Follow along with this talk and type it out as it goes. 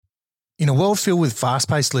a world filled with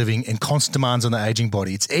fast-paced living and constant demands on the aging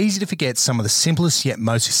body, it's easy to forget some of the simplest yet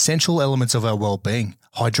most essential elements of our well-being,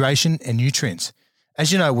 hydration and nutrients.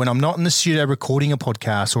 As you know, when I'm not in the studio recording a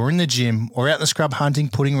podcast or in the gym or out in the scrub hunting,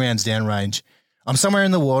 putting rounds downrange, I'm somewhere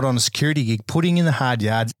in the world on a security gig, putting in the hard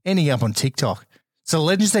yards, ending up on TikTok. So the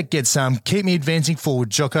legends that get some keep me advancing forward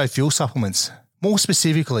Jocko fuel supplements. More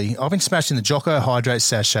specifically, I've been smashing the Jocko Hydrate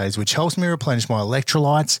sachets, which helps me replenish my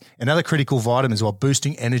electrolytes and other critical vitamins while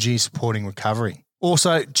boosting energy and supporting recovery.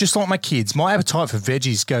 Also, just like my kids, my appetite for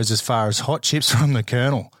veggies goes as far as hot chips from the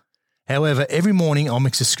Colonel. However, every morning I'll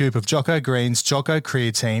mix a scoop of Jocko Greens, Jocko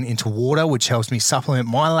Creatine into water, which helps me supplement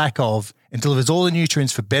my lack of and delivers all the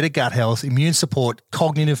nutrients for better gut health, immune support,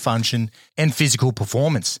 cognitive function, and physical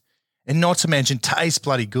performance. And not to mention, tastes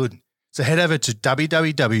bloody good. So head over to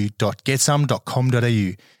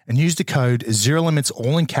www.getsome.com.au and use the code ZeroLimits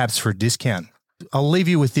all in caps for a discount. I'll leave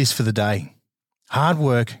you with this for the day. Hard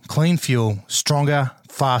work, clean fuel, stronger,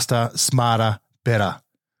 faster, smarter, better.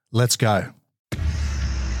 Let's go.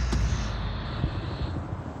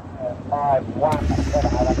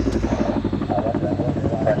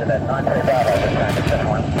 5-1. Roger that.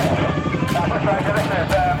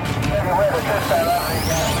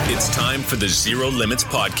 935. It's time for the Zero Limits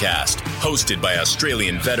podcast, hosted by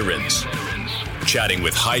Australian veterans. Chatting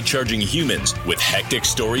with high-charging humans with hectic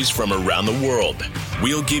stories from around the world.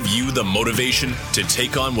 We'll give you the motivation to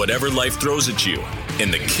take on whatever life throws at you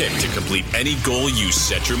and the kick to complete any goal you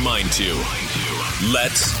set your mind to.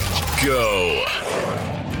 Let's go.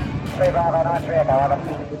 3 Bravo, 93 Echo, over.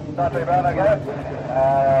 93 Bravo, go.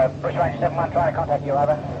 Bush Ranger 71, trying to contact you,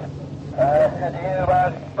 over. To you,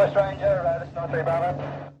 Bush Ranger, this is 93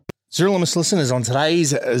 Bravo. Zero Limits listeners, on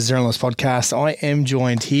today's Zero Limits podcast, I am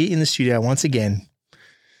joined here in the studio once again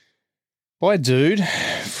by a dude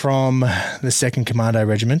from the 2nd Commando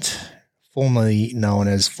Regiment, formerly known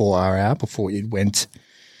as 4RR before it went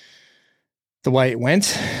the way it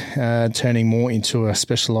went, turning more into a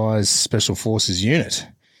specialised Special Forces unit.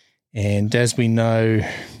 And as we know,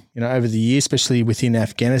 over the years, especially within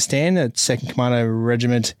Afghanistan, the 2nd Commando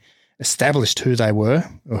Regiment established who they were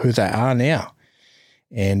or who they are now,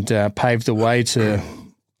 and paved the way to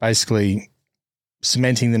basically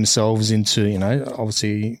cementing themselves into,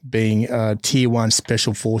 obviously being a Tier 1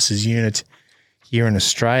 Special Forces unit here in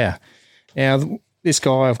Australia. Now, this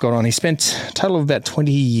guy I've got on, he spent a total of about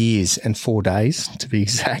 20 years and 4 days, to be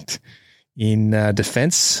exact, in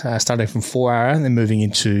defence, starting from 4R and then moving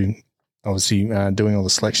into, obviously, doing all the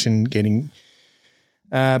selection, getting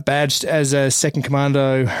badged as a 2nd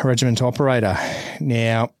Commando Regiment operator.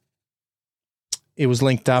 Now, it was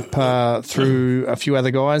linked up through a few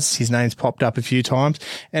other guys. His name's popped up a few times,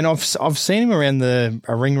 and I've seen him around a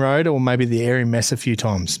ring road or maybe the area mess a few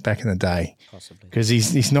times back in the day. Possibly, because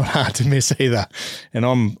he's not hard to miss either. And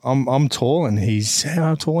I'm tall, and he's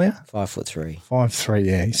how tall are you? 5'3". 5'3",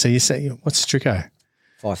 yeah. So you say what's Strico?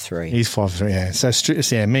 5'3". He's 5'3", yeah. So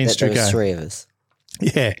me and Strico. There was 3 of us.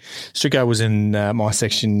 Yeah, Strico was in my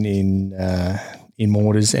section in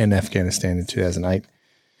Mortars and Afghanistan in 2008.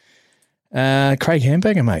 Craig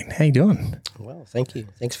Hamburger, mate. How you doing? Well, thank you.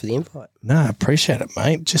 Thanks for the invite. No, I appreciate it,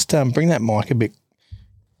 mate. Just bring that mic a bit.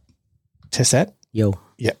 Test that. Yo.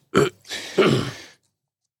 Yep.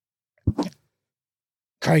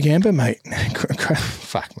 Craig Hamburger, mate.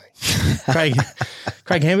 Fuck me.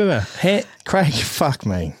 Craig Hamburger. Craig, fuck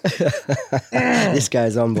me. This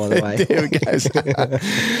goes on, by the way. There it goes.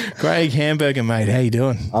 Craig Hamburger, mate. How you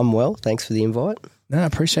doing? I'm well. Thanks for the invite. No, I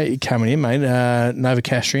appreciate you coming in, mate.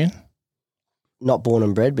 Novocastrian. Not born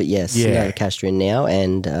and bred, but yes, Novocastrian now,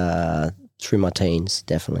 and through my teens,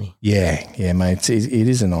 definitely. Yeah, mate. It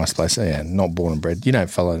is a nice place. Yeah, not born and bred. You don't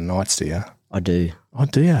follow the Knights, do you? I do. Oh,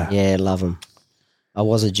 do you? Yeah, love them. I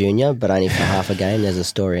was a junior, but only for half a game. There's a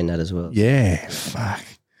story in that as well. Yeah, fuck.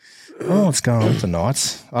 Oh, what's going on with the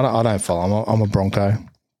Knights? I don't follow. I'm a Bronco,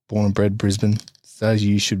 born and bred Brisbane. So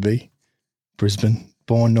you should be. Brisbane,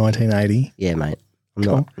 born 1980. Yeah, mate.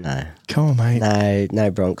 No. Come on, mate. No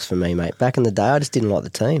Bronx for me, mate. Back in the day, I just didn't like the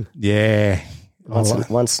team. Yeah.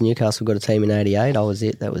 Once Newcastle got a team in 88, I was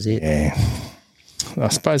it. That was it. Yeah. I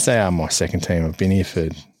suppose they are my second team. I've been here for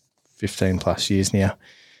 15 plus years now.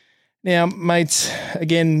 Now, mates,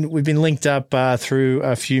 again, we've been linked up through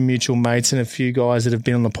a few mutual mates and a few guys that have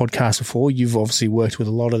been on the podcast before. You've obviously worked with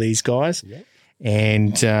a lot of these guys. Yep.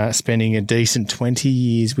 And spending a decent 20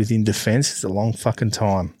 years within defence is a long fucking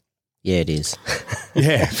time. Yeah, it is.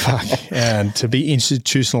 Yeah, fuck. And to be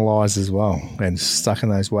institutionalised as well and stuck in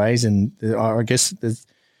those ways. And I guess for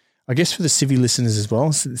the civvy listeners as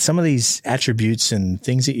well, some of these attributes and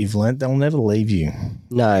things that you've learnt, they'll never leave you.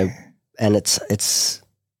 No, and it's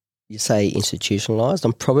you say institutionalised.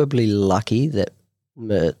 I'm probably lucky that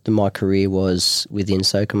my career was within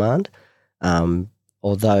Command.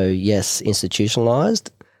 Although, yes, institutionalised,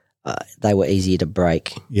 they were easier to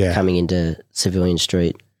break coming into civilian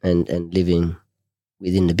street and living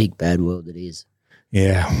within the big bad world that is.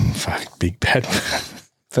 Yeah, fuck, big bad.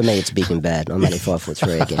 For me, it's big and bad. I'm only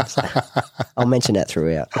 5'3" again. So I'll mention that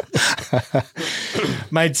throughout.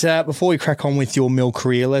 Mate, before we crack on with your mill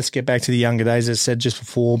career, let's get back to the younger days. As I said just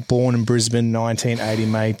before, born in Brisbane, 1980,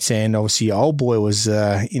 mate, and obviously your old boy was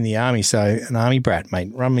in the army, so an army brat,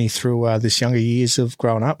 mate. Run me through this younger years of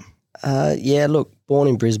growing up. Look, born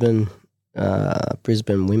in Brisbane,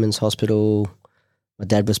 Brisbane Women's Hospital. My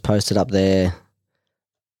dad was posted up there.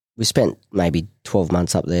 We spent maybe 12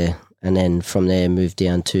 months up there. And then from there moved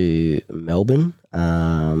down to Melbourne.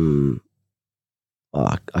 I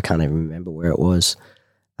can't even remember where it was.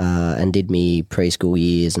 And did me preschool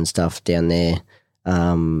years and stuff down there.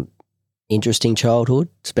 Interesting childhood,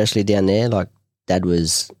 especially down there. Like, Dad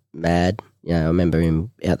was mad. You know, I remember him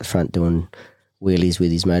out the front doing wheelies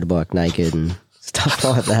with his motorbike naked and stuff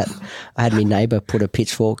like that. I had my neighbour put a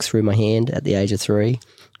pitchfork through my hand at the age of 3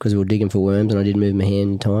 because we were digging for worms and I didn't move my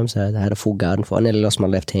hand in time, so they had a full garden fire. I nearly lost my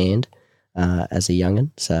left hand as a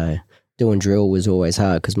young'un, so doing drill was always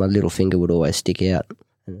hard because my little finger would always stick out.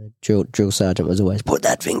 And the drill sergeant was always, put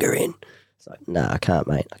that finger in. It's like, no, I can't,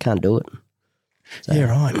 mate. I can't do it. So, yeah,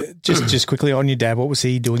 right. Just quickly on your dad, what was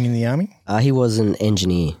he doing in the army? He was an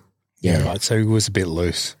engineer. Yeah, right. So he was a bit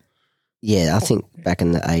loose. Yeah, I think back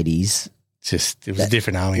in the 80s. It was a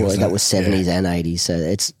different army. Well, wasn't that it? was 70s and 80s. So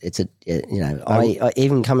it's I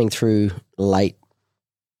even coming through late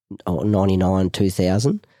 99,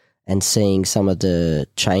 2000 and seeing some of the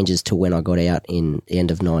changes to when I got out in the end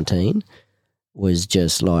of 19 was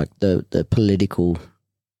just like the political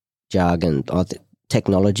jargon.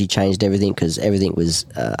 Technology changed everything because everything was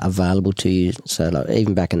available to you. So like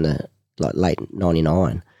even back in the late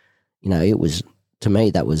 99, it was, to me,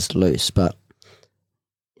 that was loose. But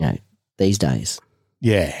these days,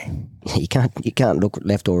 you can't look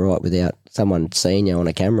left or right without someone seeing you on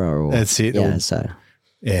a camera. Or that's it.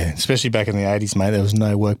 Especially back in the 80s, mate, there was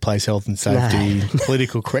no workplace health and safety.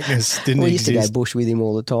 Political correctness didn't exist. We used to go bush with him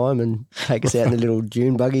all the time and take us out in the little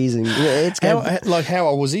dune buggies. And how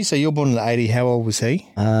old was he? So you're born in the 80s. How old was he?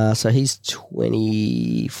 So he's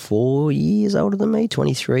 24 years older than me,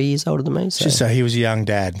 23 years older than me. So he was a young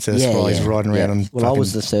dad. So that's why he's riding around. Well, I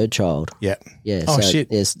was the third child. Yeah. Yeah. Oh, so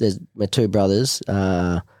shit. There's my two brothers.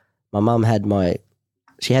 My mum had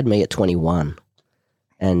she had me at 21.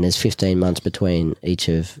 And there's 15 months between each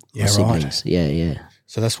of my siblings. Right. Yeah.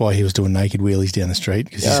 So that's why he was doing naked wheelies down the street,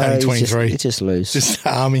 because he's only 23. It's just loose. Just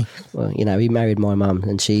army. Well, he married my mum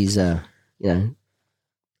and she's, a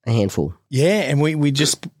handful. Yeah, and we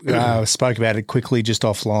just spoke about it quickly just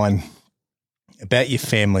offline about your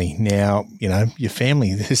family. Now, your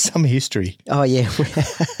family, there's some history. Oh, yeah.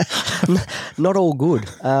 Not all good.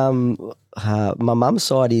 My mum's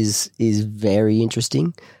side is very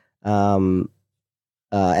interesting.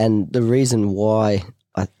 And the reason why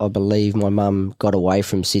I believe my mum got away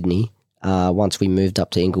from Sydney once we moved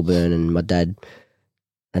up to Ingleburn and my dad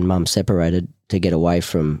and mum separated to get away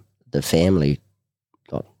from the family,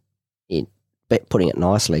 putting it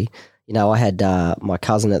nicely. I had my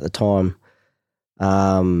cousin at the time,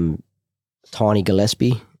 Tiny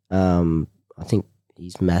Gillespie. I think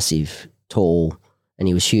he's massive, tall, and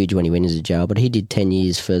he was huge when he went into jail, but he did 10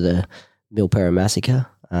 years for the Milperra massacre.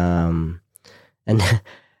 And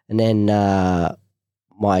then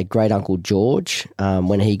my great uncle George,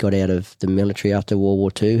 when he got out of the military after World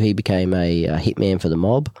War II, he became a hitman for the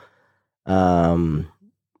mob.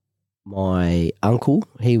 My uncle,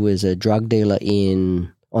 he was a drug dealer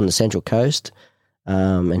on the Central Coast,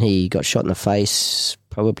 and he got shot in the face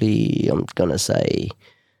probably, I'm going to say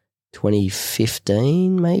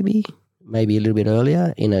 2015 maybe a little bit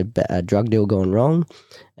earlier, in a drug deal gone wrong.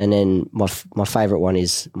 And then my favourite one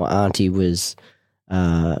is my auntie was...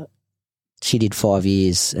 she did 5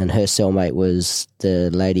 years and her cellmate was the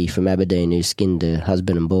lady from Aberdeen who skinned her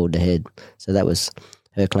husband and bald the head. So that was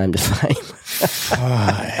her claim to fame.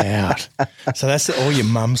 Far out. So that's all your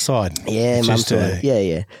mum's side. Yeah, mum's side.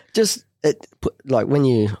 Yeah. Just like when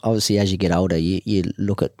you, obviously as you get older, you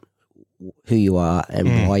look at who you are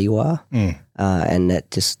and why you are. And that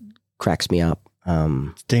just cracks me up.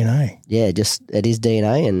 It's DNA. Yeah, it is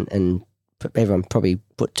DNA and everyone probably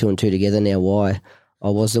put 2 and 2 together now why I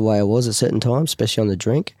was the way I was at certain times, especially on the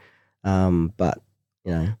drink. But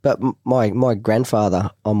my grandfather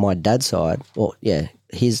on my dad's side,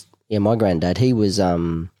 my granddad, he was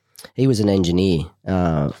an engineer,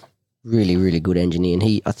 really, really good engineer.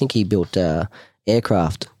 And I think he built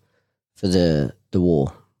aircraft for the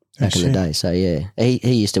war back in the day. So, yeah,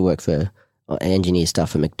 he used to work for engineer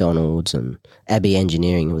stuff at McDonald's and Abbey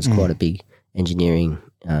Engineering. It was quite a big engineering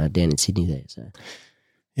down in Sydney there. So.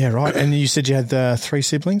 Yeah, right. And you said you had 3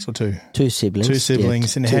 siblings or 2? 2 siblings. 2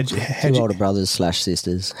 siblings. Yeah. And two older brothers /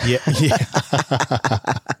 sisters. Yeah.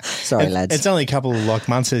 Sorry, lads. It's only a couple of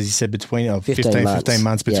months, as you said, between 15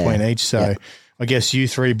 months between each. So I guess you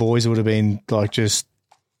 3 boys would have been like just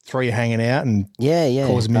 3 hanging out and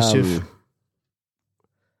cause mischief.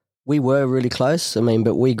 We were really close. I mean,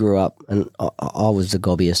 but we grew up and I was the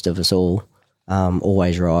gobbiest of us all,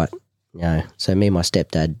 always right. So me and my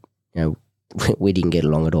stepdad, we didn't get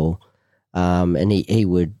along at all. And he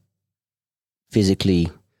would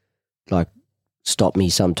physically like stop me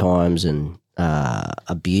sometimes and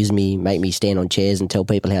abuse me, make me stand on chairs and tell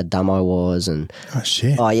people how dumb I was. And oh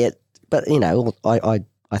shit! Oh yeah, but I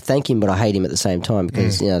thank him, but I hate him at the same time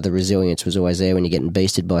because the resilience was always there when you're getting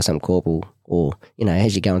beasted by some corporal or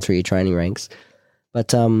as you're going through your training ranks.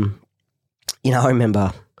 But I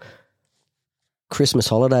remember Christmas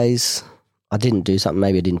holidays. I didn't do something.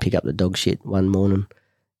 Maybe I didn't pick up the dog shit one morning,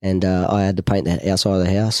 and I had to paint the outside of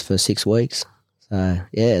the house for 6 weeks. So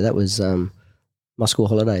yeah, that was my school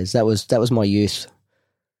holidays. That was my youth.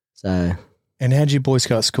 So. And how did you boys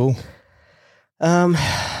go at school?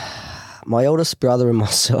 My oldest brother and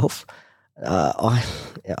myself. I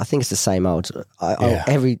think it's the same old.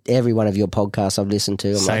 Every one of your podcasts I've listened to,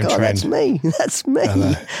 I'm same like, trend. That's me. That's me.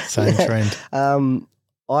 Same trend.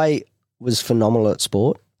 I was phenomenal at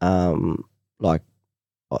sport. Like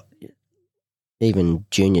even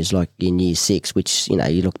juniors, like in year 6, which, you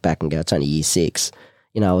look back and go, it's only year 6.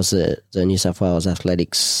 I was the New South Wales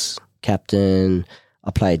athletics captain.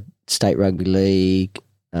 I played state rugby league,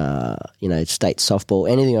 state softball,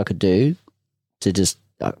 anything I could do to just,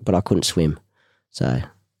 but I couldn't swim. So,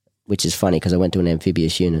 which is funny because I went to an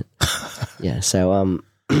amphibious unit. Yeah. So,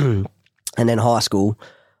 and then high school,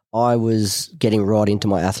 I was getting right into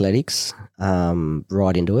my athletics,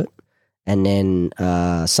 right into it. And then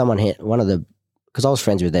because I was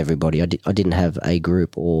friends with everybody, I didn't have a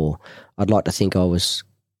group, or I'd like to think I was,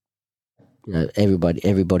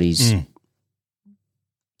 everybody's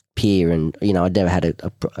peer, and I never had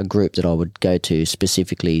a group that I would go to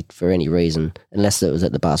specifically for any reason, unless it was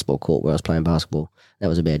at the basketball court where I was playing basketball. That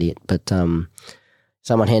was about it. But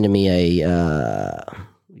someone handed me a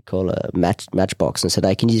matchbox and said,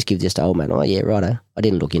 "Hey, can you just give this to old man?" Oh yeah, righto. I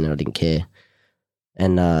didn't look in it. I didn't care.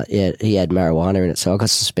 And he had marijuana in it, so I got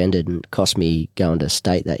suspended and it cost me going to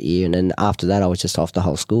state that year. And then after that, I was just off the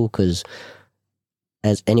whole school because,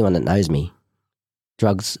 as anyone that knows me,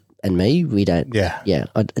 drugs and me, we don't.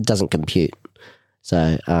 It doesn't compute.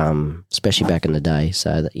 So, especially back in the day.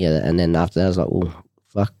 So and then after that, I was like, well,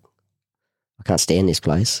 fuck, I can't stand this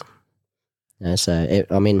place. Which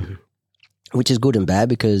is good and bad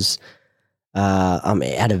because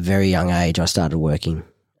at a very young age, I started working.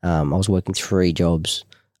 I was working 3 jobs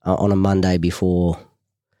on a Monday before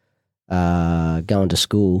going to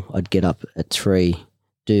school. I'd get up at 3,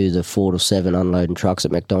 do the 4 to 7 unloading trucks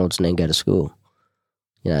at McDonald's, and then go to school.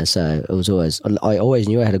 So it was I always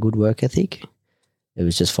knew I had a good work ethic. It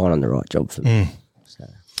was just finding the right job for me. So.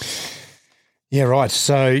 Yeah, right.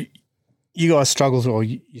 So you guys struggled, or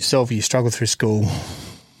you struggled through school.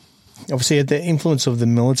 Obviously, had the influence of the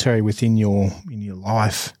military in your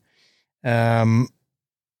life.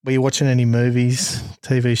 Were you watching any movies,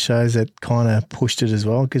 TV shows that kind of pushed it as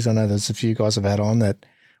well? Because I know there's a few guys I've had on that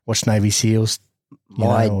watch Navy SEALs.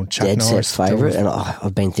 My dead set favourite, and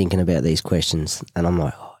I've been thinking about these questions, and I'm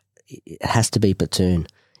like, it has to be Platoon.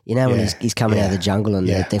 When he's coming out of the jungle and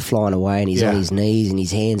they're flying away and he's on his knees and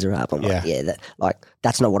his hands are up. I'm like,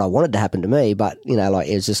 that's not what I wanted to happen to me, but, it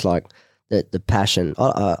was just like the passion.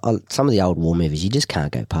 Some of the old war movies, you just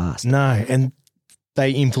can't go past. No, and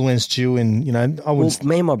they influenced you, and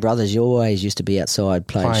me and my brothers, you always used to be outside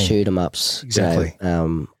playing shoot 'em ups, exactly,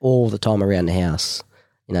 all the time around the house,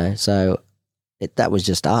 So that was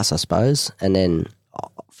just us, I suppose. And then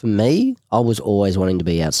for me, I was always wanting to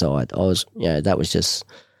be outside. I was, that was just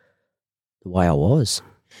the way I was.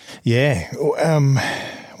 Yeah.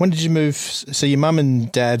 When did you move? So your mum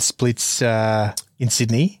and dad splits in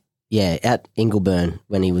Sydney. Yeah, at Ingleburn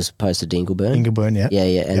when he was posted to Ingleburn. Ingleburn, yeah.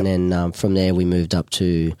 Yeah. And then from there we moved up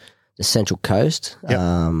to the Central Coast,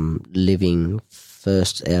 living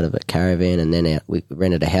first out of a caravan and then we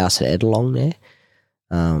rented a house at Edelong there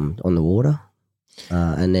on the water.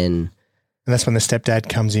 And that's when the stepdad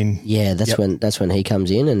comes in. Yeah, that's when he comes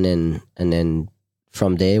in, and then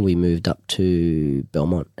from there we moved up to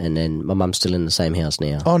Belmont, and then my mum's still in the same house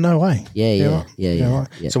now. Oh, no way. Yeah.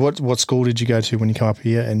 So what school did you go to when you come up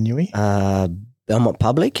here in Newey? Belmont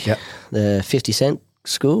Public, Yeah. the 50-cent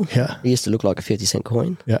school. Yeah. It used to look like a 50-cent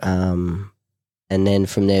coin. Yeah. And then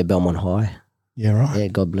from there, Belmont High. Yeah, right. Yeah,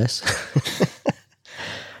 God bless.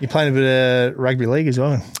 You're playing a bit of rugby league as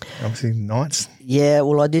well, obviously Knights. Yeah,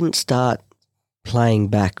 well, I didn't start playing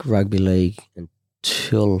back rugby league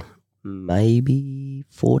until maybe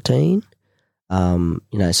 14. So I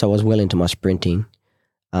was well into my sprinting,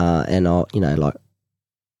 and I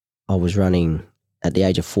was running at the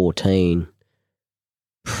age of 14,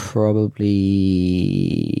 probably,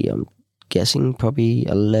 I'm guessing probably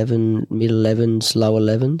 11, mid-11s, low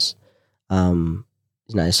 11s.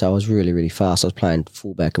 So I was really, really fast. I was playing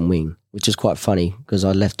fullback and wing, which is quite funny because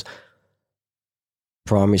I left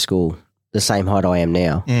primary school the same height I am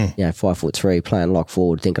now, 5'3", playing lock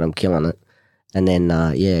forward, thinking I'm killing it. And then,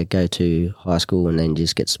 go to high school and then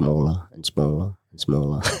just get smaller and smaller and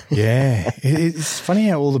smaller. Yeah. It's funny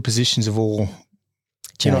how all the positions have all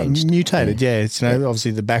Changed. Mutated. Yeah. It's,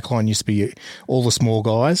 obviously the back line used to be all the small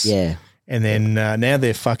guys. Yeah. And then now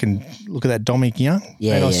they're fucking, look at that Dominic Young.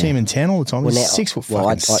 Yeah, Man, I see him in town all the time. Well, He's now- 6 foot well,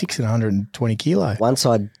 fucking I- 6 and 120 kilo. Once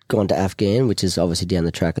I'd gone to Afghan, which is obviously down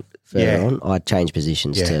the track further on, I'd changed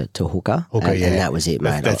positions to hooker. And that was it,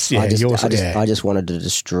 mate. That's I yours. just wanted to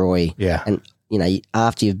destroy. Yeah. And,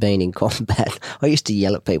 after you've been in combat, I used to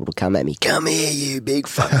yell at people to come at me, "Come here, you big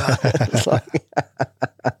fucker." It's like,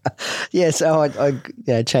 so I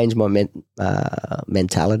changed my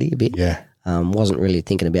mentality a bit. Yeah. Wasn't really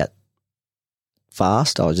thinking about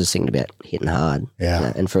fast. I was just thinking about hitting hard.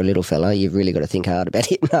 Yeah. And for a little fella, you've really got to think hard about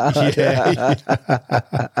hitting hard. Yeah.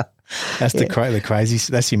 That's the crazy.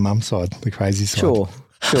 That's your mum's side, the crazy side. Sure.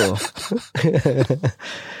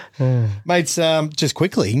 Mates, just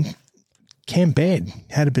quickly, Cam Baird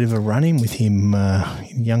had a bit of a run-in with him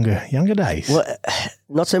in younger days. Well,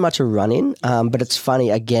 not so much a run-in, but it's funny,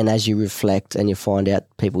 again, as you reflect and you find out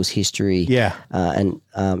people's history. Yeah.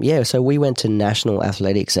 So we went to national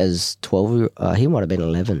athletics as 12. He might have been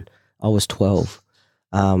 11. I was 12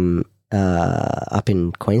 up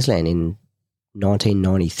in Queensland in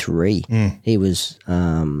 1993. He was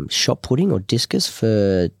shot putting or discus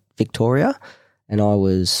for Victoria, and I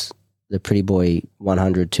was the pretty boy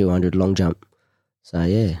 100, 200 long jump. So,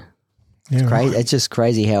 yeah. It's crazy. Right. It's just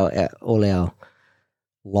crazy how all our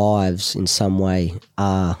lives in some way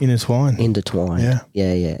are intertwined.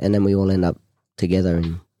 Yeah. And then we all end up together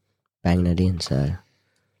and banging it in. So,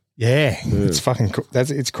 yeah, it's fucking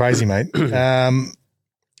it's crazy, mate.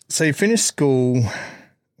 So you finished school.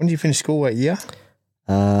 When did you finish school? What year?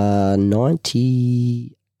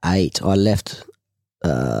 98. I left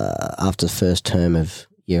after the first term of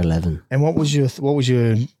year 11. And what was your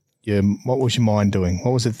mind doing?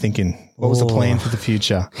 What was it thinking? What was the plan for the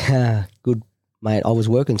future? Good, mate. I was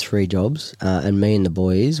working 3 jobs, and me and the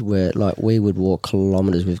boys were like, we would walk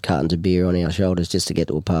kilometres with cartons of beer on our shoulders just to get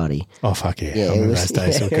to a party. Oh, fuck yeah. I remember those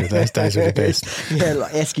days. Yeah. Those days were the best. Yeah,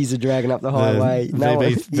 like Eskies are dragging up the highway.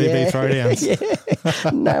 VB throwdowns. Yeah.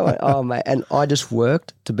 Mate. And I just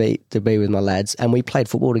worked to be with my lads, and we played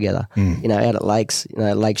football together, out at Lakes,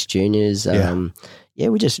 Lakes Juniors.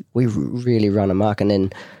 We really run amok. And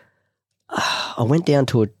then I went down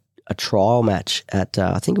to a trial match at,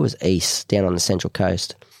 I think it was East, down on the Central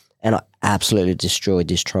Coast, and I absolutely destroyed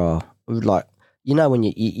this trial. Like, when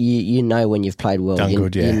you know when you've played well,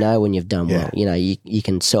 you know when you've done well. You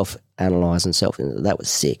can self-analyse and that was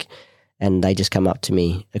sick. And they just come up to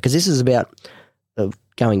me, because this is about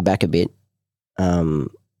going back a bit, when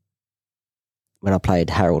I played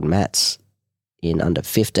Harold Matts in under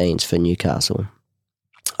 15s for Newcastle.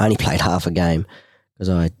 I only played half a game because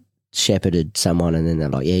I shepherded someone, and then they're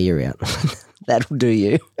like, "Yeah, you're out." That'll do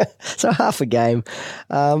you. So half a game.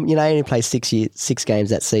 I only played 6 games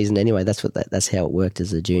that season anyway. That's how it worked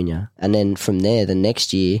as a junior. And then from there, the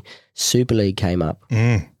next year, Super League came up,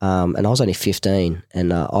 and I was only 15,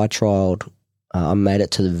 and I trialled. I made it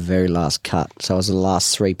to the very last cut, so I was the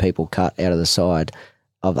last 3 people cut out of the side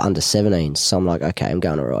of under 17s. So I'm like, okay, I'm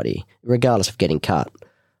going alrighty, regardless of getting cut.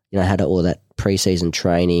 I had all that pre-season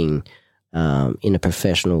training in a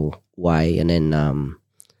professional way, and then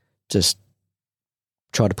just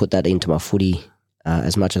try to put that into my footy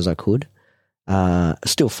as much as I could.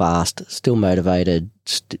 Still fast, still motivated,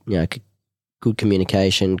 good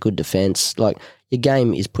communication, good defence. Like, your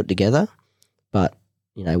game is put together, but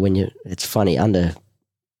it's funny, under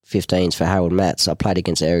 15s for Harold Matts, I played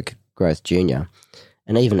against Eric Groth Jr.,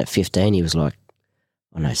 and even at 15 he was like,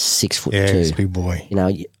 6'2". Yeah, he's a big boy.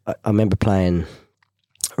 I remember playing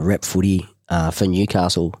rep footy for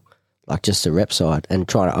Newcastle, like just the rep side, and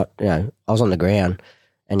trying to, I was on the ground,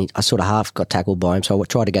 and I sort of half got tackled by him. So I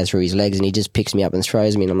tried to go through his legs, and he just picks me up and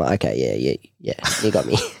throws me. And I'm like, okay, yeah, you got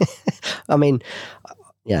me. I mean,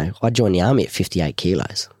 I joined the army at 58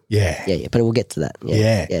 kilos. Yeah. Yeah, but we'll get to that.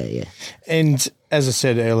 Yeah. And as I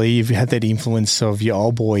said earlier, you've had that influence of your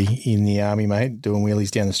old boy in the army, mate, doing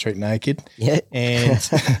wheelies down the street naked. Yeah. And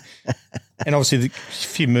and obviously a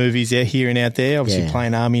few movies out here and out there, obviously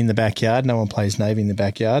playing army in the backyard. No one plays Navy in the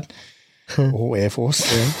backyard or Air Force.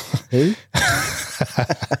 Who?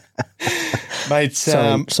 Mates.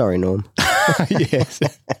 Sorry, Norm. Yes.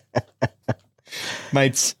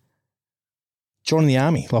 Mates, joining the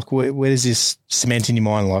army, like where does this cement in your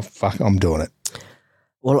mind, like, fuck, I'm doing it?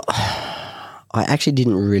 Well, I actually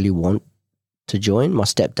didn't really want to join. My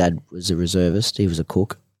stepdad was a reservist. He was a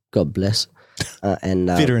cook. God bless.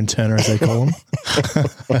 Fitter and Turner, as they call him.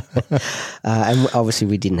 And obviously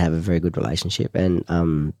we didn't have a very good relationship. And,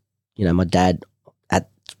 my dad,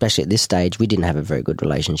 especially at this stage, we didn't have a very good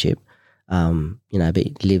relationship.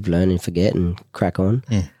 But live, learn and forget and crack on.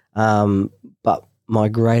 But my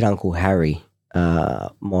great uncle Harry,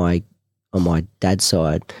 on my dad's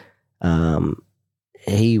side,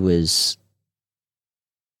 he was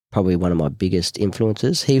probably one of my biggest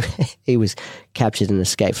influences. He was captured and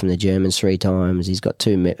escaped from the Germans 3 times. He's got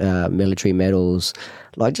 2 military medals,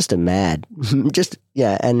 like just a mad,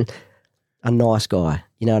 and a nice guy.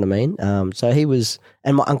 You know what I mean? So he was,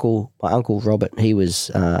 and my uncle Robert, he was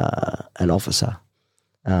an officer.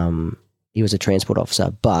 He was a transport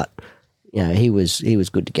officer, but he was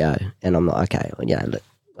good to go. And I'm like, okay, look.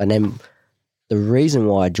 And then the reason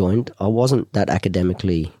why I joined, I wasn't that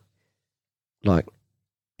academically like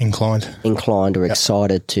inclined or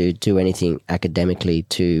excited to do anything academically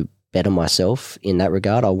to better myself in that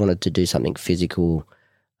regard. I wanted to do something physical.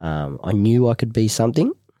 I knew I could be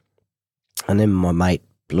something. And then my mate,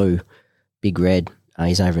 Blue, Big Red,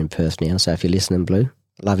 he's over in Perth now. So if you're listening, Blue,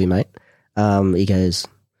 love you, mate. He goes,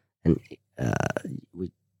 and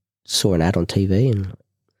we saw an ad on TV and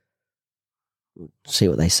see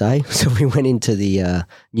what they say. So we went into the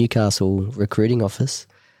Newcastle recruiting office,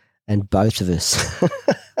 and both of us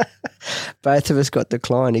got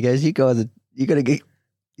declined. He goes, you got to get,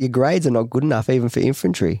 your grades are not good enough even for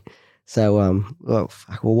infantry. So,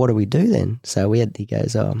 what do we do then? So he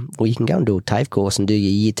goes, well, you can go and do a TAFE course and do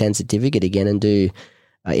your Year 10 certificate again and do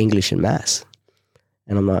English and Maths.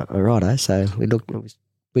 And I'm like, all right, so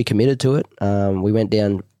we committed to it. We went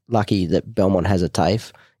down, lucky that Belmont has a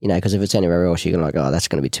TAFE, because if it's anywhere else, you're like, oh, that's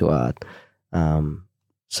going to be too hard.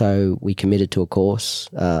 So we committed to a course.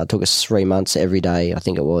 It took us 3 months every day, I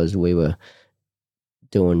think it was. We were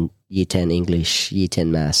doing Year 10 English, Year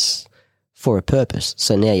 10 Maths for a purpose.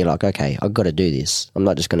 So now you're like, okay, I've got to do this. I'm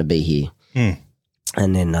not just going to be here.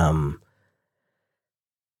 And then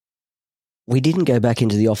we didn't go back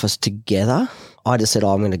into the office together. I just said,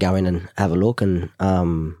 I'm going to go in and have a look, and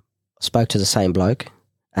spoke to the same bloke.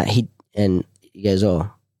 He goes,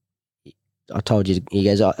 I told you, he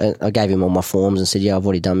goes, I gave him all my forms and said, I've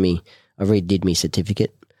redid me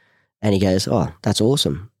certificate. And he goes, oh, that's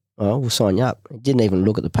awesome. Well, we'll sign you up. He didn't even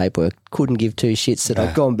look at the paperwork. Couldn't give 2 shits that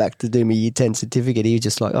I've gone back to do my Year 10 certificate. He was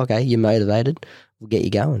just like, okay, you're motivated. We'll get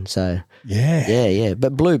you going. So, yeah.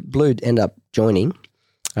 But Blue ended up joining.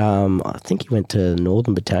 I think he went to the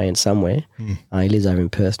Northern Battalion somewhere. He lives over in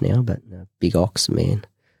Perth now, but big ox, man.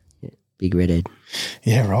 Yeah, big redhead.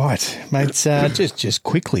 Yeah, right. Mate, just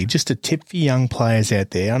quickly, just a tip for young players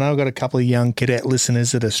out there. I know I've got a couple of young cadet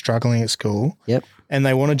listeners that are struggling at school. Yep. And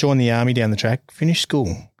they want to join the army down the track. Finish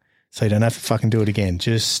school, so you don't have to fucking do it again.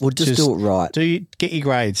 Just do it right. Get your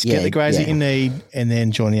grades. Get the grades that you need, and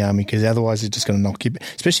then join the army, because otherwise it's just going to knock you.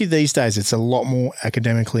 Especially these days, it's a lot more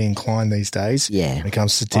academically inclined these days. Yeah. When it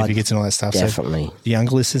comes to certificates and all that stuff. Definitely. So the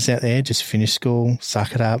younger listeners out there, just finish schoul,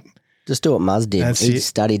 suck it up. Just do what Muzz did. He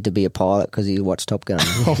studied to be a pilot because he watched Top Gun.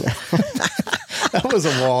 That was a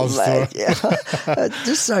wild story.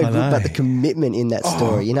 Just so good about the commitment in that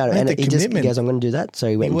story, And he goes, I'm going to do that. So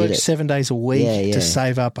he went and did it. 7 days a week to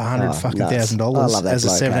save up $100,000 as a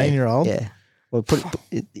 17-year-old. Yeah. Well,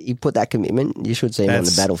 he put that commitment. You should see him on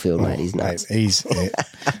the battlefield, mate. He's nuts.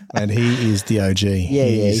 Mate, he is the OG.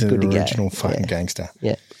 He's good an original fucking gangster.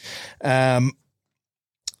 Yeah.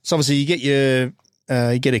 So obviously you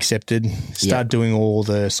get accepted, start doing all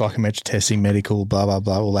the psychometric testing, medical, blah, blah,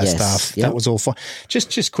 blah, all that stuff. That was all fine.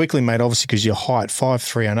 Just quickly, mate, obviously because your height,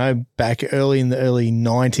 5'3", I know back in the early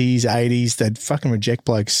 90s, 80s, they'd fucking reject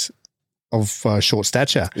blokes of short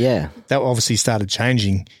stature. Yeah. That obviously started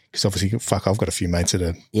changing because obviously, I've got a few mates that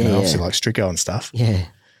are obviously like Strico and stuff. Yeah.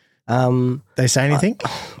 They say anything?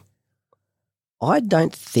 I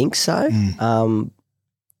don't think so.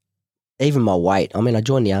 even my weight. I mean, I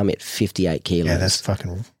joined the army at 58 kilos. Yeah, that's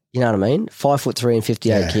fucking. You know what I mean? 5'3" and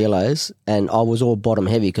 58 kilos, and I was all bottom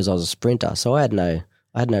heavy because I was a sprinter. So I had no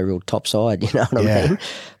real top side. You know what I mean?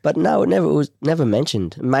 But no, it was never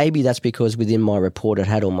mentioned. Maybe that's because within my report it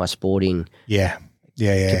had all my sporting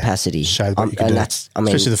capacity. Showed what you could and do. that's, I mean,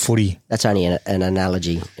 especially the footy. That's only an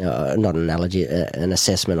analogy, not an analogy, an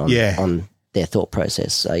assessment on their thought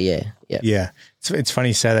process. So yeah. It's funny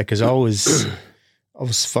you say that because I was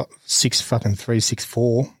 6'3",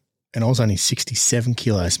 6'4", and I was only 67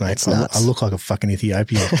 kilos, mate. That's nuts. I look like a fucking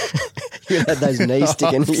Ethiopian. You had those knees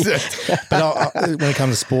sticking. But when it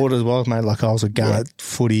comes to sport as well, mate, like I was a gun at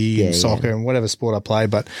footy and soccer and whatever sport I play.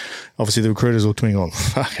 But obviously the recruiters looked to me going,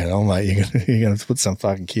 fucking hell, mate, you're going to put some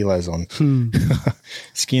fucking kilos on.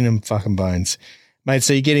 Skin and fucking bones. Mate,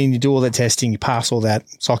 so you get in, you do all that testing, you pass all that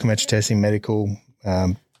psychometric testing, medical,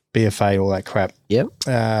 BFA, all that crap. Yep.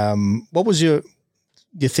 What was your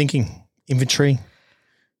thinking? Infantry?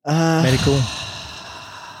 Medical?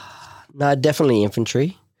 No, definitely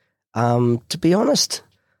infantry. To be honest,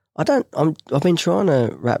 I've been trying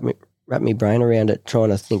to wrap my brain around it, trying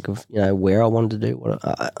to think of where I wanted to do.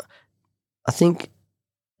 I think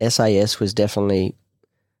SAS was definitely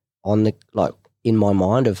on the in my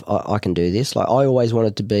mind of I can do this. Like I always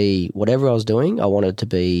wanted to be whatever I was doing. I wanted to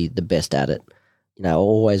be the best at it. I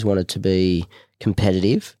always wanted to be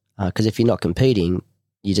competitive because if you're not competing,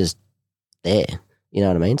 you're just there. You know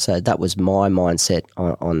what I mean? So that was my mindset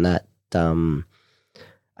on that.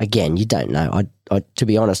 Again, you don't know. I to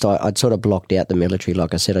be honest, I'd sort of blocked out the military.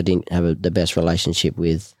 Like I said, I didn't have the best relationship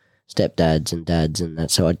with stepdads and dads and that.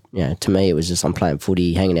 So to me, it was just I'm playing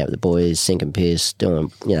footy, hanging out with the boys, sinking piss,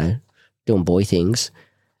 doing boy things,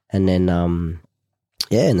 and then and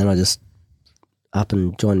then I just up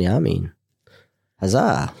and joined the army.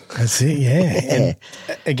 Huzzah! That's it, yeah. And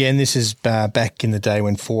again, this is back in the day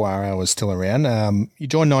when 4RR was still around. You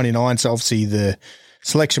joined 99, so obviously the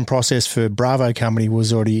selection process for Bravo Company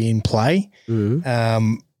was already in play.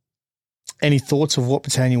 Mm-hmm. Any thoughts of what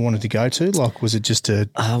battalion you wanted to go to? Like, was it just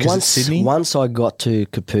it's Sydney? Once I got to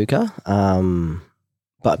Kapooka,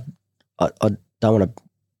 but I don't want to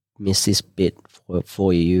miss this bit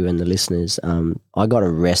for you and the listeners. I got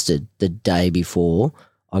arrested the day before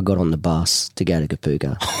I got on the bus to go to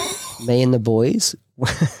Kapooka. Me and the boys,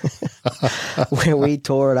 where we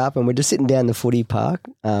tore it up and we're just sitting down the footy park.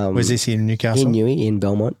 Was this in Newcastle? In Newey, in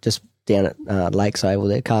Belmont, just down at Lakes Oval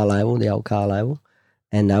there, Carl Oval, the old Carl Oval.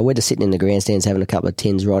 And we're just sitting in the grandstands having a couple of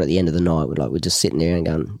tins right at the end of the night. We're just sitting there and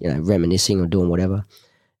going, reminiscing or doing whatever.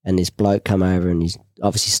 And this bloke come over and he's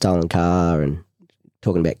obviously stolen car and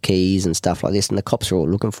talking about keys and stuff like this, and the cops are all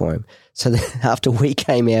looking for him. So then after we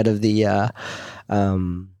came out of the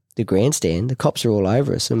grandstand, the cops are all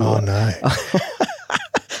over us. And no.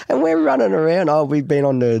 And we're running around. Oh, we've been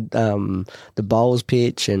on the bowls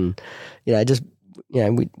pitch and,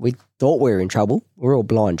 we thought we were in trouble. We're all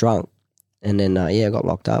blind drunk. And then, I got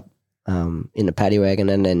locked up in the paddy wagon.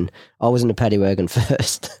 And then I was in the paddy wagon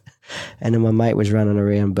first. And then my mate was running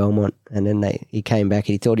around Belmont, and then he came back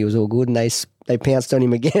and he thought he was all good, and they pounced on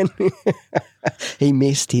him again. He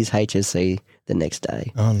missed his HSC the next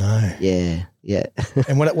day. Oh no! Yeah.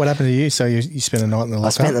 And what happened to you? So you spent the night in the lockup?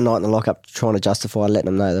 I spent the night in the lockup trying to justify letting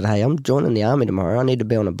them know that, hey, I'm joining the army tomorrow. I need to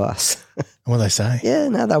be on a bus. What did they say? Yeah,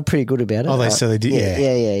 no, they were pretty good about it. Oh, so they did.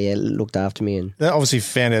 Yeah. Looked after me, and they obviously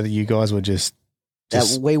found out that you guys were just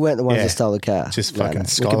we weren't the ones that stole the car. Just fucking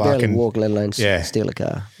skylarking. We could barely walk, let alone steal a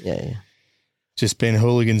car. Yeah. Just being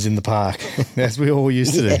hooligans in the park. As we all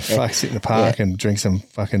used to do. Fuck, sit in the park and drink some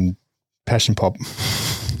fucking passion pop.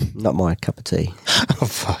 Not my cup of tea. Oh,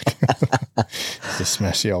 fuck. Just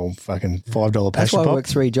smash the old fucking $5 passion pop. That's why I work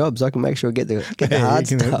 3 jobs. I can make sure I get the hard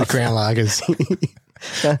stuff. The Crown Lagers.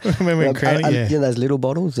 Remember in Crown? You know those little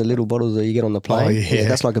bottles? The little bottles that you get on the plane? Oh, yeah.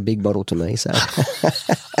 That's like a big bottle to me, so.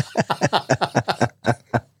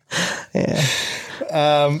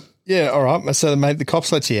 Yeah, all right. So, mate, the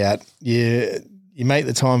cops let you out. You make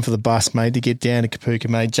the time for the bus, mate, to get down to Kapooka,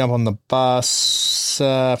 mate. Jump on the bus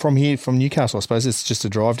from Newcastle, I suppose. It's just a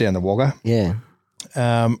drive down to Wagga. Yeah.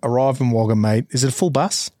 Arrive in Wagga, mate. Is it a full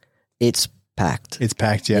bus? It's packed. It's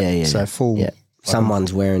packed, yeah. So full. Yeah.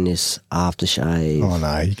 Someone's wearing this aftershave. Oh,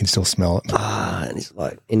 no, you can still smell it.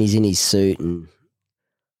 And he's in his suit.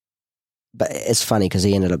 But it's funny because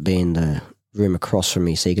he ended up being the room across from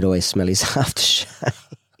me, so you could always smell his aftershave.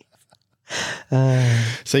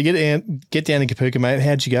 So you get down to Kapooka, mate.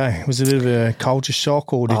 How'd you go? Was it a bit of a culture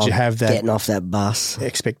shock, or did you have that getting off that bus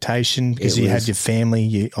expectation because you had your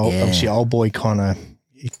family? Obviously, old boy kind of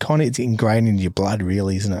it's ingrained into your blood,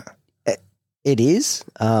 really, isn't it? It is.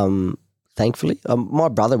 thankfully. My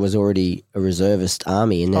brother was already a reservist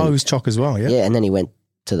army. And then, he was chock as well, yeah? Yeah, and then he went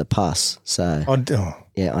to the PUS. So,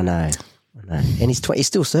 yeah, I know. And he's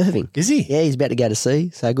still serving. Is he? Yeah, he's about to go to sea.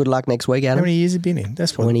 So good luck next week, Adam. How many years have you been in?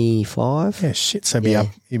 That's 25. Yeah, shit. So he'll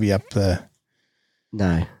be up there.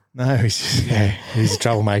 No, he's a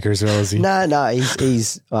troublemaker as well, is he? No,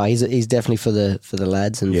 he's definitely for the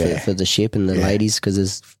lads and for the ship and the ladies, because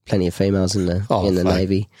there's plenty of females in the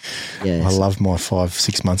Navy. Yeah, I loved my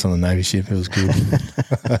 5-6 months on the Navy ship. It was good.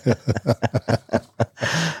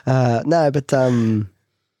 No, but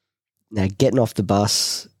now getting off the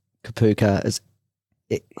bus, Kapuka,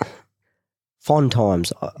 fond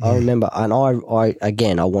times. I remember, and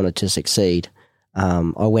I wanted to succeed.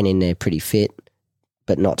 I went in there pretty fit,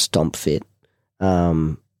 but not stomp fit.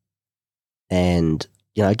 And,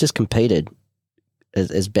 just competed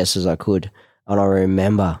as best as I could. And I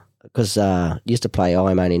remember, because used to play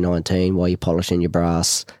I'm Only 19 while you're polishing your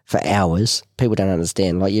brass for hours. People don't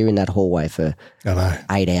understand. Like, you're in that hallway for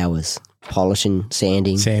 8 hours. Polishing,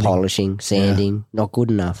 sanding, polishing, sanding. Not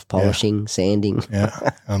good enough. Polishing, sanding.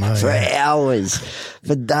 Yeah, I know. For hours,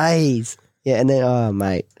 for days. Yeah, and then,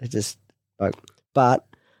 mate, it just like, but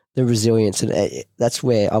the resilience, and that's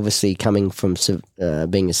where, obviously, coming from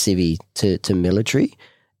being a civvy to military,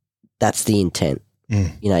 that's the intent.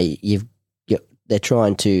 They're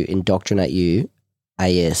trying to indoctrinate you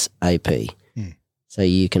ASAP, so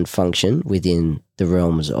you can function within the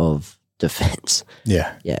realms of defence.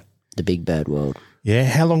 Yeah. The big bad world. Yeah.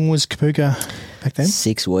 How long was Kapuka back then?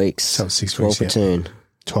 6 weeks. So 6 12 weeks. platoon.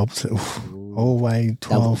 12. Whole way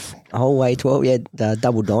 12. Whole way 12. Yeah,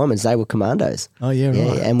 double diamonds. They were commandos. Oh, yeah, right.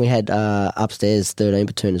 Yeah, and we had upstairs 13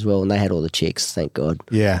 platoon as well, and they had all the chicks, thank God.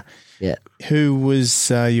 Yeah. Yeah. Who was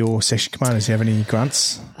your section commander? Do you have any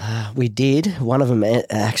grunts? We did. One of them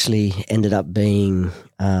actually ended up being,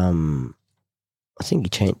 I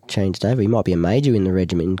think he changed over. He might be a major in the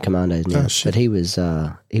regiment in Commandos now. Oh, shit. But he was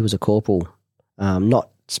a corporal,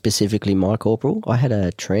 not specifically my corporal. I had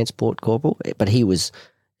a transport corporal, but he was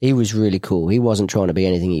really cool. He wasn't trying to be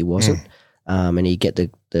anything he wasn't. And he'd get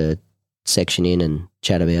the section in and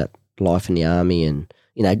chat about life in the army, and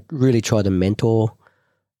really try to mentor.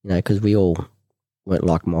 Because we all weren't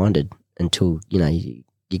like-minded until you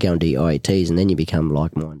go and do your IETs, and then you become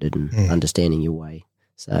like-minded and understanding your way.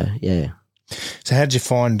 So yeah. So how did you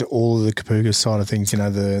find all of the Kapuka side of things,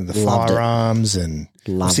 the firearms and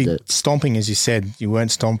Loved it. Stomping, as you said, you weren't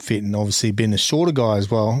stomp fit, and obviously being a shorter guy as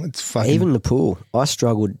well, it's fucking... Even the pool, I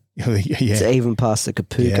struggled to even pass the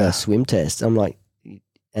Kapuka swim test. I'm like,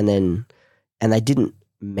 and they didn't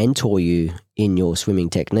mentor you in your swimming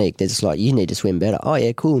technique. They're just like, you need to swim better. Oh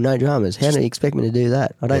yeah, cool, no dramas. How do you expect me to do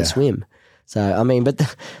that? I don't swim. So, I mean, but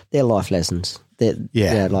they're life lessons.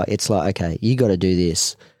 It's like, okay, you got to do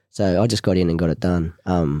this. So I just got in and got it done.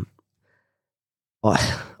 I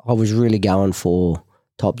was really going for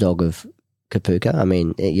top dog of Kapuka. I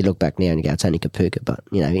mean, you look back now and you go, it's only Kapuka, but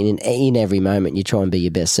in every moment you try and be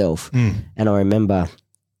your best self. And I remember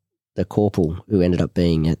the corporal who ended up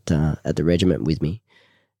being at the regiment with me.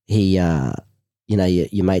 He,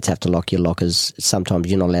 your mates have to lock your lockers. Sometimes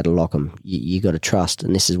you're not allowed to lock them. You got to trust,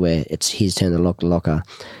 and this is where it's his turn to lock the locker.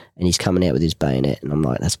 And he's coming out with his bayonet, and I'm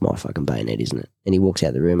like, that's my fucking bayonet, isn't it? And he walks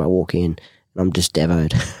out the room. I walk in, and I'm just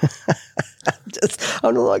devoed.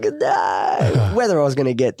 I'm like, no. Whether I was going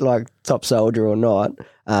to get like top soldier or not,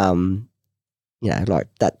 like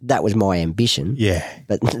that was my ambition. Yeah.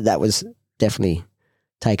 But that was definitely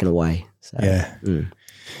taken away. So, yeah.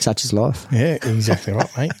 Such is life. Yeah, exactly right,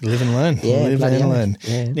 mate. Live and learn. Yeah, live and learn.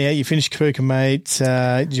 Yeah. Now, you finished Kapuka, mate.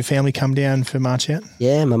 Did your family come down for March out?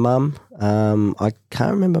 Yeah, my mum. I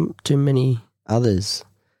can't remember too many others.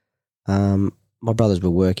 My brothers were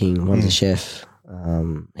working. One's a chef.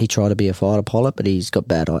 He tried to be a fighter pilot, but he's got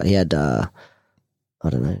bad eyes. He had, had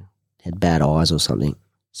bad eyes or something.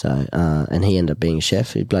 So, and he ended up being a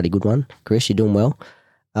chef. He's a bloody good one. Chris, you're doing well.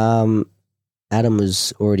 Adam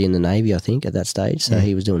was already in the Navy, I think, at that stage, so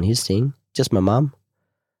he was doing his thing. Just my mum,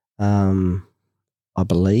 I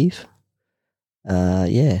believe.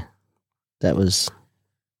 That was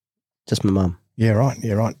just my mum. Yeah,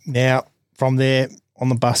 right. Now, from there, on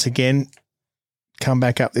the bus again, come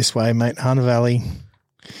back up this way, mate, Hunter Valley.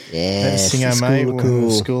 Yeah, Singo, mate.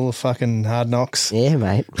 Cool. School of fucking hard knocks. Yeah,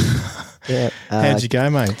 mate. Yeah. How'd you go,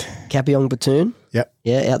 mate? Kapiong platoon. Yep.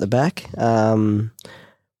 Yeah, out the back.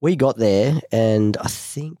 We got there, and I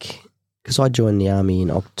think because I joined the army in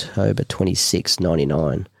October 26,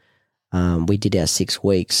 1999, we did our 6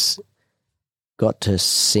 weeks, got to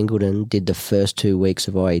Singleton, did the first 2 weeks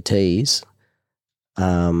of IETs,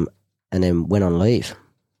 and then went on leave.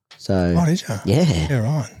 So Oh, did you? Yeah,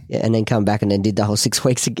 right. Yeah, and then come back and then did the whole 6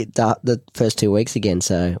 weeks again, the first 2 weeks again.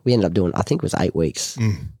 So we ended up doing, I think it was 8 weeks.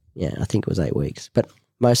 Yeah, I think it was 8 weeks. But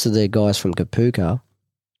most of the guys from Kapuka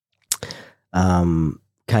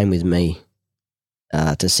came with me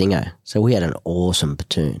to Singo. So we had an awesome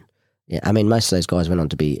platoon. Yeah, I mean, most of those guys went on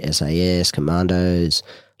to be SAS, Commandos,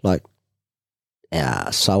 like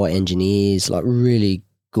SOA engineers, like really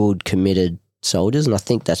good, committed soldiers. And I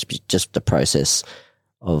think that's just the process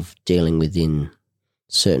of dealing within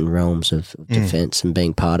certain realms of defence and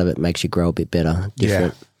being part of it makes you grow a bit better,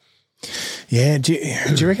 different. Yeah. Do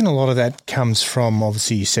you reckon a lot of that comes from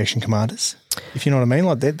obviously your section commanders? If you know what I mean,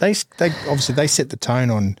 like they obviously they set the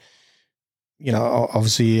tone on, you know,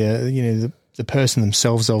 obviously the person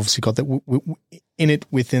themselves obviously got that in it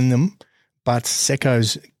within them, but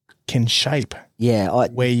secos can shape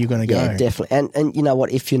where you're going to go. Yeah, definitely. And you know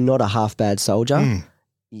what? If you're not a half bad soldier,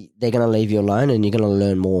 they're going to leave you alone and you're going to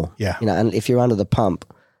learn more. Yeah. You know, and if you're under the pump,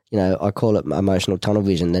 you know, I call it emotional tunnel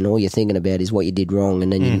vision, then all you're thinking about is what you did wrong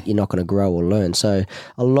and then you're not going to grow or learn. So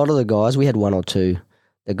a lot of the guys, we had one or two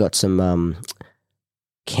that got some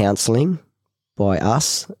counselling by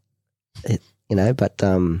us, you know, but,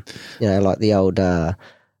 you know, like the old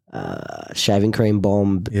shaving cream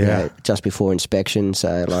bomb you know, just before inspection.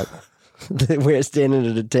 So like we're standing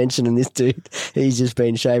at attention and this dude, he's just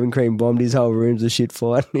been shaving cream bombed. His whole room's a shit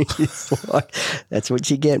fight. He's like, that's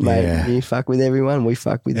what you get, mate. Yeah. You fuck with everyone, we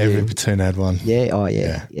fuck with you. Every platoon had one. Yeah, oh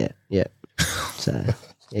yeah. So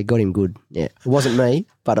yeah, got him good. Yeah, it wasn't me,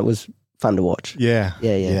 but it was fun to watch.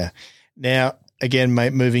 Yeah. Now, again,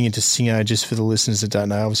 mate, moving into Singo, just for the listeners that don't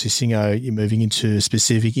know, obviously Singo, you're moving into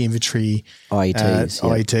specific infantry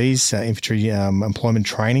IETs, infantry employment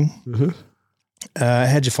training.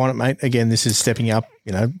 How'd you find it, mate? Again, this is stepping up,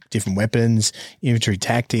 you know, different weapons, infantry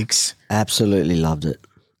tactics. Absolutely loved it.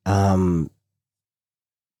 To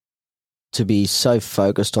be so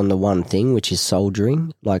focused on the one thing, which is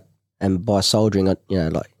soldiering, like, and by soldiering, you know,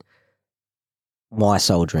 like my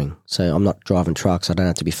soldiering. So I'm not driving trucks. I don't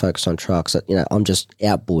have to be focused on trucks. You know, I'm just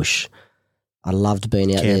out bush. I loved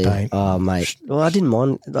being out there. Oh, mate. Well, I didn't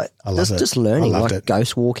mind. Like, just learning, like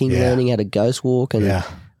ghost walking, learning how to ghost walk and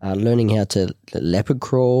learning how to leopard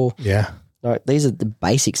crawl. Yeah. Like, these are the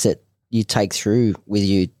basics that you take through with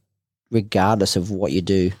you regardless of what you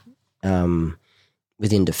do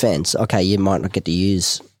within defence. Okay, you might not get to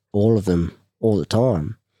use all of them all the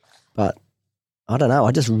time, but I don't know.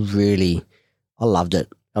 I loved it.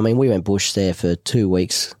 I mean, we went bush there for 2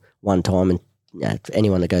 weeks one time, and you know, for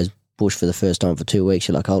anyone that goes bush for the first time for 2 weeks,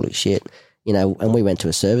 you're like, holy shit. You know, and we went to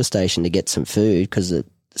a service station to get some food because the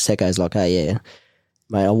seco's like, oh, yeah.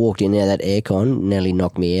 Mate, I walked in there, that aircon nearly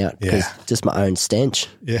knocked me out because just my own stench.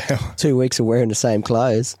 Yeah. 2 weeks of wearing the same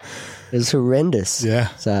clothes. It was horrendous. Yeah.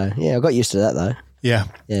 So, yeah, I got used to that though. Yeah.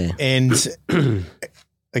 Yeah. And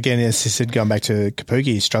again, as I said, going back to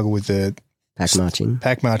Kapuki, you struggle with the pack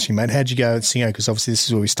marching, mate. How'd you go at Singo? Because obviously this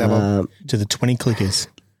is where we step up to the 20 clickers.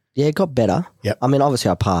 Yeah, it got better. Yep. I mean,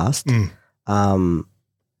 obviously I passed. Definitely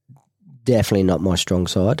not my strong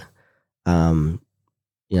side.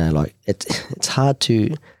 You know, like it's hard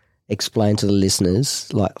to explain to the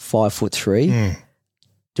listeners, like 5'3",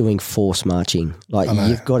 doing force marching. Like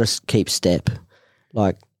you've got to keep step.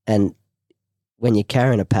 Like, and when you're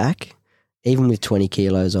carrying a pack, even with 20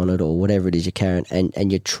 kilos on it or whatever it is you're carrying,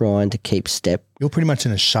 and you're trying to keep step. You're pretty much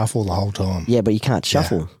in a shuffle the whole time. Yeah, but you can't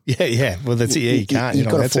shuffle. Yeah. Well, that's it. Yeah, you can't. You've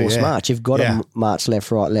got to force march. You've got to march left,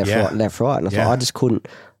 right, left, right, left, right. And I thought I just couldn't.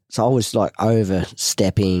 So I was like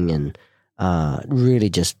overstepping and really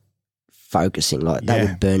just focusing. Like that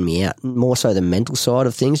would burn me out. More so the mental side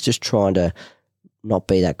of things, just trying to not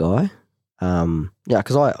be that guy.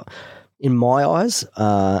 Because in my eyes,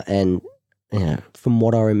 and you know, from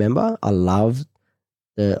what I remember, I loved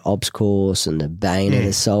the ops course and the bayonet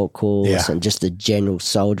assault course and just the general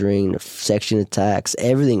soldiering, the section attacks.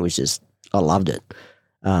 Everything was just, I loved it.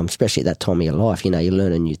 Especially at that time of your life, you know, you're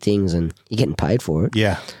learning new things and you're getting paid for it.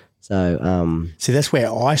 Yeah. So, see, that's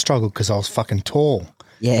where I struggled because I was fucking tall.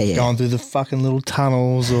 Yeah. Going through the fucking little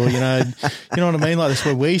tunnels or, you know what I mean? Like that's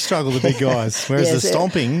where we struggle, the big guys. Whereas the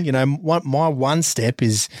stomping, you know, my one step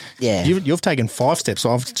is, you've taken 5 steps,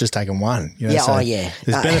 so I've just taken 1. You know,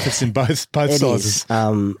 there's benefits in both sizes.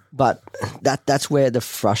 But that's where the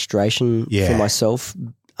frustration for myself,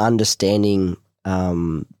 understanding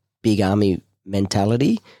big army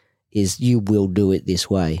mentality is you will do it this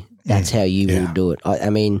way. That's how you will do it.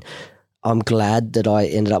 I mean, I'm glad that I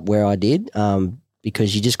ended up where I did,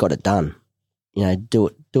 because you just got it done. You know, do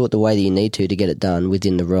it the way that you need to get it done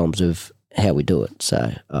within the realms of how we do it.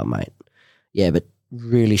 So, mate, but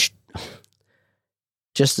really,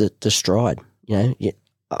 just the stride. You know,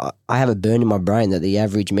 I have a burn in my brain that the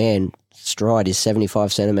average man stride is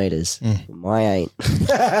 75 centimetres. My ain't.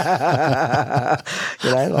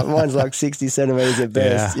 Like mine's like 60 centimetres at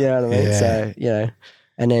best. Yeah. You know what I mean? Yeah. So,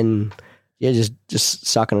 and then, just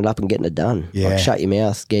sucking it up and getting it done. Yeah. Like shut your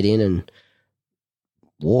mouth, get in and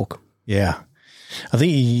walk. Yeah. I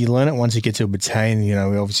think you learn it once you get to a battalion.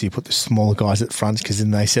 We obviously put the smaller guys at the front because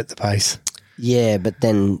then they set the pace. Yeah, but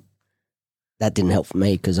then that didn't help for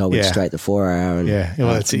me because I went straight the 4 hour. And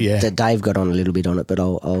that's it. Yeah, Dave got on a little bit on it, but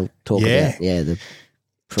I'll talk about the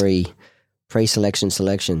pre-selection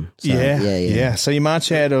selection. So, yeah. So you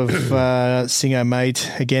march out of Singo,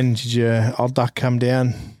 mate. Again, did your old duck come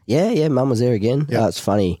down? Yeah. Mum was there again. Yep. It's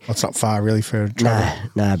funny. It's not far really for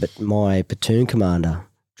travel. No, but my platoon commander,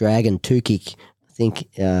 Dragon Tukik, I think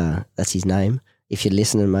that's his name. If you're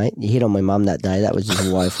listening, mate, you hit on my mum that day. That was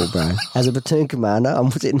just woeful, bro. As a platoon commander,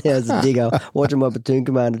 I'm sitting there as a digger, watching my platoon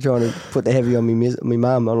commander trying to put the heavy on me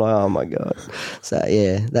mum. I'm like, oh, my God. So,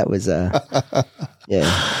 yeah, that was,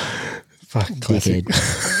 Fucking classic.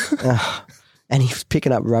 And he was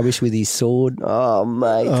picking up rubbish with his sword. Oh,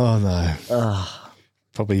 mate. Oh, no.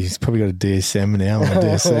 He's probably got a DSM now on a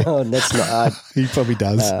DSC. That's not. He probably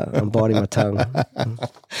does. I'm biting my tongue.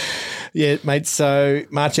 Yeah, mate. So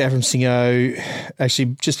march out from Singo.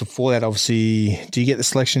 Actually, just before that, obviously, do you get the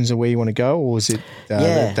selections of where you want to go, or is it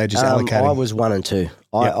they just allocated? I was 1 and 2.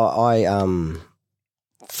 I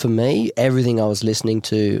for me, everything I was listening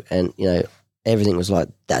to, and everything was like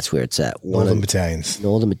that's where it's at. Northern battalions,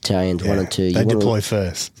 1 and 2. They deploy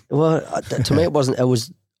first. Well, to me, it wasn't. It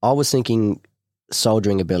was. I was thinking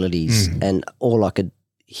soldiering abilities, and all I could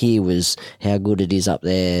hear was how good it is up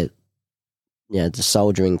there. The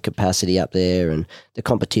soldiering capacity up there and the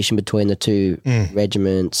competition between the two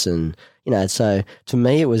regiments and, so to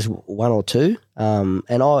me it was 1 or 2.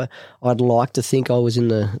 And I'd like to think I was in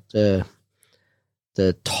the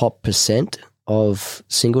top % of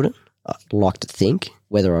Singleton. I'd like to think.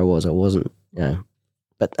 Whether I was or wasn't,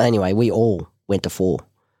 But anyway, we all went to 4.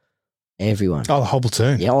 Everyone. Oh, the whole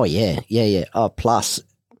platoon? Yeah, yeah. Oh, plus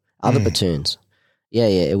other platoons. Yeah.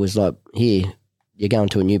 It was like, here, you're going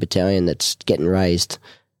to a new battalion that's getting raised,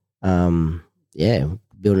 building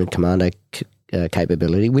commando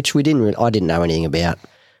capability, which I didn't know anything about,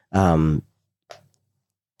 until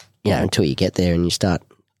you get there and you start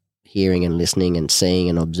hearing and listening and seeing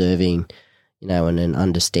and observing, and then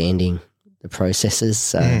understanding the processes.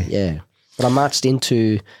 So, yeah. But I marched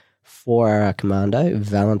into 4-hour commando,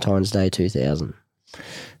 Valentine's Day 2000.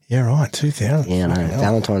 Yeah, right, 2000. Yeah, I know,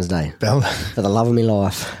 Valentine's Day. For the love of my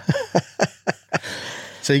life.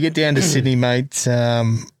 So you get down to Sydney, mate. How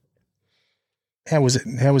was it?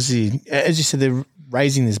 How was as you said, they're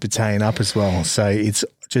raising this battalion up as well. So it's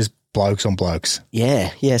just blokes on blokes.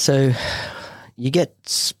 Yeah. So you get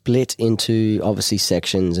split into obviously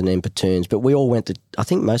sections and then platoons, but we all I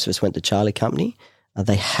think most of us went to Charlie Company.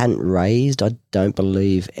 They hadn't raised, I don't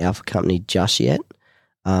believe, Alpha Company just yet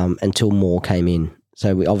until more came in.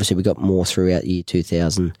 So we got more throughout year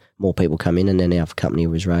 2000, more people come in, and then Alpha Company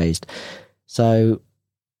was raised. So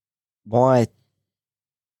my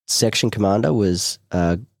section commander was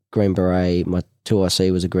Green Beret. My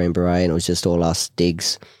 2IC was a Green Beret, and it was just all us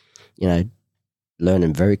digs,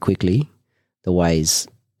 learning very quickly the ways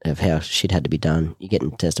of how shit had to be done. You're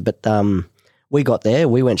getting tested. But we got there.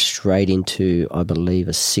 We went straight into, I believe,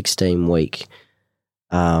 a 16-week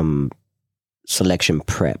selection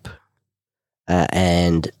prep.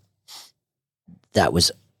 And that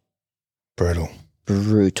was brutal.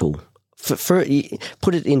 For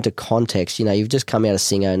put it into context, you've just come out of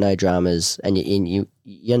Singo, no dramas, and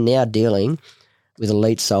you're now dealing with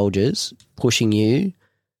elite soldiers pushing you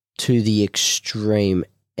to the extreme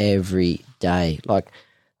every day. Like,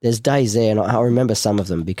 there's days there, and I remember some of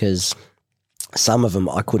them because some of them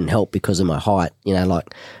I couldn't help because of my height.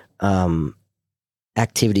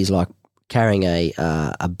 Activities like carrying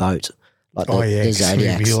a boat. Like the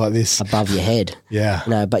Zodiacs like this above your head.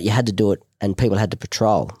 Yeah. But you had to do it and people had to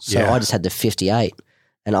patrol. So I just had the 58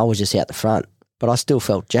 and I was just out the front. But I still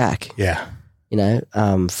felt Jack. Yeah.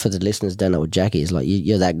 For the listeners who don't know what Jack is, like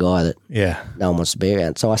you're that guy that no one wants to be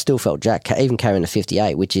around. So I still felt Jack, even carrying a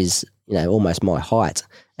 58, which is, almost my height.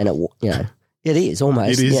 And it is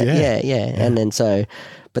almost. It is, yeah. And then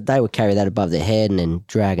but they would carry that above their head and then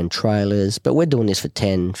dragging trailers. But we're doing this for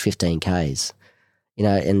 10, 15 Ks,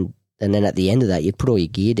 and then at the end of that, you'd put all your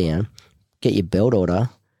gear down, get your belt order,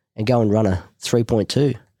 and go and run a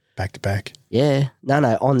 3.2. Back to back. Yeah.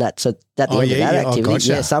 No, on that. So at the end of that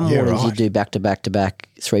activity, some mornings you do back to back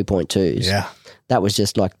 3.2s. Yeah. That was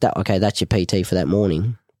just like that. Okay, that's your PT for that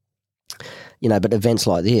morning. But events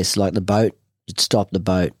like this, like the boat, you'd stop the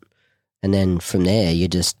boat And then from there, you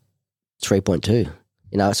just 3.2.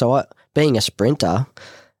 You know, so being a sprinter,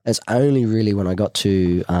 it's only really when I got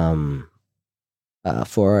to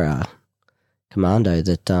 4-hour Commando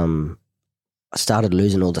that I started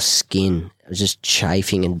losing all the skin. I was just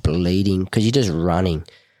chafing and bleeding because you're just running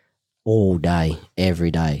all day,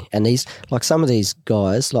 every day. And some of these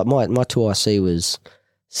guys, like my 2IC was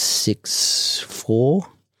 6'4",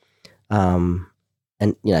 and,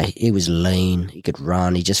 you know, he was lean. He could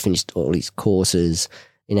run. He just finished all his courses.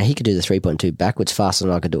 You know, he could do the 3.2 backwards faster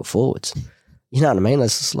than I could do it forwards. You know what I mean?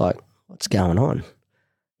 It's just like, what's going on?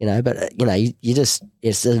 You know, but, you know, you just,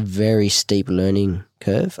 it's a very steep learning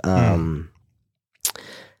curve.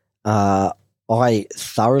 I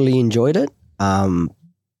thoroughly enjoyed it,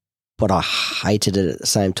 but I hated it at the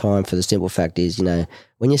same time for the simple fact is, you know,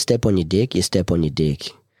 when you step on your dick, you step on your dick.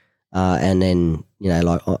 And then, you know,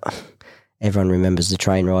 like everyone remembers the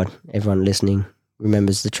train ride. Everyone listening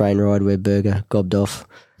remembers the train ride where Burger gobbed off.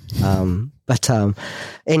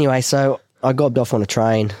 Anyway, so I gobbed off on a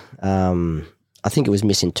train. I think it was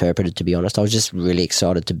misinterpreted, to be honest. I was just really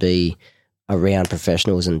excited to be around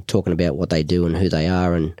professionals and talking about what they do and who they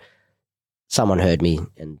are. And someone heard me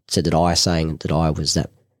and said that I saying that I was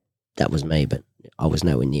that was me, but I was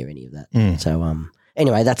nowhere near any of that. So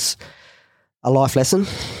anyway, that's a life lesson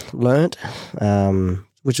learnt,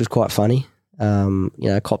 which was quite funny. You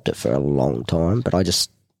know, I copped it for a long time, but I just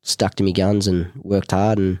stuck to my guns and worked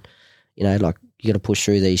hard. And, you know, like you got to push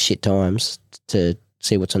through these shit times to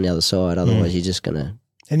see what's on the other side. Otherwise, you're just going to.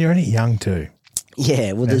 And you're only young too.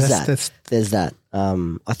 Yeah, well, there's that.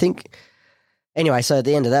 I think. Anyway, so at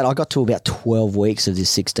the end of that, I got to about 12 weeks of this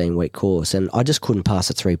 16-week course, and I just couldn't pass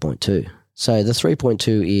a 3.2. So the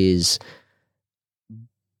 3.2 is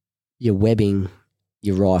your webbing,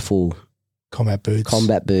 your rifle, combat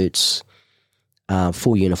boots,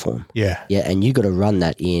 full uniform. Yeah. Yeah, and you got to run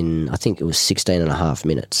that in, I think it was 16 and a half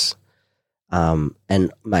minutes. And,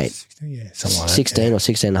 mate, 16 or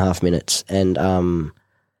 16 and a half minutes. And,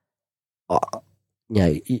 you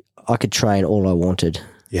know, I could train all I wanted.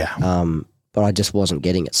 Yeah. But I just wasn't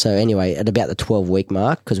getting it. So anyway, at about the 12-week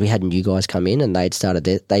mark, because we had new guys come in and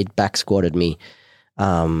they'd back squatted me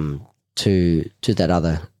to that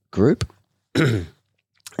other group. And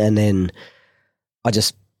then I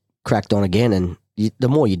just cracked on again. And the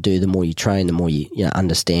more you do, the more you train, the more you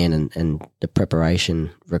understand and the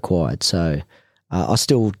preparation required. So I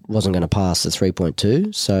still wasn't going to pass the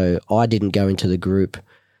 3.2. So I didn't go into the group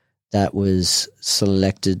that was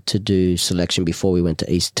selected to do selection before we went to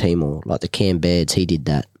East Timor. Like the Cam Bairds, he did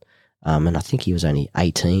that. And I think he was only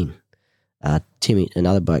 18. Timmy,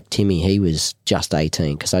 another bloke, Timmy, he was just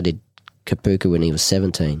 18 because I did Kapuka when he was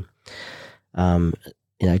 17. You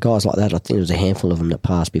know, guys like that, I think there was a handful of them that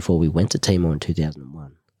passed before we went to Timor in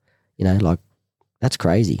 2001. You know, like, that's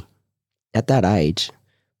crazy. At that age,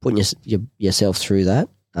 putting yourself through that,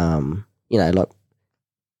 you know, like,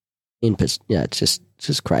 it's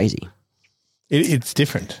just crazy. It's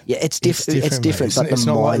different. Yeah, it's different. It's different. But it's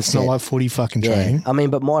not like footy fucking training. I mean,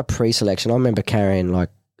 but my pre-selection, I remember carrying like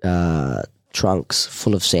trunks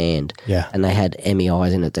full of sand. Yeah, and they had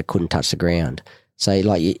MEIs in it that couldn't touch the ground. So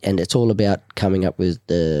like, and it's all about coming up with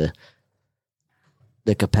the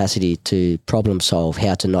capacity to problem solve,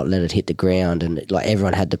 how to not let it hit the ground, and like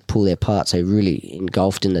everyone had to pull their part. So really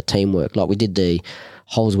engulfed in the teamwork. Like we did the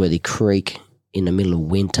Holsworthy Creek in the middle of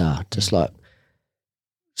winter, just like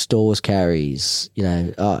stores carries, you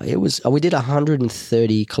know. We did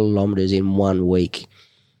 130 kilometres in 1 week,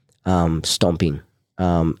 stomping,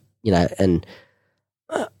 you know, and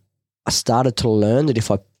I started to learn that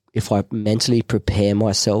if I mentally prepare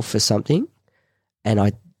myself for something and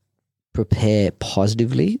I prepare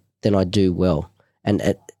positively, then I do well. And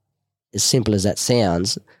as simple as that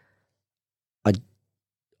sounds,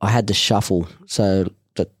 I had to shuffle. So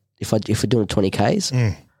that if we're doing 20 Ks,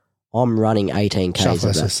 I'm running 18 Ks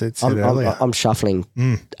of that. I'm shuffling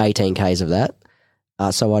 18 Ks of that.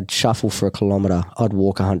 So I'd shuffle for a kilometre. I'd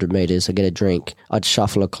walk 100 metres. I'd get a drink. I'd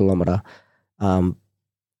shuffle a kilometre. And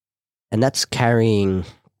that's carrying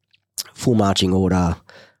full marching order,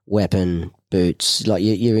 weapon, boots. Like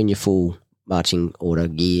you're in your full marching order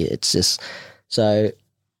gear. It's just, so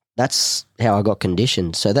that's how I got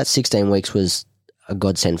conditioned. So that 16 weeks was a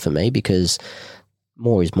godsend for me because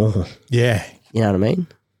more is more. Yeah. You know what I mean?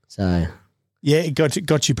 So yeah, it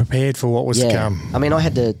got you prepared for what was to come. I mean, I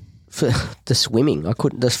had for the swimming. I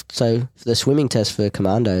couldn't. So the swimming test for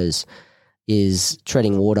commandos is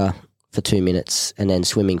treading water for 2 minutes and then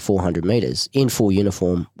swimming 400 meters in full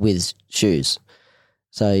uniform with shoes.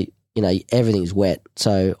 So you know everything's wet.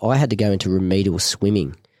 So I had to go into remedial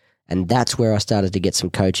swimming, And that's where I started to get some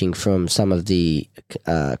coaching from some of the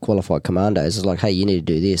qualified commandos. It's like, hey, you need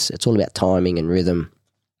to do this. It's all about timing and rhythm.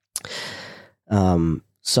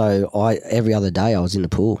 So every other day I was in the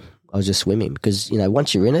pool. I was just swimming because,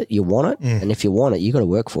 once you're in it, you want it. And if you want it, you got to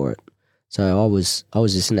work for it. So I was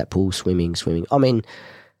just in that pool swimming. I mean,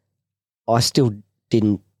 I still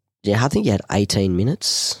didn't, I think you had 18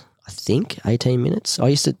 minutes. 18 minutes. I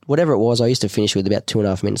used to, whatever it was, I used to finish with about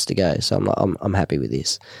 2.5 minutes to go. So I'm like, I'm happy with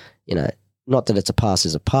this. Not that it's a pass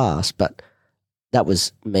is a pass, but that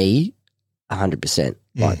was me 100%.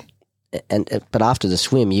 But after the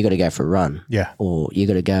swim, you got to go for a run. Yeah. Or you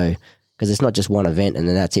got to go, because it's not just one event and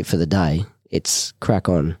then that's it for the day. It's crack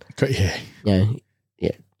on. Yeah.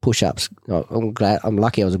 Push-ups. I'm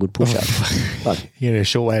lucky I was a good push-up. You had a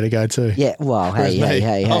short way to go too. Yeah, well, hey.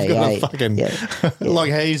 I've got a fucking, like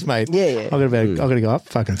Hayes, mate. Yeah. I've got to go up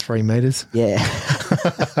fucking 3 meters. Yeah.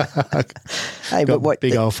 Hey, got but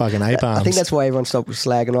big old fucking ape arms. I think that's why everyone stopped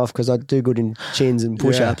slagging off, because I do good in chins and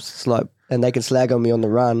push-ups. It's like, and they can slag on me on the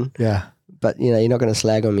run. Yeah. But, you're not going to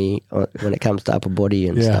slag on me when it comes to upper body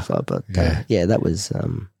and stuff like that. But, that was,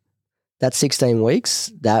 that 16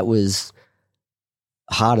 weeks, that was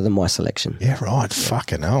harder than my selection. Yeah, right.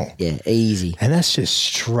 Fucking hell. Yeah, easy. And that's just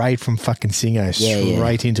straight from fucking Singo,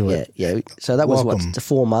 straight into it. Yeah. So that was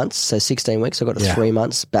 4 months, so 16 weeks. I got to 3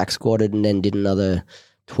 months, back squatted, and then did another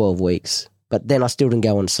 12 weeks. But then I still didn't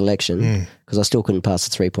go on selection because I still couldn't pass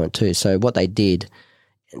the 3.2. So what they did,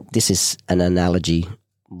 this is an analogy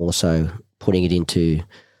more so putting it into,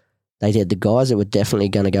 they had the guys that were definitely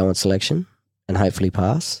going to go on selection and hopefully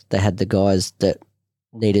pass. They had the guys that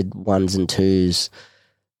needed 1s and 2s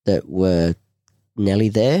that were nearly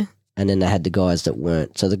there, and then they had the guys that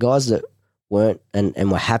weren't. So the guys that weren't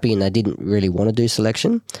and were happy and they didn't really want to do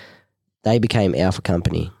selection, they became Alpha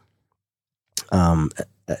Company.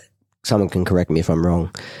 Someone can correct me if I'm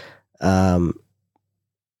wrong. And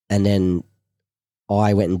then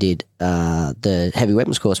I went and did the heavy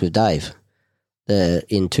weapons course with Dave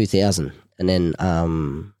in 2000. And then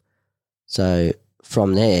so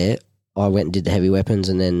from there, I went and did the heavy weapons,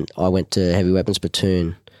 and then I went to heavy weapons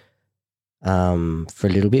platoon for a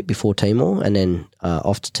little bit before Timor, and then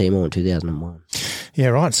off to Timor in 2001. Yeah,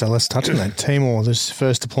 right. So let's touch on that. Timor, this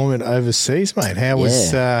first deployment overseas, mate. How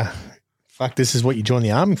was, this is what you joined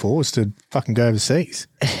the army for, was to fucking go overseas.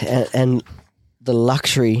 And the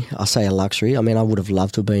luxury, I say a luxury, I mean, I would have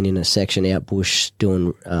loved to have been in a section out bush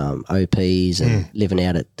doing OPs and living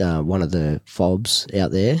out at one of the FOBs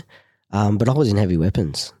out there. But I was in heavy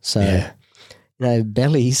weapons. So,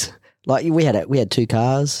 bellies, like we had 2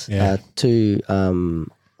 cars, two,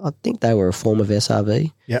 I think they were a form of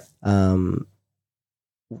SRV. Yep.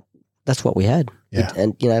 That's what we had. Yeah.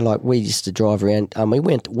 And like we used to drive around. We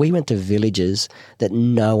went to villages that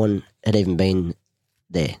no one had even been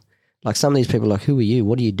there. Like some of these people are like, who are you?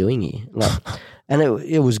 What are you doing here? Like, and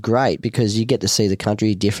it was great because you get to see the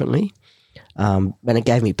country differently. And it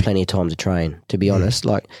gave me plenty of time to train, to be honest.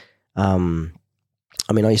 Like, I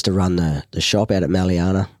mean, I used to run the shop out at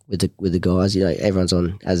Maliana with the guys. Everyone's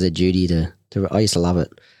on as their duty to. I used to love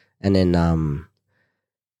it, and then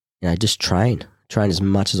just train as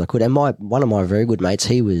much as I could. And one of my very good mates,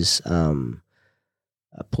 he was a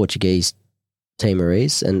Portuguese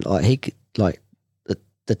Timorese, and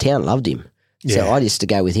the town loved him. Yeah. So I used to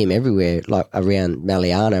go with him everywhere, like around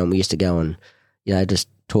Maliana, and we used to go and just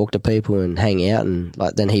talk to people and hang out, and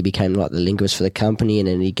like then he became like the linguist for the company, and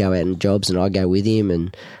then he'd go out on jobs and I'd go with him,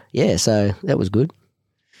 and so that was good.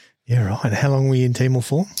 Yeah, right. How long were you in Timor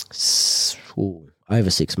for? Over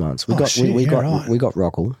 6 months. We got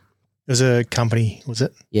Rockall. It was a company, was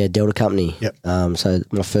it? Yeah, Delta Company. Yep. So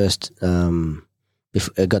my first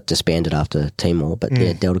it got disbanded after Timor, but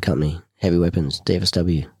Delta Company, heavy weapons,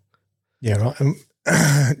 DFSW. Yeah, right.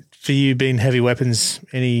 For you being heavy weapons,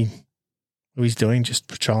 what he's doing, just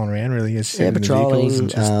patrolling around really?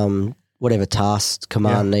 Patrolling, whatever tasks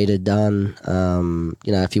command needed done.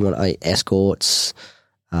 If you want escorts,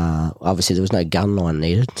 obviously there was no gun line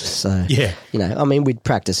needed. So, I mean, we'd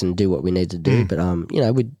practice and do what we needed to do, but,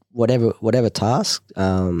 we'd whatever task,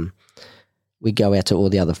 we'd go out to all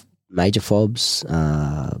the other major FOBs,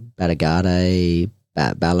 Batagade,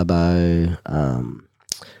 Balabo,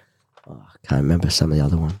 I can't remember some of the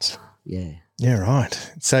other ones. Yeah. Yeah,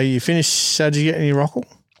 right. So you finished, so did you get any Rockall?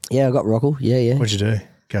 Yeah, I got Rockall. Yeah. What'd you do?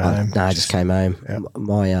 Go home? No, I just came home. Yep.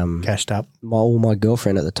 My cashed up. My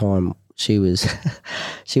girlfriend at the time, she was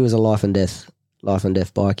a life and death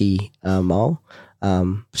bikie mole.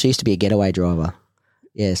 She used to be a getaway driver.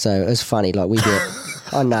 Yeah, so it was funny. Like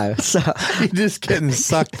I know. So You're just getting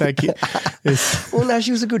sucked back in. well, no,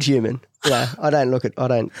 she was a good human. I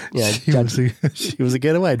don't, She was a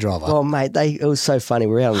getaway driver. Well, mate, it was so funny.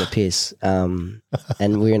 We were out on the piss, and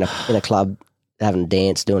we were in a club having a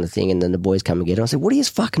dance, doing a thing, and then the boys come and get her. I said, "What are you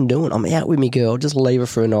fucking doing? I'm out with me girl. Just leave her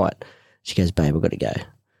for a night." She goes, "Babe, we've got to go."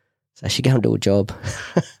 So she go and do a job.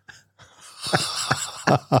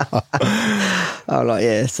 I'm like,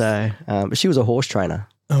 yeah. So, but she was a horse trainer.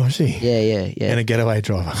 Oh, was she? Yeah. And a getaway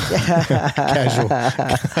driver. Casual.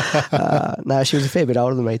 No, she was a fair bit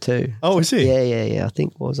older than me too. Oh, was she? Yeah. I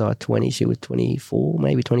think, what was I, 20? She was 24,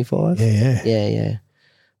 maybe 25. Yeah.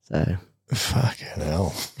 So. Fucking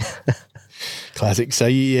hell. Classic. So,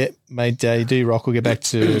 mate, you do rock. We'll get back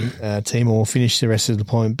to Timor, finish the rest of the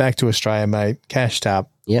deployment, back to Australia, mate, cashed up.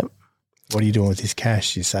 Yep. What are you doing with this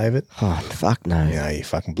cash? You save it? Oh, fuck no. Yeah, you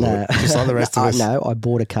fucking blew it. Just like the rest of us. No, I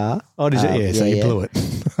bought a car. Oh, did you? So you blew it.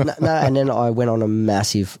 no, and then I went on a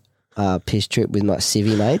massive piss trip with my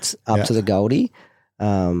civvy mates up to the Goldie.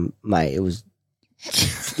 Mate, it was,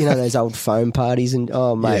 those old foam parties and,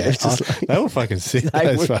 mate. It was just they were fucking sick,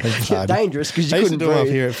 those foam parties. Dangerous because you couldn't breathe. They used to do it up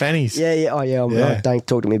here at Fanny's. Yeah. Oh, yeah. Don't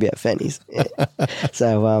talk to me about Fanny's. Yeah.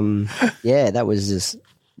 So, that was just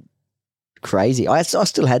crazy. I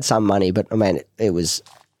still had some money, but I mean, I was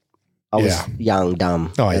young,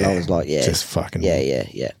 dumb. Oh, and I was like, just fucking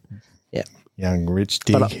young, rich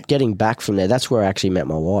dig. But getting back from there, that's where I actually met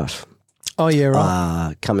my wife. Oh yeah,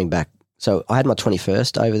 right. Coming back, so I had my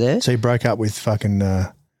 21st over there. So you broke up with fucking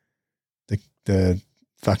the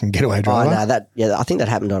fucking getaway driver. Oh no, I think that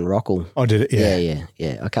happened on Rockall. Oh, did it?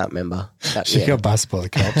 Yeah. I can't remember. She got busted by the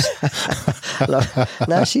cops.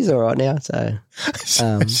 No, she's all right now. So,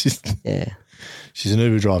 she's an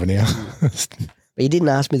Uber driver now. But you didn't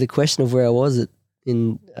ask me the question of where I was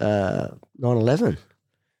in 9/11,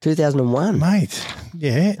 2001, mate.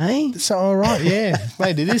 Yeah, hey, so all right, yeah,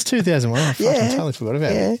 mate. It is 2001. I fucking totally forgot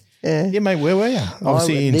about it. Yeah, mate. Where were you?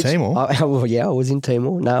 Obviously in Timor. I was in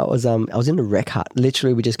Timor. No, I was in the rec hut.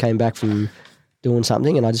 Literally, we just came back from doing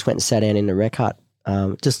something, and I just went and sat down in the rec hut.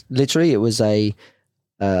 Just literally, it was an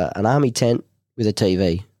army tent with a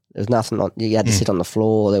TV. There was nothing on. You had to sit on the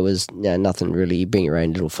floor. There was nothing really. You bring your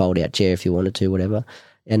own little fold-out chair if you wanted to, whatever.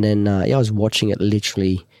 And then I was watching it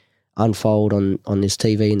literally unfold on this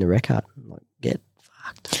TV in the rec hut. I'm like, get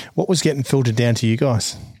fucked. What was getting filtered down to you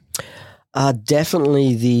guys?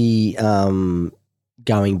 Definitely the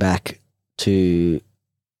going back to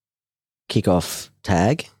kick off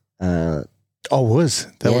tag. That was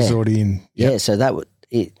already in. Yep. Yeah, so that was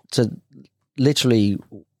it. So literally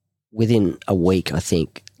within a week, I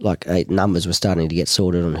think, numbers were starting to get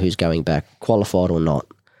sorted on who's going back, qualified or not.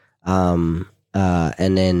 And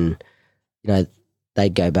then,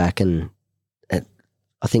 they'd go back and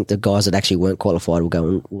I think the guys that actually weren't qualified were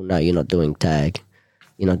going, well, no, you're not doing tag.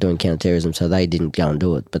 You're not doing counterterrorism. So they didn't go and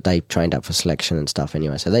do it, but they trained up for selection and stuff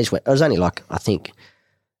anyway. So they just went, it was only I think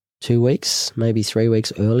 2 weeks, maybe 3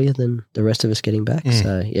 weeks earlier than the rest of us getting back.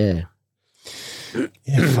 So, yeah.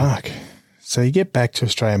 Yeah, fuck. So you get back to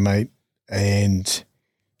Australia, mate, and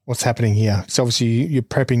what's happening here? So obviously you're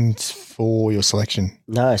prepping for your selection.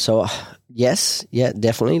 No, so yes, yeah,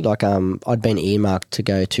 definitely. I'd been earmarked to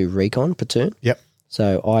go to Recon Platoon. Yep.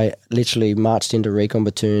 So I literally marched into Recon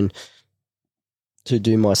Platoon to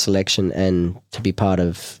do my selection and to be part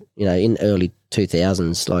of, in early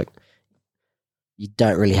 2000s, you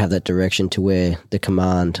don't really have that direction to where the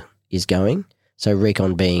command is going. So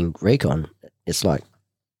Recon being Recon, it's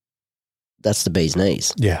that's the bee's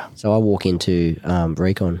knees. Yeah. So I walk into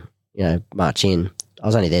Recon, march in. I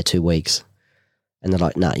was only there 2 weeks. And they're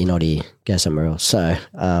like, nah, you're not here. Go somewhere else. So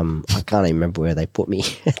I can't even remember where they put me.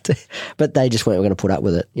 But they just weren't going to put up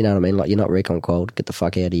with it. You know what I mean? You're not Recon qualified. Get the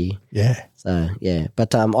fuck out of here. Yeah. So, yeah.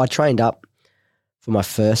 But I trained up for my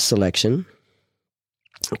first selection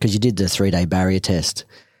because you did the 3-day barrier test.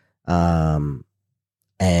 And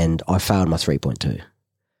I failed my 3.2.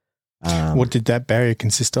 What did that barrier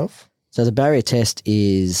consist of? So the barrier test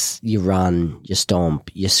is you run, you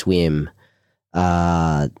stomp, you swim,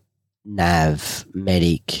 nav,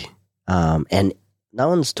 medic, and no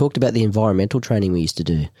one's talked about the environmental training we used to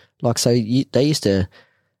do. They used to,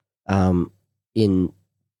 in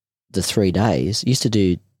the 3 days, used to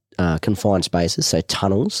do confined spaces, so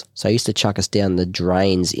tunnels. So they used to chuck us down the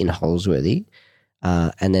drains in Holsworthy,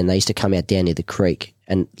 and then they used to come out down near the creek.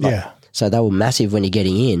 And so they were massive when you're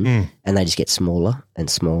getting in, and they just get smaller and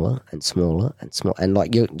smaller and smaller and smaller. And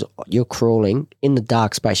you're crawling in the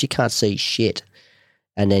dark space, you can't see shit.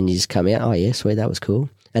 And then you just come out, oh yeah, sweet, that was cool.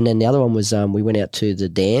 And then the other one was we went out to the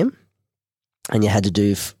dam and you had to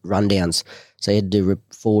do rundowns. So you had to do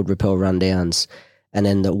forward rappel rundowns And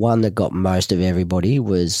then the one that got most of everybody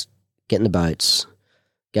was get in the boats,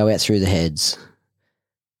 go out through the heads,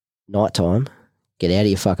 nighttime, get out of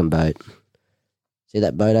your fucking boat. See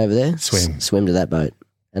that boat over there? Swim to that boat.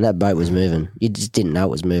 And that boat was moving. You just didn't know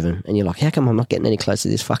it was moving. And you're like, how come I'm not getting any closer to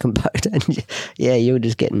this fucking boat? And you were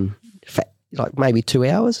just getting like maybe 2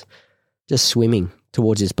 hours just swimming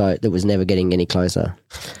towards this boat that was never getting any closer.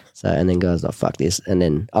 So, and then guys like, fuck this. And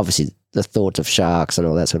then obviously the thoughts of sharks and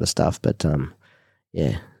all that sort of stuff. But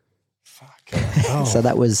yeah. Fuck. Oh. So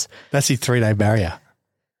that's your 3-day barrier.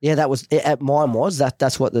 Yeah, that was mine was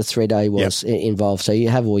that's what the 3-day was involved. So you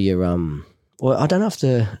have all your well, I don't know if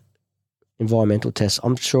the environmental tests,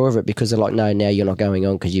 I'm sure of it because they're like, no, now you're not going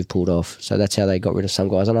on because you've pulled off. So that's how they got rid of some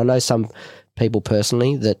guys. And I know some people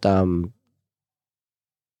personally that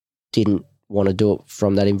didn't want to do it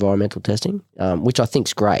from that environmental testing, which I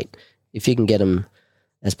think's great. If you can get them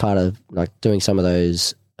as part of like doing some of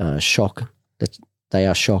those shock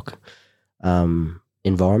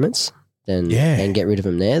environments, then and get rid of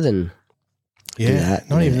them there, then do that.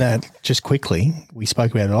 Not even that. Just quickly, we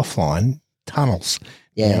spoke about it offline. Tunnels.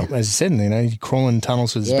 Yeah, as I said, you crawl in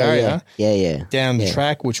tunnels with this barrier. Down the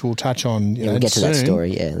track, which we'll touch on. We'll get to that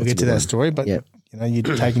story. Yeah, we'll get to that story. But you're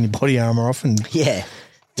taking your body armor off and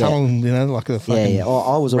tunnel. Like the fucking I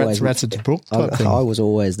was always rats at the brook type thing. I was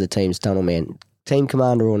always the team's tunnel man, team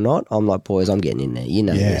commander or not. I'm like, boys, I'm getting in there. You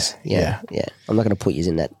know this. Yeah. I'm not going to put you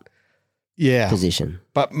in that. Position.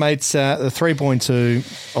 But mates, the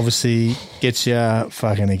 3.2 obviously gets you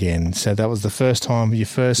fucking again. So that was the first time, your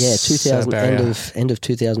first 2000 end of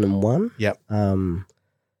 2001. Yep. And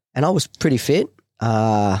I was pretty fit.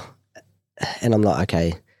 And I'm like,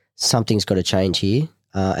 okay, something's got to change here.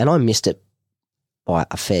 And I missed it by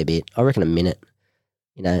a fair bit. I reckon a minute.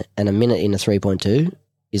 And a minute in a 3.2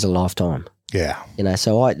 is a lifetime. Yeah.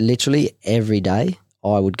 So I literally every day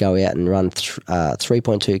I would go out and run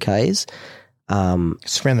 3.2 Ks.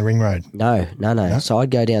 Just around the ring road? No. So I'd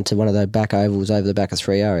go down to one of those back ovals over the back of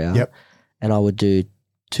 3 area. Yep. And I would do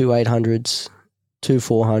 2 800s, 2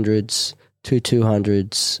 400s, 2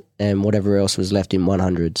 200s, and whatever else was left in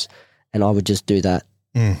 100s. And I would just do that,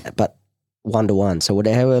 but 1-to-1. So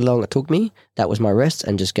however long it took me, that was my rest,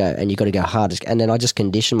 and just go. And you got to go hard. And then I just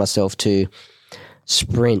conditioned myself to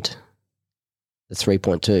sprint the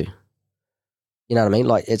 3.2. You know what I mean?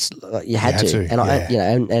 Like it's you had to.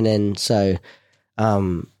 And and then so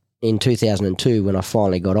in 2002 when I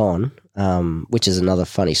finally got on, which is another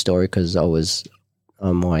funny story because I was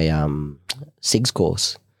on my SIGs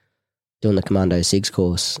course, doing the Commando SIGs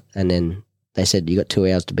course, and then they said you got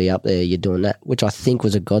 2 hours to be up there. You're doing that, which I think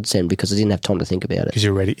was a godsend because I didn't have time to think about it. Because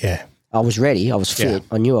you're ready, yeah. I was ready. I was fit.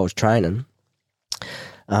 I knew I was training.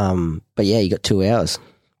 But you got 2 hours.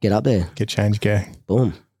 Get up there. Get changed, go.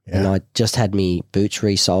 Boom. Yeah. And I just had me boots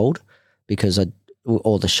resoled because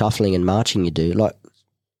all the shuffling and marching you do, like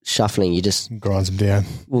shuffling, you just grinds them down.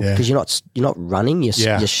 Well, because you're not running, you're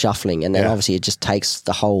just shuffling, and then obviously it just takes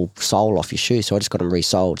the whole sole off your shoe. So I just got them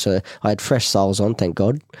resoled. So I had fresh soles on, thank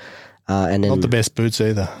God. And then not the best boots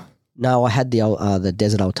either. No, I had the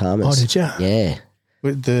Desert Ultimas. Oh, did you? Yeah.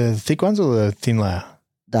 With the thick ones or the thin layer?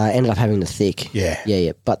 I ended up having the thick.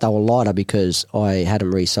 Yeah. But they were lighter because I had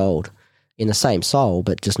them resoled in the same sole,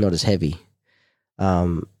 but just not as heavy.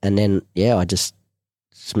 And then, I just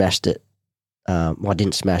smashed it. I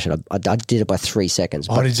didn't smash it. I did it by 3 seconds.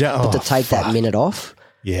 But, did you? But to take that minute off,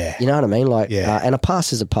 you know what I mean? Like, and a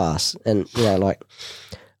pass is a pass. And, like,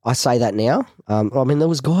 I say that now. I mean, there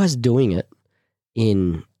was guys doing it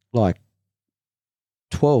in, like,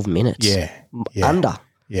 12 minutes. Under.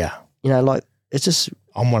 Yeah. Like, it's just...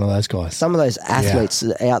 I'm one of those guys. Some of those athletes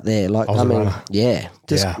out there, like,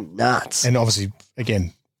 just nuts. And obviously,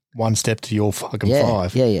 again, one step to your fucking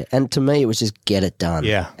 5. Yeah. And to me, it was just get it done.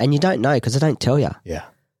 Yeah. And you don't know because they don't tell you. Yeah.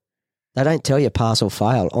 They don't tell you pass or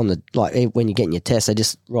fail on the, like, when you're getting your test, they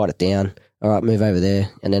just write it down. All right, move over there.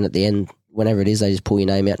 And then at the end, whenever it is, they just pull your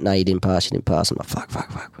name out. No, you didn't pass. I'm like, fuck.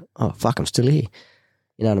 Oh, fuck, I'm still here.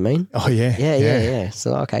 You know what I mean? Oh, yeah. Yeah.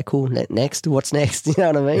 So, okay, cool. Next. What's next? You know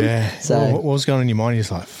what I mean? Yeah. So, what was going on in your mind? You're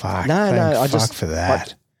just like, fuck. No, fuck for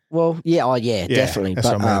that. Definitely.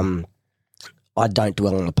 But I don't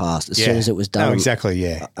dwell on the past. As soon as it was done. No, exactly,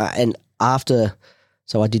 yeah. And after,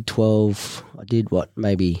 so I did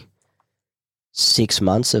maybe 6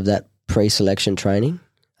 months of that pre-selection training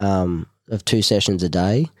of 2 sessions a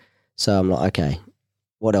day. So I'm like, okay,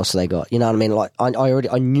 what else have they got? You know what I mean? Like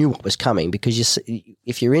I knew what was coming because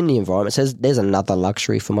if you're in the environment, there's another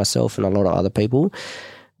luxury for myself and a lot of other people.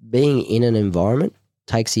 Being in an environment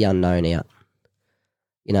takes the unknown out.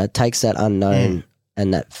 It takes that unknown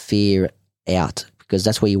and that fear out because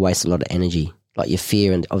that's where you waste a lot of energy. Like your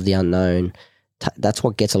fear of the unknown that's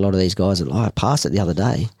what gets a lot of these guys. I passed it the other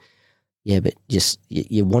day. Yeah, but just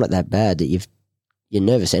you want it that bad that your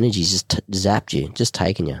nervous energy's just zapped you, just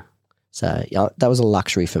taken you. So that was a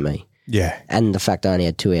luxury for me. Yeah. And the fact I only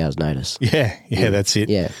had 2 hours notice. Yeah, that's it.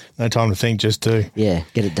 Yeah. No time to think, just do. Yeah,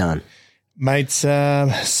 get it done. Mates,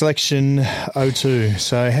 selection 02.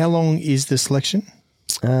 So how long is the selection?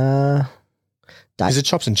 Because it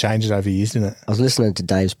chops and changes over years, didn't it? I was listening to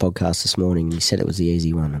Dave's podcast this morning and he said it was the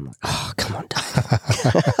easy one. I'm like, oh, come on, Dave.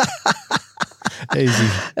 Easy.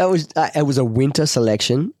 It was a winter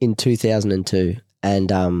selection in 2002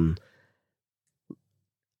 and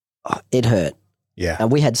it hurt. Yeah.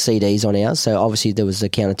 And we had CDs on ours, so obviously there was the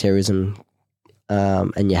counterterrorism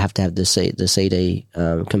and you have to have the CD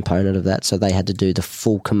component of that. So they had to do the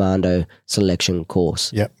full Commando selection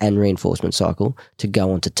course and reinforcement cycle to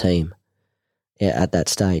go onto team at that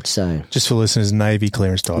stage. So just for listeners, Navy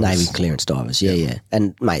clearance divers. Navy clearance divers, yeah.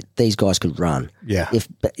 And, mate, these guys could run. Yeah. If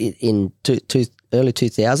in early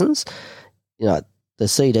 2000s, the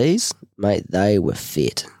CDs, mate, they were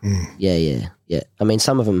fit. Yeah. I mean,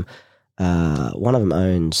 some of them, one of them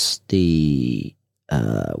owns the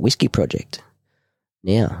Whiskey Project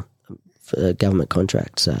now for a government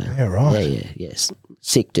contract. So yeah, right. Yes,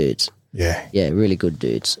 sick dudes. Yeah, really good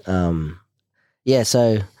dudes. So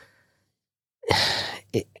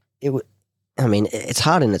it's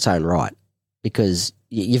hard in its own right because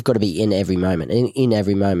you've got to be in every moment. In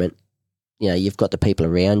every moment, you've got the people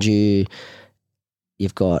around you,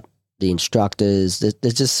 you've got the instructors.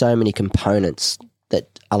 There's just so many components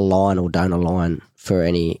that align or don't align for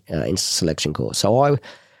any selection course. So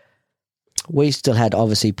we still had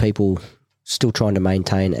obviously people still trying to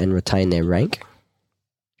maintain and retain their rank.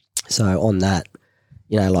 So on that,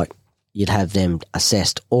 you'd have them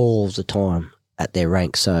assessed all the time at their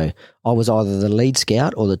rank. So I was either the lead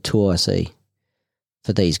scout or the 2IC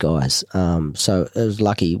for these guys. So it was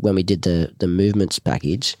lucky when we did the movements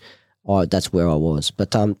package, that's where I was.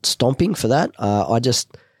 But stomping for that,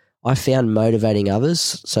 I found motivating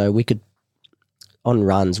others. So we could, on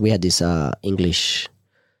runs, we had this English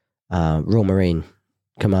Royal Marine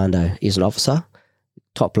Commando. He's an officer,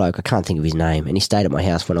 top bloke. I can't think of his name. And he stayed at my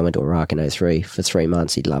house when I went to Iraq in 2003 for 3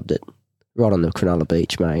 months. He loved it. Right on the Cronulla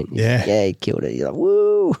beach, mate. Yeah. Yeah, he killed it. He's like,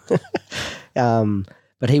 woo.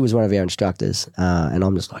 But he was one of our instructors. And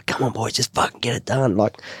I'm just like, come on, boys, just fucking get it done.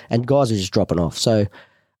 And guys were just dropping off. So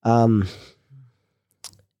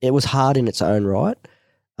it was hard in its own right.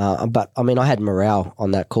 But, I mean, I had morale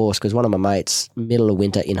on that course because one of my mates, middle of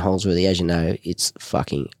winter in Holsworthy, as you know, it's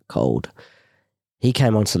fucking cold. He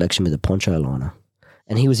came on selection with a poncho liner.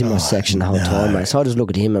 And he was in my section the whole time, mate. So I just look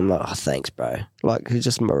at him and I'm like, oh, thanks, bro. It's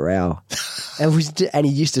just morale. And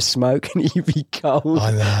he used to smoke and he'd be cold.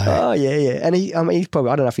 I know. Oh, yeah. And he's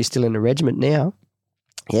probably, I don't know if he's still in the regiment now.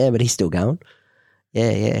 Yeah, but he's still going.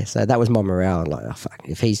 Yeah. So that was my morale. Like, oh, fuck.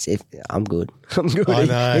 I'm good. I'm good. I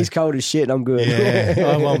know. He's cold as shit and I'm good.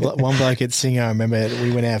 Yeah. One bloke at Singer, I remember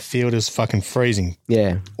we went out field, it was fucking freezing.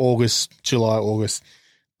 Yeah. July, August.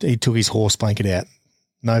 He took his horse blanket out.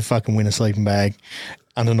 No fucking winter sleeping bag.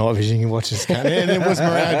 Under night vision, you watch this car. And it was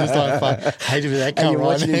morale, just like, fuck, hated with that car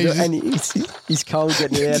right now. And he's cold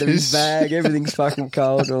getting it out of his bag. Everything's fucking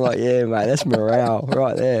cold. I'm like, yeah, mate, that's morale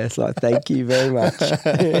right there. It's like, thank you very much.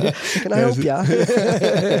 Can I help you?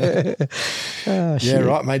 Oh, shit. Yeah,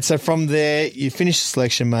 right, mate. So from there, you finished the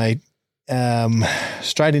selection, mate,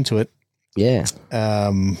 straight into it. Yeah.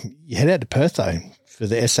 You head out to Perth, though, for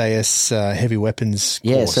the SAS heavy weapons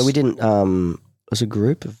course. Yeah, so we didn't it was a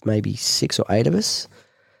group of maybe 6 or 8 of us.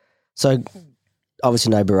 So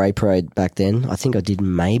obviously no beret parade back then. I think I did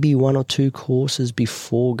maybe 1 or 2 courses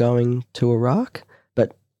before going to Iraq,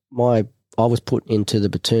 but I was put into the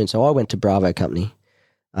platoon. So I went to Bravo Company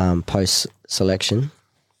post-selection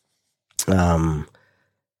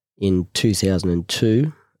in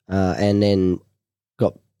 2002 and then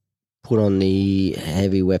got put on the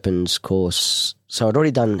heavy weapons course. So I'd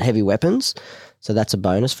already done heavy weapons, so that's a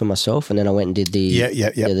bonus for myself. And then I went and did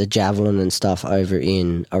the javelin and stuff over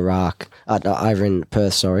in Iraq, over in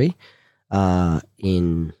Perth,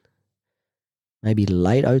 in maybe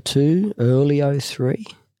late 02, early 03.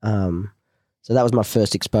 So that was my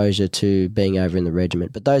first exposure to being over in the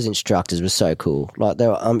regiment. But those instructors were so cool. Like they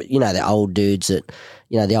were, the old dudes that,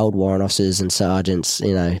 the old warrant officers and sergeants,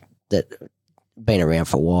 that been around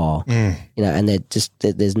for a while, and they're just,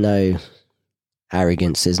 there's no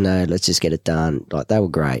arrogance. There's no, let's just get it done. Like they were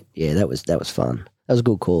great. Yeah, that was fun. That was a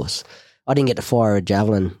good course. I didn't get to fire a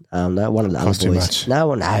javelin. No, one of the other boys. Too much.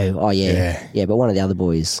 No. Oh yeah. But one of the other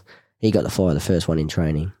boys, he got to fire the first one in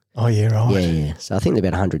training. Oh yeah, right. Yeah. So I think they're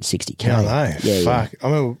about 160K. Yeah, I know. Yeah, fuck. I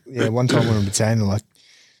remember, one time we were in battalion, like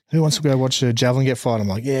who wants to go watch a javelin get fired? I'm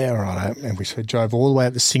like, yeah, all right. And we drove all the way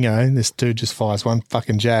up to Singo, and this dude just fires one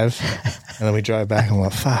fucking jav. And then we drove back, and I'm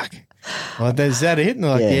like, fuck. I'm like, is that it? And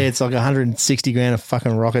they're like, yeah, it's like 160 grand a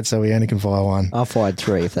fucking rocket, so we only can fire one. I fired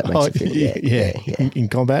 3, if that makes you feel. Yeah. In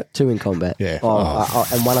combat? 2 in combat. Yeah.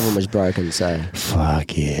 And one of them was broken, so.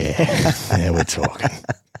 Fuck yeah. Now we're talking.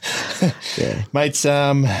 Yeah. Mate,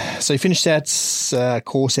 so you finished that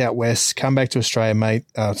course out west, come back to Australia, mate.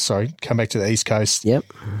 Come back to the East Coast. Yep.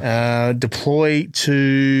 Deploy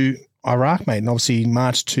to Iraq, mate. And obviously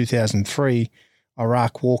March 2003,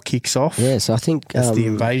 Iraq war kicks off. Yeah, so I think that's the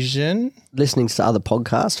invasion. Listening to other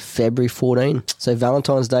podcasts, February 14. So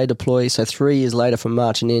Valentine's Day deploy. So 3 years later from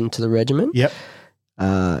marching into the regiment. Yep.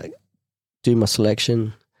 Do my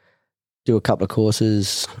selection, do a couple of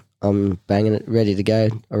courses. I'm banging it, ready to go.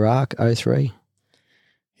 Iraq 03.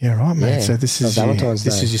 Yeah, right, mate. Yeah, so this is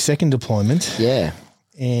your second deployment. Yeah.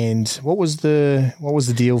 And what was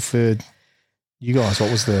the deal for you guys?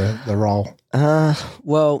 What was the role?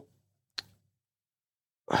 Well,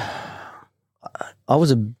 I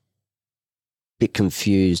was a bit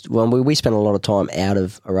confused. Well, we spent a lot of time out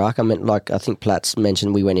of Iraq. I mean, like I think Platts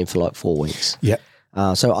mentioned, we went in for like 4 weeks. Yeah.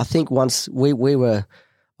 So I think once we were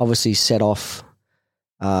obviously set off,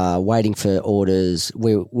 waiting for orders,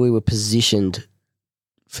 we were positioned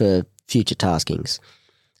for future taskings,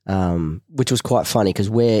 which was quite funny because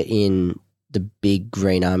we're in the big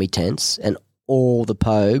green army tents and all the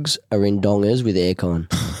pogues are in dongers with aircon.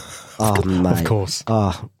 Oh, mate. Of course.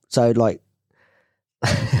 Oh, so like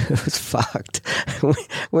it was fucked.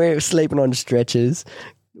 We're sleeping on stretchers.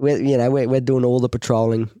 We're doing all the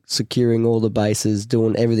patrolling, securing all the bases,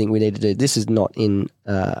 doing everything we need to do. This is not in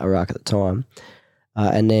Iraq at the time.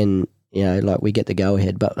 And then, like we get the go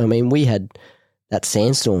ahead. But I mean, we had that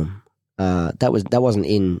sandstorm. That wasn't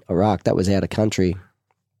in Iraq. That was out of country.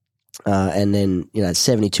 And then,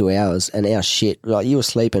 72 hours and our shit, like you were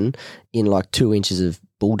sleeping in like 2 inches of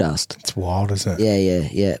bull dust. It's wild, isn't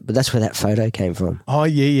it? Yeah. But that's where that photo came from. Oh,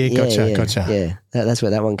 yeah. Gotcha. Yeah, that's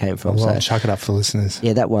where that one came from. Well, chuck it up for the listeners.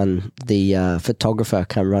 Yeah, that one, the photographer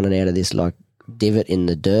come running out of this like divot in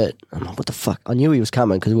the dirt. I'm like, what the fuck? I knew he was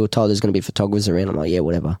coming because we were told there's going to be photographers around. I'm like, yeah,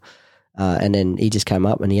 whatever. And then he just came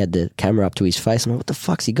up and he had the camera up to his face. I'm like, what the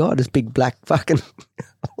fuck's he got? This big black fucking...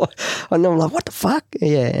 And I'm like, what the fuck?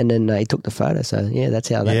 Yeah, and then he took the photo. So, yeah, that's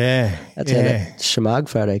how that how that Shamag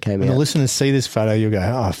photo came when out. When the listeners see this photo, you'll go,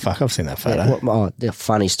 oh, fuck, I've seen that photo. Yeah, the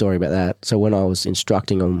funny story about that. So when I was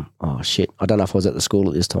instructing them, oh, shit, I don't know if I was at the school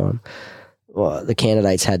at this time. Well, the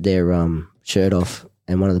candidates had their shirt off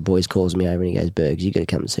and one of the boys calls me over and he goes, Bergs, you got to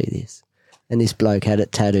come and see this. And this bloke had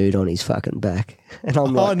it tattooed on his fucking back. And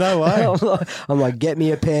I'm like, oh, no way. I'm like, get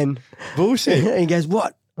me a pen. Bullshit. And he goes,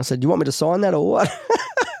 what? I said, do you want me to sign that or what?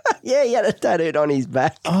 Yeah, he had it tattooed on his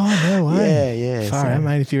back. Oh, no way. Yeah. Far out,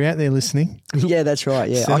 mate. If you're out there listening. Yeah, that's right.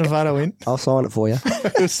 Yeah. Send a photo in. I'll sign it for you.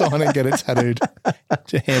 Sign it, get it tattooed.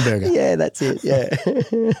 To Hamburger. Yeah, that's it.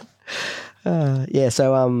 Yeah.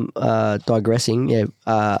 So digressing,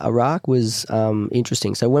 Iraq was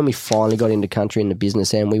interesting. So when we finally got into country in the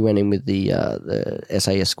business end, we went in with the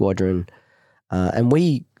SAS squadron and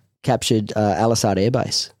we captured Al Assad Air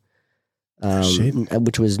Base,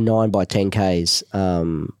 which was 9 by 10 Ks.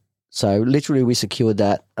 So literally we secured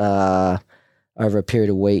that over a period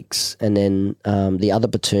of weeks, and then the other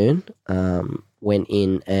platoon went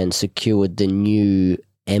in and secured the new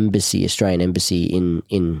embassy, Australian embassy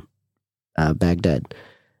in Baghdad.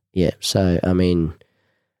 Yeah, so I mean,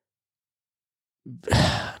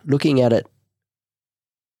 looking at it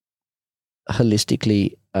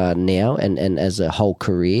holistically now and as a whole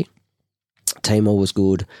career, Timor was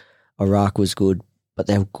good, Iraq was good, but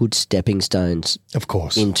they were good stepping stones, of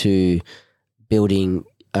course, into building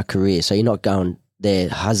a career. So you're not going there,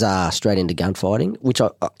 huzzah, straight into gunfighting, which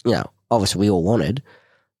obviously we all wanted.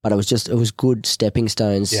 But it was good stepping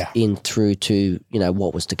stones in through to,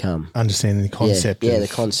 what was to come. Understanding the concept. Yeah, the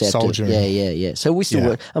concept. Soldiering. Yeah. So we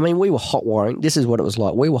still were, we were hot wiring. This is what it was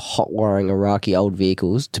like. We were hot wiring Iraqi old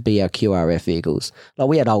vehicles to be our QRF vehicles. Like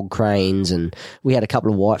we had old cranes and we had a couple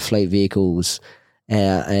of White Fleet vehicles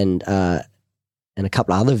and a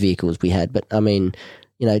couple of other vehicles we had. But,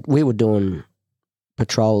 we were doing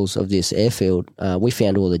patrols of this airfield. We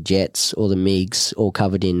found all the jets, all the MiGs, all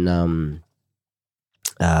covered in...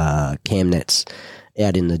 cam nets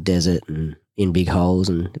out in the desert and in big holes,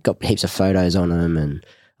 and got heaps of photos on them, and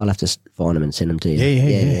I'll have to find them and send them to you.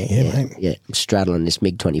 Yeah. I'm straddling this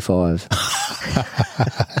MiG-25.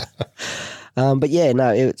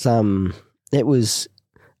 It was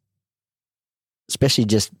especially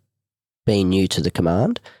just being new to the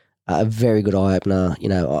command, a very good eye opener.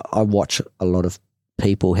 I watch a lot of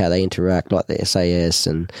people, how they interact, like the SAS,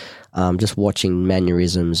 and just watching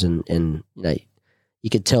mannerisms, and you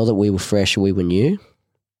could tell that we were fresh, we were new,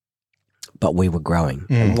 but we were growing,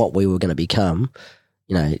 and what we were going to become,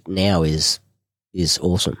 now is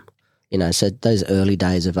awesome. So those early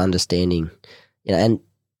days of understanding, and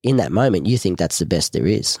in that moment you think that's the best there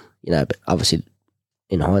is, but obviously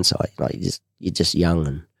in hindsight, like you're just young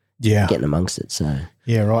and getting amongst it. So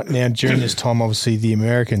right now during this time, obviously the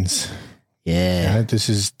Americans, this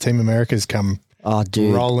is Team America's come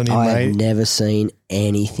rolling in. I have never seen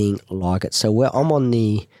anything like it. So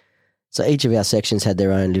so each of our sections had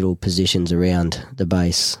their own little positions around the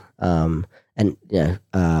base, and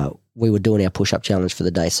we were doing our push-up challenge for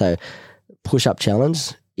the day. So push-up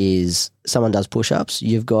challenge is someone does push-ups,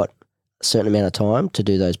 you've got a certain amount of time to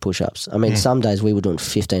do those push-ups. I mean, some days we were doing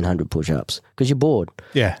 1,500 push-ups because you're bored.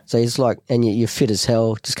 Yeah. So it's like, and you're fit as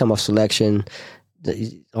hell, just come off selection.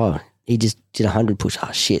 He just did 100 push-ups.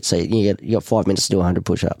 Oh, shit. So you got 5 minutes to do 100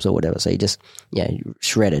 push-ups or whatever. So you just,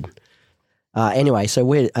 shredded. Anyway, so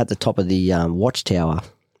we're at the top of the watchtower,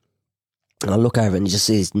 and I look over and you just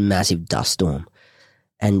see this massive dust storm.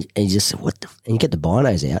 And you just, and you get the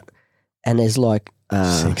binos out, and there's like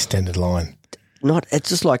it's an extended line. It's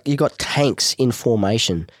just like you got tanks in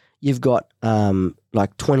formation. You've got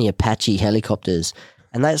like 20 Apache helicopters,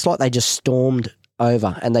 and it's like they just stormed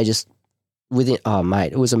over, and they just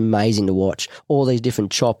it was amazing to watch. All these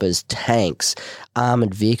different choppers, tanks,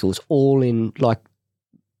 armored vehicles, all in like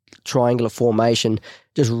triangular formation,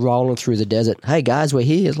 just rolling through the desert. Hey guys, we're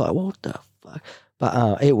here. It's like, what the fuck?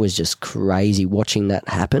 But it was just crazy watching that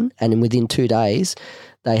happen. And then within 2 days,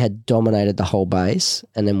 they had dominated the whole base,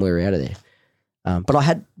 and then we were out of there. But I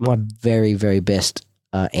had my very, very best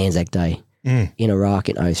Anzac Day in Iraq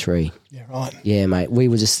in 2003. Yeah, right. Yeah, mate. We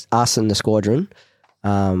were just, us and the squadron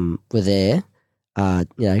were there,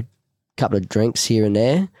 couple of drinks here and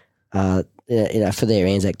there. For their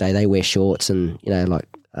Anzac Day, they wear shorts and,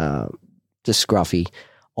 just scruffy.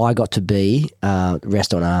 I got to be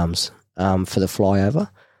rest on arms for the flyover,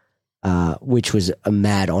 which was a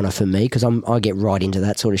mad honour for me because I get right into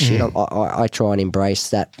that sort of shit. I try and embrace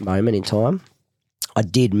that moment in time. I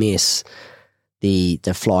did miss the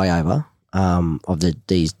flyover of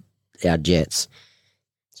our jets.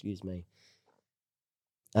 Excuse me.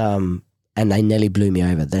 And they nearly blew me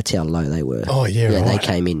over. That's how low they were. Oh yeah, right. They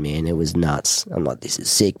came in, man. It was nuts. I'm like, this is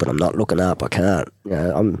sick, but I'm not looking up. I can't.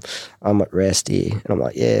 I'm at rest here, and I'm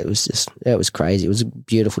like, it was crazy. It was a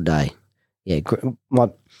beautiful day. Yeah,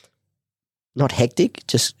 not hectic.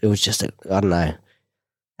 It was just I don't know.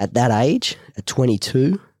 At that age, at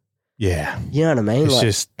 22. Yeah, you know what I mean. It's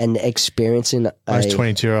just and experiencing those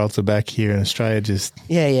 22-year-olds are back here in Australia. Just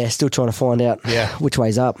still trying to find out which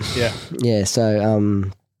way's up. Yeah. So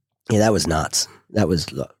that was nuts. That was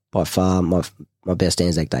by far my best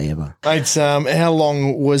Anzac Day ever. It's how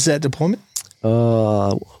long was that deployment?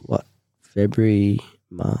 February,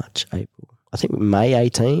 March, April. I think May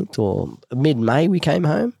 18th or mid-May we came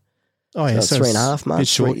home. Oh yeah, so 3.5 months.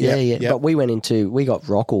 Short, yeah. But we got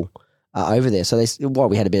Rockall over there. So while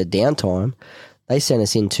we had a bit of downtime, they sent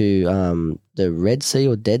us into the Red Sea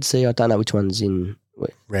or Dead Sea. I don't know which one's in.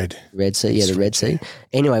 Red Sea, the Red Sea.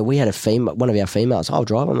 Anyway, we had one of our females. I'll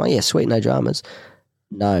drive. I'm like, yeah, sweet, no dramas.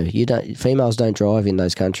 No, you don't. Females don't drive in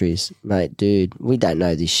those countries, mate. Dude, we don't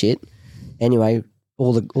know this shit. Anyway,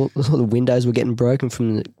 all the windows were getting broken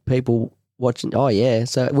from the people watching. Oh yeah,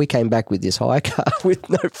 so we came back with this hire car with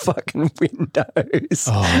no fucking windows.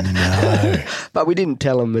 Oh no! But we didn't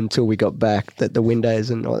tell them until we got back that the windows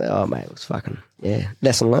and all that. Oh mate, it was fucking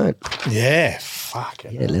lesson learned. Yeah,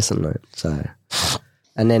 fucking lesson learned. So.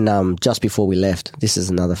 And then just before we left, this is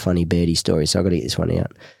another funny birdie story, so I've got to get this one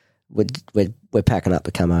out. We're packing up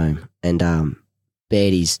to come home, and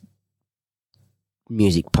Birdie's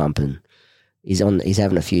music pumping. He's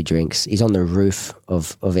having a few drinks. He's on the roof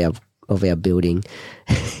of our building.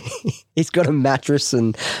 He's got a mattress,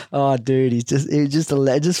 and dude, it's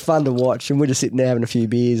just fun to watch. And we're just sitting there having a few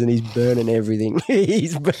beers, and he's burning everything.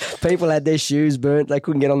 People had their shoes burnt; they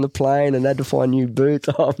couldn't get on the plane, and had to find new boots.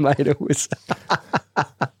 Oh, mate, it was.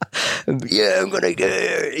 I'm gonna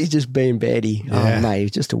go. He's just being Birdie. Yeah. Oh, mate,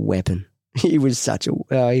 he's just a weapon. He was such a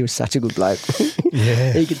good bloke.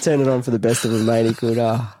 Yeah, he could turn it on for the best of them, mate. He could.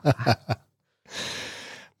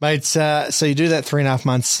 Mate, so you do that 3.5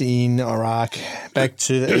 months in Iraq, back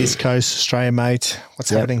to the East Coast, Australia, mate. What's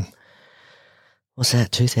happening? What's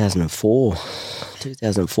that? 2004.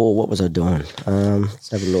 2004, what was I doing? Let's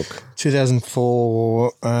have a look.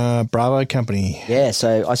 2004, Bravo Company. Yeah,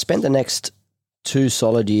 so I spent the next 2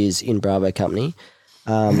 solid years in Bravo Company.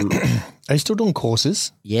 Are you still doing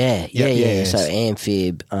courses? Yeah. Yes. So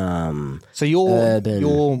amphib, So your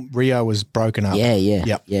urban. Rio was broken up.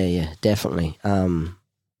 Yeah, definitely.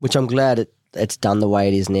 Which I'm glad it's done the way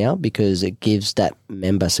it is now, because it gives that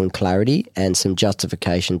member some clarity and some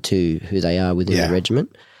justification to who they are within the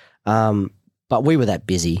regiment. But we were that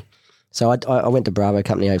busy. So I went to Bravo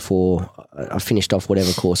Company 04. I finished off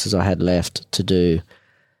whatever courses I had left to do.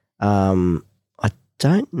 I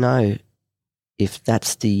don't know if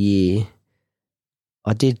that's the year.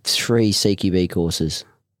 I did 3 CQB courses.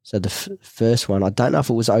 So the first one, I don't know if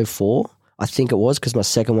it was 04. I think it was, because my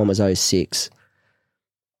second one was 06.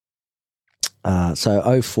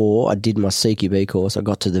 So 04, I did my CQB course. I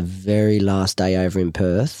got to the very last day over in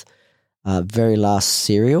Perth, very last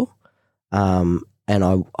serial, and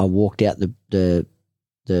I walked out the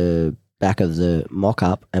back of the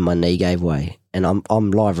mock-up and my knee gave way. And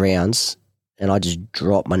I'm live rounds and I just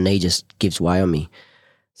drop, my knee just gives way on me.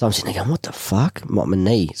 So I'm sitting there going, what the fuck? My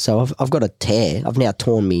knee. So I've got a tear. I've now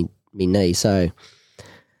torn me knee. So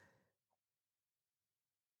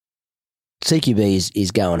CQB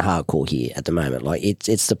is going hardcore here at the moment. Like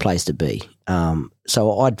it's the place to be.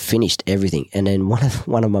 So I'd finished everything, and then one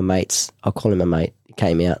of my mates, I'll call him a mate,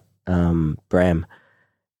 came out, Bram,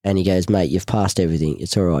 and he goes, mate, you've passed everything.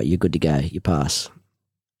 It's all right. You're good to go. You pass.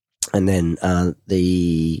 And then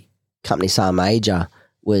the company sergeant major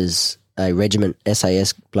was a regiment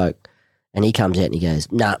SAS bloke, and he comes out and he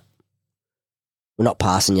goes, nah, we're not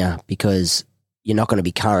passing you because you're not going to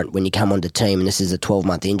be current when you come onto team, and this is a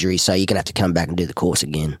 12-month injury, so you're going to have to come back and do the course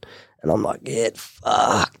again. And I'm like, get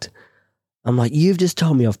fucked. I'm like, you've just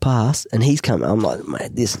told me I've passed, and he's coming. I'm like,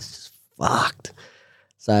 mate, this is just fucked.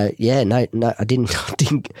 So yeah, no, I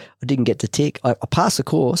didn't get to tick. I passed the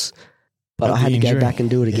course, but I had to go back and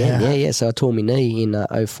do it again. Yeah. So I tore my knee in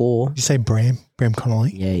 04. Did you say Bram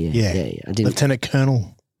Connolly? Yeah. I didn't. Lieutenant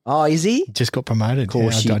Colonel. Oh, is he? Just got promoted. Of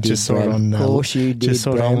course you I did, just saw it Bram. on. Of course you did, just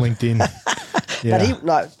saw it on LinkedIn. Yeah.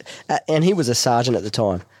 But and he was a sergeant at the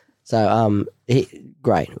time. So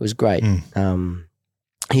great. It was great.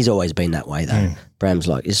 He's always been that way though. Bram's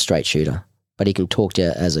like, he's a straight shooter, but he can talk to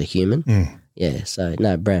you as a human. Yeah. So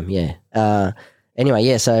no, Bram. Yeah. Anyway,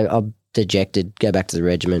 yeah. So I'm dejected. Go back to the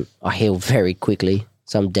regiment. I heal very quickly.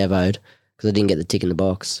 So I'm devoed because I didn't get the tick in the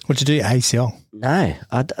box. What'd you do? ACL? No,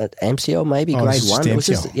 MCL maybe grade 1. It was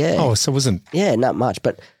just, Oh, so it wasn't. Yeah, not much,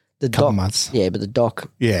 but the couple doc. Months. Yeah, but the doc.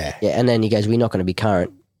 Yeah. Yeah, and then he goes, we're not going to be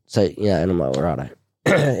current. So, and I'm like, all right.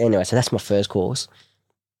 Anyway, so that's my first course.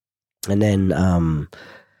 And then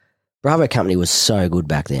Bravo Company was so good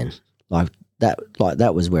back then. Like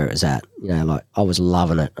that was where it was at. Like I was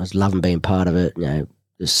loving it. I was loving being part of it.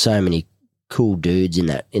 There's so many cool dudes in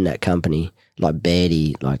that company, like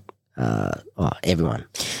Betty, like everyone.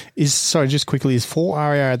 Just quickly, is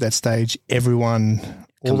 4RAR at that stage everyone,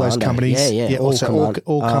 all Commando. Those companies? Yeah. Also,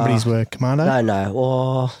 all companies were Commando? No.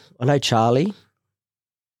 Well, I know Charlie,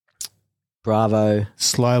 Bravo.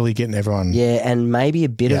 Slowly getting everyone. Yeah, and maybe a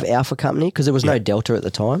bit of Alpha Company because there was no Delta at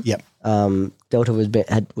the time. Yep. Delta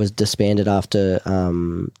was disbanded after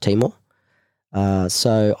Timor.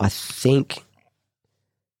 So I think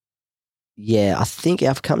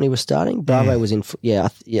Alpha Company was starting. Bravo was in. I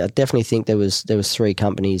definitely think there was 3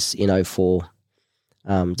 companies in 04.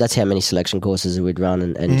 That's how many selection courses we'd run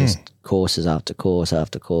and just courses after course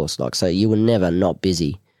after course. Like, so you were never not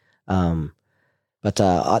busy. But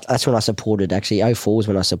that's when I supported, actually 04 was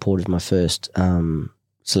when I supported my first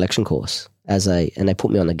selection course and they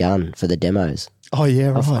put me on the gun for the demos. Oh yeah,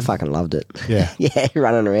 right. I fucking loved it. Yeah. Yeah,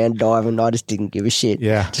 running around, diving. I just didn't give a shit.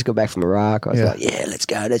 Yeah. Just got back from Iraq. I was like, yeah, let's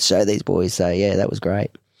go. Let's show these boys. So yeah, that was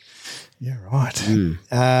great. Yeah, right.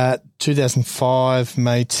 2005,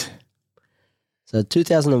 mate. So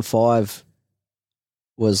 2005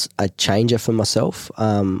 was a changer for myself.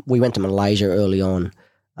 We went to Malaysia early on,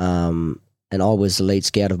 and I was the lead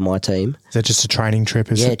scout of my team. Is that just a training trip?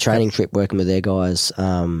 Training trip, working with their guys.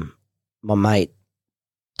 My mate,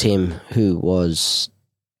 Tim, who was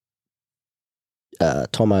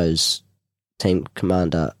Tomo's team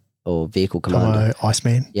commander or vehicle commander. Tomo,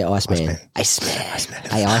 Iceman? Yeah, Iceman.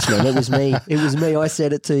 Hey, Iceman, it was me. It was me. I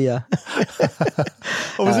said it to you.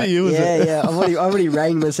 Or was it you? Yeah. I already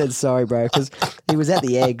rang him and said, sorry, bro, because he was at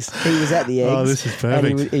the eggs. Oh, this is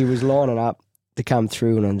perfect. And he was lining up to come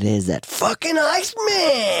through, and there's that fucking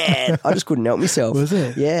Iceman. I just couldn't help myself. Was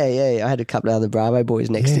it? Yeah. I had a couple of other Bravo boys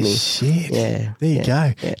next to me. Shit. Yeah. There you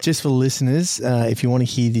go. Yeah. Just for listeners, if you want to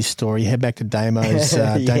hear this story, head back to Damo's,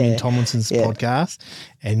 Damien Tomlinson's podcast,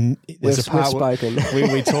 And there's a part spoken.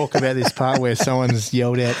 we talk about this part where someone's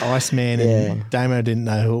yelled out Iceman and Damo didn't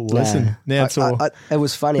know who it was. And now it's all. It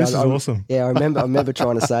was funny. This is awesome. Yeah, I remember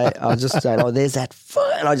trying to say it. I was just saying, oh, there's that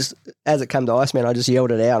fuck. And I just, as it came to Iceman, I just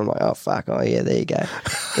yelled it out. I'm like, oh, fuck. Oh, yeah, there you go.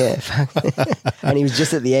 Yeah, fuck. And he was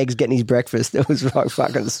just at the eggs getting his breakfast. It was like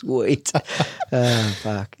fucking sweet. Oh,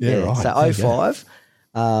 fuck. Yeah, right. So 05.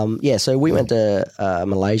 So we went to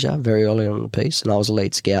Malaysia very early on in the piece, and I was a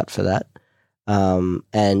lead scout for that.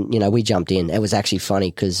 And, you know, we jumped in. It was actually funny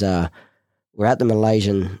because we're at the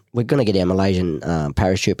Malaysian, we're going to get our Malaysian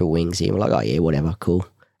paratrooper wings here. We're like, oh, yeah, whatever, cool.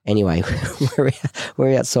 Anyway,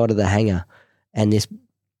 we're outside of the hangar, and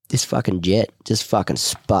this fucking jet just fucking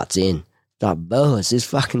sputs in. Like, boom, this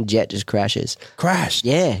fucking jet just crashes. Crashed?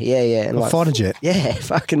 Yeah. And a fighter jet? Yeah,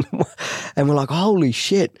 fucking. And we're like, holy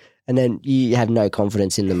shit. And then you have no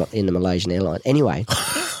confidence in the Malaysian airline. Anyway,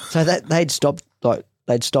 so they'd stopped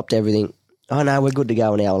everything. Oh, no, we're good to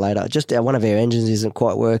go an hour later. Just one of our engines isn't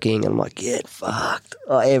quite working. And I'm like, get fucked.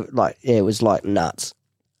 It was like nuts.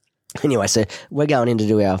 Anyway, so we're going in to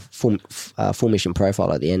do our full mission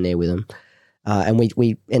profile at the end there with them. And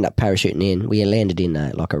we end up parachuting in. We landed in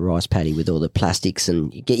like a rice paddy with all the plastics,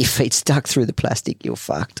 and you get your feet stuck through the plastic, you're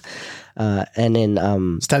fucked. And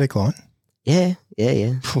then static line. Yeah.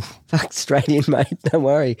 Fuck, straight in, mate. Don't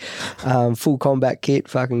worry. Full combat kit,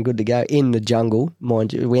 fucking good to go. In the jungle,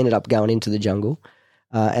 mind you. We ended up going into the jungle.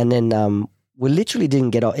 And then we literally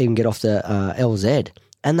didn't even get off the LZ.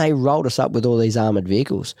 And they rolled us up with all these armoured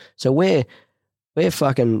vehicles. So we're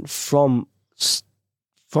fucking from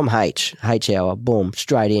H hour, boom,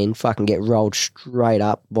 straight in, fucking get rolled straight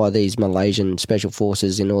up by these Malaysian special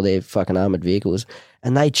forces in all their fucking armoured vehicles.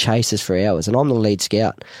 And they chase us for hours. And I'm the lead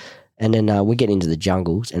scout. And then we get into the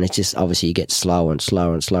jungles, and it's just obviously you get slower and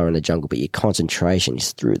slower and slower in the jungle, but your concentration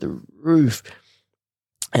is through the roof.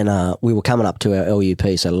 And we were coming up to our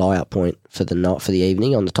LUP, so lie-up point for the night, for the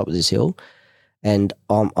evening on the top of this hill. And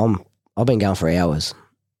I've been going for hours,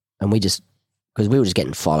 and because we were just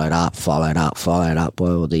getting followed up by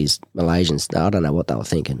all these Malaysians. I don't know what they were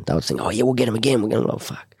thinking. They were thinking, oh yeah, we'll get them again. We're going to, oh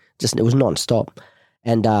fuck. Just, it was non-stop.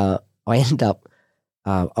 And I ended up,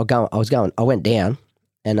 I went down,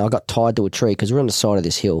 and I got tied to a tree because we're on the side of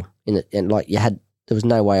this hill, and like there was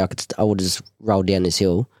no way I would just roll down this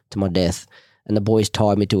hill to my death. And the boys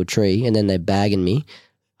tied me to a tree, and then they're bagging me.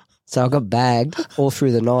 So I got bagged all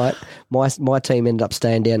through the night. My team ended up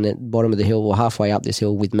staying down at the bottom of the hill, or halfway up this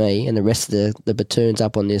hill with me, and the rest of the platoons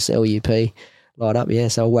up on this LUP light up. Yeah,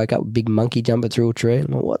 so I woke up with a big monkey jumping through a tree. I'm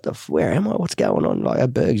like, where am I? What's going on? Like, oh,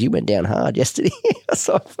 Bergs, you went down hard yesterday. I was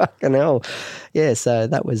like, fucking hell. Yeah, so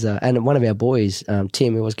that was, and one of our boys,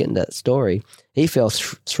 Tim, who was getting that story, he fell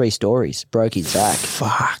 3 stories, broke his back.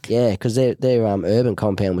 Fuck. Yeah, because their urban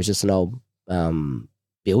compound was just an old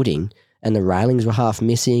building, and the railings were half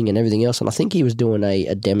missing and everything else. And I think he was doing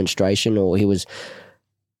a demonstration, or he was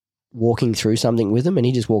walking through something with them, and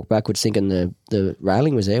he just walked backwards thinking the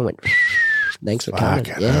railing was there and went, thanks for coming.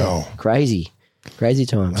 Yeah, hell. Crazy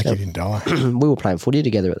times. Like, so, you didn't die. We were playing footy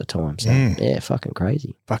together at the time. So, yeah, fucking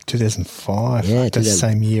crazy. Fuck, 2005. Yeah, the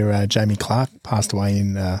same year Jamie Clark passed away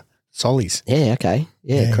in Solly's. Yeah, okay.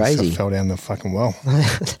 Yeah, crazy. So fell down the fucking well.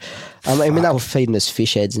 I mean, they were feeding us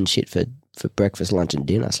fish heads and shit for breakfast, lunch, and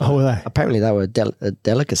dinner. So were they? Apparently they were a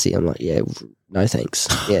delicacy. I'm like, yeah, no thanks.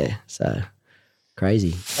 Yeah, so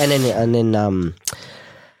crazy. And then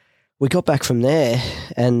we got back from there,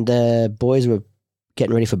 and boys were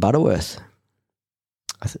getting ready for Butterworth.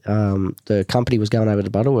 The company was going over to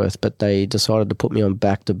Butterworth, but they decided to put me on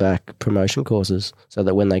back-to-back promotion courses so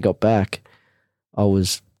that when they got back, I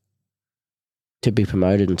was to be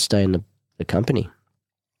promoted and stay in the company.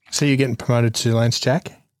 So you're getting promoted to Lance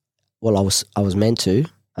Jack? Well, I was meant to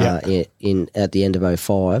at the end of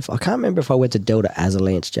 05. I can't remember if I went to Delta as a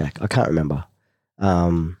Lance Jack. I can't remember.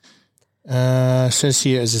 Says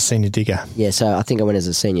here as a senior digger. Yeah, so I think I went as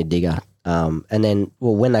a senior digger. And then,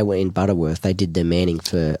 when they were in Butterworth, they did their manning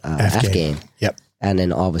for Afghan. Yep. And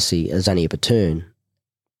then obviously there's only a platoon.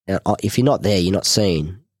 And if you're not there, you're not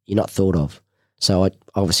seen, you're not thought of. So I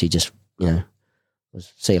obviously just,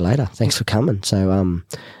 see you later. Thanks for coming. So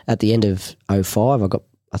at the end of 05, I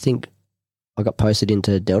got posted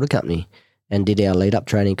into Delta Company and did our lead-up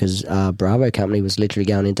training because Bravo Company was literally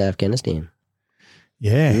going into Afghanistan.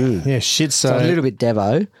 Yeah. Yeah, shit. So a little bit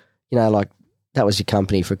Devo, like that was your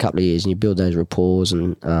company for a couple of years, and you build those rapports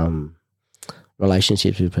and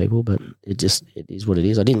relationships with people, but it is what it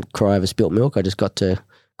is. I didn't cry over spilt milk. I just got to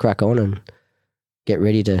crack on and get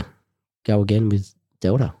ready to go again with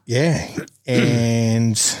Delta. Yeah.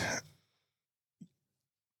 And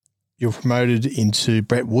you're promoted into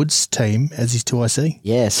Brett Wood's team as his 2IC.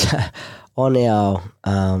 Yes. on our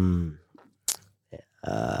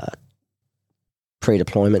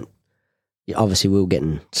pre-deployment, obviously we were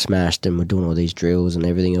getting smashed and we're doing all these drills and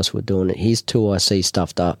everything else we're doing. His 2IC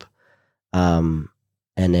stuffed up, and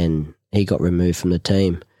then he got removed from the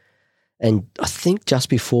team. And I think just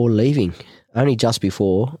before leaving, only just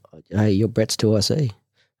before, hey, you're Brett's 2IC.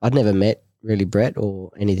 I'd never met really Brett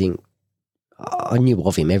or anything. I knew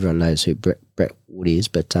of him. Everyone knows who Brett Wood is.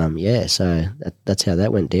 But, so that's how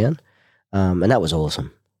that went down. And that was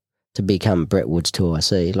awesome to become Brett Wood's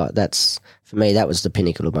 2IC. Like for me, that was the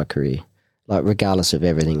pinnacle of my career. Like regardless of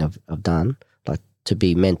everything I've done, like to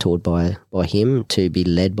be mentored by him, to be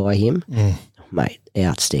led by him, mate,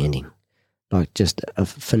 outstanding. Like just a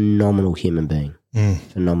phenomenal human being.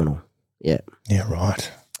 Phenomenal. Yeah. Yeah,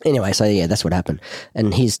 right. Anyway, so yeah, that's what happened.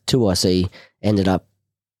 And his 2IC ended up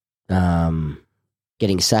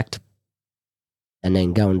getting sacked and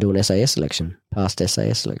then go and do an SAS selection, passed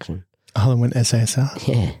SAS selection. Oh, they went SASR?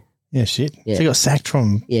 Yeah. Yeah, shit. Yeah. So he got sacked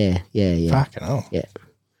from... Yeah. Fucking hell. Yeah.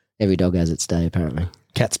 Every dog has its day, apparently.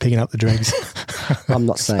 Cat's picking up the dregs. I'm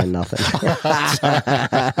not saying nothing.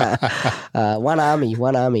 One army,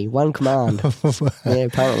 one command. Yeah,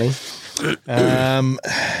 apparently.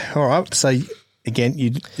 All right. So,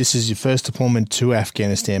 again, this is your first deployment to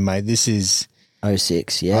Afghanistan, mate. This is...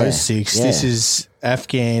 06, yeah. 06. Yeah. This is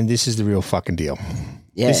Afghan. This is the real fucking deal.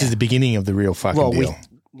 Yeah. This is the beginning of the real fucking deal.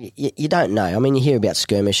 You don't know. I mean, you hear about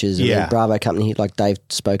skirmishes. And the Bravo Company, like Dave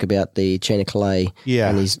spoke about the Chena Calais. Yeah.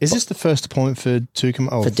 And is this the first deployment for for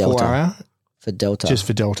Delta? 4RR? For Delta. Just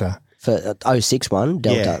for Delta. For 06 one,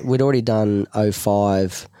 Delta. Yeah. We'd already done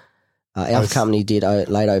 05. Alpha Company did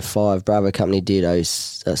late 05. Bravo Company did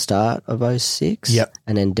start of 06. Yep.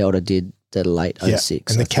 And then Delta did the late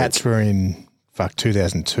 06. And the Cats were in...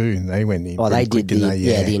 2002, and they went in. Oh, they quick, did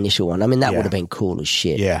the initial one. I mean, that would have been cool as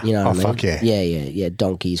shit. Yeah. You know what I mean? Fuck yeah. Yeah.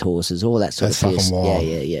 Donkeys, horses, all that sort That's of piss. fucking wild.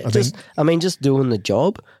 Yeah. Just doing the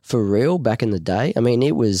job for real back in the day. I mean,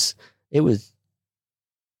 it was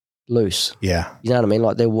loose. Yeah. You know what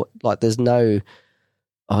I mean? There's no,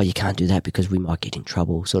 you can't do that because we might get in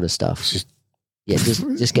trouble sort of stuff. Just get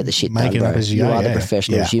the shit done, bro. You are the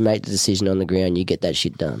professionals. You make the decision on the ground. You get that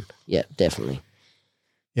shit done. Yeah, definitely.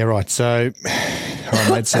 Yeah, right. So, all right,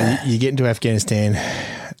 mate. So you get into Afghanistan.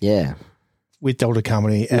 Yeah. With Delta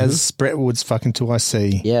Company as Brett Wood's fucking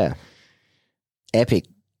 2IC. Yeah. Epic.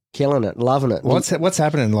 Killing it. Loving it. What's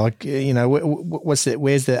happening? Like, what's it?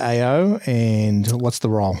 Where's the AO and what's the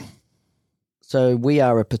role? So we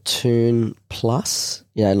are a platoon plus.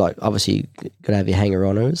 Like obviously you got to have your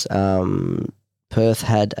hanger-oners. Perth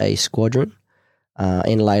had a squadron.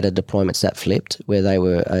 In later deployments that flipped where they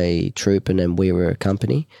were a troop and then we were a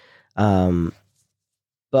company.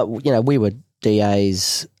 But, we were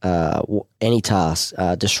DAs, any task,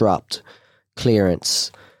 disrupt,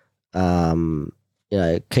 clearance, key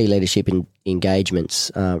leadership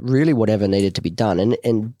engagements, really whatever needed to be done.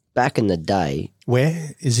 And back in the day.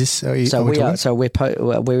 Where is this?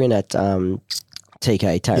 We're in at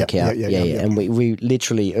TK, Tarrant Cow. Yeah. And we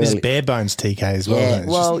literally... This is bare bones TK as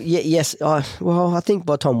well. Yeah, yes. I think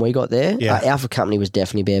by the time we got there, Alpha Company was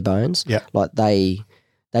definitely bare bones. Yeah. Like they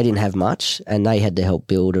didn't have much and they had to help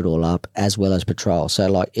build it all up as well as patrol. So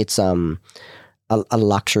like it's a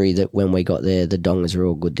luxury that when we got there, the dongers were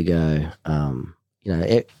all good to go.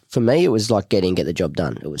 For me, it was like get the job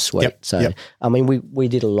done. It was sweet. I mean, we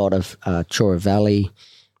did a lot of Chora Valley,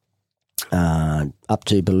 up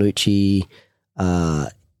to Bellucci,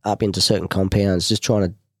 up into certain compounds, just trying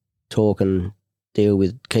to talk and deal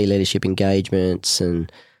with key leadership engagements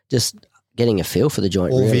and just getting a feel for the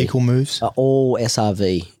joint. All vehicle moves? All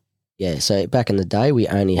SRV. Yeah, so back in the day, we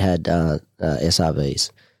only had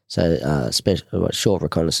SRVs. So short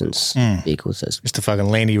reconnaissance vehicles. Just to fucking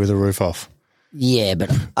land you with the roof off. Yeah, but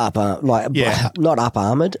not up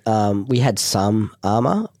armoured. We had some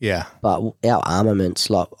armour. Yeah. But our armaments,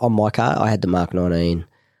 like on my car, I had the Mark 19.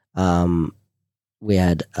 We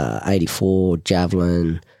had 84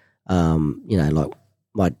 Javelin.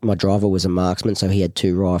 Like my driver was a marksman, so he had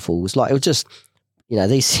 2 rifles. Like it was just,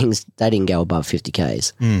 these things, they didn't go above 50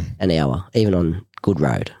 Ks an hour, even on good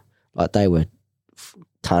road. Like they were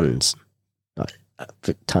tons,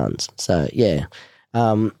 tons. So yeah,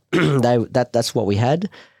 that's what we had.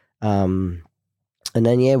 And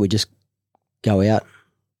then we just go out,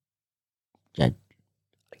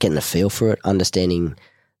 getting the feel for it, understanding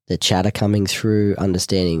the chatter coming through,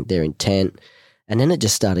 understanding their intent, and then it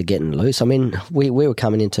just started getting loose. I mean, we were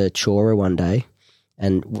coming into Chora one day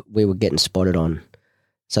and we were getting spotted on.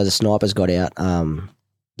 So the snipers got out.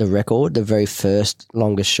 The very first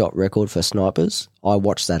longest shot record for snipers, I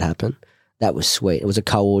watched that happen. That was sweet. It was a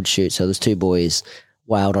co-ord shoot, so there's 2 boys,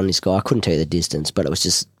 wailed on this guy. I couldn't tell you the distance, but it was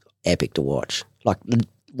just epic to watch. Like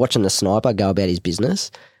watching the sniper go about his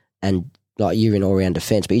business, and like you're in all-round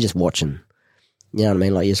defence, but you're just watching. You know what I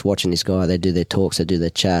mean? Like you're just watching this guy. They do their talks, they do their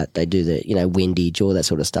chat, they do the windage, all that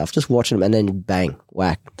sort of stuff. Just watching them, and then bang,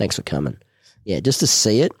 whack. Thanks for coming. Yeah, just to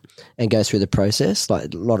see it and go through the process,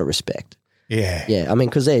 like a lot of respect. Yeah. Yeah, I mean,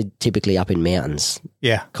 because they're typically up in mountains.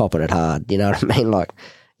 Yeah. Copping it hard, you know what I mean? Like,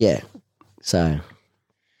 yeah. So,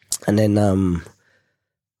 and then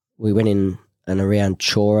we went in and around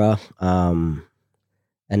Chora,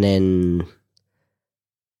 and then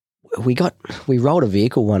we rolled a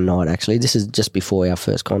vehicle one night, actually. This is just before our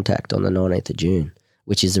first contact on the 19th of June,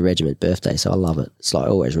 which is the regiment birthday, so I love it. It's like I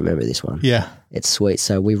always remember this one. Yeah. It's sweet.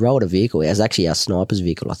 So we rolled a vehicle. It was actually our sniper's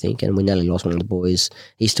vehicle, I think, and we nearly lost one of the boys.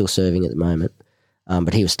 He's still serving at the moment,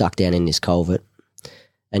 but he was stuck down in this culvert.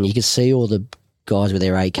 And you could see all the guys with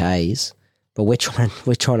their AKs, but we're trying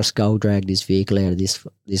to skull drag this vehicle out of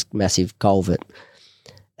this massive culvert.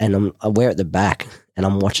 And we're at the back, and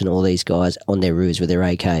I'm watching all these guys on their roofs with their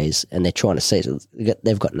AKs, and they're trying to see. So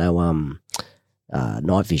they've got no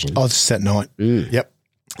night vision. Oh, it's at night. Yep.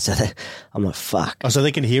 So I'm like, fuck. Oh, so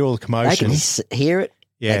they can hear all the commotion. They can hear it.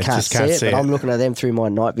 Yeah, they can't just can't see but it. I'm looking at them through my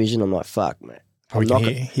night vision. I'm like, fuck, man. Probably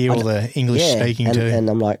can hear all the English speaking too. And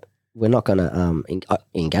I'm like, we're not going to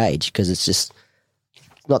engage because it's just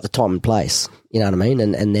not the time and place. You know what I mean?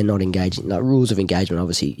 And they're not engaging. Like rules of engagement,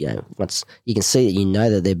 obviously, once you can see that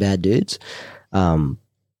that they're bad dudes.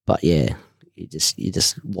 But yeah, you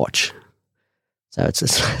just watch. So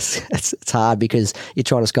it's hard because you're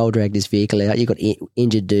trying to skull drag this vehicle out. You've got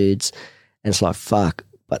injured dudes, and it's like, fuck,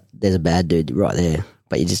 but there's a bad dude right there,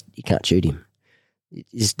 but you can't shoot him. You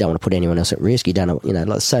just don't want to put anyone else at risk. You don't know,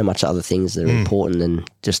 like so much other things that are important than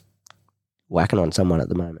just whacking on someone at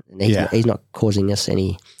the moment. And he's not causing us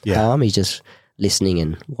any harm. He's just listening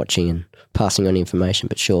and watching and passing on information,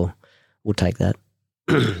 but sure, we'll take that.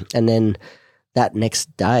 And then that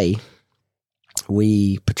next day,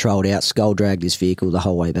 we patrolled out, skull dragged this vehicle the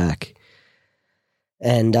whole way back.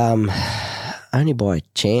 And only by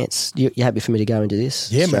chance, you happy for me to go into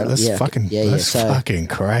this? Yeah, man, let's fucking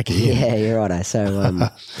crack it. Yeah, you're right. So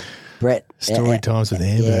Brett. Story times with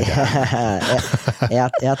Hamburger.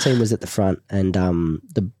 Our team was at the front, and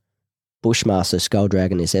the Bushmaster skull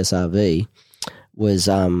dragging this SRV was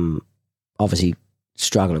obviously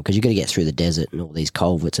struggling because you've got to get through the desert and all these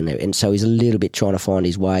culverts and so he's a little bit trying to find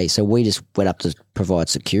his way. So we just went up to provide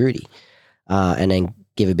security and then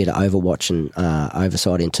give a bit of overwatch and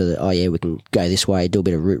oversight into we can go this way, do a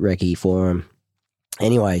bit of route recce for him.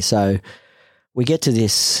 Anyway, so we get to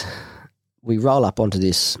this, we roll up onto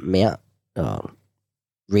this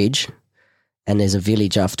ridge, and there's a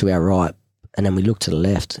village off to our right, and then we look to the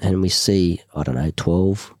left and we see,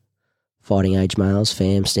 12 fighting age males,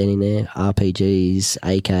 fam, standing there, RPGs,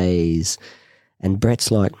 AKs, and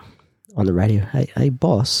Brett's like on the radio, hey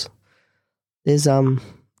boss, there's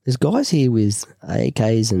guys here with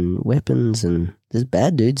AKs and weapons, and there's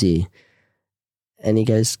bad dudes here. And he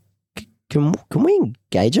goes, can we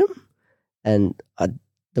engage them? And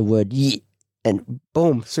the word yeah, and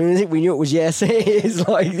boom, as soon as we knew it was yes, it's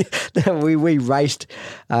like we raced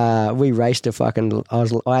a fucking.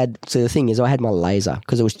 So the thing is, I had my laser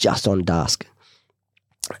because it was just on dusk,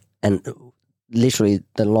 and literally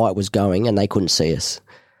the light was going and they couldn't see us,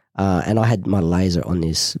 and I had my laser on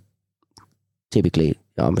this. Typically,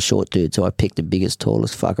 I'm a short dude, so I picked the biggest,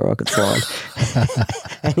 tallest fucker I could find.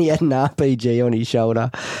 And he had an RPG on his shoulder.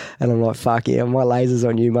 And I'm like, fuck yeah, my laser's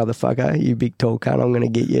on you, motherfucker. You big, tall cunt, I'm going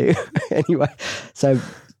to get you. Anyway, so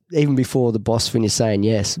even before the boss finished saying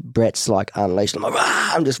yes, Brett's like unleashed. I'm like,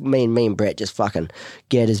 I'm just, me and Brett just fucking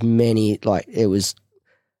get as many, like, it was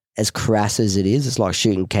as crass as it is. It's like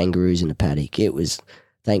shooting kangaroos in a paddock. It was,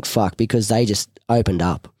 thank fuck, because they just opened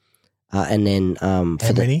up. And then how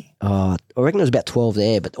many? I reckon there was about 12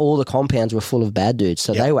 there, but all the compounds were full of bad dudes,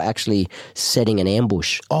 so they were actually setting an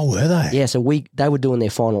ambush. Oh, were they? Yeah, so they were doing their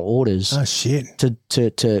final orders. Oh shit!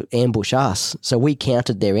 To ambush us. So we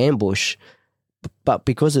countered their ambush, but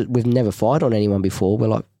because we've never fired on anyone before, we're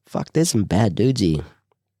like, fuck, there's some bad dudes here.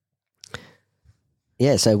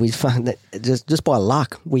 Yeah, so we found that just by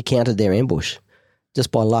luck we countered their ambush,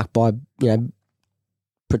 just by luck, by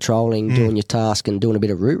patrolling, doing your task and doing a bit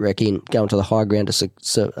of route recce and going to the high ground to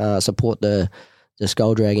support the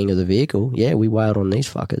skull dragging of the vehicle. Yeah, we wailed on these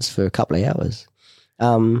fuckers for a couple of hours.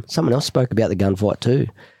 Someone else spoke about the gunfight too.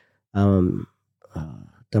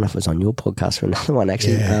 don't know if it was on your podcast or another one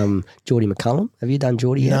actually. Yeah. Geordie McCullum. Have you done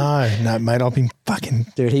Geordie yet? No, mate. I've been fucking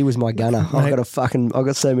Dude, he was my gunner. Mate. I've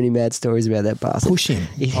got so many mad stories about that bastard. push him.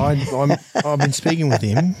 I've been speaking with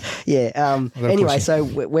him. Yeah. Anyway, so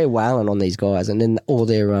we're wailing on these guys, and then all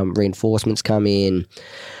their reinforcements come in,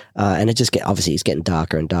 and it just obviously it's getting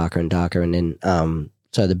darker and darker and darker, and then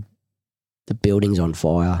so the building's on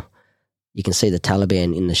fire. You can see the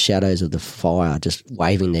Taliban in the shadows of the fire just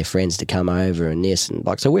waving their friends to come over and this. And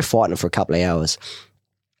so we're fighting for a couple of hours.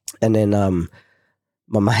 And then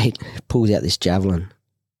my mate pulls out this javelin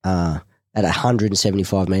at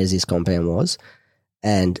 175 metres this compound was.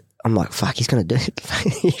 And I'm like, fuck, he's going to do it.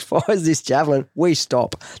 He fires this javelin. We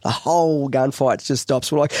stop. The whole gunfight just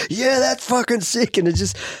stops. We're like, yeah, that's fucking sick. And it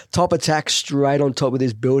just top attack straight on top of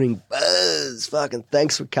this building. Buzz, fucking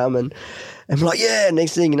thanks for coming. And we're like, yeah,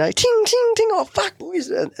 next thing you know, ting, ting, ting, oh, fuck,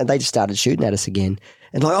 boys. And they just started shooting at us again.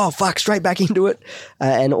 And like, oh, fuck, straight back into it.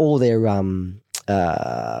 And all their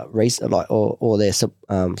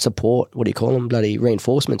support, what do you call them, bloody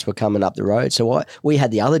reinforcements were coming up the road. So we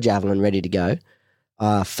had the other javelin ready to go.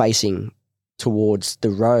 Facing towards the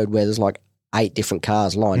road where there's like 8 different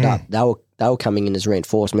cars lined up. They were coming in as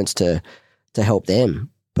reinforcements to help them,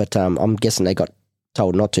 but I'm guessing they got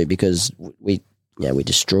told not to because we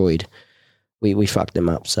destroyed, we fucked them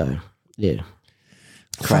up. So yeah,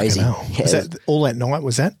 crazy. Yeah, was that all that night?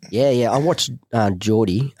 Was that? Yeah. I watched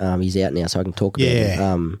Geordie. He's out now, so I can talk about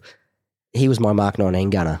him. He was my Mark 19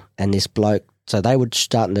 gunner, and this bloke. So they were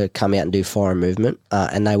starting to come out and do fire movement,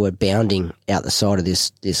 and they were bounding out the side of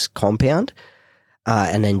this compound.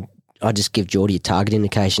 And then I just give Geordie a target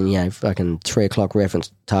indication, fucking 3 o'clock reference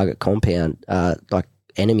target compound, like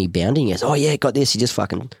enemy bounding. He goes, oh yeah, got this. He just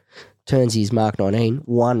fucking turns his Mark 19,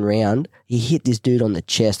 one round. He hit this dude on the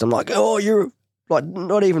chest. I'm like, oh, you're like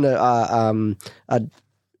not even a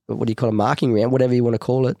what do you call a marking round, whatever you want to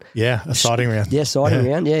call it. Yeah, a sighting round. Yeah, sighting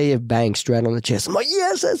round. Yeah, bang, straight on the chest. I'm like,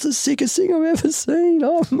 yes, that's the sickest thing I've ever seen.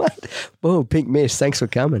 Oh, mate. Boom, pink miss. Thanks for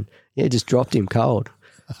coming. Yeah, just dropped him cold.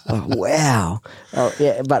 Oh, wow. Oh,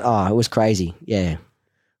 yeah, but it was crazy. Yeah.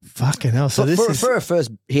 Fucking hell. So for a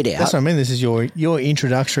first hit out. That's what I mean. This is your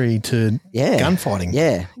introductory to gunfighting.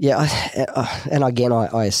 Yeah. And again,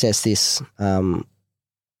 I assess this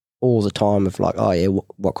all the time of like, oh yeah,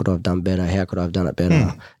 what could I have done better? How could I have done it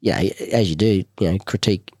better? Yeah, as you do,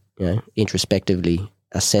 critique, introspectively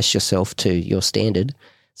assess yourself to your standard.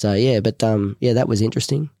 So yeah, but that was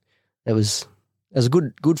interesting. It was a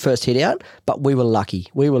good first hit out, but we were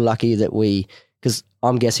lucky. We were lucky that because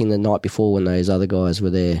I'm guessing the night before when those other guys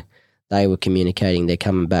were there, they were communicating they're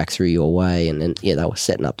coming back through your way, and then they were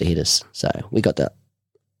setting up to hit us. So we got the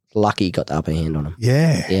upper hand on them.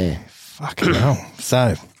 Yeah. Fucking hell.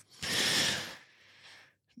 So.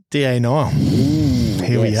 DA Nile.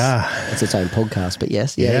 Here we are. It's its own podcast, but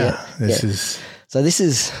yes. This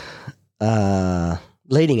is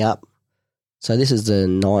leading up. So this is the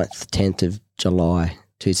 9th, 10th of July,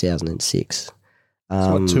 2006.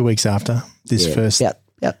 So 2 weeks after this first knockout?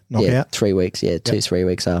 Yeah, 3 weeks. 3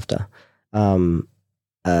 weeks after. JDF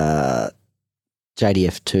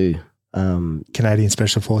 2. Canadian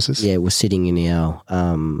Special Forces. Yeah, was sitting in our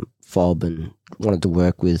FOB and wanted to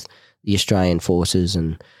work with the Australian forces,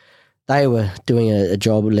 and they were doing a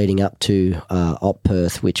job leading up to Op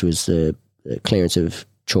Perth, which was the clearance of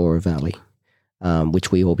Chora Valley,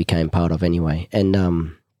 which we all became part of anyway. And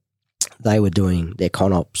they were doing their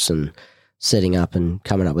con ops and setting up and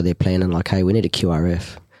coming up with their plan and like, hey, we need a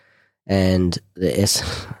QRF. And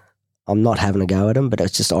I'm not having a go at them, but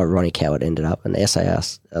it's just ironic how it ended up. And the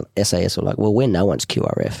SAS were like, well, we're no one's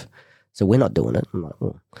QRF, so we're not doing it. I'm like,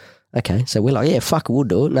 well, okay. So we're like, yeah, fuck, we'll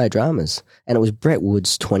do it, no dramas. And it was Brett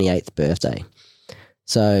Wood's 28th birthday.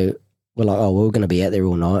 So we're like, oh, well, we're going to be out there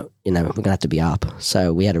all night. We're going to have to be up.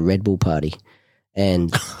 So we had a Red Bull party.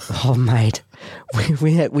 And, oh, mate,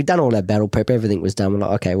 we'd done all that battle prep. Everything was done. We're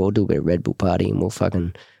like, okay, we'll do a bit of Red Bull party and we'll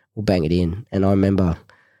bang it in. And I remember,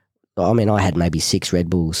 I had maybe 6 Red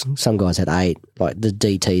Bulls. Some guys had 8. Like, the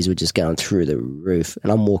DTs were just going through the roof.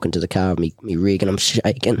 And I'm walking to the car with me rig and I'm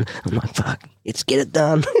shaking. I'm like, fuck, let's get it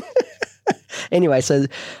done. Anyway, so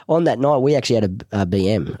on that night, we actually had a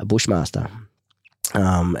BM, a Bushmaster.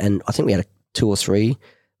 And I think we had 2 or 3,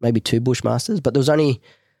 maybe 2 Bushmasters. But there was only...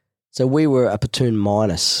 So we were a platoon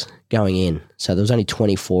minus going in. So there was only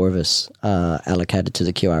 24 of us allocated to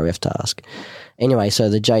the QRF task. Anyway, so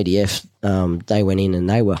the JDF, they went in and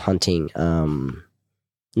they were hunting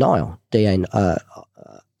Nile,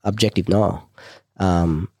 Objective Nile.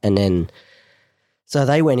 And then, so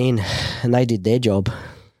they went in and they did their job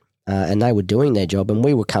and they were doing their job and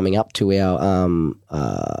we were coming up to our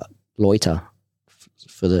loiter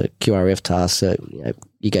for the QRF task. So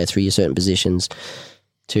you go through your certain positions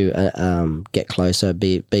to get closer,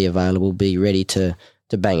 be available, be ready to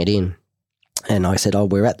bang it in. And I said,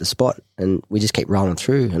 we're at the spot, and we just keep rolling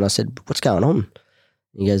through. And I said, what's going on?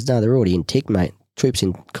 And he goes, no, they're already in tick, mate. Troops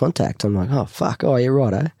in contact. I'm like, oh, fuck. Oh, you're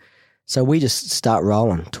right, eh? So we just start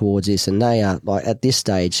rolling towards this, and they are, like, at this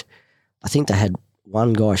stage, I think they had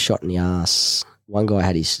one guy shot in the arse, one guy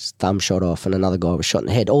had his thumb shot off, and another guy was shot in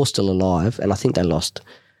the head, all still alive, and I think they lost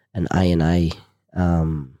an A&A,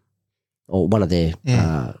 or one of their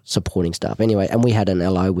supporting staff. Anyway, and we had an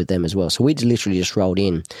LO with them as well. So we literally just rolled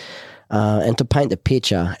in. And to paint the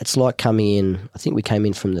picture, it's like coming in, I think we came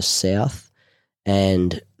in from the south,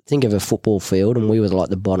 and think of a football field, and we were like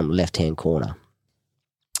the bottom left-hand corner.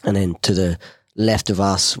 And then to the left of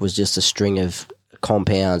us was just a string of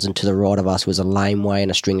compounds, and to the right of us was a laneway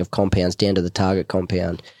and a string of compounds down to the target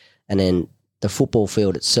compound. And then the football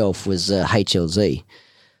field itself was HLZ.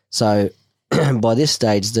 So by this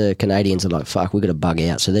stage, the Canadians are like, fuck, we've got to bug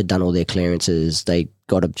out. So they'd done all their clearances. They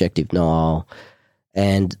got Objective Nile,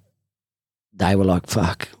 and they were like,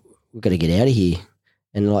 fuck, we've got to get out of here.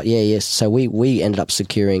 And like, yeah. So we ended up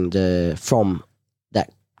securing from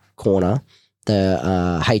that corner, the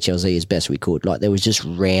HLZ as best we could. Like, there was just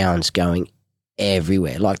rounds going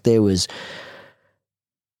everywhere. Like, there was,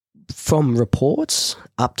 from reports,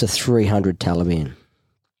 up to 300 Taliban.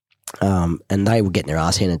 And they were getting their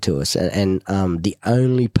ass handed to us. And the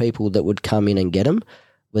only people that would come in and get them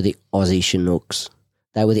were the Aussie Chinooks.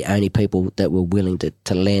 They were the only people that were willing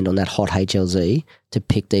to land on that hot HLZ to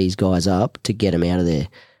pick these guys up to get them out of there.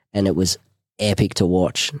 And it was epic to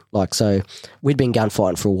watch. Like, so we'd been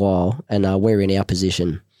gunfighting for a while, and we're in our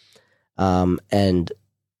position. And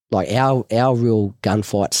like our real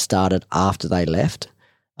gunfight started after they left,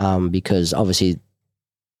 because obviously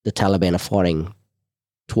the Taliban are fighting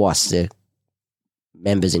twice their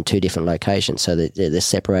members in two different locations. So they're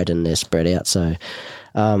separated and they're spread out. So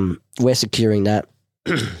we're securing that.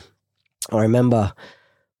 I remember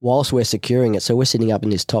whilst we're securing it, so we're sitting up in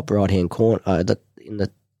this top right-hand corner, in the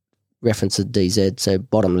reference to DZ, so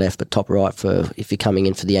bottom left but top right for if you're coming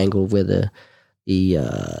in for the angle of where the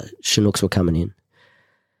Chinooks were coming in.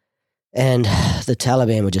 And the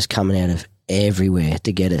Taliban were just coming out of everywhere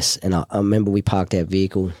to get us. And I remember we parked our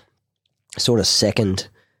vehicle sort of second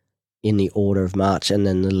in the order of march, and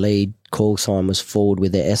then the lead call sign was forward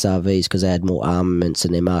with their SRVs because they had more armaments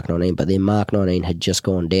than their Mark 19, but their Mark 19 had just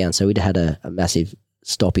gone down, so we'd had a massive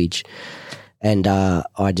stoppage. And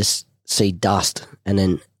I just see dust, and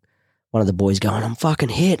then one of the boys going, I'm fucking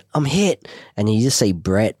hit, I'm hit. And you just see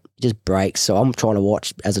Brett just breaks. So I'm trying to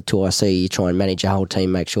watch as a 2IC, you try and manage your whole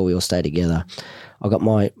team, make sure we all stay together. I got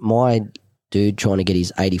my dude trying to get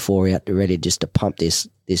his 84 out ready just to pump this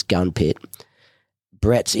gun pit.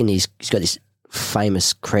 Brett's he's got this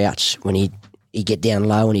famous crouch when he get down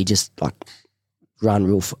low and he just like run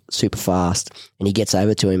real super fast, and he gets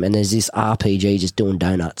over to him, and there's this RPG just doing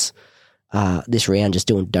donuts. This round just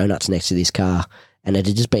doing donuts next to this car, and it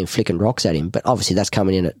had just been flicking rocks at him. But obviously that's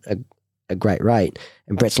coming in at a great rate.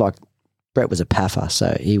 And Brett was a paffer,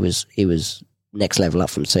 so he was next level up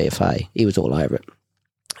from CFA. He was all over it.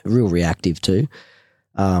 Real reactive too.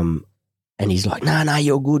 And he's like, no,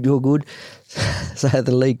 you're good. So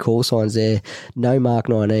the lead call signs there, no Mark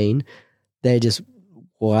 19. They're just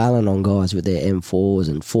wailing on guys with their M4s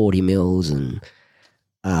and 40 mils, and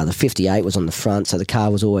the 58 was on the front, so the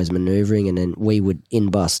car was always manoeuvring, and then we would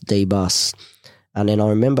in-bus, D-bus. And then I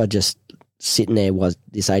remember just sitting there was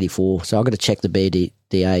this 84. So I've got to check the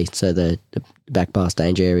BDA, so the back blast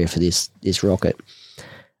danger area for this rocket,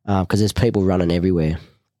 because there's people running everywhere.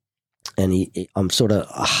 And I'm sort of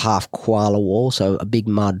a half koala wall, so a big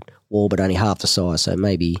mud wall, but only half the size, so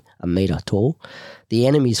maybe a metre tall. The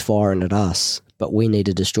enemy's firing at us, but we need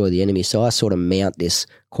to destroy the enemy. So I sort of mount this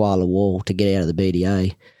koala wall to get out of the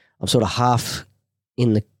BDA. I'm sort of half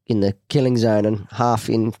in the killing zone and half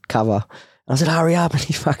in cover. I said, hurry up, and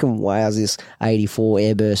he fucking wows this 84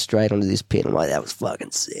 airburst straight onto this pit. I'm like, that was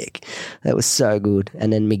fucking sick. That was so good.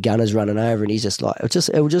 And then my gunner's running over, and he's just like,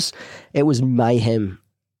 it was mayhem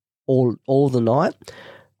all the night.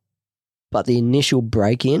 But the initial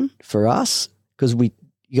break-in for us, because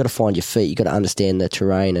you got to find your feet, you got to understand the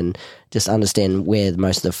terrain and just understand where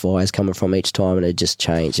most of the fire's coming from each time, and it just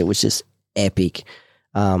changed. It was just epic.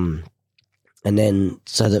 And then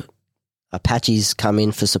so the Apaches come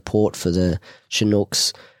in for support for the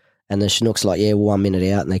Chinooks, and the Chinooks like, yeah, 1 minute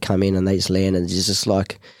out, and they come in and they just land, and it's just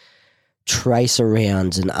like tracer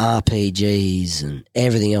rounds and RPGs and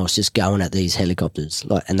everything else just going at these helicopters.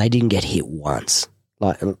 Like, and they didn't get hit once.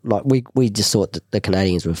 Like we just thought that the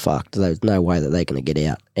Canadians were fucked. There was no way that they're going to get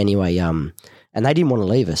out. Anyway, And they didn't want to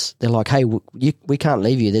leave us. They're like, hey, we can't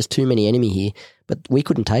leave you. There's too many enemy here. But we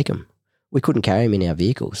couldn't take them. We couldn't carry them in our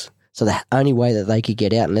vehicles. So the only way that they could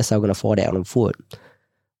get out, unless they were going to fight out on foot,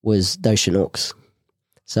 was those Chinooks.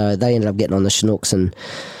 So they ended up getting on the Chinooks and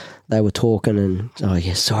they were talking and, oh,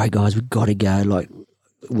 yeah, sorry, guys, we've got to go, like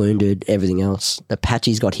wounded, everything else. The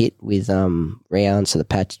Apaches got hit with rounds, so the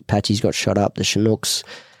Apaches got shot up. The Chinooks,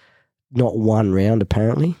 not one round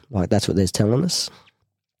apparently. Like that's what they're telling us.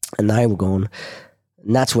 And they were gone.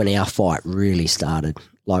 And that's when our fight really started.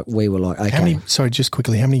 Like we were like, okay. Just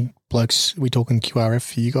quickly, how many blokes are we talking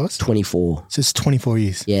QRF for you guys? 24. So it's 24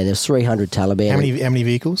 years. Yeah, there's 300 Taliban. How many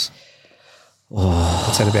vehicles? Oh,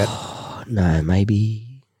 what's that about? No,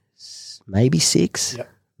 maybe 6. Yep.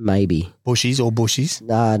 Maybe. Bushies.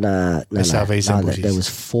 No. SRVs and bushies. There was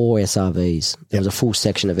 4 SRVs. There was a full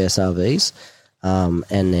section of SRVs, and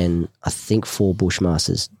then I think 4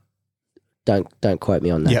 Bushmasters. Don't quote me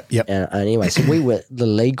on that. Yep. Anyway, so we were the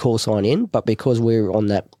lead call sign in, but because we were on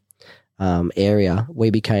that area, we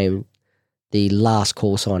became the last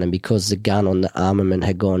call sign, and because the gun on the armament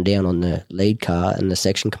had gone down on the lead car and the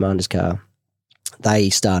section commander's car, they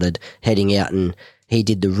started heading out, and he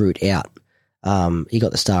did the route out. He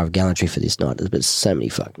got the Star of Gallantry for this night. There's so many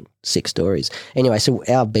fucking sick stories. Anyway, so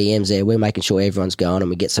our BM's there. We're making sure everyone's going and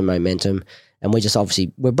we get some momentum, and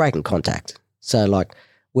we're breaking contact. So like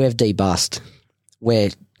we've debussed.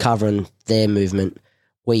 We're covering their movement.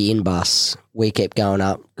 We in-bus. We keep going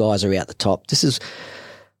up. Guys are out the top. This is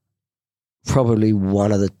probably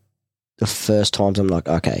one of the first times I'm like,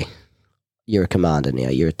 okay, you're a commander now.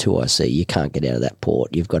 You're a 2IC. You can't get out of that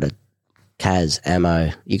port. You've got a CAS,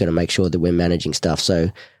 ammo. You got to make sure that we're managing stuff.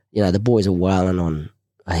 So, the boys are wailing on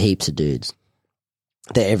heaps of dudes.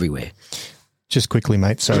 They're everywhere. Just quickly,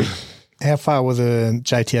 mate. So how far were the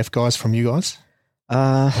JTF guys from you guys?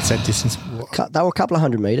 What's that distance? They were a couple of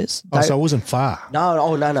 100 metres. So it wasn't far.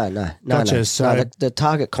 No. Gotcha. No. So The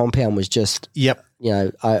target compound was just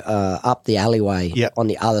up the alleyway on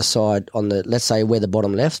the other side on the, let's say we're the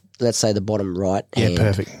bottom left, let's say the bottom right hand. Yeah,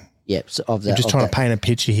 perfect. Yep. So I'm just trying to paint a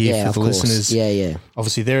picture here for the listeners. Yeah.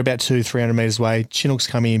 Obviously, they're about 200-300 metres away. Chinooks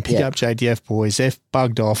come in, pick up JTF boys. They've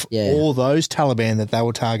bugged off all those Taliban that they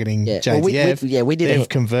were targeting JTF. We did. They've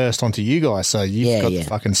conversed onto you guys, so you've got the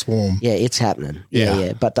fucking swarm. Yeah, it's happening.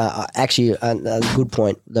 Yeah. But actually, a good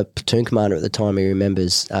point. The platoon commander at the time, he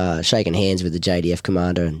remembers shaking hands with the JDF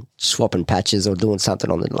commander and swapping patches or doing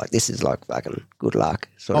something on the, like, this is like fucking good luck.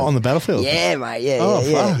 On the battlefield? Yeah, mate.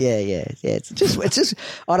 Yeah. It's just,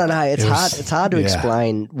 I don't know. It's hard to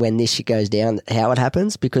explain when this shit goes down, how it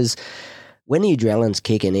happens, because when the adrenaline's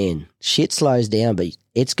kicking in, shit slows down, but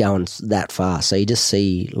it's going that fast. So you just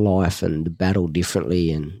see life and the battle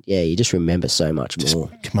differently, and you just remember so much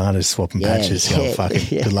more. Commanders swapping patches.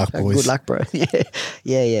 Good luck, boys. Good luck, bro.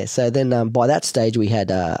 Yeah. So then by that stage, we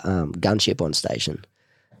had a gunship on station.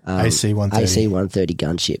 AC-130. AC-130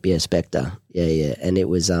 gunship, Spectre. Yeah. And it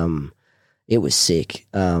was sick.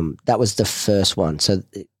 That was the first one. So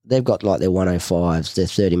they've got like their 105s, their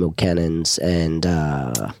 30 mil cannons, and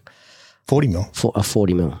 40 mil.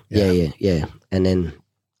 40 mil. Yeah. And then,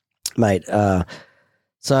 mate,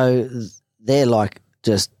 so they're like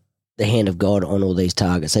just the hand of God on all these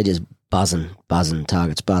targets. They just buzzing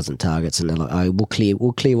targets, and they're like, oh,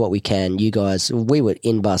 we'll clear what we can. You guys, we were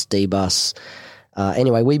in bus, D bus.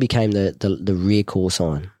 Anyway, we became the rear call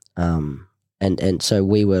sign, and so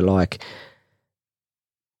we were like,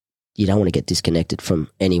 you don't want to get disconnected from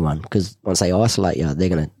anyone, because once they isolate you, they're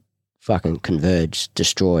going to fucking converge,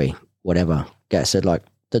 destroy, whatever. Okay, so like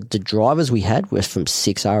the drivers we had were from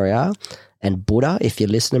 6 RAR and Buddha. If you're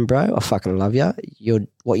listening, bro, I fucking love you.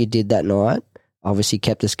 What you did that night obviously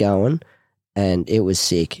kept us going, and it was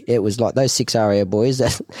sick. It was like those 6 RAR boys.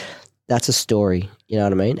 That's a story. You know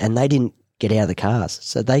what I mean? And they didn't get out of the cars,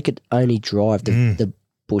 so they could only drive the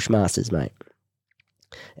Bushmasters, mate.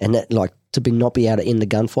 And that, like, not be able to in the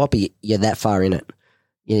gunfight, but you're that far in it.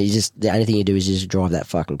 The only thing you do is just drive that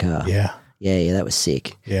fucking car. Yeah, that was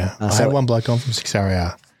sick. Yeah, I had one bloke on from 6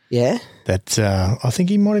 RAR. Yeah, that I think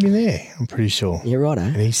he might have been there. I'm pretty sure. You're right,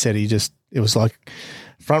 And he said it was like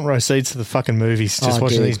front row seats to the fucking movies, just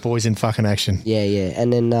watching these boys in fucking action. Yeah.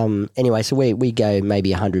 And then anyway, so we go maybe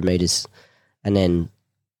 100 meters, and then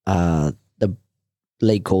the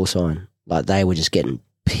lead call sign, like, they were just getting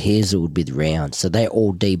pizzled with rounds. So they're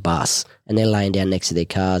all D-bus, and they're laying down next to their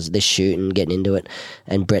cars. They're shooting, getting into it.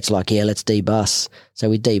 And Brett's like, yeah, let's D-bus. So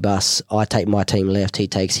we D-bus. I take my team left. He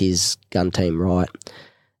takes his gun team right.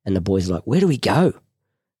 And the boys are like, where do we go?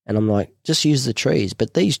 And I'm like, just use the trees.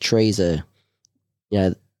 But these trees are,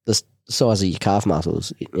 the the size of your calf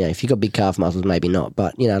muscles. You know, if you got big calf muscles, maybe not,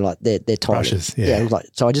 but you know, like they're tiny. Brushes, yeah. And like,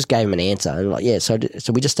 so I just gave him an answer, and like, yeah, so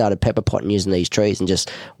we just started pepper potting using these trees and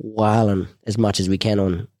just wailing as much as we can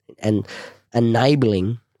on and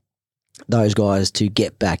enabling those guys to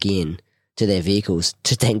get back in to their vehicles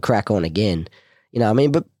to then crack on again. You know what I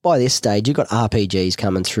mean? But by this stage, you've got RPGs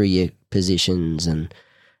coming through your positions and,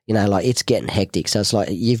 you know, like it's getting hectic. So it's like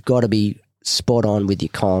you've got to be spot on with your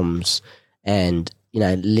comms and, you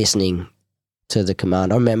know, listening to the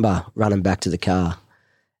command. I remember running back to the car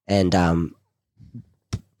and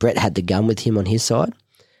Brett had the gun with him on his side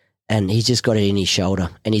and he's just got it in his shoulder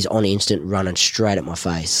and he's on instant running straight at my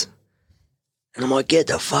face. And I'm like, get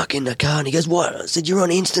the fuck in the car. And he goes, what? I said, you're on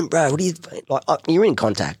instant, bro. What are you, like, you're in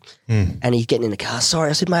contact. And he's getting in the car. Sorry.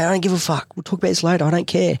 I said, mate, I don't give a fuck. We'll talk about this later. I don't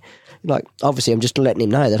care. Like, obviously, I'm just letting him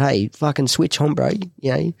know that, hey, fucking switch on, bro.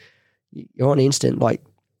 You know, you're on instant. Like,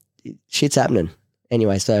 shit's happening.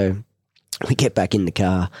 Anyway, so we get back in the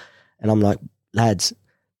car and I'm like, lads,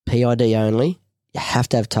 PID only. You have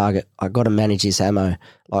to have target. I got to manage this ammo.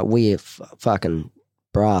 Like, we're fucking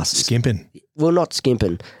brass. Skimping. Well, not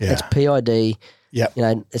skimping. Yeah. It's PID. Yep. You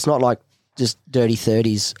know, it's not like just dirty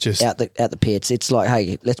 30s Just out the pits. It's like,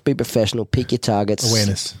 hey, let's be professional. Pick your targets.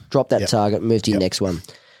 awareness. Drop that target. Move to your next one.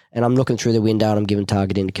 And I'm looking through the window and I'm giving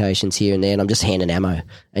target indications here and there and I'm just handing ammo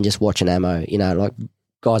and just watching ammo. You know, like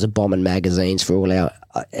guys are bombing magazines for all our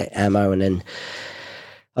ammo and then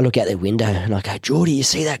I look out the window and I go, Geordie, you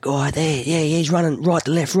see that guy there? Yeah, he's running right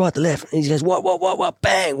to left. And he goes, what?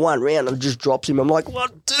 Bang, one round and just drops him. I'm like,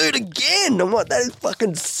 what, dude, again? I'm like, that is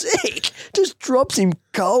fucking sick. Just drops him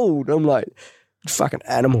cold. I'm like, fucking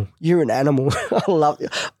animal. You're an animal. I love it.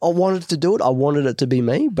 I wanted to do it. I wanted it to be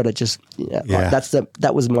me, but it just, like,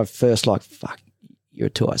 that was my first, like, fuck, you're a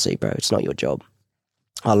 2IC, bro. It's not your job.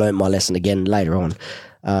 I learned my lesson again later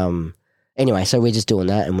on. Anyway, so we're just doing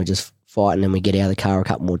that and we're just fighting and we get out of the car a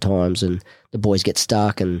couple more times and the boys get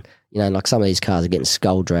stuck and, you know, like some of these cars are getting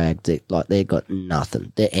skull dragged. They've got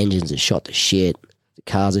nothing. Their engines are shot to shit. The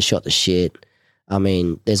cars are shot to shit. I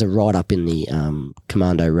mean, there's a write-up in the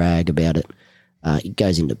Commando rag about it. It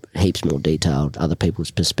goes into heaps more detail, other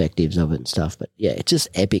people's perspectives of it and stuff. But, yeah, it's just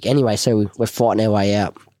epic. Anyway, so we're fighting our way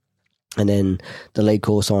out and then the lead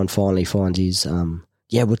call sign finally finds his,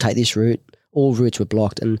 we'll take this route. All routes were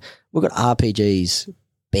blocked and we've got RPGs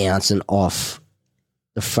bouncing off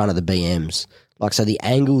the front of the BMs. Like, so the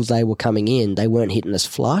angles they were coming in, they weren't hitting us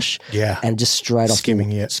flush. Yeah. And just straight off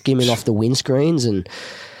skimming off the windscreens. And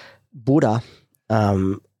Buddha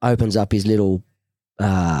opens up his little,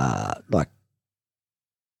 like,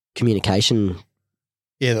 communication.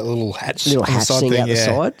 Yeah, that little hatch. Little hatch thing out the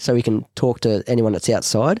side so he can talk to anyone that's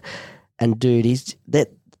outside. And, dude, the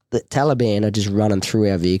Taliban are just running through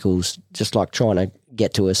our vehicles, just like trying to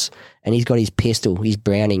get to us. And he's got his pistol, he's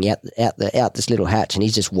browning out this little hatch, and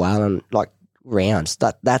he's just wailing like rounds.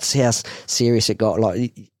 That's how serious it got.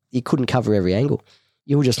 Like you couldn't cover every angle.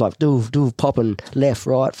 You were just like doof, popping left,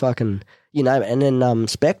 right, fucking, you know. And then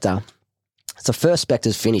Spectre, so first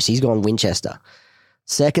Spectre's finished. He's gone Winchester.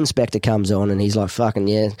 Second Spectre comes on, and he's like fucking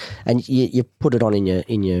yeah. And you put it on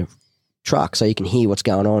in your truck so you can hear what's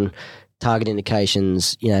going on. Target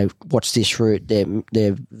indications, you know, watch this route,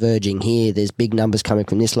 they're verging here, there's big numbers coming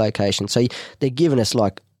from this location. So they're giving us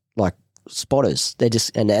like spotters. They're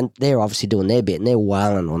just, and they're obviously doing their bit and they're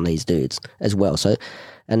wailing on these dudes as well. So,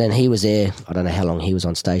 and then he was there, I don't know how long he was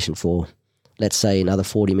on station for, let's say another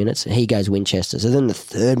 40 minutes. He goes Winchester. So then the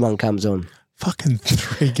third one comes on. Fucking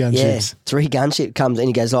 3 gunships. Yeah, 3 gunship comes and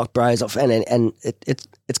he goes like bros off and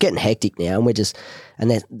it's getting hectic now and we're just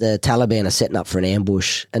and the Taliban are setting up for an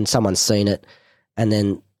ambush and someone's seen it and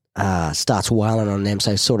then starts wailing on them,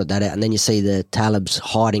 so sorted that out and then you see the Talibs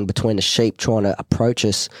hiding between the sheep trying to approach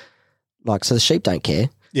us, like, so the sheep don't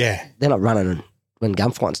care. Yeah. They're not running when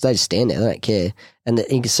gunfights, they just stand there, they don't care. And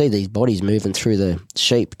you can see these bodies moving through the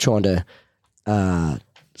sheep trying to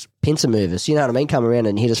pincer move us, you know what I mean, come around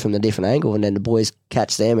and hit us from a different angle and then the boys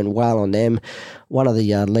catch them and wail on them. One of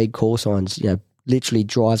the lead call signs, you know, literally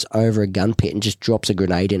drives over a gun pit and just drops a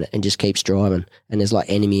grenade in it and just keeps driving and there's like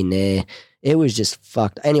enemy in there. It was just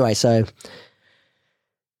fucked. Anyway, so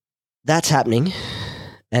that's happening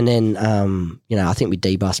and then, you know, I think we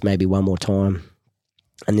debust maybe one more time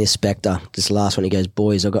and this Spectre, this last one, he goes,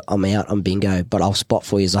 boys, I'm out, I'm bingo, but I'll spot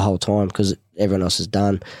for you the whole time because everyone else is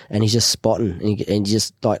done. And he's just spotting and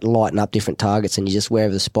just like lighting up different targets and you just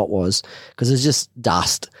wherever the spot was because there's just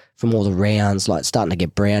dust from all the rounds, like starting to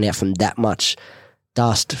get brown out from that much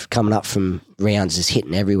dust coming up from rounds just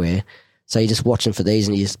hitting everywhere. So you're just watching for these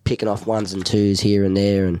and you're just picking off 1s and 2s here and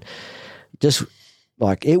there and just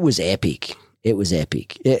like it was epic. It was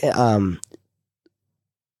epic.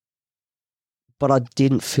 but I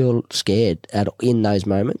didn't feel scared in those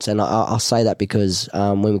moments. And I'll say that because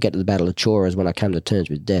when we get to the Battle of Chora is when I came to terms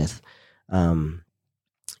with death. And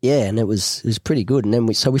it was pretty good. And then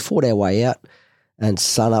we fought our way out, and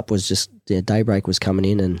sunup was just daybreak was coming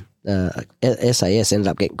in, and SAS ended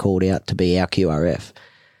up getting called out to be our QRF.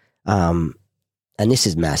 And this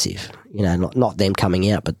is massive, not them coming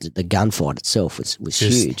out, but the gunfight itself was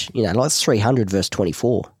huge. Like 300 versus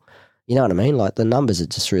 24. You know what I mean? Like the numbers are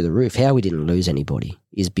just through the roof. How we didn't lose anybody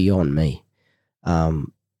is beyond me.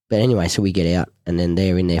 But anyway, so we get out, and then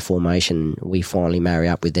they're in their formation. We finally marry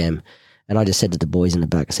up with them. And I just said to the boys in the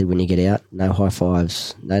back, I said, when you get out, no high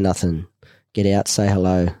fives, no nothing. Get out, say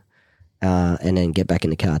hello, and then get back in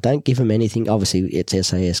the car. Don't give them anything. Obviously, it's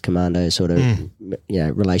SAS Commando sort of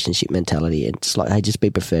relationship mentality. It's like, hey, just be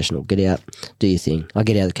professional. Get out, do your thing. I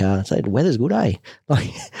get out of the car, say, the weather's good, eh? Like,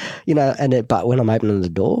 but when I'm opening the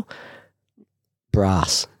door,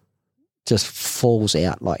 brass just falls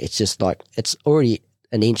out. Like it's just like it's already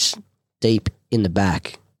an inch deep in the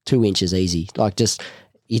back, 2 inches easy. Like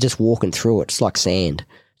you're just walking through it. It's like sand,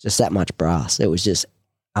 just that much brass. It was just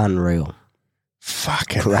unreal.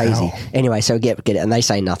 Fucking crazy. hell. Anyway, so get it, and they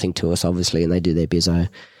say nothing to us, obviously, and they do their bizzo,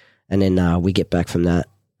 and then we get back from that,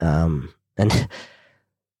 and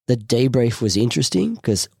the debrief was interesting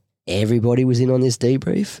because everybody was in on this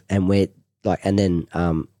debrief, and we're like, and then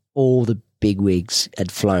all the bigwigs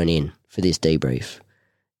had flown in for this debrief,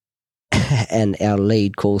 and our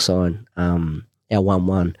lead call sign, our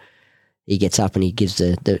 1-1, he gets up and he gives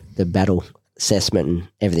the battle assessment and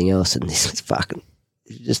everything else, and this is fucking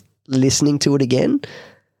just listening to it again.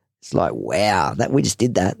 It's like, wow, that we just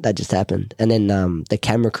did that. That just happened. And then the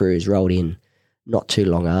camera crews rolled in not too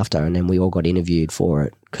long after, and then we all got interviewed for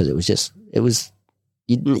it because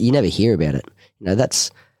you never hear about it.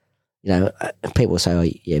 That's, people say, oh,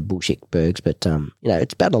 yeah, bullshit Bergs, but,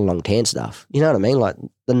 it's battle along 10 stuff. You know what I mean? Like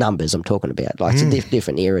the numbers I'm talking about. Like it's a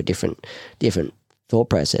different era, different thought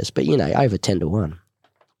process, but, over 10-1.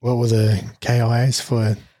 What were the KIAs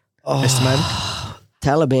for estimated?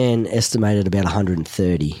 Taliban estimated about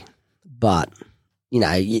 130, but who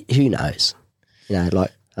knows? When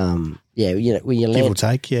you land, give or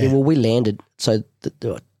take, yeah. Well, we landed. So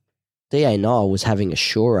the DA Nile was having a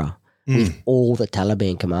shura with all the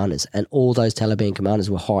Taliban commanders, and all those Taliban commanders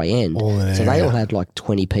were high end, so they all had like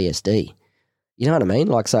 20 PSD. You know what I mean?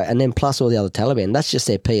 Like so, and then plus all the other Taliban. That's just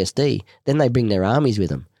their PSD. Then they bring their armies with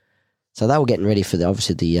them, so they were getting ready for the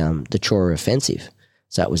Chora offensive.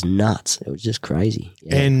 So it was nuts. It was just crazy.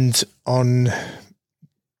 Yeah. And on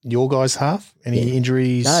your guys' half, any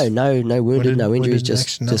injuries? No wounded, no injuries.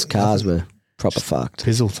 Just cars were proper fucked.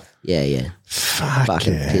 Pizzled. Yeah.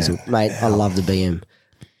 Fucking yeah. pizzled, mate. I love the BM.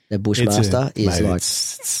 The Bushmaster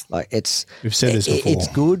is we've said this before. It's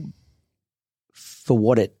good for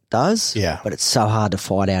what it does. Yeah. But it's so hard to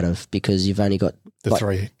fight out of because you've only got the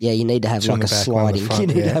three. Yeah, you need to have like a sliding. You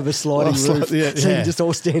need to have a sliding roof, so you just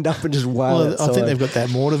all stand up and just wail. Well, I think they've got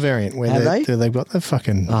that mortar variant where they've got the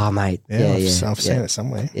fucking. Oh, mate. Yeah. I've seen it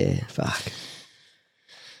somewhere. Yeah, fuck.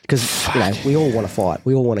 Because we all want to fight,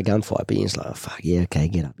 we all want a gunfight, but you're just like, oh, fuck, yeah, okay,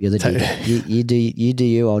 get up. You're the dude. You do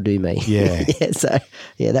you, I'll do me. Yeah, So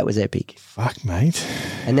that was epic. Fuck, mate.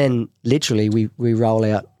 And then literally we roll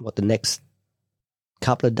out the next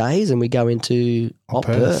couple of days, and we go into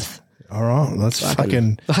Perth. All right, let's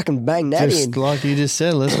fucking bang that just in. Like you just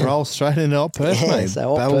said, let's roll straight into Perth, mate.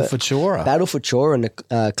 So Battle for Chora. Battle for Chora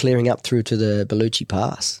and clearing up through to the Baluchi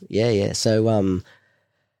Pass. Yeah. So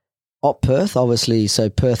Perth, obviously, so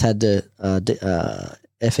Perth had the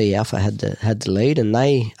FE Alpha had the lead, and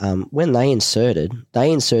they when they inserted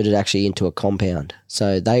actually into a compound.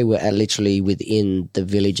 So they were literally within the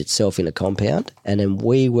village itself in a compound, and then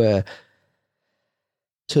we were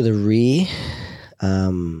to the rear,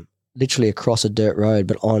 literally across a dirt road,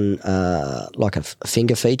 but on like a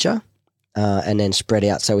finger feature, and then spread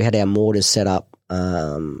out. So we had our mortars set up,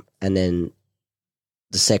 and then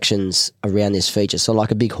the sections around this feature. So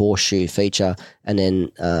like a big horseshoe feature, and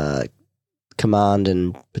then command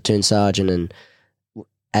and platoon sergeant and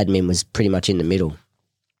admin was pretty much in the middle.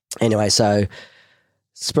 Anyway, so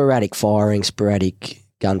sporadic firing, sporadic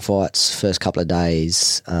gunfights first couple of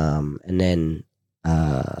days, and then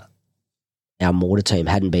our mortar team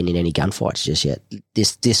hadn't been in any gunfights just yet.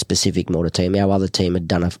 This specific mortar team, our other team had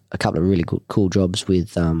done a couple of really cool jobs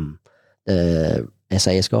with the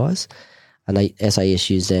SAS guys, and SAS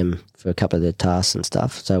used them for a couple of their tasks and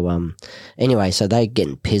stuff. So anyway, so they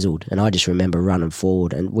getting pizzled, and I just remember running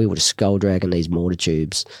forward, and we were just skull dragging these mortar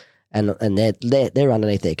tubes, and they're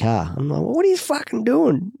underneath their car. I'm like, what are you fucking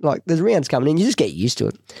doing? Like, there's rounds coming in, you just get used to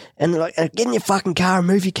it. And they're like, get in your fucking car and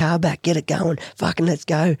move your car back, get it going, fucking let's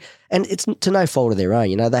go. And it's to no fault of their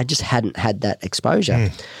own, they just hadn't had that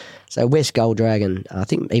exposure. So we're skull dragging, I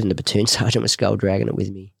think even the platoon sergeant was skull dragging it with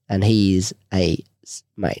me, and he is a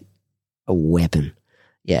weapon.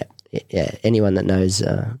 Yeah. Anyone that knows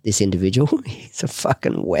this individual, he's a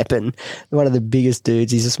fucking weapon. One of the biggest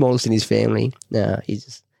dudes. He's the smallest in his family. No,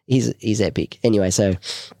 he's epic. Anyway, so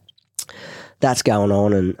that's going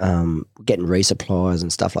on, and getting resupplies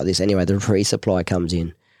and stuff like this. Anyway, the resupply comes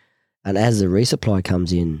in, and as the resupply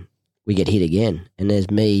comes in, we get hit again. And there's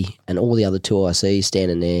me and all the other 2ICs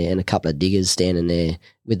standing there, and a couple of diggers standing there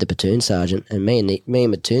with the platoon sergeant. And me and the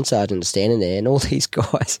platoon sergeant are standing there, and all these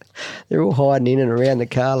guys, they're all hiding in and around the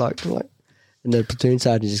car, like. And the platoon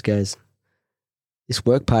sergeant just goes, "This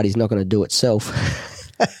work party's not going to do itself."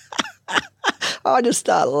 I just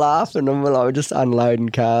start laughing. I'm like, just unloading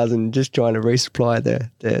cars and just trying to resupply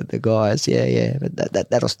the guys. Yeah. But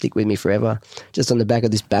that'll stick with me forever. Just on the back of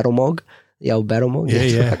this battle mog. The old battle mog.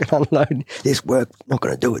 Yeah. Fucking unload. This work not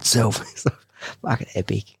going to do itself. It's fucking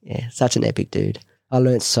epic. Yeah, such an epic dude. I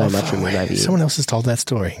learned so much from him over here. Someone else has told that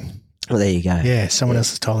story. Well, there you go. Yeah, someone else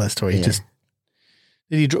has told that story.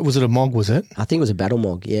 Was it a mog, was it? I think it was a battle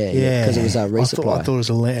mog, yeah. Because it was a resupply. I thought it was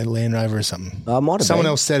a Land Rover or something. Might have someone been.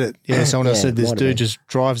 else said it. Yeah, someone else said this dude just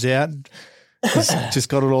drives out, he's just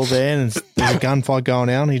got it all there, and there's a gunfight going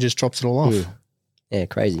on, and he just drops it all off. Yeah,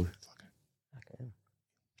 crazy.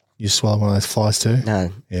 You swallow one of those flies too?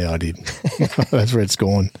 No. Yeah, I did. That's where it's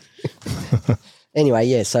gone. Anyway,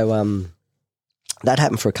 yeah, so that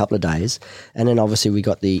happened for a couple of days, and then obviously we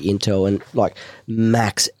got the intel and like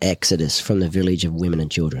max exodus from the village of women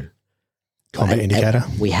and children. Combat indicator.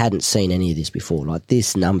 We hadn't seen any of this before. Like,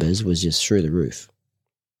 this numbers was just through the roof.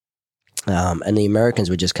 And the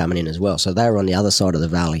Americans were just coming in as well, so they were on the other side of the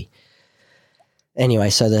valley.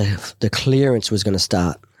 Anyway, so the clearance was going to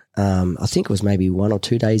start. I think it was maybe 1 or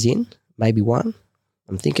 2 days in, maybe one.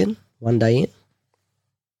 I'm thinking 1 day in.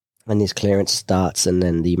 And this clearance starts, and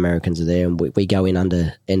then the Americans are there, and we go in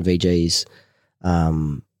under NVGs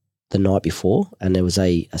the night before, and there was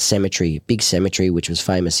a cemetery, a big cemetery, which was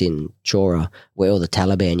famous in Chora, where all the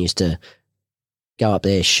Taliban used to go up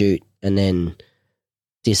there, shoot, and then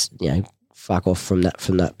just, fuck off from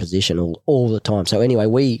that position all the time. So anyway,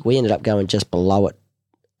 we ended up going just below it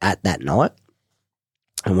at that night,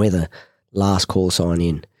 and we're the last call sign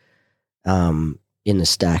in the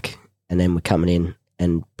stack, and then we're coming in,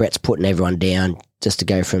 and Brett's putting everyone down just to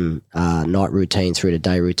go from night routine through to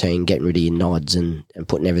day routine, getting rid of your nods and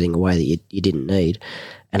putting everything away that you didn't need.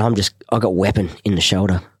 And I got weapon in the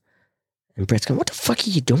shoulder. And Brett's going, "What the fuck are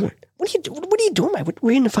you doing? What are you doing, mate?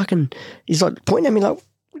 We're in the fucking..." He's like pointing at me like,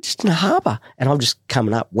 "We're just in the harbour." And I'm just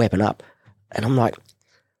coming up, weapon up. And I'm like,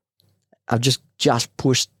 I've just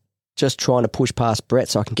pushed, just trying to push past Brett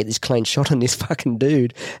so I can get this clean shot on this fucking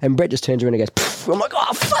dude. And Brett just turns around and goes, "Poof." I'm like,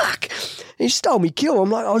 "Oh, fuck. He stole me kill." I'm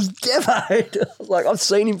like, I was devastated. Like, I've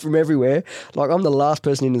seen him from everywhere. Like, I'm the last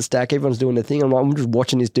person in the stack. Everyone's doing their thing. I'm just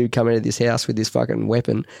watching this dude come out of this house with this fucking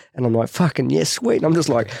weapon. And I'm like, fucking, yeah, sweet. And I'm just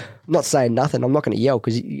like, I'm not saying nothing. I'm not going to yell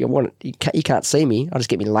because you can't see me. I just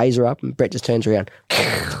get my laser up, and Brett just turns around.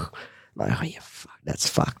 I'm like, "Oh, yeah, fuck. That's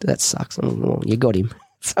fucked. That sucks." I'm like, "Well, you got him."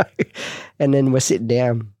 So, and then we're sitting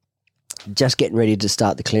down, just getting ready to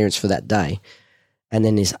start the clearance for that day. And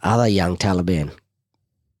then this other young Taliban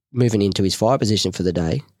moving into his fire position for the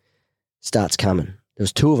day starts coming. There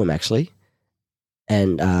was 2 of them actually.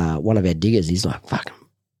 And one of our diggers, he's like, "Fuck."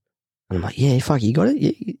 And I'm like, "Yeah, fuck, you got it?"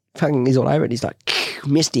 Yeah. Fucking, he's all over it. He's like,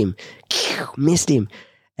 missed him.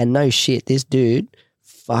 And no shit, this dude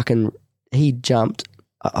fucking, he jumped.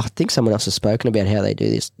 I think someone else has spoken about how they do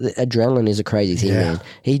this. The adrenaline is a crazy thing, man.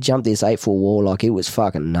 He jumped this 8-foot wall like it was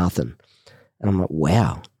fucking nothing. And I'm like,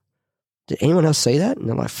 wow. Did anyone else see that? And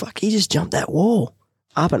they're like, fuck, he just jumped that wall.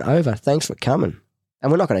 Up and over. Thanks for coming.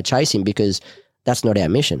 And we're not going to chase him because that's not our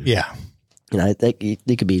mission. Yeah. They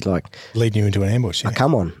could be like... leading you into an ambush. Yeah. Oh,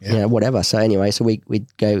 come on. Yeah. Whatever. So anyway, so we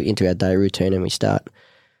go into our day routine and we start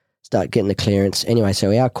getting the clearance. Anyway,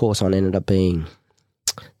 so our call sign ended up being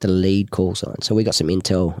the lead call sign. So we got some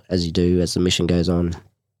intel, as you do, as the mission goes on,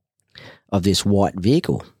 of this white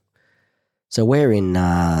vehicle. So we're in,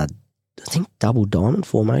 I think, double diamond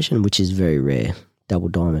formation, which is very rare. Double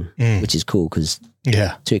diamond, which is cool because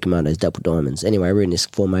 2 commandos, double diamonds. Anyway, we're in this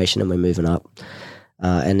formation and we're moving up.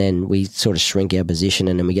 And then we sort of shrink our position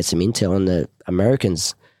and then we get some intel, and the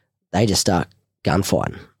Americans, they just start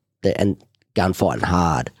gunfighting and gunfighting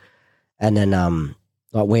hard. And then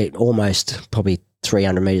like we're almost probably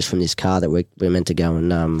 300 metres from this car that we're meant to go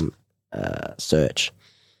and search.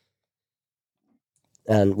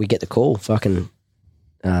 and we get the call, fucking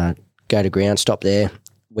go to ground, stop there.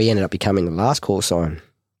 We ended up becoming the last call sign,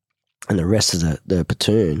 and the rest of the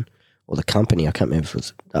platoon or the company, I can't remember if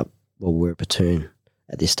it was we're a platoon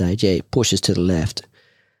at this stage. Yeah, it pushes to the left,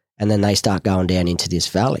 and then they start going down into this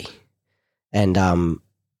valley, and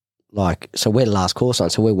so we're the last call sign,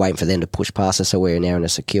 so we're waiting for them to push past us. So we're now in a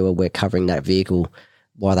secure. We're covering that vehicle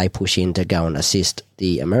while they push in to go and assist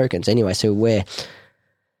the Americans. Anyway, so we're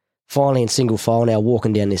finally in single file now,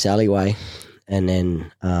 walking down this alleyway, and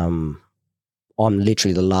then I'm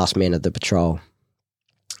literally the last man of the patrol,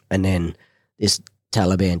 and then this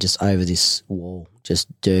Taliban just over this wall, just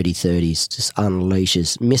dirty 30s, just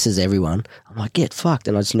unleashes, misses everyone. I'm like, get fucked.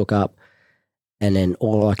 And I just look up, and then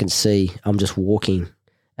all I can see, I'm just walking,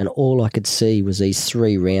 and all I could see was these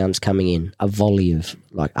 3 rounds coming in, a volley of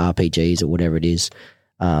like RPGs or whatever it is.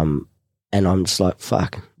 And I'm just like,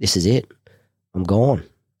 fuck, this is it. I'm gone.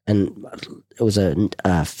 And it was a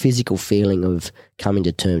physical feeling of coming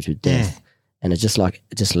to terms with death. Yeah. And it just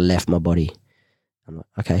left my body. I'm like,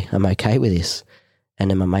 okay, I'm okay with this. And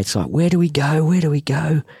then my mate's like, where do we go? Where do we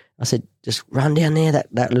go? I said, just run down there,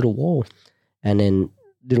 that little wall. And then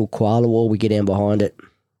little koala wall, we get down behind it.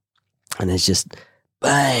 And there's just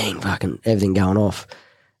bang, fucking everything going off.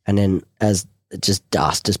 And then as just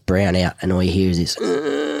dust, just brown out, and all you hear is this,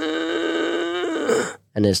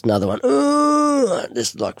 and there's another one,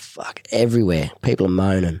 just like fuck everywhere. People are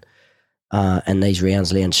moaning. And these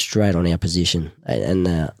rounds land straight on our position.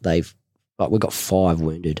 And we've got 5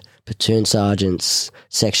 wounded. Platoon sergeants,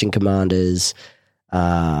 section commanders,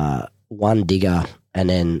 1 digger, and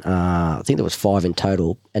then I think there was 5 in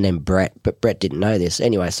total, and then Brett. But Brett didn't know this.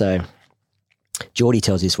 Anyway, so Geordie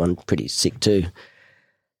tells this one pretty sick too.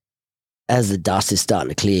 As the dust is starting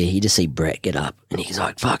to clear, you just see Brett get up, and he's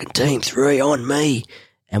like, fucking team 3 on me.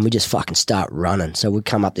 And we just fucking start running. So we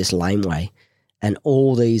come up this laneway, and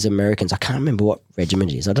all these Americans, I can't remember what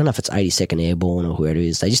regiment it is. I don't know if it's 82nd Airborne or whoever it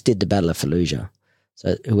is. They just did the Battle of Fallujah.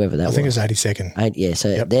 So whoever that was. I think it was 82nd. Yeah,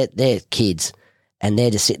 so they're kids, and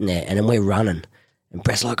they're just sitting there, and then we're running. And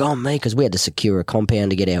Brett's like, oh, me, because we had to secure a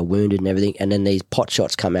compound to get our wounded and everything. And then these pot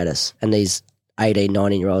shots come at us, and these 18,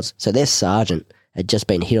 19-year-olds. So their sergeant had just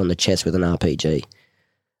been hit on the chest with an RPG.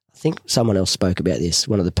 I think someone else spoke about this,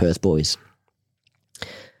 one of the Perth boys.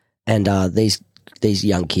 And these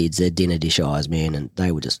young kids, they're dinner dish eyes, man, and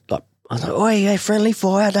they were just like, I was like, oh, yeah, friendly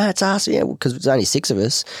fire, no, it's us, yeah, because it's only 6 of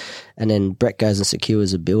us. And then Brett goes and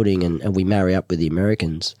secures a building, and we marry up with the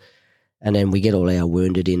Americans. And then we get all our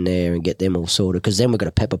wounded in there and get them all sorted, because then we've got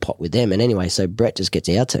a pepper pot with them. And anyway, so Brett just gets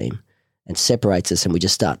our team and separates us, and we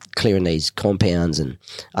just start clearing these compounds. And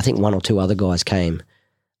I think 1 or 2 other guys came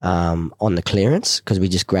on the clearance, because we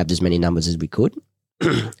just grabbed as many numbers as we could.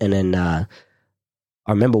 And then I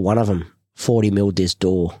remember one of them 40 milled this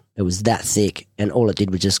door. It was that thick, and all it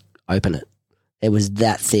did was just open it. It was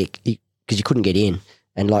that thick because you couldn't get in,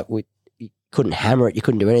 and like you couldn't hammer it, you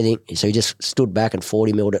couldn't do anything. So he just stood back and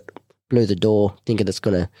 40 milled it, blew the door, thinking it's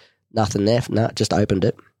nothing there. No, just opened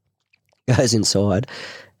it. Goes inside,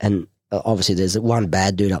 and obviously there's one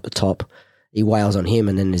bad dude up the top. He wails on him,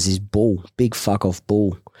 and then there's this bull, big fuck off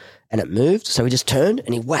bull, and it moved. So he just turned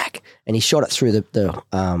and he whack, and he shot it through the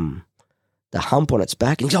hump on its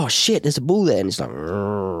back, and he's, oh shit, there's a bull there, and he's like,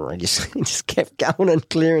 and he just kept going and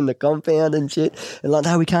clearing the compound and shit, and like,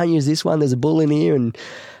 no, we can't use this one, there's a bull in here, and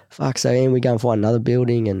fuck, so then we go and find another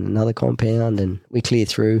building and another compound, and we clear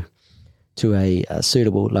through to a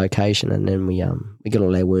suitable location, and then we get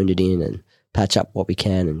all our wounded in and patch up what we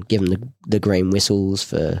can and give them the green whistles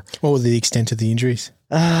for... What was the extent of the injuries?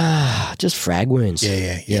 Just frag wounds.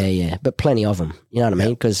 Yeah. But plenty of them, you know what I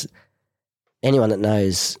mean? Because anyone that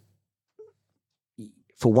knows...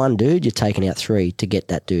 For one dude, you're taking out 3 to get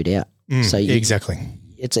that dude out. Exactly.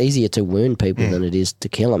 It's easier to wound people than it is to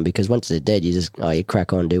kill them, because once they're dead, you just, you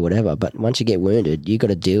crack on, do whatever. But once you get wounded, you got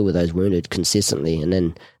to deal with those wounded consistently and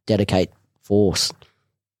then dedicate force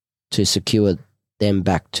to secure them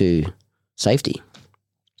back to safety.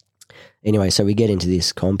 Anyway, so we get into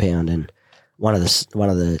this compound, and one of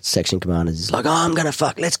the section commanders is like, oh, I'm going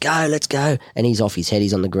to let's go. And he's off his head.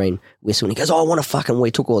 He's on the green whistle. And he goes, oh, I want to fucking...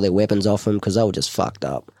 We took all their weapons off them because they were just fucked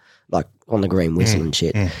up, like on the green whistle and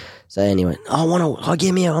shit. So anyway,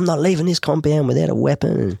 give me I'm not leaving this compound without a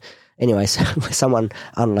weapon. And anyway, so someone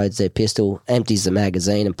unloads their pistol, empties the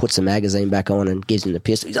magazine and puts the magazine back on and gives him the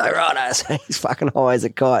pistol. He's like, right, so he's fucking high as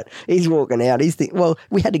a kite. He's walking out. He's thinking, well,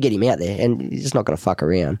 we had to get him out there, and he's just not going to fuck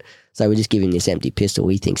around. So we just give him this empty pistol.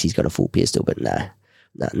 He thinks he's got a full pistol, but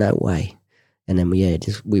no way. And then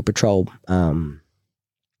we patrol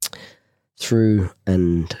through,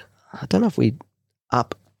 and I don't know if we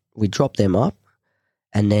drop them up,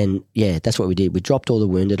 And then, that's what we did. We dropped all the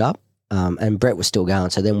wounded up, and Brett was still going.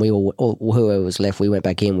 So then we all whoever was left, we went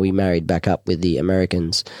back in. We married back up with the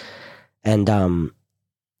Americans. And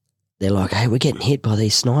they're like, hey, we're getting hit by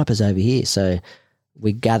these snipers over here. So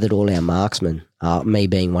we gathered all our marksmen, me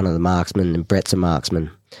being one of the marksmen and Brett's a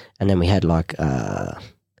marksman. And then we had like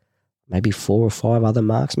maybe 4 or 5 other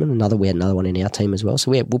marksmen. We had another one in our team as well.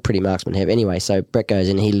 So we're pretty marksman heavy. Anyway, so Brett goes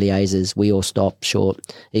in, he liaises. We all stop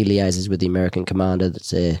short. He liaises with the American commander that's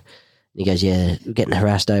there. He goes, yeah, we're getting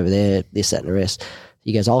harassed over there, this, that, and the rest.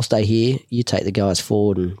 He goes, I'll stay here. You take the guys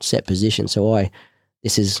forward and set position. So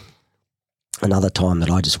this is another time that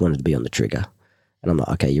I just wanted to be on the trigger. And I'm like,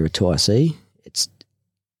 okay, you're a 2IC. It's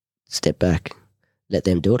step back, let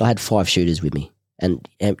them do it. I had 5 shooters with me. And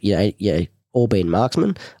all being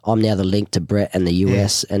marksmen, I'm now the link to Brett and the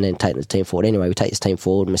US and then taking the team forward. Anyway, we take this team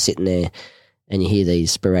forward and we're sitting there and you hear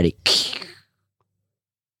these sporadic.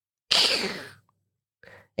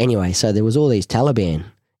 Anyway, so there was all these Taliban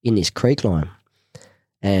in this creek line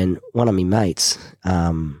and one of my mates,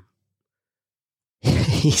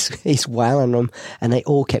 he's wailing them and they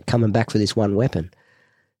all kept coming back for this one weapon.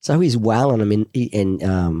 So he's wailing them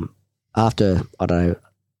in after, I don't know,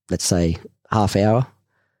 let's say half hour,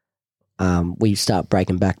 we start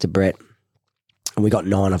breaking back to Brett, and we got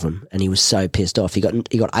 9 of them, and he was so pissed off. He got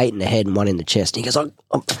 8 in the head and 1 in the chest. And he goes,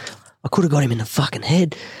 I could have got him in the fucking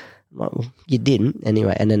head. I'm like, well, you didn't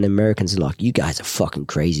anyway. And then the Americans are like, you guys are fucking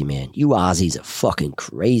crazy, man. You Aussies are fucking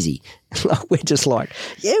crazy. We're just like,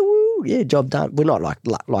 yeah, woo, yeah, job done. We're not like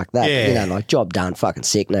that, yeah. Like job done, fucking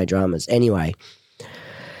sick, no dramas. Anyway,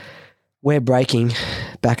 we're breaking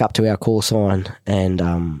back up to our call sign,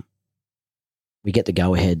 and we get the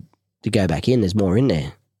go ahead to go back in. There's more in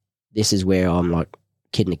there. This is where I'm like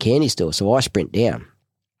kid in a candy store. So I sprint down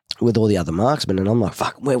with all the other marksmen and I'm like,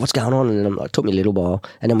 fuck, what's going on? And I'm like, it took me a little while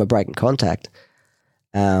and then we're breaking contact.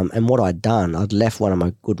 And what I'd done, I'd left one of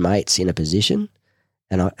my good mates in a position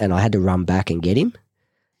and I had to run back and get him.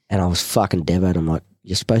 And I was fucking devoed. I'm like,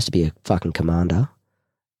 you're supposed to be a fucking commander,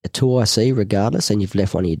 a 2IC regardless, and you've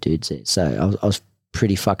left one of your dudes there. So I was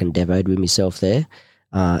pretty fucking devoed with myself there.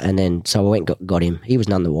 And then, so I went and got him. He was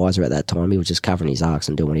none the wiser at that time. He was just covering his arcs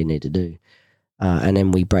and doing what he needed to do. And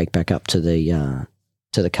then we break back up to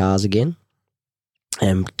the cars again.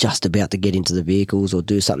 And just about to get into the vehicles or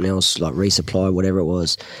do something else, like resupply, whatever it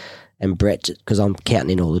was. And Brett, because I'm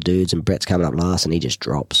counting in all the dudes, and Brett's coming up last, and he just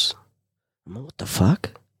drops. I'm like, what the fuck?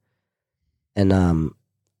 And the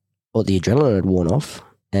adrenaline had worn off,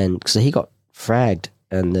 and so he got fragged.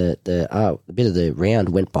 And the bit of the round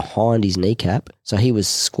went behind his kneecap. So he was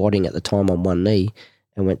squatting at the time on one knee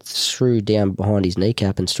and went through down behind his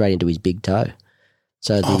kneecap and straight into his big toe.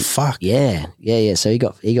 So fuck. Yeah. So he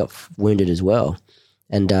got wounded as well.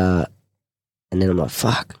 And then I'm like,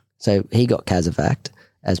 fuck. So he got casevaced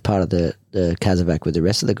as part of the casevac with the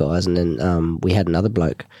rest of the guys. And then we had another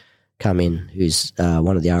bloke come in who's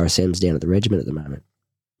one of the RSMs down at the regiment at the moment.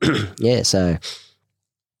 Yeah, so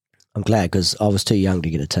I'm glad because I was too young to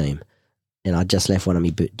get a team and I just left one of my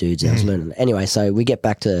dudes I was learning. Anyway, so we get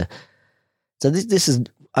back to – so this is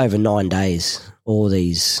over 9 days, all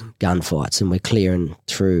these gunfights, and we're clearing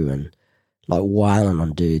through and like wailing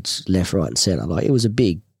on dudes left, right and centre. Like it was a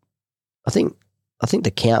big – I think the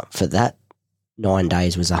count for that 9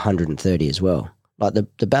 days was 130 as well. Like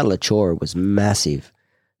the Battle of Chora was massive,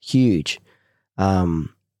 huge,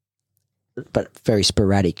 but very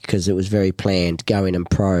sporadic because it was very planned. Go in and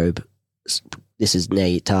probe. This is now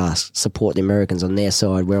your task. Support the Americans on their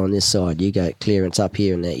side. We're on this side. You go clearance up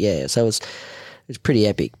here and there. Yeah, so it's pretty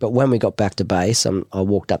epic. But when we got back to base, I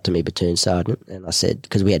walked up to my platoon sergeant and I said,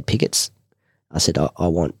 because we had pickets, I said, I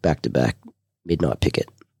want back-to-back midnight picket.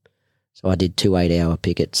 So I did 2 8-hour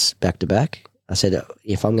pickets back-to-back. I said,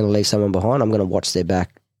 if I'm going to leave someone behind, I'm going to watch their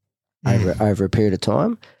back over a period of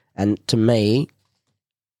time. And to me,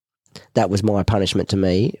 that was my punishment to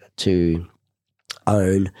me to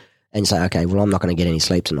own and say, okay, well, I'm not going to get any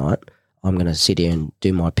sleep tonight. I'm going to sit here and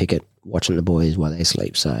do my picket watching the boys while they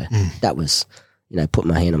sleep. So that was,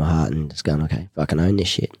 putting my hand on my heart and just going, okay, if I can own this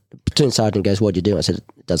shit. The platoon sergeant goes, what'd you do? I said,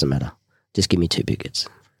 it doesn't matter. Just give me 2 pickets.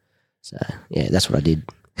 So, yeah, that's what I did.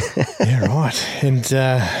 Yeah, right. And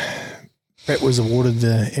Brett was awarded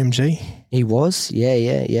the MG? He was,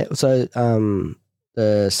 yeah. So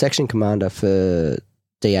the section commander for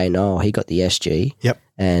DA Noel, he got the SG. Yep.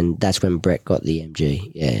 And that's when Brett got the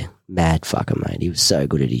MG. Yeah, mad fucker, mate. He was so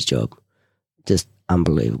good at his job. Just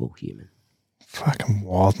unbelievable human. Fucking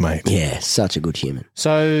wild, mate. Yeah, such a good human.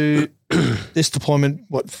 So this deployment,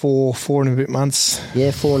 what, 4 and a bit months?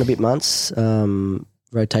 Yeah, 4 and a bit months.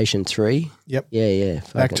 rotation 3. Yep. Yeah.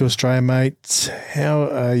 Back to Australia, mate. How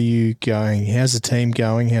are you going? How's the team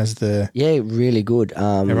going? Yeah, really good.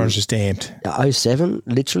 Everyone's just amped. 07,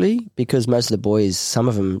 literally, because most of the boys, some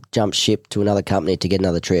of them jumped ship to another company to get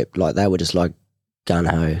another trip. Like, they were just like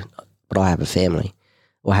gun-ho. But I have a family.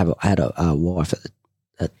 Well, I had a wife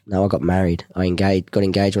I got married. I got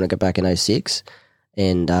engaged when I got back in 06.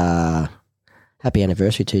 And happy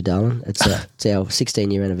anniversary too, darling. It's our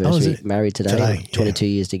 16-year anniversary. Married today. 22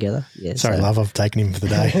 years together. Yeah. Sorry, love, I've taken him for the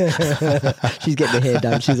day. She's getting her hair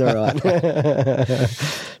done. She's all right.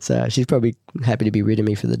 So she's probably happy to be rid of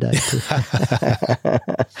me for the day too.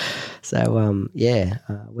 So,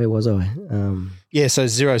 where was I? So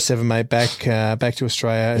 07, mate, back to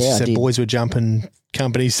Australia. As you said, boys were jumping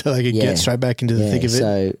companies so they could get straight back into the thick of it.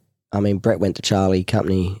 So, I mean, Brett went to Charlie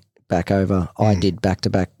Company back over. I did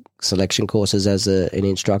back-to-back selection courses as an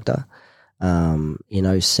instructor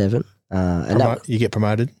in 07. You get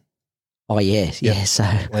promoted? Oh, yeah. So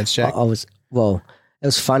Lance Jack? it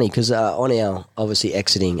was funny because on our obviously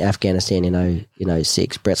exiting Afghanistan in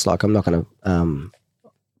 06, Brett's like, I'm not going to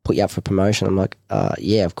put you up for promotion. I'm like,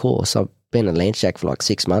 yeah, of course. I've been a Lance Jack for like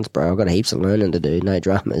 6 months, bro. I've got heaps of learning to do, no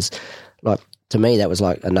dramas. Like, to me, that was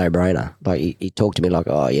like a no-brainer. Like, he talked to me like,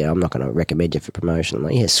 oh, yeah, I'm not going to recommend you for promotion. I'm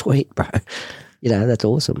like, yeah, sweet, bro. That's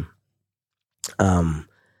awesome.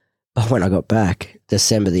 But when I got back,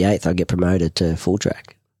 December the 8th, I get promoted to full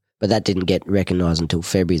track. But that didn't get recognised until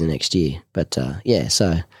February the next year. But,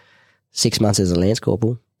 so 6 months as a Lance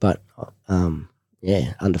Corporal. But,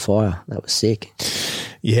 under fire. That was sick.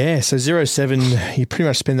 Yeah, so 07, you pretty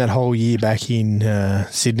much spend that whole year back in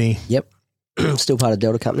Sydney. Yep. Still part of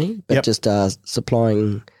Delta Company, but just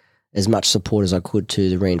supplying as much support as I could to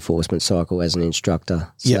the reinforcement cycle as an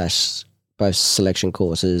instructor / both selection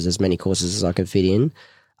courses, as many courses as I could fit in,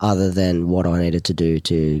 other than what I needed to do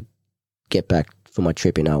to get back for my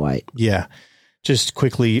trip in 08. Yeah. Just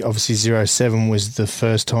quickly, obviously 07 was the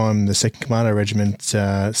first time the 2nd Commando Regiment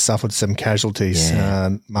suffered some casualties,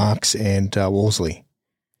 Marks and Wolseley.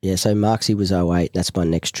 Yeah, so Marksy was 08. That's my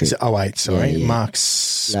next trip. 08, sorry. Yeah.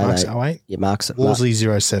 Marks 08? Yeah, Marks. Wolseley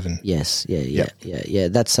 07. Yes, yeah.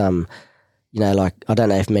 That's, like, I don't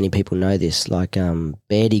know if many people know this, like,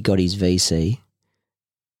 Beardy got his VC,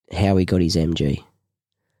 Howie got his MG.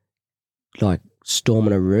 Like,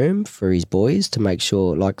 storming a room for his boys to make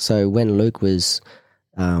sure, like, so when Luke was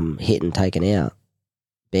hit and taken out,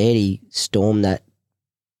 Beardy stormed that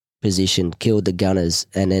position, killed the gunners,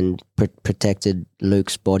 and then protected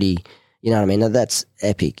Luke's body. You know what I mean? Now, that's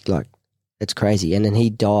epic. Like, it's crazy. And then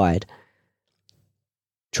he died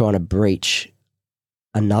trying to breach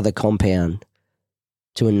another compound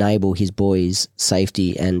to enable his boys'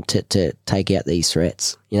 safety and to take out these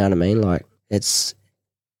threats. You know what I mean? Like, it's,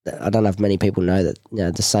 I don't know if many people know that,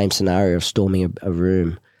 the same scenario of storming a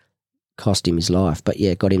room cost him his life, but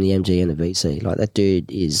yeah, got him the MG and the VC. Like, that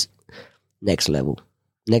dude is next level.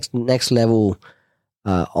 Next level,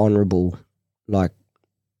 honourable, like,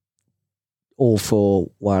 all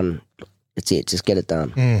for one. It's it. Just get it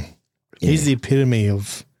done. Yeah. He's the epitome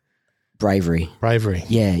of bravery.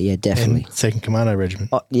 Yeah, definitely. And 2nd Commando Regiment.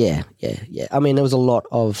 Oh, yeah. I mean, there was a lot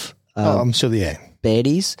of I'm sure,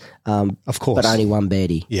 baddies. Of course. But only one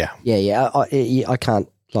baddie. Yeah. I can't,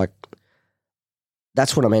 like,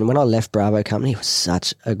 that's what I mean. When I left Bravo Company, it was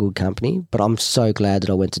such a good company, but I'm so glad that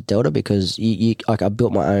I went to Delta because I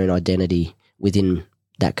built my own identity within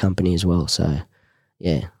that company as well. So,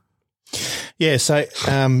 yeah. Yeah, so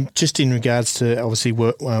just in regards to obviously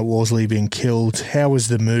Worsley being killed, how was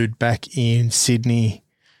the mood back in Sydney?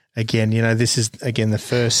 Again, this is, the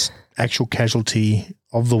first actual casualty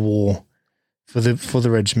of the war for the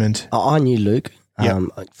regiment. I knew Luke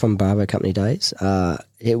from Bravo Company days.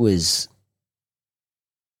 It was...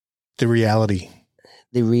 The reality,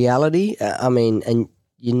 I mean, and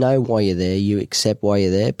you know why you're there, you accept why you're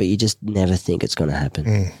there, but you just never think it's going to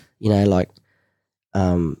happen.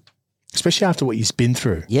 Especially after what you've been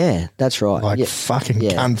through. Yeah, that's right. Like fucking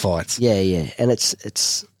gunfights. Yeah. And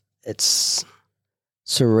it's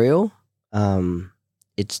surreal.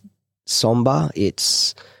 It's somber.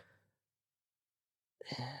 It's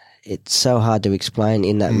so hard to explain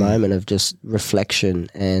in that moment of just reflection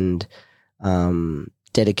and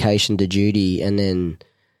dedication to duty, and then,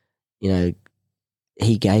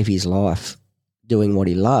 he gave his life doing what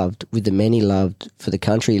he loved with the men he loved for the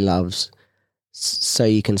country he loves, so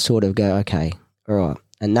you can sort of go, okay, all right,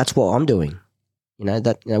 and that's what I'm doing.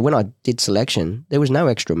 When I did selection, there was no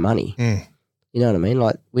extra money. You know what I mean?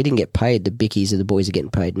 Like, we didn't get paid the bickies that the boys are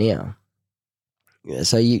getting paid now. Yeah,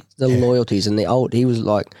 so the loyalties and he was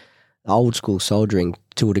like old school soldiering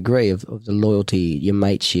to a degree of the loyalty, your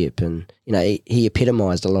mateship, and he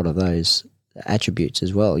epitomised a lot of those attributes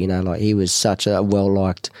as well. Like he was such a well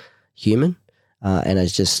liked human, and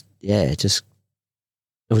it's just it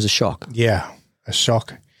was a shock. Yeah, a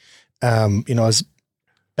shock. As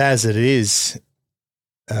bad as it is,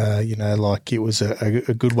 like it was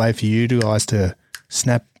a good way for you guys to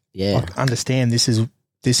snap. Yeah, like, understand this is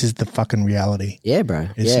the fucking reality. Yeah, bro.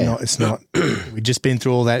 It's not. We've just been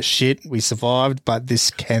through all that shit. We survived, but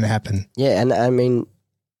this can happen. Yeah, and I mean,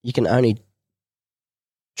 you can only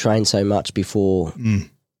train so much before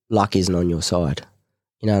luck isn't on your side.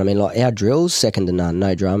 You know what I mean? Like our drills, second to none.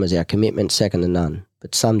 No dramas. Our commitment, second to none.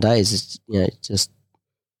 But some days, it's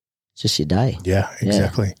just your day. Yeah,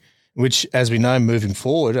 exactly. Yeah. Which, as we know, moving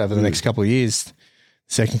forward over the next couple of years,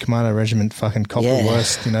 Second Commando Regiment fucking cop the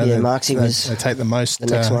worst. Marksy they take the most the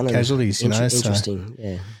next one casualties. Interesting. So.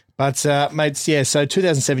 Yeah. But mates, so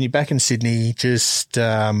 2007, you're back in Sydney, just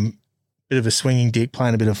bit of a swinging dick,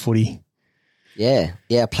 playing a bit of footy. Yeah,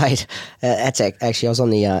 I played. Actually, I was on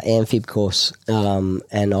the amphib course, and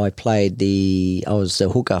I was the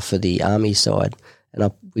hooker for the army side,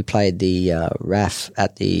 and we played the RAF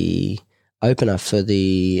at the opener for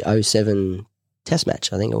the 07 Test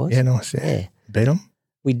match. I think it was. Yeah, nice. Yeah. Beat them.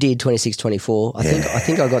 We did 26-24. I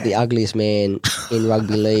think I got the ugliest man in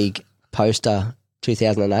rugby league poster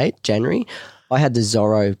 2008 January. I had the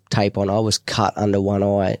Zorro tape on. I was cut under one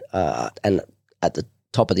eye, and at the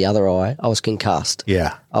top of the other eye, I was concussed.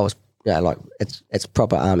 Yeah. I was, like it's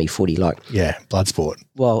proper army footy, like. Yeah, blood sport.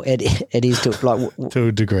 Well, it is to like to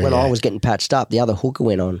a degree. When I was getting patched up, the other hooker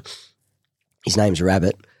went on. His name's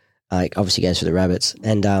Rabbit. Obviously goes for the Rabbits,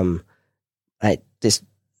 and this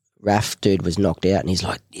RAF dude was knocked out, and he's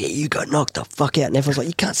like, "Yeah, you got knocked the fuck out." And everyone's like,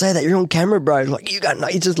 "You can't say that. You're on camera, bro." Like, you got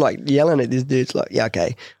knocked. He's just like yelling at this dude. It's like, "Yeah,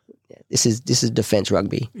 okay, this is defense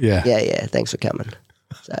rugby." Yeah. Thanks for coming.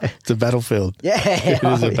 So it's a battlefield. Yeah, it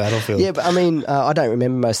is a battlefield. Yeah, but I mean, I don't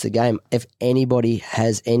remember most of the game. If anybody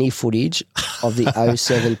has any footage of the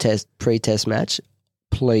 07 pre-test match,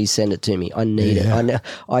 please send it to me. I need it.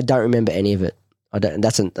 I don't remember any of it. I don't.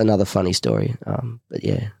 That's another funny story. But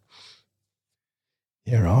yeah.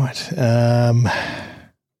 Yeah, right.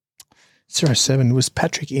 07, was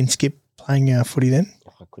Patrick Inskip playing footy then?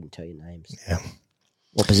 I couldn't tell you names. Yeah.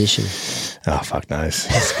 What position? Oh, fuck knows.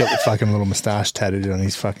 He's got the fucking little moustache tattooed on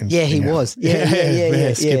his fucking he was.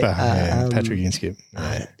 Yeah. Skipper. Patrick Inskip.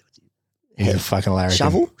 Yeah. He's a fucking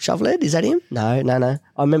larrikin. Shovelhead? Is that him? No.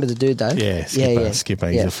 I remember the dude though. Yeah, Skipper.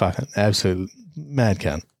 He's a fucking absolute mad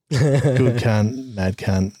cunt. Good cunt, mad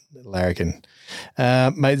cunt, larrikin.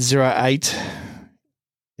 Mate 08,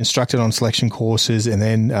 instructed on selection courses and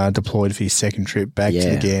then deployed for his second trip back to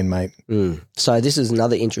the GAN, mate. So this is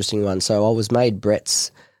another interesting one. So I was made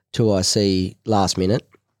Brett's 2IC last minute.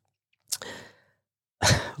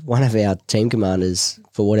 One of our team commanders,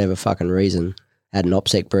 for whatever fucking reason, had an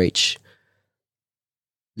OPSEC breach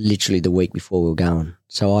literally the week before we were going.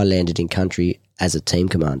 So I landed in country as a team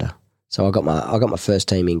commander. So I got my first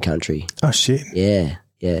team in country. Oh, shit. Yeah.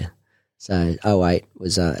 So 08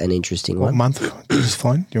 was an interesting one. What month did you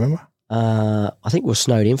fly? Do you remember? I think we were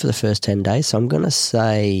snowed in for the first 10 days. So I'm going to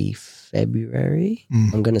say February.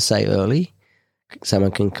 I'm going to say early.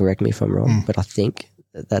 Someone can correct me if I'm wrong, but I think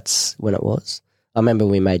that's when it was. I remember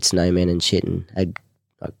we made snowmen and shit and they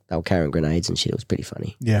were carrying grenades and shit. It was pretty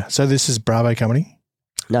funny. Yeah. So this is Bravo Company?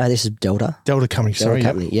 No, this is Delta. Delta Company, sorry.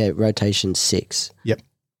 Company, yeah. Rotation 6. Yep.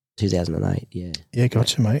 2008, yeah. Yeah,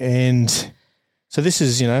 gotcha, mate. And so this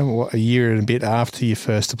is, a year and a bit after your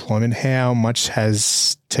first deployment. How much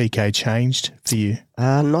has TK changed for you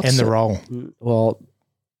the role? Well,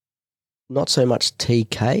 not so much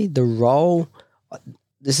TK. The role,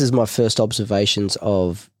 this is my first observations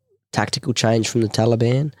of tactical change from the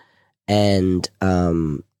Taliban and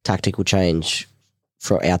tactical change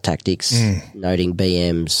for our tactics, noting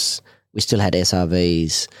BMs. We still had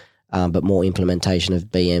SRVs. But more implementation of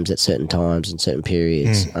BMs at certain times and certain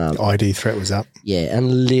periods. ID threat was up. Yeah, and a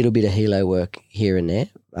little bit of helo work here and there.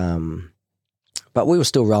 But we were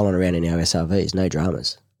still rolling around in our SRVs, no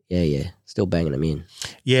dramas. Yeah, still banging them in.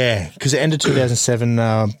 Yeah, because at the end of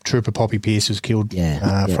 2007, Trooper Poppy Pierce was killed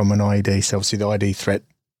from an IED. So obviously the ID threat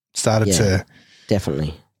started to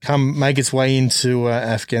definitely make its way into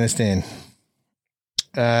Afghanistan.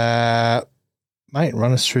 Mate,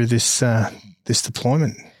 run us through this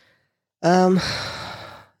deployment.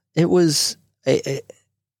 It was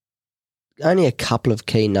only a couple of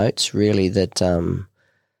key notes really that,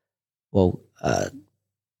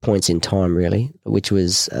 points in time really, which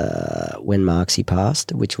was when Marksy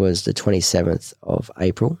passed, which was the 27th of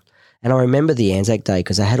April. And I remember the Anzac Day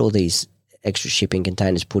because I had all these extra shipping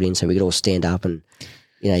containers put in so we could all stand up and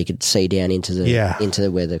you could see down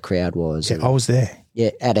into where the crowd was. Yeah, I was there.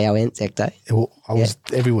 Yeah, at our Anzac Day. I was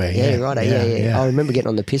everywhere. Yeah, right. Yeah. I remember getting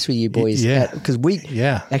on the piss with you boys. Yeah. Because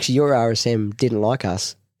actually your RSM didn't like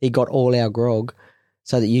us. He got all our grog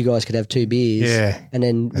so that you guys could have 2 beers. Yeah. And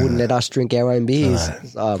then wouldn't let us drink our own beers.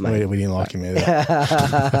 Oh, mate. We didn't like him either.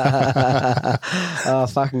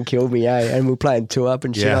 Fucking killed me, eh? And we're playing 2-up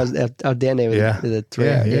and shit. Yeah. I was down there with the 3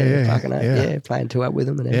 out. Fucking playing 2-up with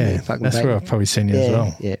them and everything. Fucking that's where I've probably seen you as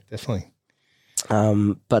well. Yeah. Definitely.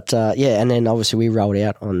 And then obviously we rolled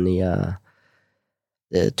out on the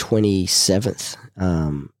 27th,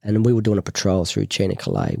 and we were doing a patrol through China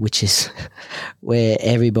Calais, which is where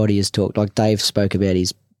everybody has talked. Like Dave spoke about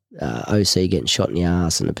his OC getting shot in the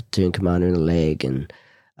arse and the platoon commander in the leg, and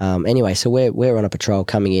anyway, so we're on a patrol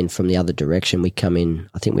coming in from the other direction. We come in,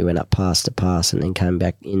 I think we went up past the pass and then came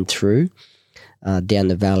back in through down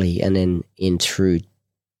the valley and then in through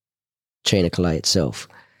China Calais itself.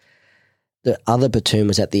 The other platoon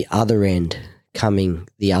was at the other end coming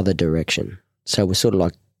the other direction. So we're sort of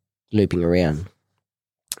like looping around.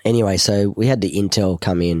 Anyway, so we had the intel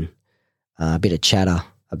come in, a bit of chatter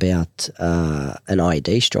about an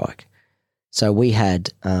IED strike. So we had,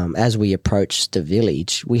 as we approached the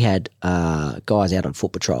village, we had guys out on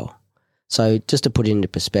foot patrol. So just to put it into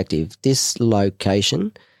perspective, this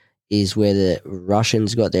location is where the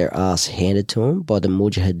Russians got their ass handed to them by the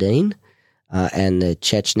Mujahideen and the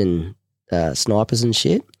Chechen snipers and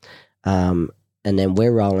shit. And then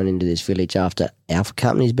we're rolling into this village after Alpha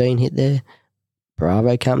Company's been hit there,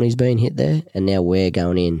 Bravo Company's been hit there, and now we're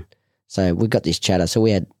going in. So we got this chatter. So we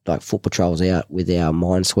had like foot patrols out with our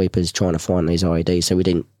minesweepers trying to find these IEDs so we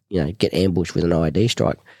didn't, get ambushed with an IED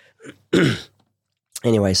strike.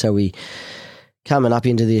 Anyway, so we coming up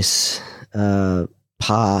into this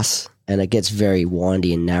pass and it gets very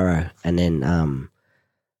windy and narrow, and then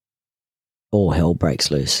all hell breaks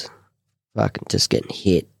loose. Fucking just getting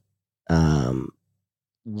hit.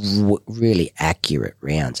 Really accurate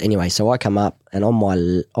rounds. Anyway, so I come up and on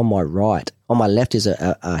my right, on my left is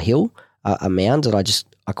a hill, a mound that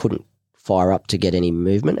I couldn't fire up to get any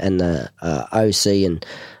movement, and the OC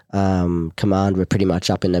and command were pretty much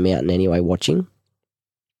up in the mountain anyway watching.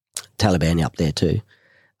 Taliban up there too.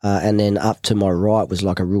 And then up to my right was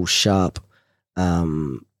like a real sharp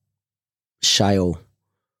shale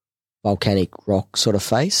volcanic rock sort of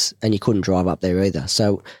face, and you couldn't drive up there either.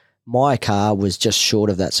 So my car was just short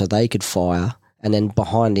of that so they could fire, and then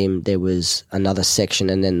behind him there was another section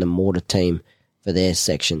and then the mortar team for their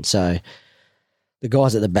section. So the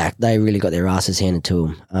guys at the back, they really got their asses handed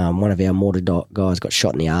to them. One of our mortar guys got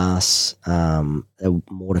shot in the ass. A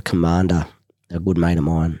mortar commander, a good mate of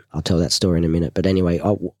mine, I'll tell that story in a minute. But anyway,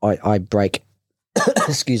 I break,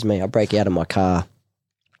 excuse me, I break out of my car,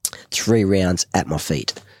 3 rounds at my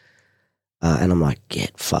feet. And I'm like,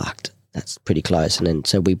 get fucked. That's pretty close. And then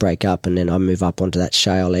so we break up, and then I move up onto that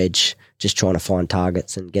shale edge, just trying to find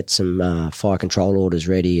targets and get some fire control orders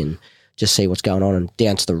ready and just see what's going on. And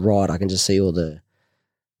down to the right, I can just see all the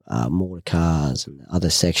mortar cars and the other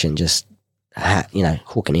section just,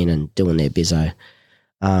 hooking in and doing their bizzo.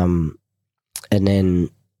 And then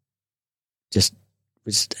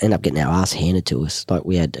we just end up getting our ass handed to us. Like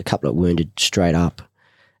we had a couple of wounded straight up,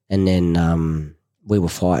 and then we were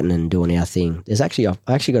fighting and doing our thing. I actually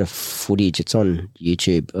got a footage. It's on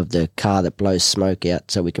YouTube of the car that blows smoke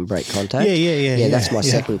out so we can break contact. Yeah. That's my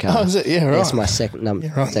second car. Oh, is it? Yeah, right. That's my second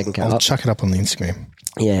second car. I'll chuck it up on the Instagram.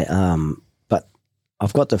 Yeah, but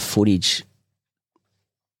I've got the footage.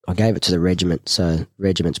 I gave it to the regiment, so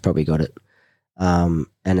regiment's probably got it. And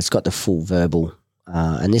it's got the full verbal.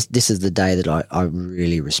 And this is the day that I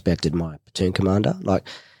really respected my platoon commander. Like,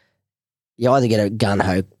 you either get a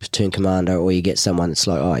gun-ho platoon commander or you get someone that's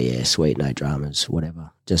like, oh, yeah, sweet, no dramas, whatever,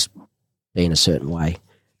 just be in a certain way.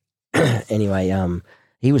 Anyway,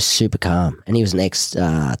 he was super calm, and he was an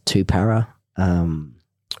ex-2-para in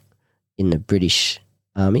the British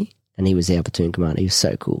Army, and he was our platoon commander. He was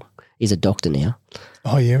so cool. He's a doctor now.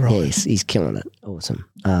 Oh, yeah, right. Yeah, he's killing it. Awesome.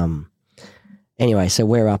 Anyway, so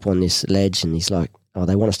we're up on this ledge, and he's like, oh,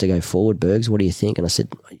 they want us to go forward, Bergs. What do you think? And I said,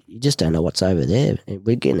 you just don't know what's over there.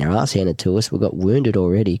 We're getting our ass handed to us. We got wounded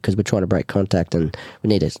already because we're trying to break contact and we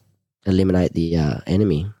need to eliminate the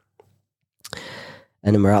enemy.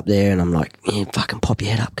 And then we're up there and I'm like, yeah, fucking pop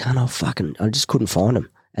your head up, can't I just couldn't find them.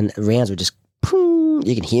 And the rounds were just,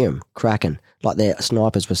 you can hear them cracking. Like their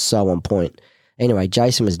snipers were so on point. Anyway,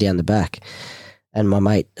 Jason was down the back and my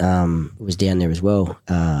mate was down there as well.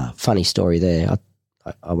 Funny story there.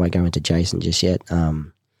 I won't go into Jason just yet.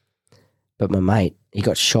 But my mate, he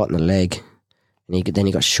got shot in the leg, and then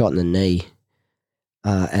he got shot in the knee.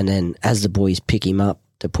 And then as the boys pick him up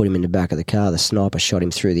to put him in the back of the car, the sniper shot him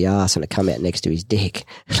through the arse and it come out next to his dick.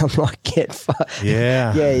 And I'm like, get fucked.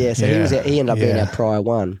 Yeah. Yeah. So he ended up being our prior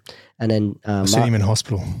one. And then I seen him in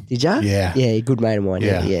hospital. Did you? Yeah. Yeah, good mate of mine.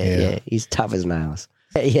 Yeah. He's tough as nails.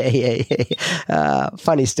 Yeah.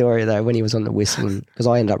 Funny story though, when he was on the whistling, because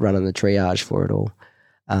I ended up running the triage for it all.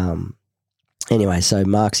 Anyway, so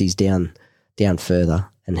Marksy's down further,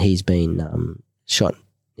 and he's been shot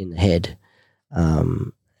in the head,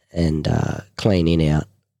 and clean in out,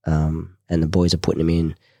 and the boys are putting him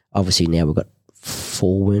in. Obviously now we've got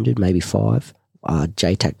 4 wounded, maybe 5.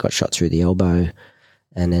 JTAC got shot through the elbow,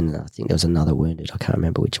 and then I think there was another wounded. I can't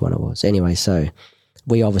remember which one it was. Anyway, so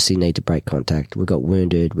we obviously need to break contact. We've got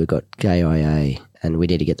wounded, we've got KIA, and we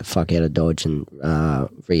need to get the fuck out of Dodge and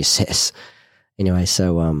reassess. Anyway,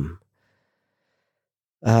 so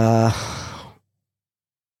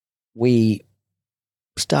we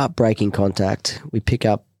start breaking contact. We pick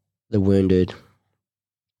up the wounded.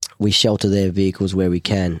 We shelter their vehicles where we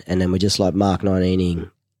can, and then we're just like Mark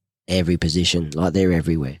 19ing every position. Like, they're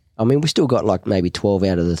everywhere. I mean, we still got like maybe 12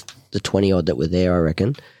 out of the 20 odd that were there, I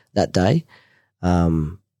reckon, that day.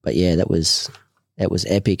 But yeah, that was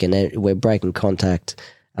epic. And then we're breaking contact,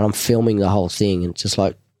 and I'm filming the whole thing, and just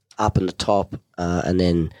like up in the top, and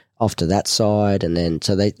then off to that side, and then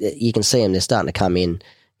so you can see them. They're starting to come in,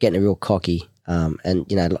 getting real cocky, and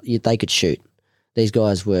they could shoot. These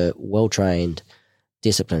guys were well trained,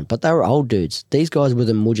 disciplined, but they were old dudes. These guys were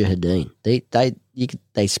the Mujahideen.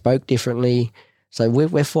 They spoke differently. So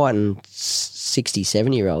we're fighting 60,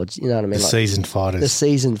 70-year-olds, you know what I mean? The seasoned fighters. The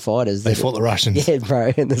seasoned fighters. They fought the Russians. Yeah,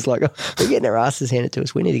 bro. And it's like, we're getting our asses handed to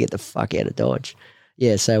us. We need to get the fuck out of Dodge.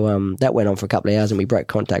 Yeah, so that went on for a couple of hours, and we broke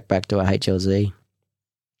contact back to our HLZ.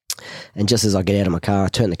 And just as I get out of my car, I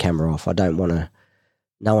turn the camera off. I don't want to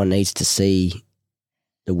 – no one needs to see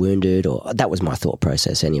the wounded, or that was my thought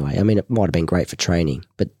process anyway. I mean, it might have been great for training,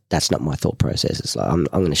 but that's not my thought process. It's like I'm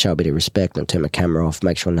going to show a bit of respect and turn my camera off,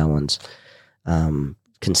 make sure no one's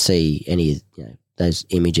can see any those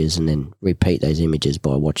images, and then repeat those images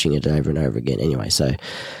by watching it over and over again. Anyway, so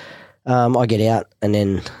I get out, and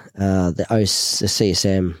then the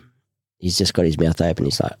CSM, he's just got his mouth open.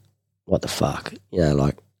 He's like, "What the fuck?"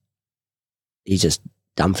 Like he's just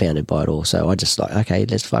dumbfounded by it all. So I just like, okay,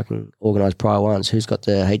 let's fucking organise prior ones. Who's got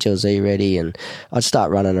the HLZ ready? And I'd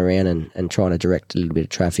start running around and trying to direct a little bit of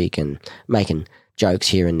traffic and making jokes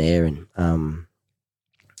here and there, and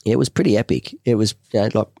it was pretty epic. It was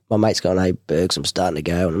like my mate's going, "Hey, Bergs, I'm starting to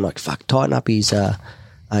go," and I'm like, "Fuck, tighten up his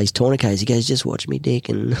tourniquets." He goes, "Just watch me, dick."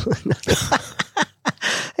 And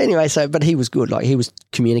anyway, but he was good. Like, he was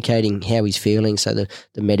communicating how he's feeling, so the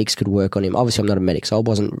medics could work on him. Obviously, I'm not a medic, so I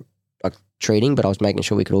wasn't like treating, but I was making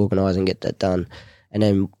sure we could organise and get that done. And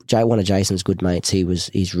then one of Jason's good mates,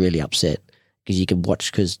 he's really upset because you could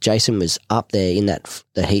watch, because Jason was up there in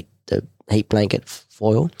the heat blanket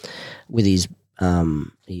foil with his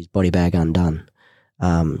body bag undone.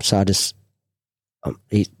 So I just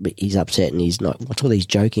he's upset, and he's like, "What's all these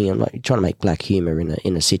joking?" I'm like, trying to make black humour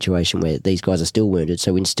in a situation where these guys are still wounded,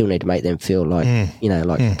 so we still need to make them feel like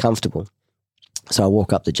comfortable. So I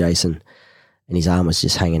walk up to Jason, and his arm was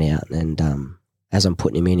just hanging out, and as I'm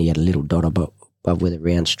putting him in, he had a little dot above where the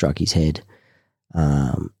round struck his head.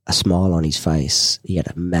 A smile on his face. He had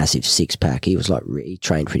a massive 6-pack. He was like, he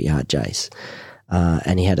trained pretty hard, Jace.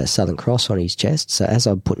 And he had a Southern Cross on his chest. So as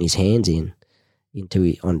I'm putting his hands so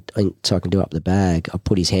I can do up the bag, I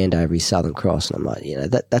put his hand over his Southern Cross, and I'm like,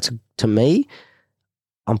 that's to me,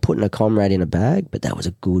 I'm putting a comrade in a bag, but that was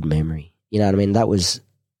a good memory. You know what I mean? That was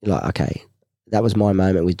like, okay, that was my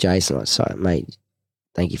moment with Jason. Like, so, mate,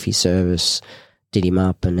 thank you for your service. Did him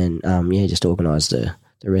up, and then just organised the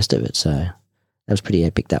rest of it. So that was pretty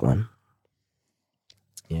epic, that one.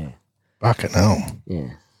 Yeah. Fucking hell. Yeah.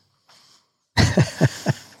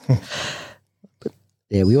 But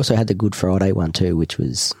yeah, we also had the Good Friday one too, which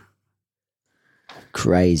was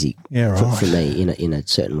crazy. Yeah, right. For me in a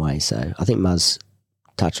certain way. So I think Muzz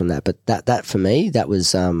touched on that, but that for me, that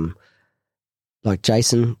was like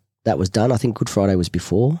Jason. That was done. I think Good Friday was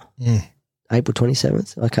before April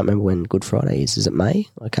 27th. I can't remember when Good Friday is. Is it May?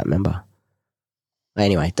 I can't remember.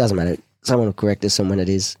 Anyway, it doesn't matter. Someone will correct us on when it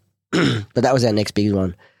is. But that was our next big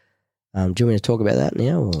one. Do you want me to talk about that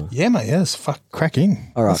now? Or? Yeah, mate. Yeah, let's crack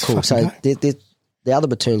in. All right, Let's cool. So go. the other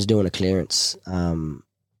platoon's doing a clearance.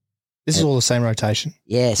 This is all the same rotation.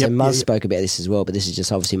 Yeah, so Yep, Muzz yeah. spoke about this as well, but this is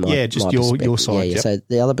just obviously my Yeah, just my your perspective. side, Yeah, yep. so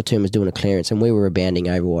the other platoon was doing a clearance, and we were abounding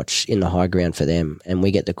Overwatch in the high ground for them, and we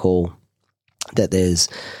get the call that there's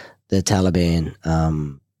the Taliban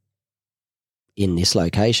in this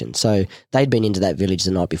location. So they'd been into that village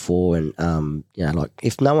the night before, and like,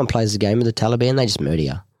 if no one plays the game with the Taliban, they just murder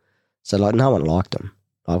you. So like, no one liked them.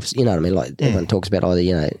 You know what I mean? Like everyone talks about either,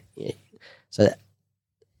 you know. Yeah. So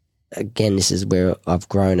again, this is where I've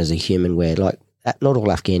grown as a human where like not all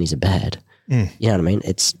Afghanis are bad. You know what I mean?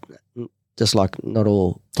 It's just like not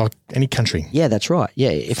all. Like any country. Yeah, that's right. Yeah.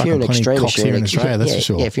 If you're an extremist, you're in Australia, that's for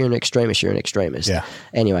sure. Yeah, if you're an extremist, you're an extremist. Yeah.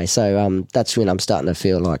 Anyway, so that's when I'm starting to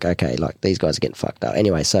feel like, okay, like these guys are getting fucked up.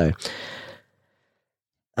 Anyway, so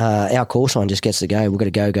our call sign just gets to go. We've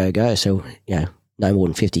got to go. So, you know, no more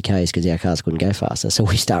than 50 Ks because our cars couldn't go faster. So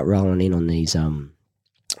we start rolling in on these on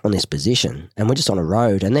this position, and we're just on a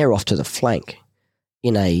road, and they're off to the flank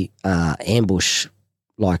in a ambush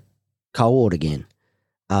like cohort again.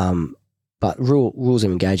 But rules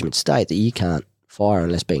of engagement state that you can't fire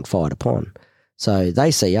unless being fired upon. So they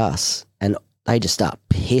see us and they just start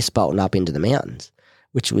piss bolting up into the mountains,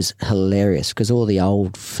 which was hilarious because all the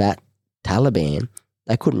old fat Taliban,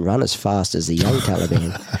 they couldn't run as fast as the young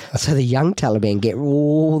Taliban. So the young Taliban get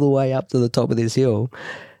all the way up to the top of this hill.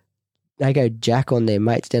 They go jack on their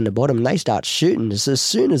mates down the bottom and they start shooting. So as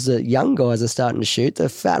soon as the young guys are starting to shoot, the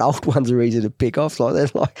fat old ones are easy to pick off.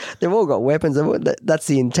 They've all got weapons. That's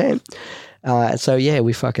the intent. So yeah,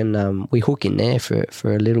 we fucking we hook in there for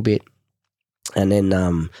a little bit, and then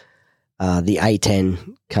the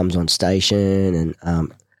A-10 comes on station,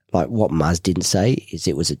 and like what Muzz didn't say is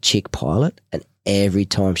it was a chick pilot, and every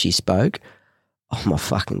time she spoke, oh my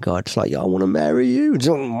fucking God, it's like, I want to marry you.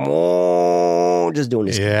 Just doing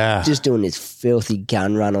this filthy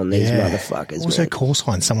gun run on these motherfuckers. What was her call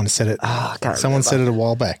sign? Someone said it. Someone said it a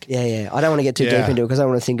while back. Yeah. I don't want to get too deep into it because I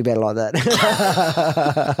don't want to think about it like that.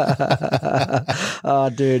 Oh,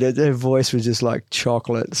 dude, her voice was just like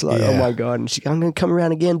chocolate. It's like, oh my God. And I'm going to come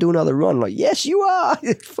around again, do another run. I'm like, yes, you are.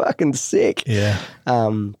 You're fucking sick. Yeah.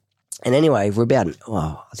 And anyway, we're about,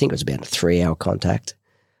 I think it was about a 3-hour contact.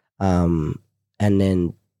 And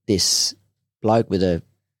then this bloke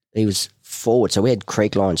he was forward. So we had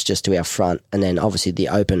creek lines just to our front and then obviously the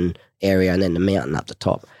open area and then the mountain up the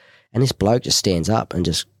top. And this bloke just stands up and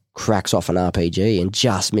just cracks off an RPG and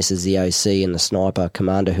just misses the OC and the sniper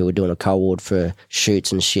Commando who were doing a cohort for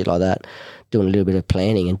shoots and shit like that, doing a little bit of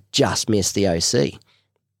planning and just missed the OC.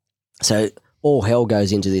 So all hell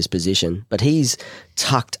goes into this position, but he's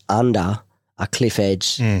tucked under a cliff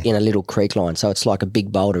edge in a little creek line. So it's like a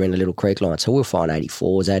big boulder in a little creek line. So we'll find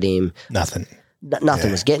 84s at him.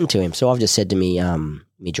 Nothing was getting to him. So I've just said to me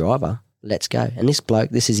driver, let's go. And this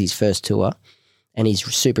bloke, this is his first tour and he's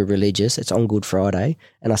super religious. It's on Good Friday.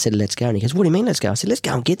 And I said, let's go. And he goes, what do you mean let's go? I said, let's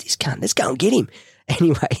go and get this cunt. Let's go and get him.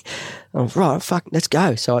 Anyway, I'm like, right, fuck, let's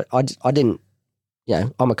go. So I didn't, you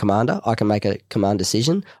know, I'm a commander. I can make a command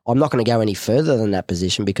decision. I'm not going to go any further than that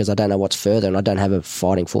position because I don't know what's further and I don't have a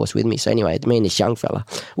fighting force with me. So anyway, me and this young fella,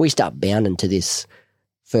 we start bounding to this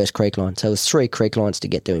first creek line. So there's 3 creek lines to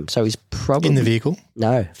get to him. So he's probably... In the vehicle?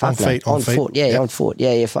 No. On feet? On foot. Yeah, on foot.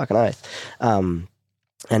 Yeah, fucking oath. And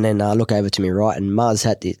then I look over to my right and Muzz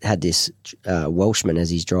had this Welshman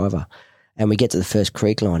as his driver. And we get to the first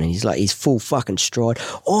creek line and he's full fucking stride.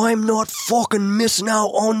 I'm not fucking missing out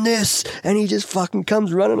on this. And he just fucking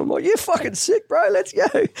comes running. I'm like, you're fucking sick, bro. Let's go.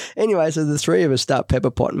 Anyway, so the 3 of us start pepper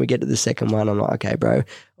potting. We get to the second one. I'm like, okay, bro.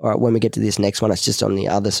 All right, when we get to this next one, it's just on the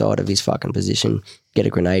other side of his fucking position. Get a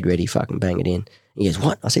grenade ready, fucking bang it in. He goes,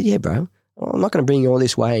 what? I said, yeah, bro. I'm not going to bring you all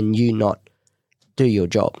this way and you not do your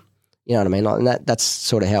job. You know what I mean? Like, and that's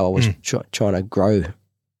sort of how I was trying to grow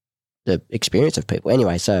the experience of people.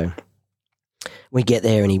 Anyway, so... we get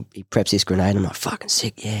there and he preps this grenade. I'm like, fucking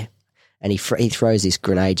sick, yeah. And he throws this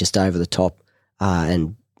grenade just over the top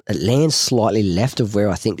and it lands slightly left of where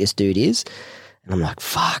I think this dude is. And I'm like,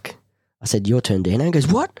 fuck. I said, your turn, Dino. He goes,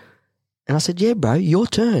 what? And I said, yeah, bro, your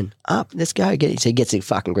turn. Up, let's go. Get it. So he gets a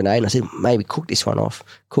fucking grenade. And I said, maybe cook this one off.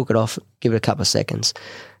 Cook it off. Give it a couple of seconds.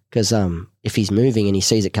 Because if he's moving and he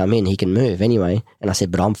sees it come in, he can move anyway. And I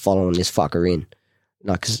said, but I'm following this fucker in.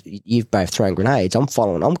 Like, because you've both thrown grenades, I'm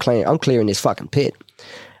clearing this fucking pit.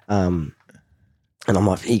 And I'm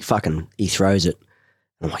like, he throws it.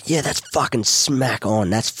 And I'm like, yeah, that's fucking smack on.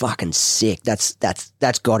 That's fucking sick. That's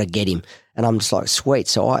got to get him. And I'm just like, sweet.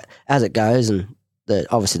 So as it goes, and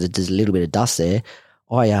obviously there's a little bit of dust there,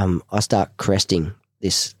 I start cresting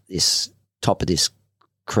this top of this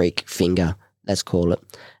creek finger, let's call it.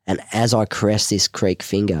 And as I crest this creek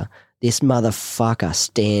finger, this motherfucker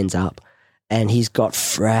stands up. And he's got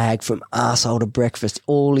frag from arsehole to breakfast.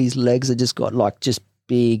 All his legs are just got like just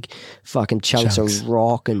big fucking chunks of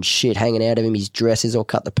rock and shit hanging out of him. His dress is all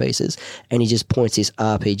cut to pieces. And he just points this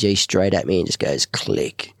RPG straight at me and just goes,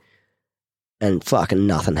 click. And fucking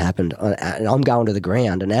nothing happened. And I'm going to the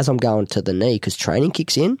ground. And as I'm going to the knee, because training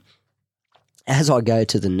kicks in, as I go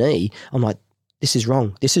to the knee, I'm like, this is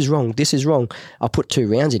wrong, this is wrong, this is wrong. I put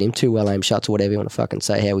 2 rounds in him, 2 well-aimed shots or whatever you want to fucking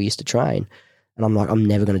say how we used to train. And I'm like, I'm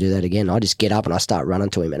never going to do that again. I just get up and I start running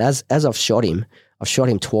to him. And as I've shot him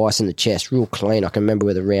twice in the chest, real clean. I can remember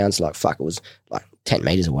where the round's like, fuck, it was like 10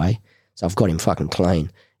 metres away. So I've got him fucking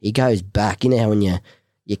clean. He goes back. You know how when you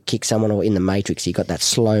kick someone or in the Matrix, you got that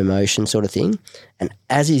slow motion sort of thing. And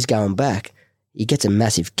as he's going back, he gets a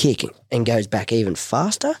massive kick and goes back even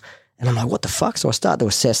faster. And I'm like, what the fuck? So I start to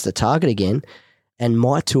assess the target again. And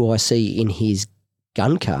my 2IC in his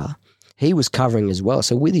gun car, he was covering as well.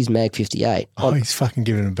 So with his Mag 58. Oh, he's fucking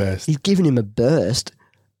giving him a burst. He's giving him a burst.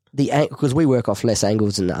 Because we work off less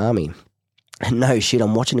angles in the army. And no shit,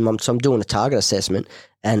 I'm watching him. So I'm doing a target assessment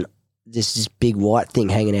and there's this big white thing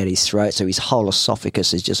hanging out of his throat. So his whole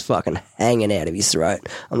esophagus is just fucking hanging out of his throat.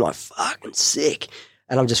 I'm like, fucking sick.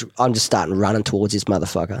 And I'm just starting running towards this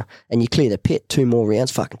motherfucker. And you clear the pit, 2 more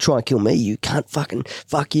rounds, fucking try and kill me. You can't fucking,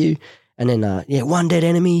 fuck you. And then, 1 dead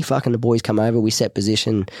enemy. Fucking the boys come over. We set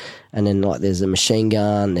position. And then, like, there's a machine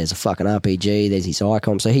gun. There's a fucking RPG. There's his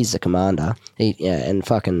ICOM. So he's the commander. And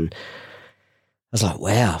fucking, I was like,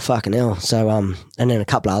 wow, fucking hell. So, and then a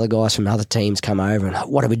couple of other guys from other teams come over and, like,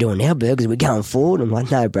 what are we doing now, Burgers? Are we going forward? I'm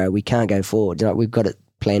like, no, bro, we can't go forward. You know, we've got to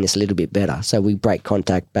plan this a little bit better. So we break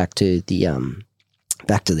contact back to the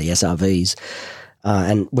SRVs.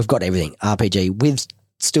 And we've got everything, RPG, with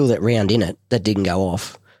still that round in it that didn't go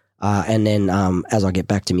off. And then as I get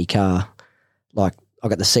back to my car, like I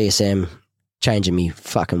got the CSM changing me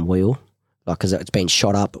fucking wheel, like because it's been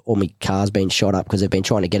shot up, or my car's been shot up because they've been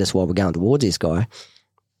trying to get us while we're going towards this guy.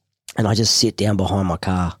 And I just sit down behind my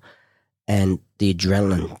car and the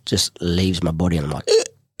adrenaline just leaves my body and I'm like,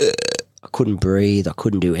 I couldn't breathe. I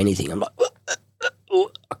couldn't do anything. I'm like,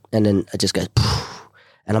 and then it just goes,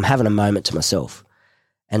 and I'm having a moment to myself.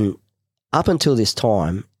 And up until this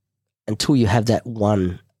time, until you have that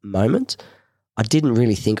one moment, I didn't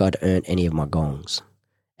really think I'd earned any of my gongs.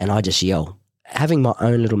 And I just yell, having my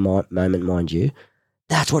own little moment, mind you,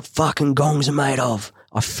 that's what fucking gongs are made of.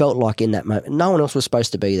 I felt like in that moment, no one else was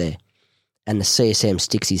supposed to be there. And the CSM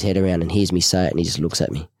sticks his head around and hears me say it and he just looks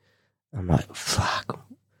at me. I'm like, fuck,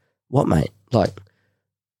 what, mate? Like,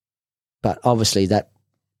 but obviously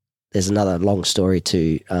there's another long story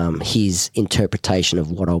to his interpretation of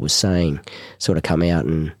what I was saying sort of come out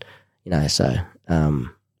and, you know, so,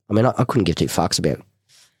 I mean, I couldn't give 2 fucks about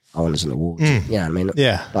honours and awards. You know what I mean?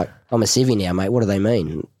 Yeah. Like, I'm a civvy now, mate. What do they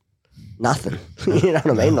mean? Nothing. You know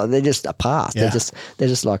what I mean? Like, they're just a pass. Yeah. They're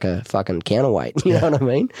just like a fucking counterweight. You know what I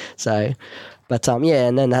mean? So, but yeah,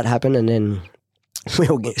 and then that happened, and then we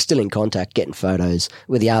all still in contact, getting photos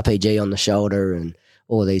with the RPG on the shoulder and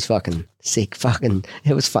all these fucking sick fucking.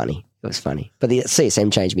 It was funny. It was funny. But the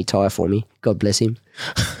CSM changed me tyre for me. God bless him.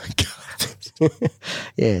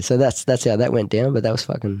 Yeah, so that's how that went down. But that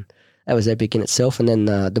was epic in itself. And then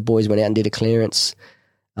the boys went out and did a clearance.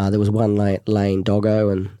 There was one lane doggo,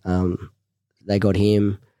 and they got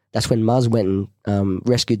him. That's when Muzz went and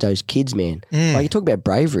rescued those kids, man. Like, you talk about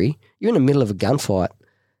bravery. You're in the middle of a gunfight,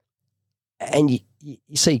 and you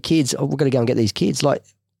see kids. Oh, we've got to go and get these kids. Like,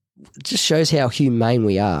 it just shows how humane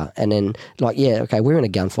we are. And then, like, yeah, okay, we're in a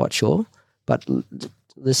gunfight, sure, but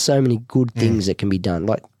there's so many good things that can be done.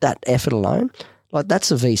 Like, that effort alone, like,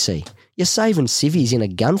 that's a VC. You're saving civvies in a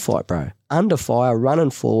gunfight, bro. Under fire,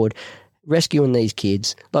 running forward, rescuing these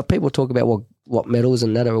kids. Like, people talk about what medals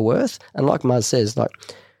and that are worth. And like Muzz says, like,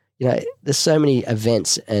 you know, there's so many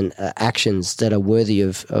events and actions that are worthy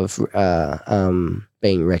of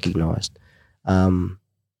being recognised. But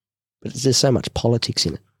there's so much politics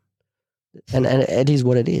in it. And it is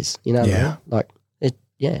what it is, you know what I mean?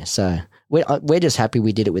 Like, so we're just happy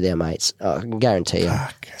we did it with our mates. I can guarantee you.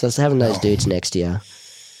 So it's having those dudes next year,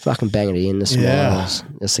 fucking banging it in, the smiles,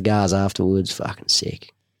 the cigars afterwards, fucking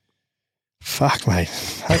sick. Fuck, mate.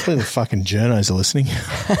 Hopefully the fucking journos are listening.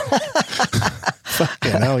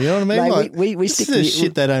 Fucking hell, you know what I mean? Mate, like, we this stick is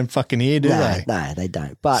shit they don't fucking hear, do they? No, they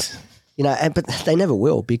don't. But, you know, but they never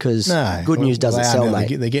will, because good news doesn't sell,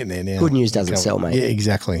 mate. They're getting there now. Good news doesn't sell, mate. Yeah,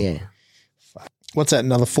 exactly. Yeah. What's that,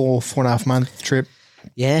 another 4.5 month trip?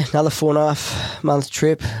 Yeah, another 4.5 month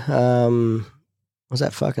trip. Was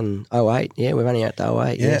that fucking 08? Yeah, we're running out to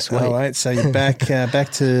 08. Yeah, sweet. 08. So you're back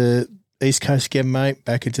to East Coast again, mate,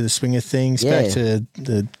 back into the swing of things, back to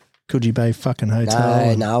the Coogee Bay fucking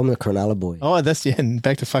hotel. No, I'm the Cronulla boy. Oh, that's, and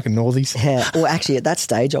back to fucking Northies. Yeah, well, actually, at that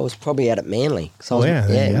stage, I was probably out at Manly. So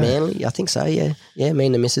Manly, I think so, yeah. Yeah, me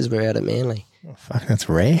and the missus were out at Manly. Oh, fuck, that's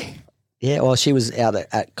rare. Yeah, well, she was out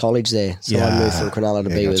at college there, so I moved from Cronulla to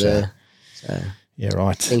be with her. So, yeah,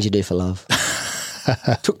 right. Things you do for love.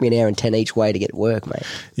 Took me an hour and 10 each way to get to work, mate.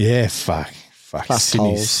 Yeah, fuck. Plus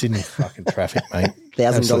Sydney fucking traffic, mate.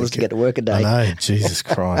 $1,000 to get to work a day. I know, Jesus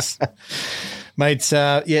Christ. Mate,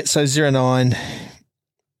 so 09,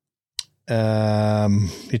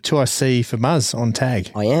 you're 2IC for Muzz on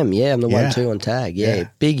tag. I am, yeah. I'm the 1-2 on tag, yeah.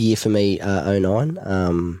 Big year for me, 09.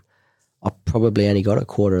 I probably only got a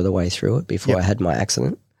quarter of the way through it before I had my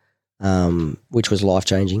accident, which was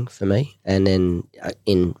life-changing for me. And then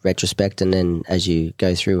in retrospect, and then as you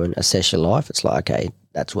go through and assess your life, it's like, okay,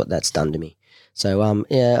 that's what that's done to me. So, I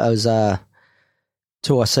was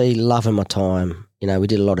 2IC, loving my time. You know, we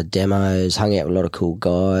did a lot of demos, hung out with a lot of cool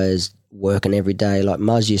guys, working every day. Like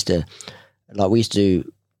Muzz we used to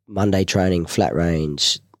do Monday training, flat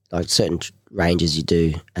range, like certain ranges you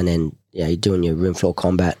do, and then you're doing your room floor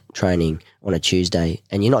combat training on a Tuesday,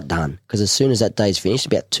 and you're not done because as soon as that day's finished,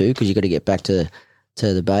 about 2, because you got to get back to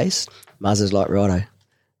the base. Muzz is like, righto,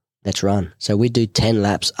 let's run. So we do 10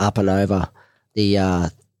 laps up and over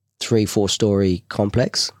the 3-4 story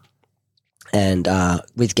complex, and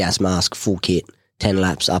with gas mask, full kit, 10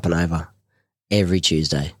 laps up and over every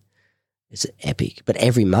Tuesday. It's epic. But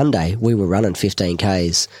every Monday we were running 15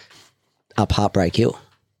 Ks up Heartbreak Hill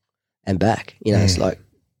and back. You know, it's like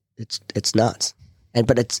it's nuts.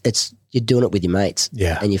 But it's you're doing it with your mates.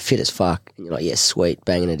 Yeah. And you're fit as fuck. And you're like, yeah, sweet,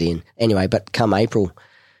 banging it in. Anyway, but come April,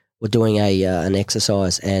 we're doing an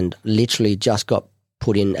exercise and literally just got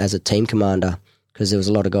put in as a team commander because there was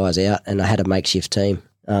a lot of guys out and I had a makeshift team.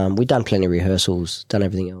 We'd done plenty of rehearsals, done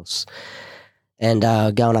everything else. And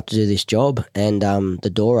going up to do this job, and the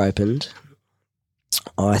door opened.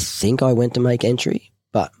 I think I went to make entry,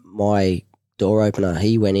 but my door opener,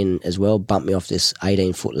 he went in as well, bumped me off this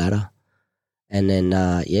 18-foot ladder. And then,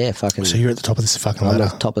 fucking... So you're at the top of this fucking ladder? I'm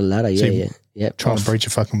at the top of the ladder, so yeah. Yep. Trying to breach a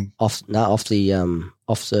fucking... Off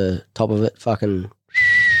the top of it, fucking...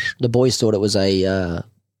 The boys thought it was a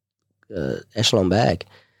echelon bag.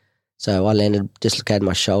 So I landed, dislocated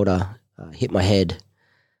my shoulder, hit my head,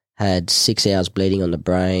 had 6 hours bleeding on the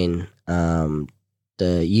brain.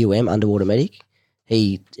 The underwater medic,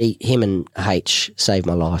 him and H saved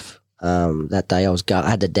my life. That day I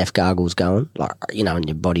had the death gargles going, like, you know, and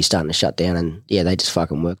your body's starting to shut down, and yeah, they just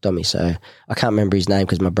fucking worked on me. So I can't remember his name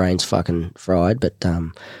because my brain's fucking fried, but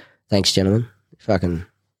thanks, gentlemen. Fucking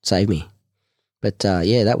saved me. But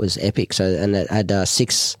that was epic. So, and it had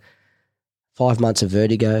 5 months of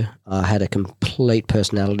vertigo. I had a complete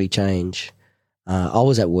personality change. I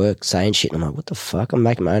was at work saying shit, and I'm like, what the fuck? I'm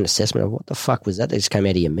making my own assessment of what the fuck was that just came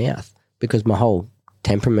out of your mouth, because my whole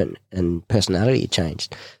temperament and personality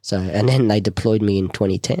changed. So, and then they deployed me in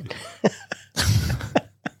 2010.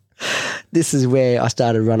 This is where I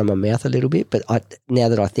started running my mouth a little bit, but now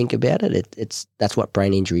that I think about it, that's what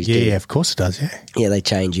brain injuries do. Yeah, of course it does, yeah. Yeah, they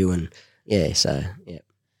change you, and so.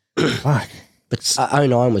 Fuck. But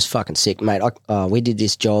 09 was fucking sick, mate. We did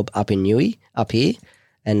this job up in Newey, up here,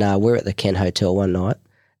 and we're at the Ken Hotel one night,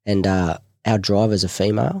 and our driver's a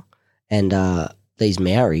female, and these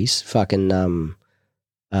Maoris fucking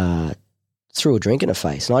threw a drink in her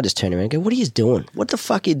face, and I just turned around and go, what are you doing? What the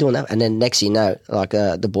fuck are you doing? And then next thing you know, like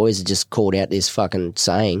the boys had just called out this fucking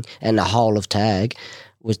saying, and the whole of tag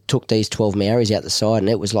took these 12 Maoris out the side, and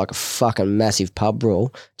it was like a fucking massive pub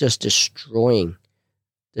brawl, just destroying.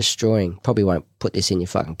 Probably won't put this in your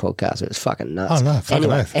fucking podcast. It was fucking nuts. Oh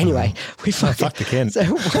no! Anyway, we fucking fuck the Ken. So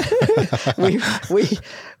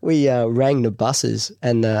we rang the buses,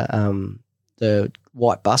 and the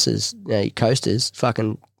white buses, coasters,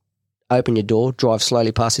 fucking open your door, drive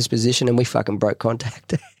slowly past this position, and we fucking broke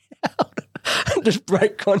contact out. Just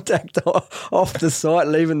break contact off the site,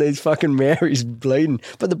 leaving these fucking Maoris bleeding.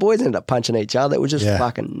 But the boys ended up punching each other. It was just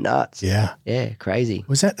fucking nuts. Yeah. Yeah, crazy.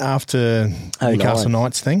 Was that after Newcastle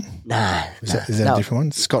Knights thing? Nah. Is that a different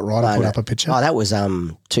one? Scott Ryder put up a picture? Oh, that was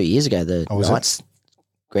 2 years ago, the Knights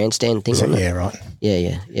grandstand thing. Yeah, right.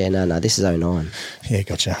 Yeah, no, this is 09. Yeah,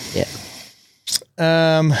 gotcha. Yeah.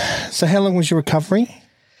 So how long was your recovery?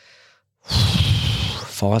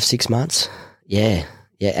 5-6 months. Yeah,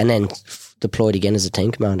 and then deployed again as a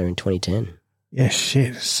team commander in 2010. Yeah,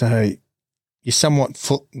 shit. So you're somewhat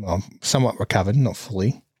recovered, not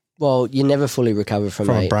fully. Well, you never fully recover from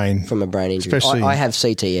a brain injury. Especially, I have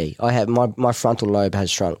CTE. I have my frontal lobe has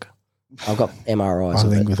shrunk. I've got MRIs. I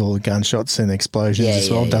think with all the gunshots and explosions as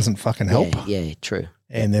well, doesn't fucking help. Yeah, true.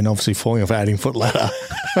 And then obviously falling off an 18-foot ladder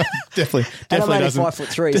definitely and I'm only doesn't.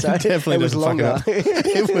 5'3", so definitely it was longer.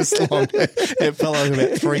 It was long. It fell over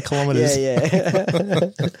about 3 kilometres.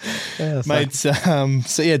 Yeah. Mate, so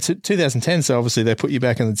 2010. So obviously they put you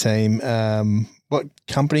back in the team. What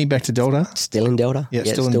company? Back to Delta? Still in Delta. Yeah,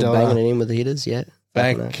 still in Delta. Banging it in with the hitters. Yeah.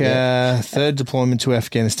 Back third deployment to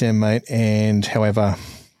Afghanistan, mate. And however,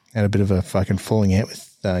 had a bit of a fucking falling out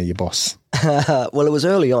with your boss. Well, it was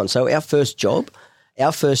early on. So our first job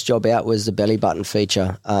our first job out was the belly button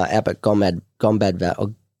feature out at Gombad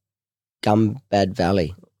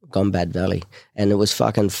Valley. And it was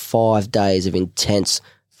fucking 5 days of intense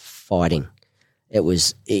fighting. It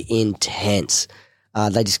was intense.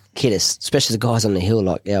 They just hit us, especially the guys on the hill.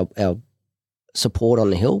 Like our support on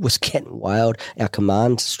the hill was getting wild. Our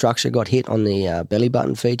command structure got hit on the belly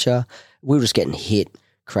button feature. We were just getting hit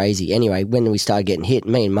crazy. Anyway, when we started getting hit,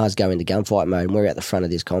 me and Muzz go into gunfight mode, and we're at the front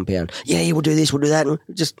of this compound. Yeah, we'll do this, we'll do that. And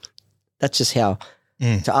that's just how,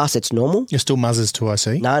 to us, it's normal. You're still Muzz's too, I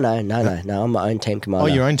see. No, I'm my own team commander.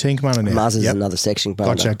 Oh, your own team commander now. Muzz is another section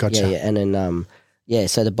commander. Gotcha. Yeah. And then,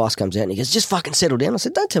 so the boss comes out and he goes, just fucking settle down. I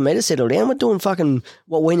said, don't tell me to settle down. We're doing fucking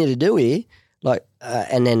what we need to do here. Like,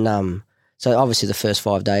 and then, so obviously the first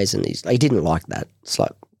 5 days, and he didn't like that. It's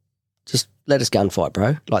like, just let us gunfight,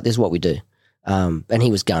 bro. Like, this is what we do. And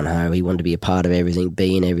he was gung-ho. He wanted to be a part of everything,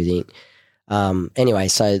 be in everything. Anyway,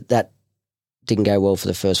 so that didn't go well for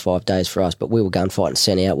the first 5 days for us, but we were gunfighting,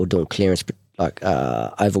 sent out. We were doing clearance, like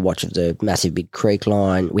overwatch of the massive big creek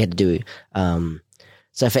line. We had to do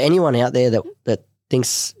so for anyone out there that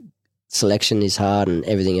thinks selection is hard and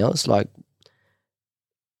everything else, like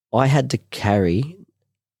I had to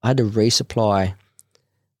resupply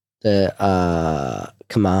the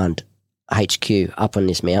command HQ up on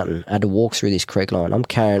this mountain. I had to walk through this creek line. I'm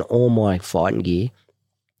carrying all my fighting gear.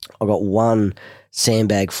 I got one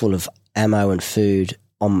sandbag full of ammo and food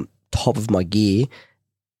on top of my gear,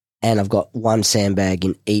 and I've got one sandbag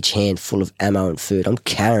in each hand full of ammo and food. I'm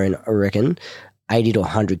carrying, I reckon, 80 to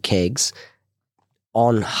 100 kegs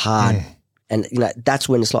on hard. And, that's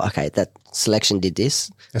when it's like, okay, that selection did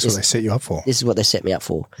this. That's what they set you up for. This is what they set me up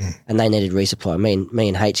for. And they needed resupply. Me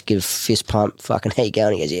and H give fist pump, fucking, how you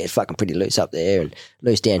going? He goes, yeah, it's fucking pretty loose up there and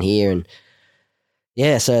loose down here. And,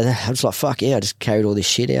 yeah, so I was like, fuck yeah, I just carried all this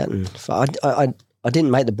shit out. And I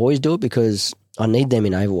didn't make the boys do it because I need them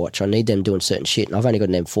in Overwatch. I need them doing certain shit. And I've only got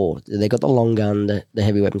an M4. They got the long gun, the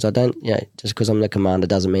heavy weapons. I don't, just because I'm the commander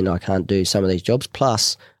doesn't mean I can't do some of these jobs.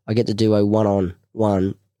 Plus, I get to do a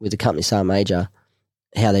one-on-one with the company sergeant major,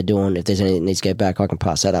 how they're doing. If there's anything that needs to go back, I can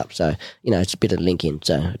pass that up. So, it's a bit of link-in.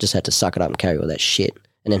 So I just had to suck it up and carry all that shit.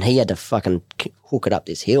 And then he had to fucking hook it up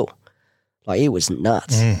this hill. Like, it was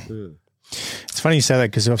nuts. It's funny you say that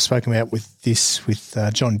because I've spoken about with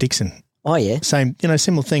John Dixon. Oh, yeah. Same,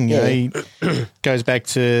 similar thing. He goes back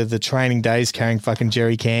to the training days carrying fucking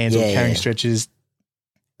jerry cans or carrying stretchers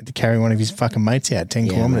to carry one of his fucking mates out 10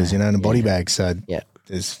 kilometres, in a body bag. So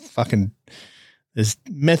there's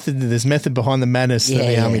method behind the madness that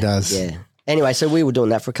the army does. Yeah. Anyway, so we were doing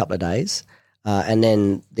that for a couple of days. And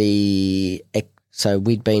then so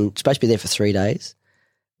we'd been supposed to be there for 3 days.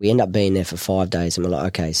 We end up being there for 5 days, and we're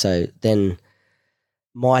like, okay. So then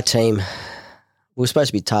my team, we were supposed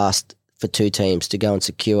to be tasked for 2 teams to go and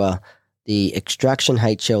secure the extraction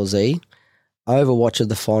HLZ, overwatch of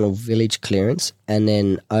the final village clearance, and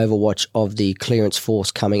then overwatch of the clearance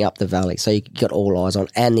force coming up the valley. So you got all eyes on,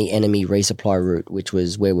 and the enemy resupply route, which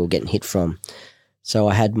was where we were getting hit from. So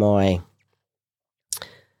I had my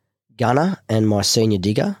gunner and my senior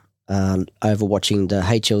digger overwatching the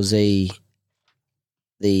HLZ,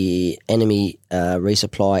 the enemy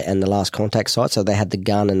resupply, and the last contact site. So they had the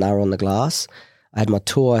gun and they were on the glass. I had my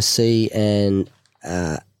 2IC and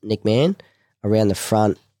Nick Mann around the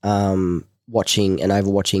front watching and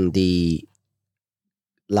overwatching the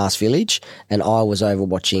last village, and I was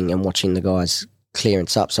overwatching and watching the guys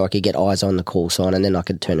clearance up so I could get eyes on the call sign, and then I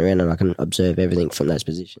could turn around and I can observe everything from those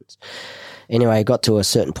positions. Anyway, I got to a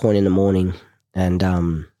certain point in the morning and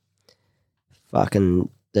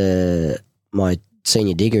my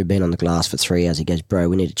senior digger had been on the glass for 3 hours. He goes, bro,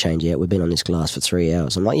 we need to change out. We've been on this glass for 3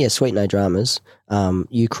 hours. I'm like, yeah, sweet, no dramas.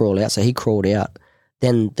 You crawl out. So he crawled out.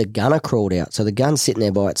 Then the gunner crawled out. So the gun's sitting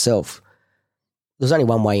there by itself. There's only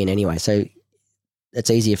one way in anyway, so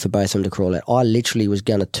it's easier for both of them to crawl out. I literally was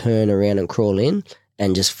going to turn around and crawl in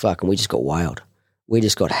and we just got whaled. We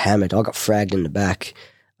just got hammered. I got fragged in the back.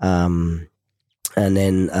 And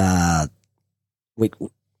then we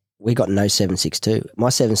got no 7.62. My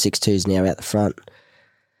 7.62 is now out the front.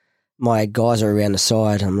 My guys are around the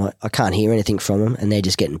side. I'm like, I can't hear anything from them, and they're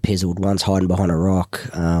just getting pizzled. One's hiding behind a rock.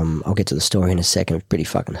 I'll get to the story in a second. It's pretty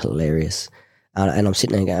fucking hilarious. And I'm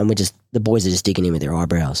sitting there and the boys are just digging in with their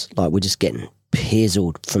eyebrows. Like, we're just getting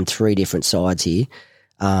pizzled from 3 different sides here.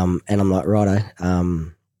 And I'm like, righto,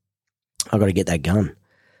 I got to get that gun.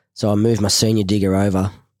 So I moved my senior digger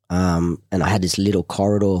over, and I had this little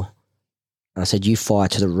corridor. And I said, you fire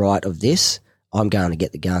to the right of this, I'm going to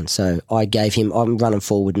get the gun. So I gave him, I'm running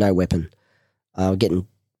forward with no weapon, getting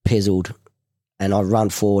pizzled, and I run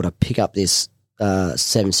forward, I pick up this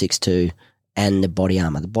 7.62, and the body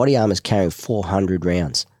armour. The body armour is carrying 400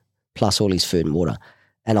 rounds plus all his food and water.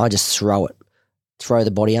 And I just throw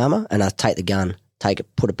the body armour, and I take the gun, take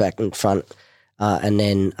it, put it back in front, and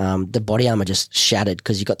then the body armour just shattered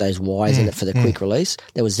because you got those wires in it for the quick release.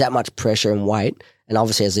 There was that much pressure and weight, and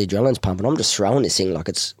obviously as the adrenaline's pumping, I'm just throwing this thing like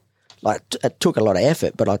it's like it took a lot of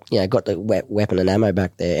effort, but I got the weapon and ammo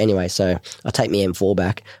back there anyway. So I take my M4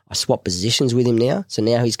 back. I swap positions with him now. So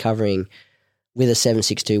now he's covering with a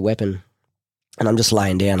 7.62 weapon, and I'm just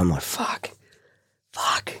laying down. I'm like, fuck.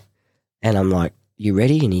 And I'm like, you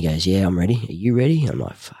ready? And he goes, yeah, I'm ready. Are you ready? I'm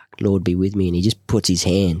like, fuck, Lord be with me. And he just puts his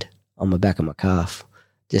hand on my back of my calf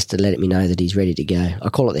just to let me know that he's ready to go. I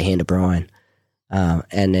call it the hand of Brian.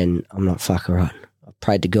 And then I'm like, fuck, all right. I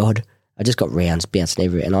prayed to God. I just got rounds bouncing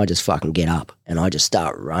everywhere, and I just fucking get up and I just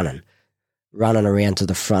start running around to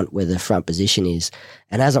the front where the front position is.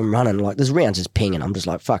 And as I'm running, like, there's rounds just pinging. I'm just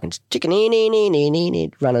like fucking chicken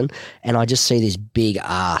running, and I just see this big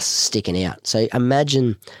ass sticking out. So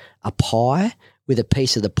imagine a pie with a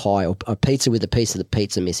piece of the pie, or a pizza with a piece of the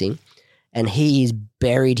pizza missing, and he's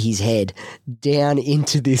buried his head down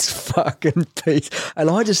into this fucking piece. And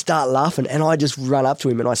I just start laughing, and I just run up to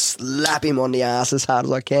him and I slap him on the ass as hard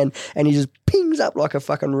as I can, and he just pings up like a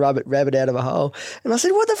fucking rabbit out of a hole. And I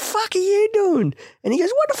said, what the fuck are you doing? And he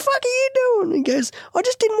goes, what the fuck are you doing? And he goes, I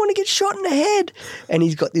just didn't want to get shot in the head. And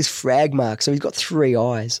he's got this frag mark, so he's got 3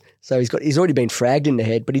 eyes. So he's already been fragged in the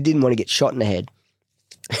head, but he didn't want to get shot in the head.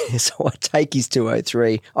 So I take his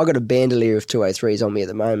 203. I got a bandolier of 203s on me at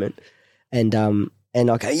the moment. And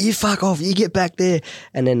I go, you fuck off, you get back there.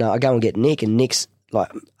 And then I go and get Nick, and Nick's like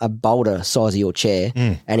a boulder size of your chair,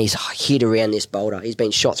 and he's hid around this boulder. He's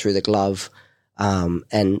been shot through the glove,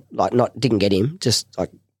 and like didn't get him, just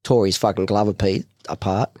like tore his fucking glove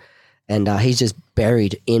apart. And he's just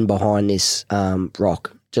buried in behind this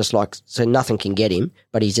rock, just like, so nothing can get him,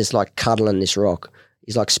 but he's just like cuddling this rock.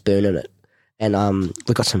 He's like spooning it. And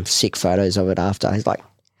we got some sick photos of it after. He's like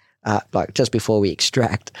just before we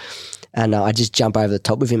extract. And I just jump over the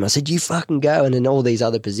top of him. I said, you fucking go. And in all these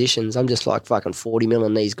other positions, I'm just like fucking 40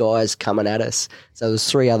 milling these guys coming at us. So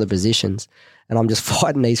there's 3 other positions. And I'm just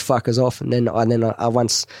fighting these fuckers off. And then I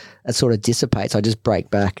once it sort of dissipates, I just break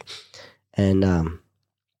back. And I'm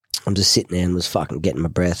just sitting there and was fucking getting my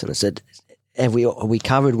breath. And I said, are we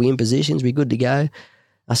covered? Are we in positions? We good to go?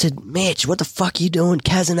 I said, Mitch, what the fuck are you doing?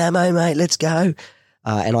 Kaz and ammo, mate, let's go.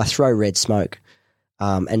 And I throw red smoke.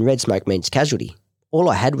 And red smoke means casualty. All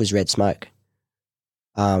I had was red smoke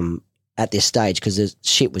at this stage because the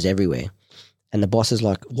shit was everywhere. And the boss is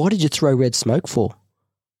like, why did you throw red smoke for?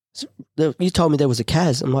 You told me there was a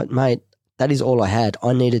Kaz. I'm like, mate, that is all I had.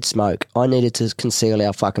 I needed smoke. I needed to conceal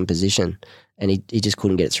our fucking position. And he just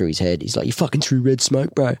couldn't get it through his head. He's like, you fucking threw red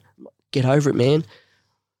smoke, bro. Get over it, man.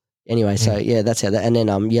 Anyway, so yeah, that's how that. And then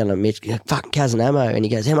I'm yelling at Mitch, fucking Kaz and ammo. And he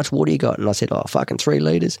goes, how much water you got? And I said, oh, fucking 3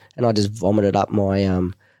 litres. And I just vomited up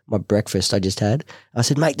my my breakfast I just had. I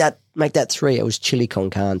said, make that 3. It was chili con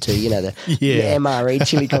carne too, the MRE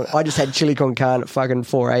chili con. I just had chili con carne at fucking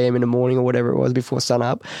 4 a.m. in the morning or whatever it was before sun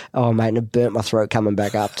up. Oh, mate, and it burnt my throat coming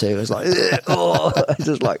back up too. It was like, oh, it's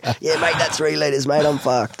just like, yeah, make that 3 litres, mate, I'm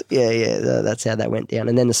fucked. Yeah, that's how that went down.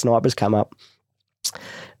 And then the snipers come up.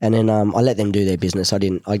 And then I let them do their business. I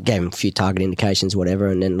gave them a few target indications, whatever.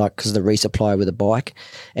 And then because of the resupply with a bike.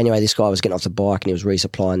 Anyway, this guy was getting off the bike and he was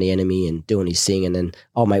resupplying the enemy and doing his thing. And then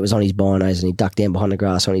old mate was on his binos and he ducked down behind the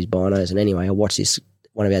grass on his binos. And anyway, I watched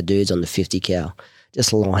one of our dudes on the 50 cal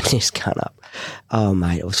just line this gun up. Oh,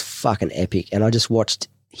 mate, it was fucking epic. And I just watched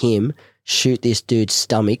him shoot this dude's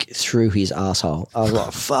stomach through his asshole. I was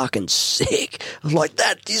like, fucking sick. I was like,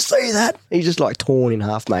 do you see that? He's just like torn in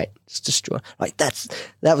half, mate. Just destroyed. Like that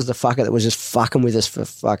was the fucker that was just fucking with us for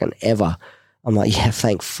fucking ever. I'm like, yeah,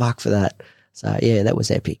 thank fuck for that. So yeah, that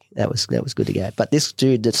was epic. That was good to go. But this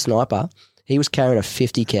dude, the sniper, he was carrying a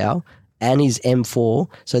 50 cal and his M4.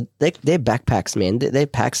 So they're backpacks, man. They're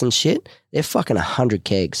packs and shit. They're fucking 100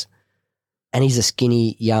 kegs. And he's a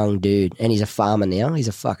skinny young dude, and he's a farmer now. He's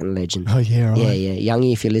a fucking legend. Oh yeah, right. Yeah.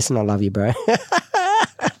 Youngie, if you listen, I love you, bro.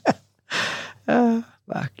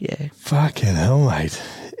 Fuck yeah. Fucking hell, mate.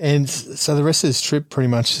 And so the rest of this trip pretty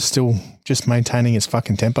much is still just maintaining its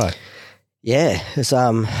fucking tempo. Yeah, it's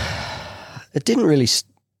it didn't really.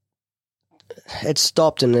 It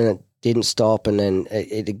stopped and then it didn't stop, and then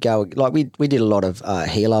it'd go like we did a lot of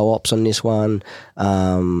helo ops on this one.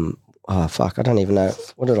 Oh fuck, I don't even know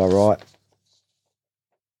what did I write.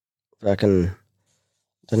 I don't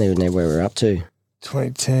even know where we're up to.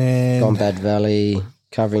 2010. Combat Valley,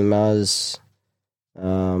 covering Muzz.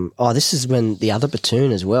 This is when the other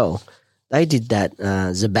platoon as well. They did that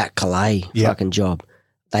Zabat Calais fucking job.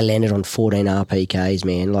 they landed on 14 RPKs,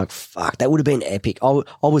 man. Like, fuck, that would have been epic. I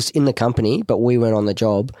was in the company, but we weren't on the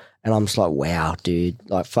job, and I'm just like, wow, dude,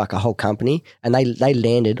 like, fuck, a whole company. And they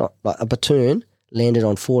landed, like, a platoon landed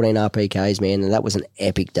on 14 RPKs, man, and that was an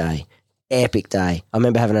epic day. Epic day. I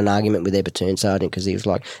remember having an argument with their platoon sergeant because he was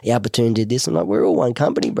like, yeah, our platoon did this. I'm like, we're all one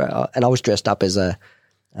company, bro. And I was dressed up as a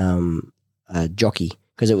jockey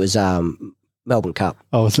because it was Melbourne Cup.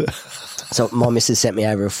 Oh, was it? So my missus sent me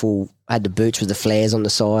over I had the boots with the flares on the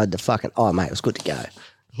side, oh, mate, it was good to go.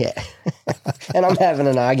 Yeah. And I'm having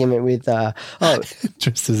an argument with,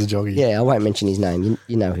 dressed as a jockey. Yeah, I won't mention his name.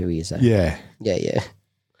 You know who he is, though. Yeah. Yeah.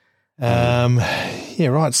 Yeah,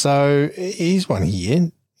 right. So here's one here.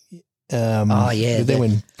 Then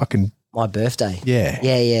when fucking my birthday.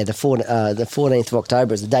 Yeah. The 14th of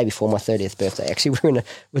October is the day before my 30th birthday. Actually,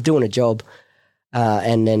 we're doing a job,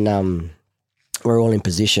 and then we're all in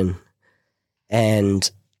position,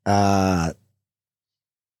 and my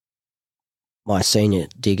senior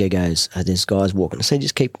digger goes, "There's guys walking." I said,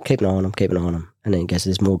 "Just keep an eye on them, keep an eye on them." And then he goes,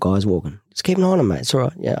 "There's more guys walking. Just keep an eye on them, mate. It's all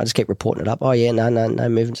right." Yeah, I just keep reporting it up. Oh yeah, no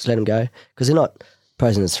moving. Just let them go because they're not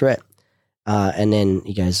posing a threat. And then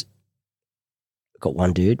he goes, got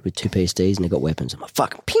one dude with 2 PSDs and they got weapons. I'm like,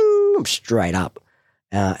 fucking ping, I'm straight up.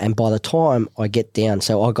 And by the time I get down,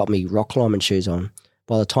 so I got me rock climbing shoes on.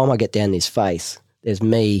 By the time I get down this face, there's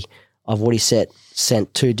me. I've already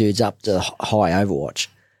sent 2 dudes up to high Overwatch.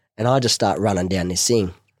 And I just start running down this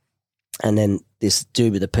thing. And then this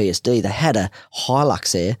dude with a PSD, they had a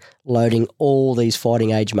Hilux there loading all these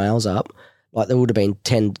fighting age males up. Like there would have been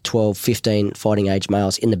 10, 12, 15 fighting age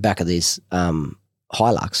males in the back of this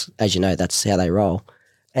Hilux. As you know, that's how they roll.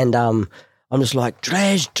 And I'm just like,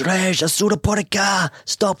 Drej, I saw the pot of car.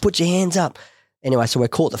 Stop, put your hands up. Anyway, so we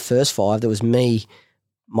caught the first 5. There was me,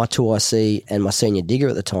 my 2IC, and my senior digger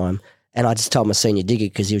at the time. And I just told my senior digger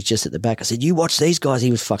because he was just at the back. I said, you watch these guys.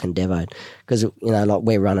 He was fucking devoed because, you know, like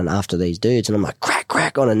we're running after these dudes. And I'm like,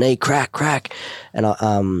 crack on a knee, crack. And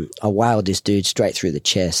I wailed this dude straight through the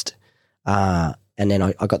chest. And then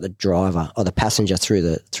I got the driver or the passenger through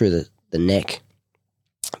the neck.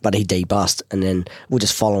 But he debust, and then we're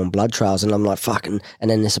just following blood trails, and I'm like, fucking, and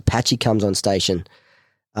then this Apache comes on station,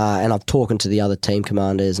 and I'm talking to the other team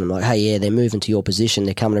commanders, and I'm like, hey, yeah, they're moving to your position,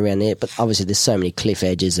 they're coming around there, but obviously there's so many cliff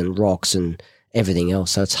edges and rocks and everything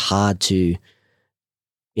else, so it's hard to,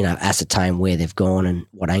 you know, ascertain where they've gone and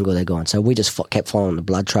what angle they're going. So we just kept following the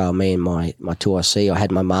blood trail, me and my 2IC. I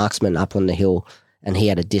had my marksman up on the hill, and he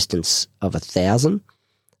had a distance of 1,000,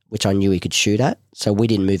 which I knew he could shoot at, so we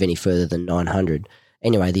didn't move any further than 900.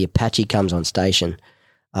 Anyway, the Apache comes on station,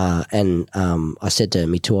 and I said to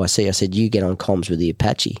me 2IC, I said, you get on comms with the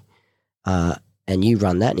Apache, and you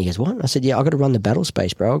run that. And he goes, what? I said, yeah, I've got to run the battle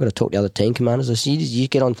space, bro. I've got to talk to the other team commanders. I said, you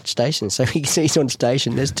get on station. So he's on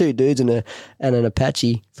station. There's 2 dudes and an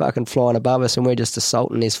Apache fucking flying above us, and we're just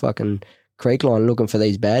assaulting this fucking creek line looking for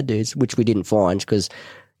these bad dudes, which we didn't find because,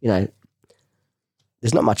 you know,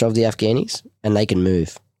 there's not much of the Afghanis, and they can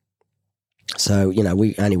move. So, you know,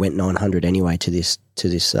 we only went 900 anyway to this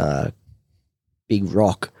big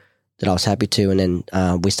rock that I was happy to. And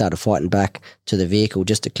then we started fighting back to the vehicle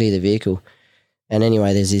just to clear the vehicle. And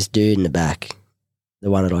anyway, there's this dude in the back, the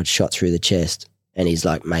one that I'd shot through the chest, and he's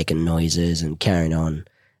like making noises and carrying on.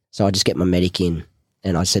 So I just get my medic in,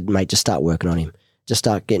 and I said, mate, just start working on him. Just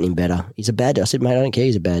start getting him better. He's a bad dude. I said, mate, I don't care.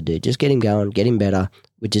 He's a bad dude. Just get him going, get him better.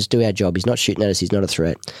 We just do our job. He's not shooting at us. He's not a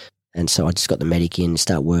threat. And so I just got the medic in,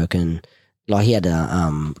 start working. Like he had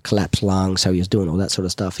a collapsed lung, so he was doing all that sort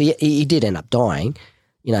of stuff. He did end up dying,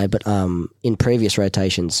 you know, but in previous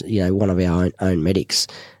rotations, you know, one of our own medics,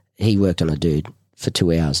 he worked on a dude for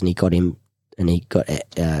 2 hours, and he got him, and he got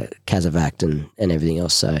Casavac and everything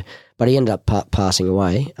else. So, but he ended up passing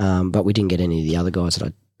away. But we didn't get any of the other guys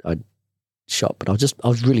that I shot. But I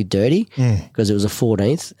was really dirty because it was the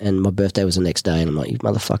 14th, and my birthday was the next day, and I'm like, you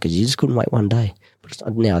motherfuckers, you just couldn't wait one day.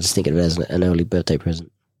 But now I just think of it as an early birthday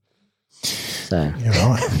present. So you're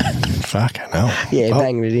right. Fuck, I know. Yeah,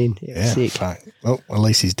 banging it in. Yeah, sick. Fuck. Well, at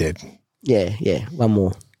least he's dead. Yeah. One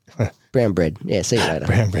more. Brown bread. Yeah, see you later.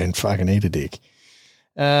 Brown bread, fucking eat a dick.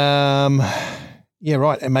 Yeah,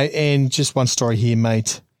 right. And, mate, and just one story here,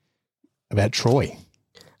 mate, about Troy.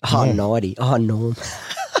 Oh, Nighty. Oh, Norm.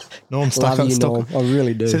 Norm stuck on stock. Norm. I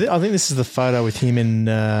really do. So I think this is the photo with him and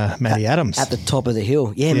Matty Adams. At the top of the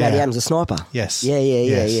hill. Yeah, Matty Adams, a sniper. Yes.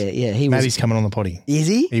 Yeah. Matty's coming on the potty. Is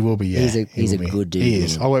he? He will be, yeah. He's a good dude. He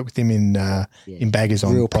is. I worked with him in Baggers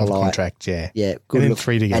on private contract, yeah. Yeah, good and look.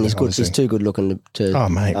 3 together. And he's good. Obviously. He's too good looking to oh,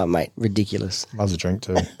 mate. Oh, mate, ridiculous. Loves a drink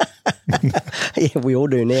too. Yeah, we all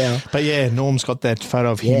do now. But yeah, Norm's got that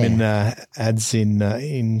photo of him in ads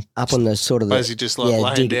in up on the sort of the, basically just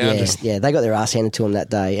like laying down. They got their ass handed to him that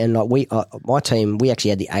day, and like my team, we actually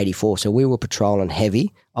had the 84, so we were patrolling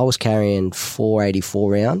heavy. I was carrying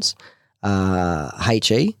 484 rounds,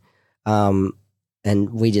 HE, and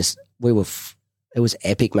it was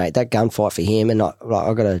epic, mate. That gunfight for him, and I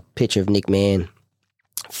got a picture of Nick Mann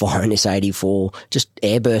firing this 84, just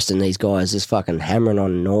airbursting these guys, just fucking hammering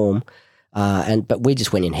on Norm. But we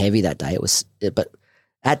just went in heavy that day. But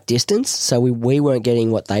at distance, so we weren't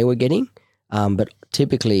getting what they were getting. But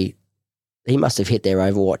typically, he must have hit their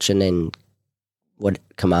Overwatch, and then what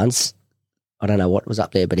commands, I don't know what was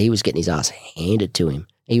up there, but he was getting his ass handed to him.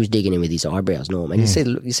 He was digging him with his eyebrows, Norm. And you see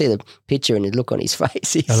the picture and the look on his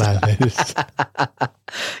face.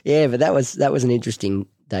 Yeah, but that was an interesting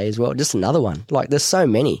day as well. Just another one. Like, there's so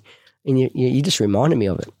many, and you just reminded me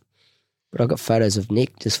of it. But I got photos of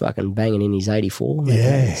Nick just fucking banging in his 84.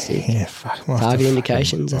 Yeah, fuck. Target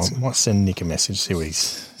indications. I might send Nick a message, see where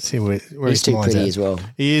he's too pretty as well.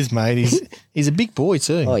 He is, mate. He's a big boy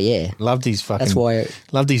too. Oh yeah, loved his fucking. That's why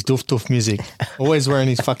loved his doof music. Always wearing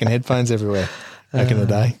his fucking headphones everywhere. Back in the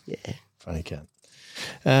day. Yeah, funny cat.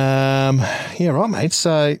 Yeah, right, mate.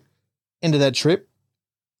 So end of that trip.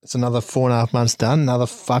 It's another 4.5 months done. Another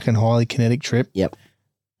fucking highly kinetic trip. Yep.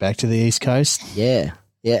 Back to the East Coast. Yeah.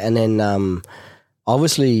 Yeah, and then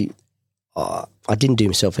obviously I didn't do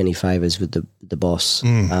myself any favours with the boss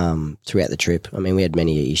throughout the trip. I mean, we had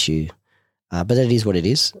many issue, but it is what it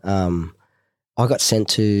is. I got sent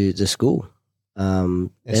to the school.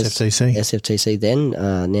 SFTC then.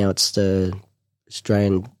 Now it's the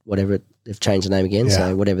Australian, whatever, they've changed the name again,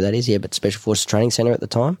 so whatever that is, but Special Forces Training Centre at the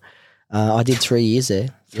time. I did 3 years there.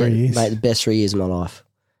 3 years? Mate, the best 3 years of my life.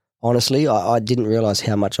 Honestly, I didn't realise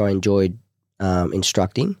how much I enjoyed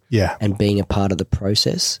instructing and being a part of the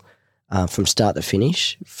process from start to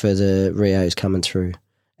finish for the Rios coming through.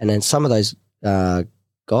 And then some of those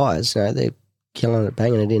guys, they're killing it,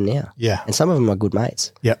 banging it in now. Yeah. And some of them are good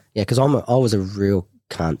mates. Yeah. Yeah, because I was a real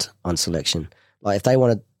cunt on selection. Like, if they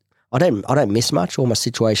wanted, I don't miss much, all my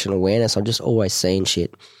situational awareness, I'm just always seeing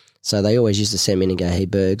shit. So they always used to send me in and go, hey,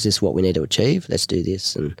 Bergs, this is what we need to achieve. Let's do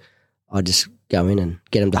this. And I just go in and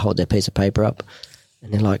get them to hold their piece of paper up.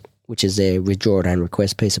 And they're like, which is their withdraw it and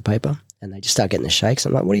request piece of paper. And they just start getting the shakes.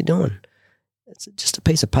 I'm like, what are you doing? It's just a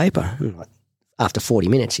piece of paper. And like, after 40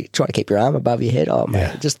 minutes, you try to keep your arm above your head. Oh,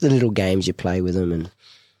 mate, just the little games you play with them.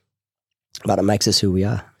 But it makes us who we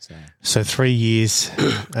are. So 3 years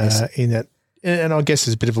in that. And I guess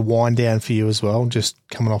it's a bit of a wind down for you as well, just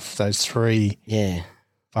coming off those three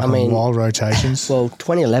wild rotations. Well,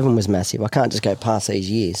 2011 was massive. I can't just go past these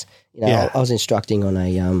years. I was instructing on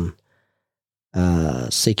a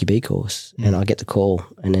CQB course, and I get the call,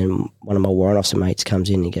 and then one of my warrant officer mates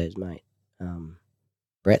comes in and he goes, mate,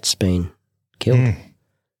 Brett's been killed.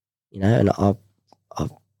 And I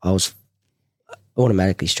was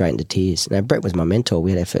automatically straight into tears. Brett was my mentor.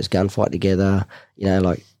 We had our first gunfight together.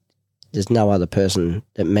 There's no other person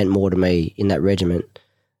that meant more to me in that regiment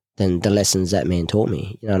than the lessons that man taught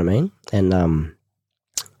me. You know what I mean? And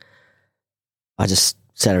I just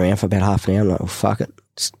sat around for about half an hour. I'm like, well, fuck it.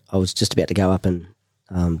 I was just about to go up, and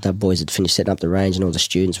the boys had finished setting up the range and all the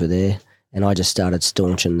students were there, and I just started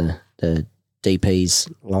staunching the DP's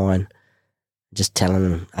line, just telling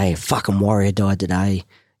them, hey, a fucking warrior died today.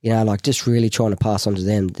 Just really trying to pass on to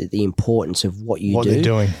them the importance of what you do. What they're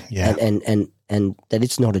doing, yeah. And that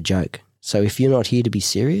it's not a joke. So if you're not here to be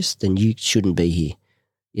serious, then you shouldn't be here.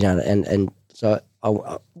 And so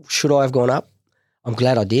should I have gone up? I'm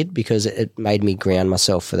glad I did, because it made me ground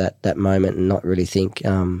myself for that moment and not really think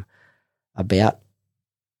about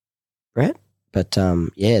Brett. But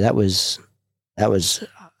that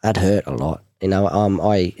hurt a lot.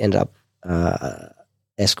 I ended up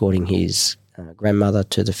escorting his grandmother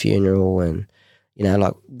to the funeral, and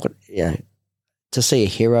to see a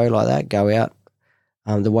hero like that go out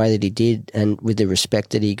the way that he did, and with the respect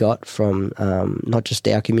that he got from not just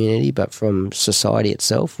our community but from society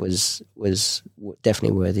itself was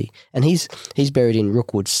definitely worthy. And he's buried in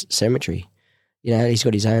Rookwood's cemetery. He's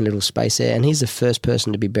got his own little space there, and he's the first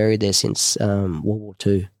person to be buried there since World War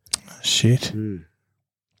II. Shit.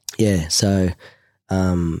 Yeah, so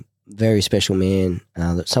very special man.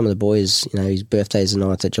 Some of the boys, his birthday's the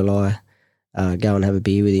 9th of July, go and have a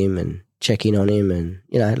beer with him and check in on him, and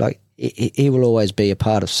he will always be a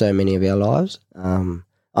part of so many of our lives. I'm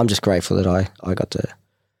just grateful that I got to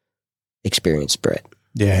experience Brett.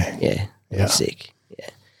 Yeah. Yeah. That's sick. Yeah.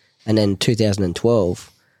 And then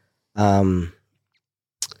 2012, one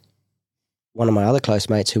of my other close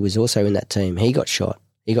mates who was also in that team, he got shot.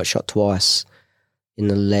 He got shot twice. in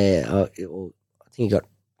the leg. I think he got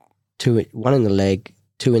one in the leg,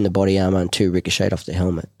 2 in the body armor, and 2 ricocheted off the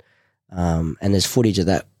helmet. And there's footage of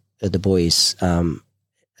that, of the boys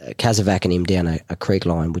casevacking him down a creek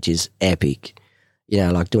line, which is epic.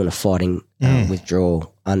 Like doing a fighting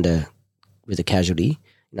withdrawal with a casualty.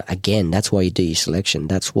 Again, that's why you do your selection.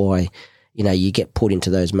 That's why, you get put into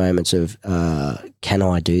those moments of, can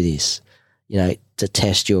I do this? To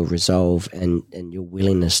test your resolve and your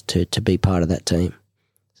willingness to be part of that team.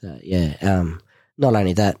 So, yeah, not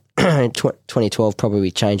only that, 2012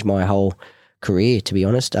 probably changed my whole career, to be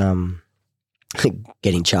honest.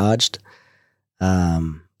 Getting charged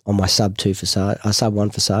on my sub 1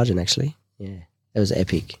 for sergeant, actually. Yeah, that was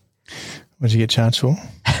epic. What did you get charged for?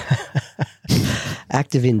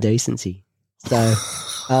 Act of indecency. So,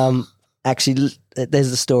 actually,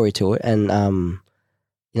 there's a story to it, and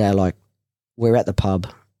like we're at the pub,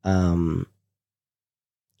 on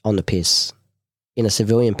the piss, in a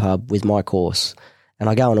civilian pub with my course, and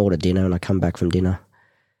I go and order dinner, and I come back from dinner,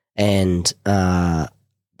 and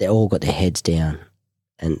they all got their heads down,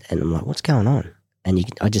 and I'm like, what's going on? And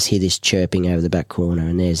I just hear this chirping over the back corner,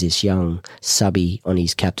 and there's this young subby on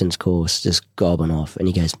his captain's course just gobbing off,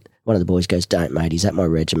 and one of the boys goes, don't, mate, he's at my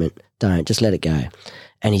regiment, don't, just let it go.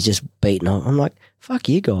 And he's just beating on. I'm like, fuck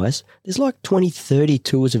you guys. There's like 20, 30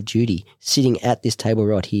 tours of duty sitting at this table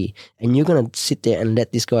right here, and you're going to sit there and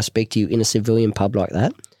let this guy speak to you in a civilian pub like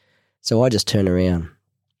that? So I just turn around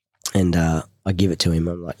and I give it to him.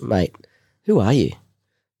 I'm like, mate, who are you?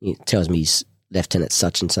 He tells me he's Lieutenant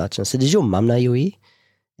such and such. And I said, does your mum know you're here?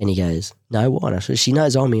 And he goes, no, why? And I said, she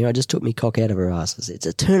knows I'm here. I just took me cock out of her ass. I said,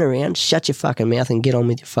 so turn around, shut your fucking mouth and get on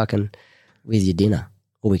with your dinner.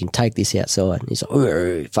 Or we can take this outside. And he's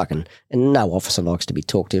like, fucking, and no officer likes to be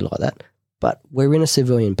talked to like that. But we're in a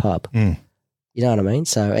civilian pub. You know what I mean?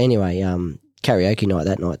 So anyway, karaoke night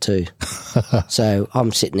that night too. So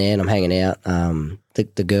I'm sitting there and I'm hanging out.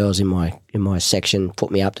 The girls in my section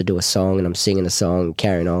put me up to do a song, and I'm singing a song,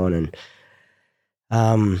 carrying on.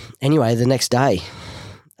 And anyway, the next day,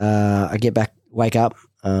 I get back, wake up,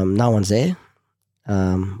 no one's there.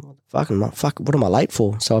 Fuck, what am I late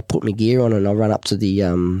for? So I put my gear on and I run up to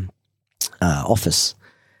the office,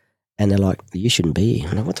 and they're like, you shouldn't be here.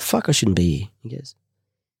 I'm like, what the fuck, I shouldn't be here? He goes,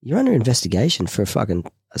 you're under investigation for a fucking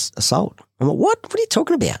assault. I'm like, what? What are you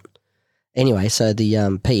talking about? Anyway, so the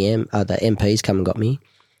the MPs come and got me,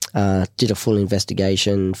 did a full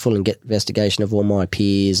investigation of all my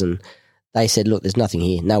peers, and they said, look, there's nothing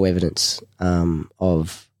here, no evidence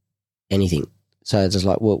of anything. So it's just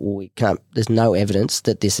like, well, we can't, there's no evidence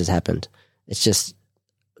that this has happened. It's just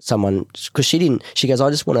someone, because she goes, I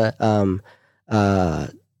just want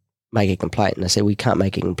to make a complaint. And I said, we can't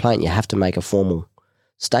make a complaint. You have to make a formal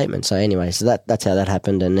statement. So anyway, so that's how that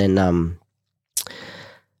happened. And then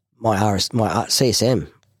my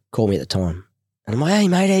CSM called me at the time. And I'm like, hey,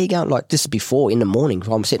 mate, how you going? Like, this is before, in the morning,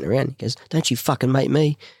 I'm sitting around. He goes, don't you fucking mate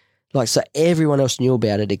me. Like, so everyone else knew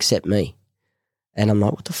about it except me. And I'm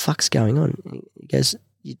like, what the fuck's going on? He goes,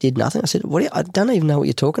 you did nothing? I said, I don't even know what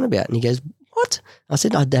you're talking about. And he goes, what? I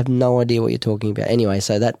said, I have no idea what you're talking about. Anyway,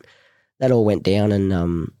 so that all went down,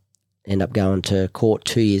 and ended up going to court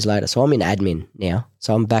 2 years later. So I'm in admin now.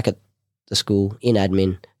 So I'm back at the school in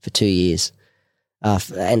admin for 2 years,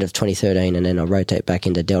 end of 2013, and then I rotate back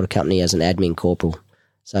into Delta Company as an admin corporal.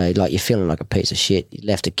 So, like, you're feeling like a piece of shit. You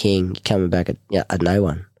left a king, you're coming back at no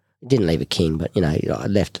one. I didn't leave a king, but, I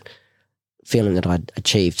left feeling that I'd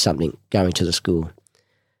achieved something going to the school.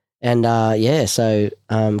 And, so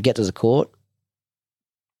get to the court,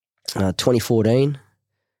 2014,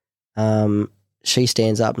 she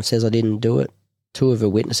stands up and says I didn't do it. 2 of her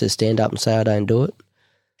witnesses stand up and say I don't do it.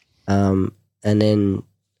 And then,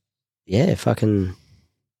 fucking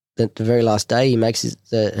the very last day, he makes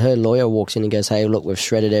her lawyer walks in and goes, hey, look, we've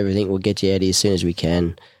shredded everything. We'll get you out of here as soon as we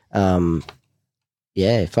can.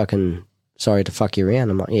 Fucking sorry to fuck you around.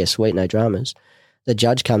 I'm like, yeah, sweet, no dramas. The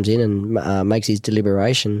judge comes in and makes his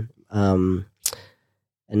deliberation and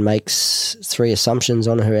makes 3 assumptions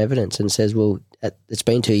on her evidence and says, well, it's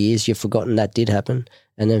been 2 years, you've forgotten that did happen.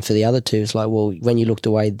 And then for the other 2, it's like, well, when you looked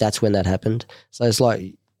away, that's when that happened. So it's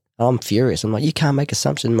like, I'm furious. I'm like, you can't make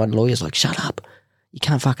assumptions. My lawyer's like, shut up. You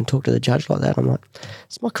can't fucking talk to the judge like that. I'm like,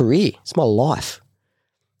 it's my career. It's my life.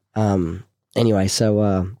 Anyway,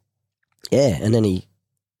 so, and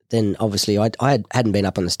then obviously I hadn't been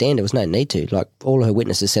up on the stand. There was no need to. Like, all her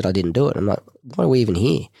witnesses said I didn't do it. I'm like, why are we even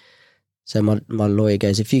here? So my lawyer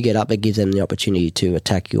goes, if you get up, it gives them the opportunity to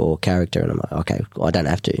attack your character. And I'm like, okay, well, I don't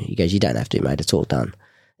have to. He goes, you don't have to, mate. It's all done.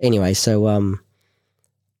 Anyway, so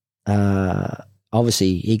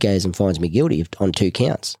obviously he goes and finds me guilty on 2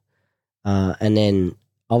 counts. And then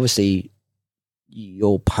obviously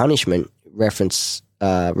your punishment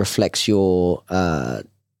reflects your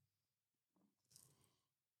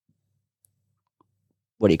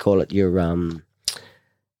what do you call it? Your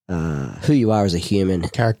who you are as a human,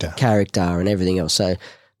 Character. and everything else. So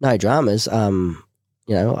no dramas.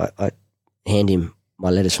 I hand him my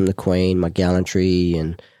letters from the Queen, my gallantry,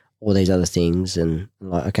 and all these other things. And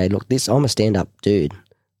like, okay, look, I'm a stand-up dude.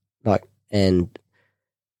 Like, and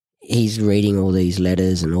he's reading all these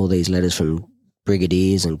letters from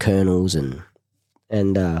brigadiers and colonels, and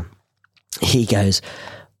he goes,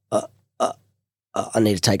 I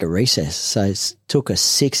need to take a recess. So it took a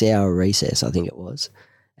 6-hour recess, I think it was,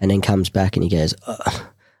 and then comes back and he goes,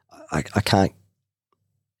 I can't.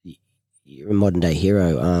 You're a modern day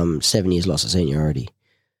hero. 7 years loss of seniority,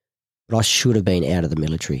 but I should have been out of the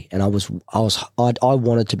military. And I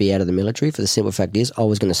wanted to be out of the military for the simple fact is I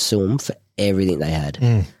was going to sue them for everything they had.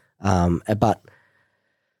 But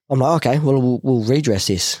I'm like, okay, well, we'll redress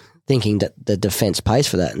this, thinking that the defence pays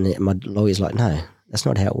for that. And my lawyer's like, no, that's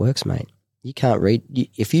not how it works, mate. You can't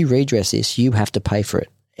if you redress this, you have to pay for it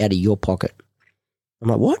out of your pocket. I'm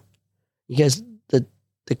like, what? He goes,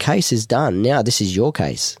 the case is done. Now this is your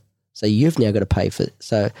case. So you've now got to pay for it.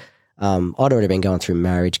 So I'd already been going through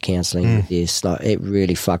marriage counselling with this. Like, it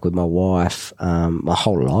really fucked with my wife, my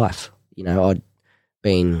whole life. You know, I'd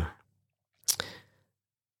been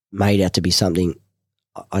made out to be something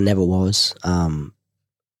I never was, and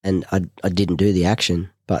I didn't do the action.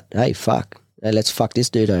 But hey, let's fuck this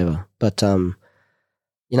dude over. But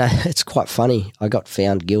it's quite funny. I got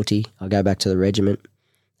found guilty. I go back to the regiment,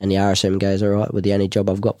 and the RSM goes, all right, well, the only job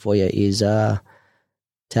I've got for you is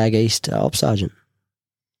Tag East Op Sergeant.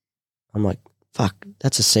 I'm like, fuck,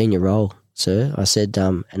 that's a senior role, sir. I said,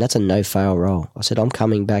 and that's a no-fail role. I said, I'm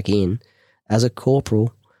coming back in as a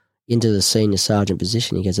corporal into the senior sergeant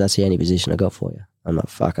position. He goes, that's the only position I got for you. I'm like,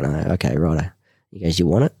 fucking hell, okay, righto. He goes, you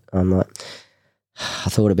want it? I'm like, I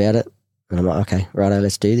thought about it, and I'm like, okay, righto,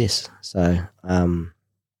 let's do this. So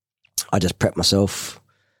I just prepped myself.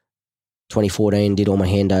 2014, did all my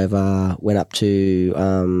handover, went up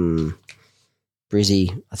to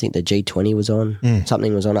Brizzy. I think the G20 was on.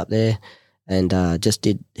 Something was on up there, and just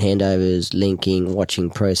did handovers, linking, watching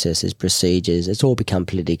processes, procedures. It's all become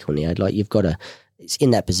political now. Like, you've got to, it's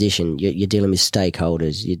in that position. You're dealing with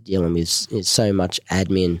stakeholders. You're dealing with so much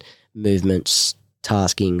admin, movements,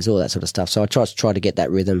 taskings, all that sort of stuff. So I tried to get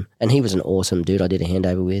that rhythm, and he was an awesome dude I did a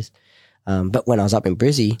handover with. But when I was up in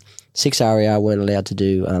Brizzy, 6 RAR weren't allowed to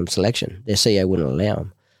do selection. Their CEO wouldn't allow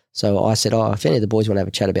them. So I said, if any of the boys want to have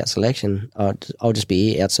a chat about selection, I'll just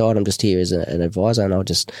be here outside. I'm just here as an advisor, and I'll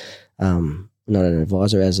just, not an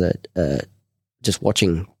advisor, as just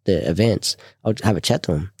watching the events. I'll have a chat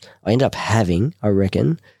to them. I ended up having, I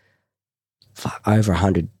reckon, over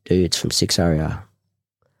 100 dudes from 6 RAR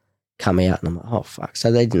come out, and I'm like, oh, fuck.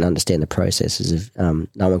 So they didn't understand the processes of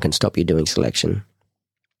no one can stop you doing selection.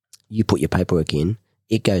 You put your paperwork in,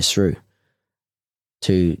 it goes through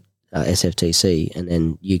to SFTC, and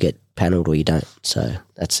then you get panelled or you don't. So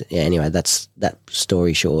that's, anyway, that's that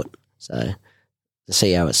story short. So the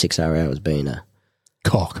CO at 6 RAR was being a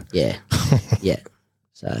cock. Yeah. Yeah.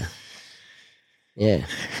 So, yeah.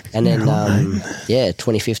 And then,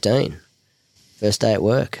 2015, first day at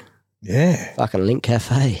work. Yeah. Fucking Link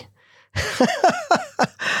Cafe.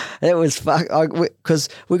 It was because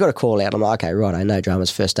we got a call out. I'm like, okay, right, I know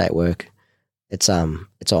dramas. First day at work, it's on.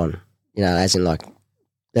 As in, like,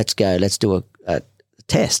 let's go, let's do a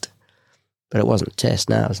test. But it wasn't a test.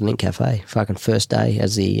 No, it was Link Cafe. Fucking first day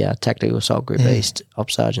as the Tactical Assault Group East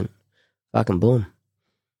Op Sergeant. Fucking boom.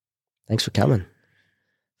 Thanks for coming.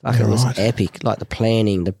 Fucking, it was epic. Like, the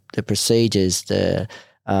planning, the procedures, the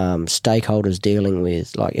stakeholders dealing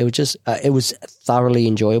with, like, it was just it was thoroughly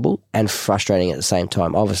enjoyable and frustrating at the same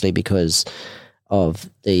time, obviously because of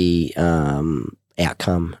the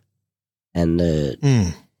outcome and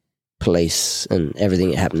the police and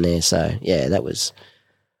everything that happened there. So yeah, that was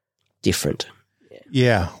different.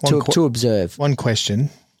 Yeah. To observe. One question: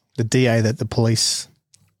 the DA that the police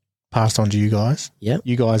passed on to you guys. Yeah.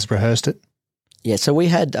 You guys rehearsed it. Yeah. So we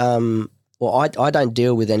had. Well, I don't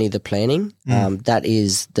deal with any of the planning. That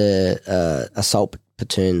is the assault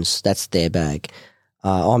platoons. That's their bag.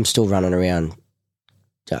 I'm still running around.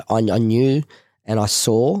 I knew and I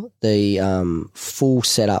saw the full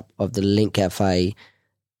setup of the Link Cafe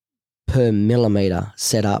per millimetre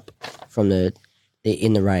set up from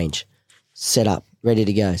in the range, set up, ready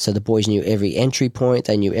to go. So the boys knew every entry point.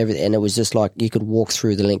 They knew everything. And it was just like you could walk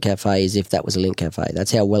through the Link Cafe as if that was a Link Cafe.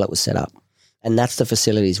 That's how well it was set up. And that's the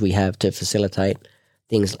facilities we have to facilitate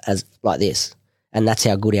things as like this. And that's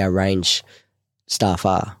how good our range staff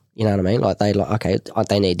are. You know what I mean? Like, okay,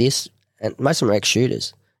 they need this, and most of them are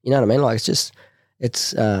ex-shooters. You know what I mean? Like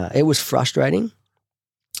it was frustrating.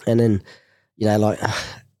 And then, you know, like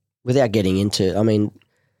without getting into, I mean,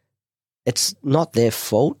 it's not their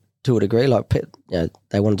fault to a degree. Like, you know,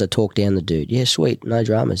 they wanted to talk down the dude. Yeah, sweet, no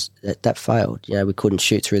dramas. That failed. You know, we couldn't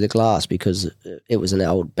shoot through the glass because it was an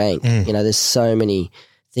old bank. You know, there's so many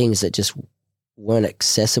things that just weren't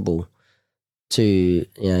accessible to, you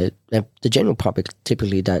know, the general public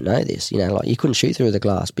typically don't know this. You know, like you couldn't shoot through the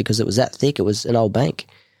glass because it was that thick. It was an old bank.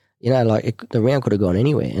 You know, like the round could have gone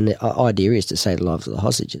anywhere. And the idea is to save the lives of the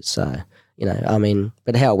hostages. So, you know, I mean,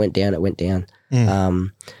 but how it went down.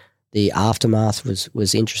 The aftermath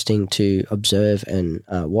was interesting to observe and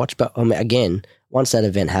watch. But I mean, again, once that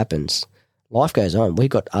event happens, life goes on. We've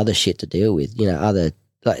got other shit to deal with. You know,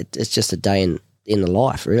 it's just a day in the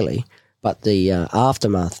life, really. But the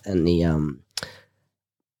aftermath and the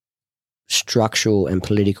structural and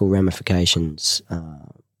political ramifications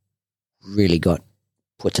really got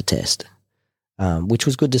put to test, which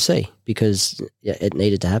was good to see because it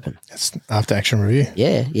needed to happen. That's after action review.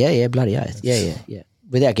 Yeah, bloody oath. Yeah.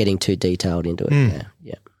 Without getting too detailed into it.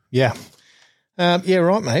 Yeah. Yeah,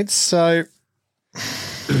 right, mate. So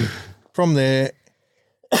from there,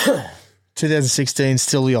 2016,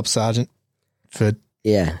 still the op sergeant for...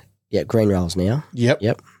 Yeah, green rolls now.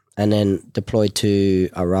 Yep. And then deployed to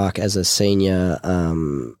Iraq as a senior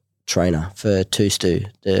trainer for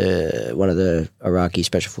TUSTU, one of the Iraqi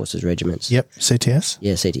Special Forces regiments. Yep, CTS?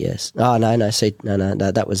 Yeah, CTS. Oh, no,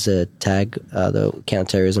 that was the TAG, the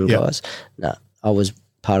counterterrorism guys. No, I was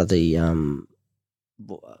part of the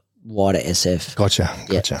wider SF. Gotcha.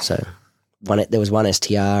 Yeah, so there was one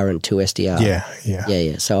STR and two SDR.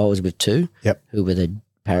 Yeah. So I was with two, who were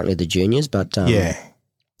apparently the juniors, but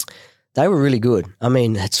they were really good. I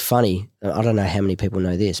mean, it's funny. I don't know how many people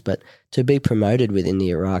know this, but to be promoted within the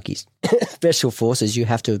Iraqi Special Forces, you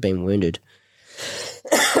have to have been wounded.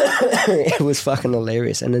 It was fucking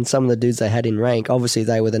hilarious. And then some of the dudes they had in rank, obviously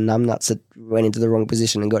they were the numbnuts that went into the wrong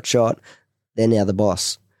position and got shot. They're now the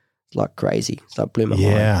boss. It's like crazy. It's like blew my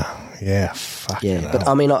mind. Yeah. Fucking hell. But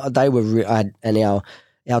I mean, they were, and our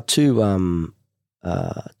two out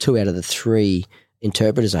of the three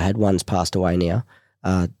interpreters I had, one's passed away now.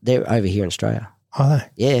 They're over here in Australia. Are they?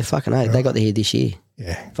 Yeah, fucking hell. They got here this year.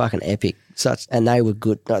 Yeah. Fucking epic. And they were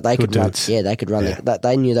good. No, they could run. Dudes. Yeah, they could run. Yeah.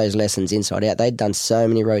 They knew those lessons inside out. They'd done so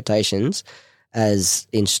many rotations as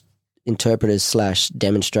interpreters /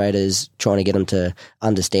 demonstrators, trying to get them to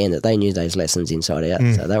understand that they knew those lessons inside out.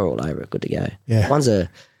 So they were all over it, good to go. Yeah. One's a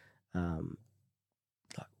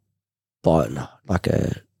like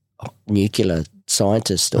a nuclear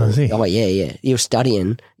scientist. Or, oh, yeah. He was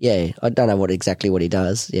studying. Yeah, I don't know exactly what he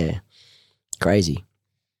does. Yeah, crazy.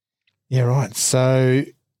 Yeah, right. So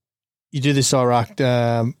you do this Iraq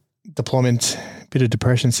deployment, bit of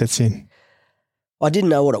depression sets in. I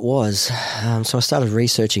didn't know what it was, so I started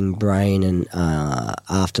researching brain and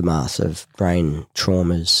aftermath of brain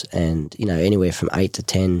traumas, and you know, anywhere from 8 to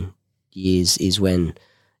 10 years is when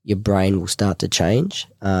your brain will start to change,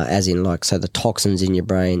 as in like, so the toxins in your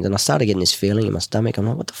brain. And I started getting this feeling in my stomach. I'm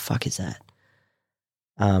like, what the fuck is that?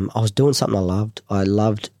 I was doing something I loved. I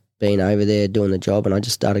loved being over there doing the job, and I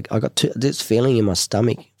got this feeling in my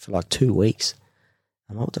stomach for like 2 weeks.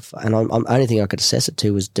 I'm like, what the fuck? And only thing I could assess it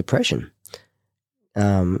to was depression.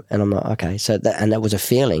 And I'm like, okay, so that was a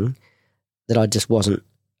feeling that I just wasn't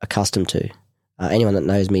accustomed to. Anyone that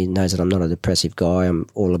knows me knows that I'm not a depressive guy. I'm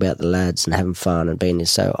all about the lads and having fun and being this.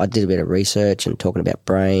 So I did a bit of research and talking about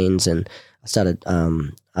brains, and I started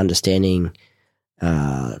understanding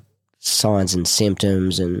signs and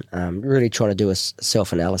symptoms, and really trying to do a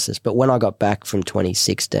self-analysis. But when I got back from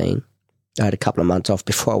 2016, I had a couple of months off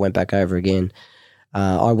before I went back over again.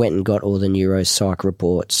 I went and got all the neuropsych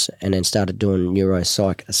reports and then started doing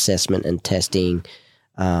neuropsych assessment and testing.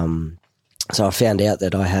 So I found out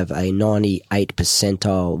that I have a 98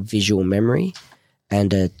 percentile visual memory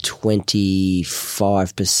and a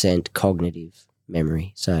 25% cognitive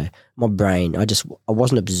memory. So my brain, I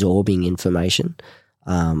wasn't absorbing information.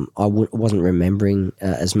 I wasn't remembering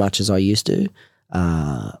as much as I used to.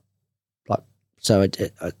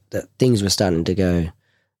 Things were starting to go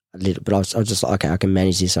a little, but I was just like, okay, I can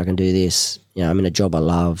manage this. I can do this. You know, I'm in a job I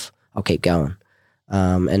love. I'll keep going.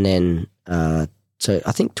 And then, so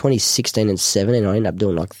I think 2016 and 17, I ended up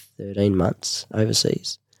doing like 13 months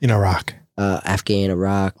overseas. In Iraq? Afghan,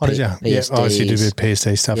 Iraq. Oh, did you? Yeah, so you do a bit of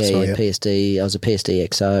PSD stuff as well. Yeah, PSD. I was a PSD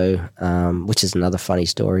XO, which is another funny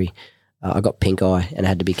story. I got pink eye and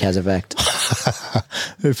had to be Kazavaked.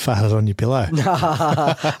 Who farted on your pillow?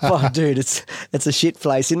 Oh, dude, it's a shit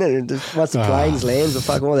place, isn't it? Once the planes land, the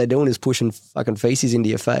fucking all they're doing is pushing fucking feces into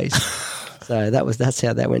your face. So that's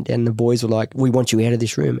how that went down. The boys were like, "We want you out of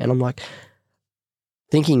this room," and I'm like,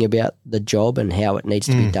 thinking about the job and how it needs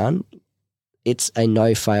to be done. It's a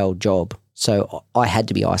no-fail job, so I had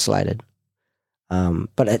to be isolated.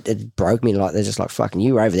 But it broke me. Like they're just like, "Fucking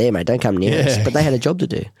you over there, mate. Don't come near us." But they had a job to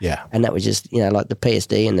do. Yeah, and that was just like the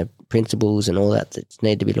PSD and the principals and all that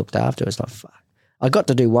need to be looked after. It's like, fuck. I got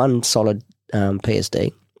to do one solid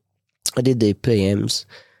PSD. I did the PM's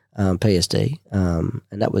PSD, and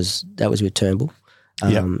that was with Turnbull,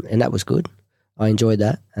 and that was good. I enjoyed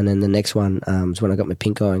that. And then the next one was when I got my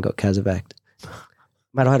pink eye and got Casovac.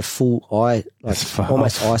 Mate, I had a full eye, like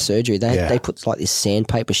almost eye surgery. They put like this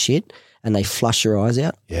sandpaper shit and they flush your eyes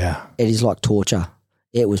out. Yeah. It is like torture.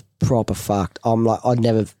 It was proper fucked. I'm like,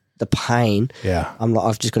 the pain. Yeah. I'm like,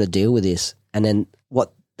 I've just got to deal with this. And then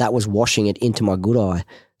that was washing it into my good eye.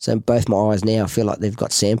 So both my eyes now feel like they've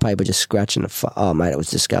got sandpaper just scratching it. Oh, mate, it was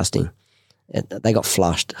disgusting. They got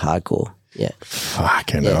flushed hardcore. Yeah.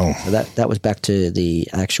 Fucking hell. So that was back to the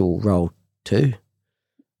actual role too.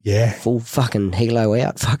 Yeah. Full fucking helo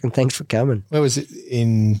out. Fucking thanks for coming. Where was it?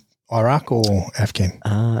 In Iraq or Afghan?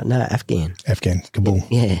 No, Afghan. Afghan, Kabul.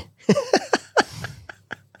 Yeah.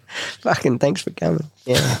 Fucking thanks for coming.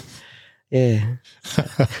 Yeah. Yeah.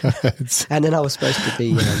 And then I was supposed to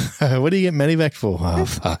be... what do you get medevac for? Oh,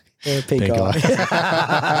 fuck. Yeah, pink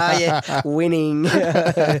eye. Yeah, winning.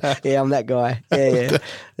 Yeah, I'm that guy. Yeah.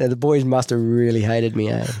 The boys must have really hated me,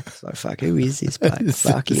 eh? It's like, fuck, who is this bloke?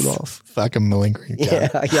 Fuck him off. Fucking malingering. Yeah,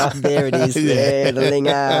 there it is. Yeah, the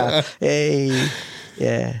linger. Hey.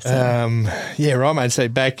 Yeah. So. Yeah, right, mate. So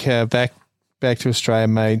back to Australia,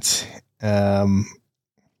 mate. How's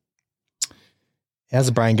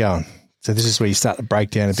the brain going? So this is where you start to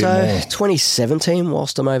break down a bit more. 2017,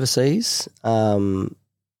 whilst I'm overseas,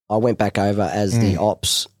 I went back over as the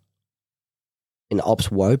ops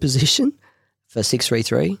woe position for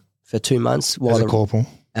 633 for 2 months. As a corporal?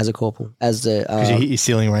 As a corporal. Because you hit your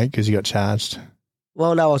ceiling rate because you got charged?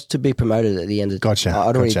 Well, no, I was to be promoted at the end of... Gotcha.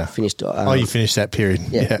 I'd already finished... you finished that period.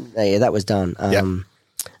 Yeah, that was done.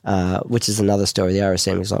 Which is another story. The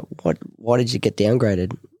RSM was like, why did you get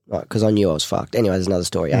downgraded? Because I knew I was fucked. Anyway, there's another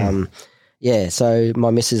story. So my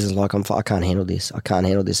missus is like, I can't handle this. I can't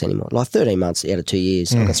handle this anymore. Like 13 months out of 2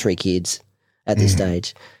 years. I've got 3 kids at this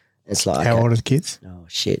stage. It's like... How old are the kids? Oh,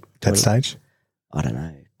 shit. That stage? I don't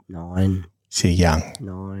know. 9. So you're young.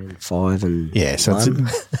 9, 5 and yeah, so 1.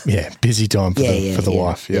 It's busy time for the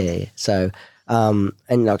wife. Yep. Yeah. So, and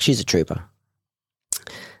like she's a trooper.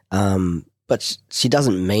 But she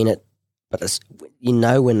doesn't mean it. But it's,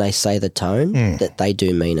 when they say the tone that they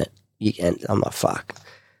do mean it. And I'm like, fuck.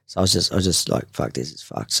 So I was just like, fuck, this is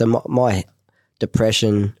fucked. So my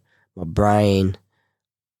depression, my brain,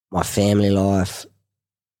 my family life,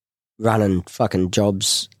 running fucking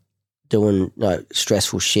jobs, doing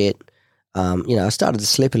stressful shit. I started to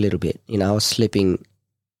slip a little bit. I was slipping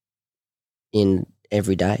in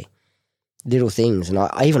every day, little things, and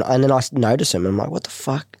then I notice them, and I'm like, what the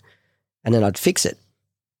fuck? And then I'd fix it,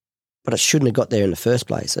 but I shouldn't have got there in the first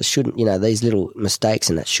place. I shouldn't, these little mistakes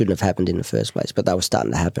and that shouldn't have happened in the first place, but they were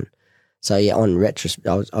starting to happen. So yeah, on retrospect,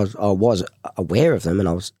 I was aware of them, and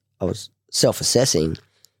I was self-assessing,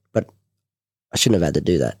 but I shouldn't have had to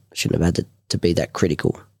do that. I shouldn't have had to be that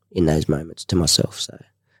critical in those moments to myself. So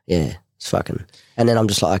yeah. It's fucking, and then I'm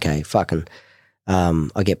just like, okay, fucking,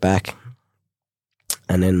 I get back,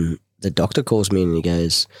 and then the doctor calls me and he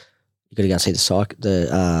goes, you got to go and see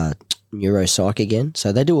the neuropsych again.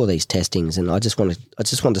 So they do all these testings, and I just wanted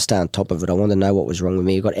to stay on top of it. I wanted to know what was wrong with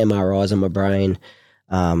me. I've got MRIs on my brain,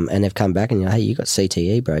 and they've come back and hey, you got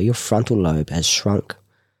CTE, bro. Your frontal lobe has shrunk,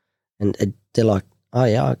 and they're like, oh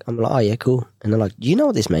yeah. I'm like, oh yeah, cool. And they're like, do you know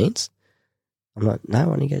what this means? I'm like,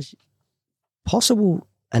 no. And he goes, possible.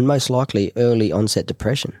 And most likely early onset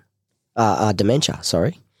dementia,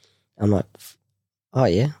 sorry. I'm like, oh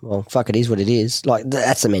yeah, well, fuck, it is what it is. Like,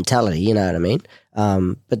 that's the mentality, you know what I mean?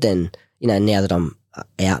 But then, now that I'm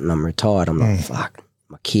out and I'm retired, I'm like, fuck,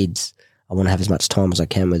 my kids, I want to have as much time as I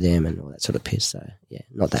can with them and all that sort of piss. So, yeah,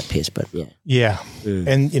 not that piss, but yeah. Yeah.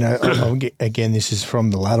 And, again, this is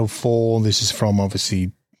from the lateral fall. This is from,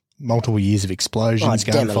 obviously, multiple years of explosions,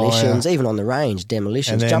 demolitions, even on the range,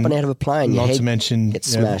 demolitions, jumping out of a plane. Not to mention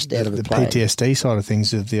gets smashed out of a plane. The PTSD side of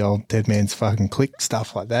things of the old dead man's fucking click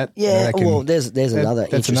stuff like that. Yeah, there's another.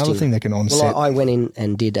 That's another thing that can onset. Well, I went in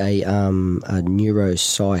and did a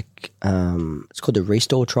neuropsych. It's called the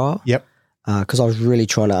Restore trial. Yep. Because I was really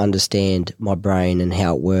trying to understand my brain and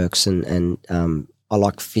how it works, and I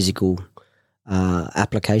like physical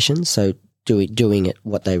applications. So. Doing it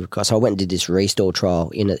what they require. So I went and did this Restore trial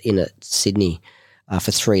in Sydney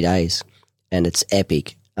for 3 days, and it's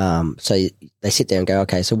epic. So they sit there and go,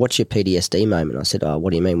 okay, so what's your PTSD moment? I said, oh,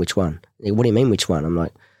 what do you mean, which one? What do you mean, which one? I'm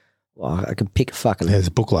like, well, I can pick a fucking... There's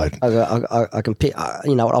a bookload. I can pick,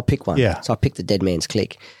 you know what, I'll pick one. Yeah. So I picked the Dead Man's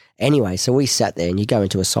Click. Anyway, so we sat there and you go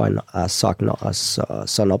into a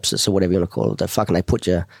synopsis or whatever you want to call it. They put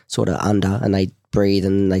you sort of under and they breathe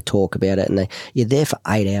and they talk about it and you're there for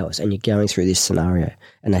 8 hours and you're going through this scenario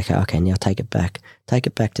and they go, okay, now take it back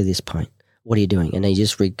to this point. What are you doing? And they're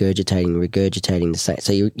just regurgitating the same.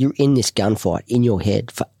 So you're in this gunfight in your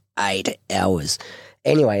head for 8 hours.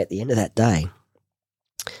 Anyway, at the end of that day,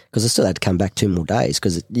 because I still had to come back 2 more days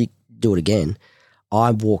because you do it again,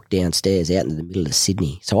 I walked downstairs out into the middle of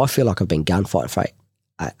Sydney. So I feel like I've been gunfighting for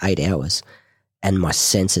 8 hours and my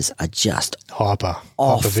senses are just hyper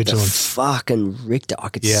vigilance. Fucking Richter. I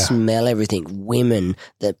could smell everything. Women,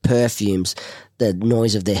 the perfumes, the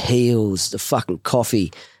noise of their heels, the fucking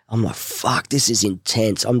coffee. I'm like, fuck, this is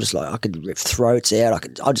intense. I'm just like, I could rip throats out.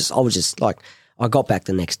 I got back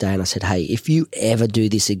the next day and I said, hey, if you ever do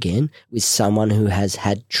this again with someone who has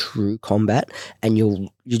had true combat and you're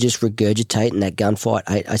just regurgitating that gunfight,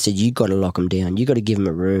 I said, you got to lock them down. You got to give them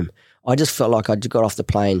a room. I just felt like I just got off the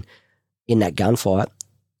plane in that gunfight.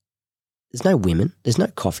 There's no women. There's no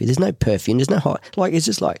coffee. There's no perfume. There's no hot. Like, it's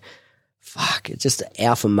just like, fuck, it's just the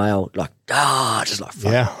alpha male, like, just like,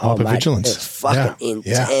 fuck. Yeah, hypervigilance. It's fucking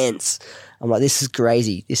intense. I'm like, this is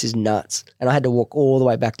crazy. This is nuts. And I had to walk all the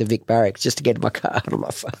way back to Vic Barracks just to get my car. I'm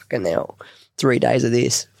like, fucking hell, 3 days of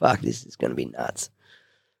this. Fuck, this is going to be nuts.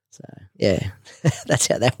 So, yeah, that's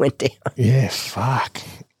how that went down. Yeah, fuck.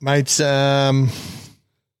 Mates,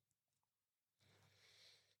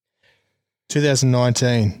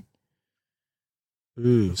 2019. So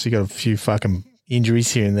you got a few fucking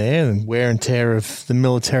injuries here and there and wear and tear of the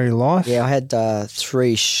military life. Yeah, I had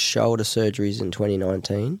 3 shoulder surgeries in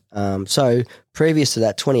 2019. So previous to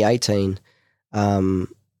that, 2018, I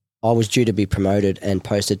was due to be promoted and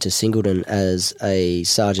posted to Singleton as a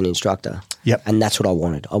sergeant instructor. Yep. And that's what I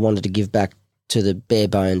wanted. I wanted to give back to the bare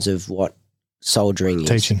bones of what soldiering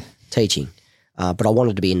is. Teaching. But I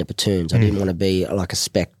wanted to be in the platoons. I didn't want to be like a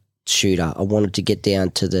spec shooter. I wanted to get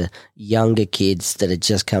down to the younger kids that are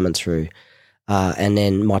just coming through. And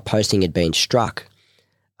then my posting had been struck,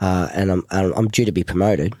 and I'm due to be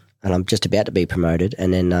promoted, and I'm just about to be promoted.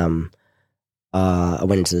 And then I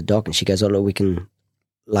went into the doc, and she goes, "Oh, look, we can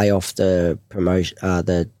lay off the promotion,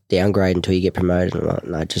 the downgrade until you get promoted." And I'm like,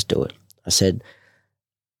 "No, just do it." I said,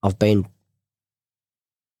 "I've been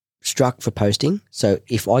struck for posting, so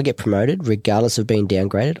if I get promoted, regardless of being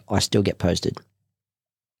downgraded, I still get posted.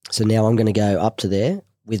 So now I'm going to go up to there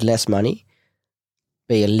with less money."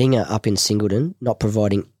 Be a linger up in Singleton, not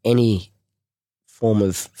providing any form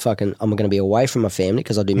of fucking, I'm going to be away from my family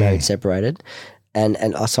because I do married separated. And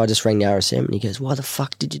so I just rang the RSM and he goes, "Why the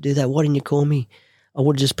fuck did you do that? Why didn't you call me? I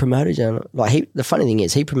would have just promoted you." Like the funny thing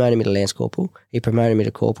is he promoted me to Lance Corporal, he promoted me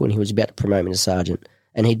to Corporal, and he was about to promote me to Sergeant.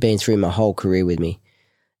 And he'd been through my whole career with me.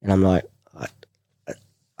 And I'm like,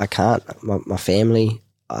 I can't. My family,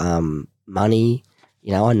 money,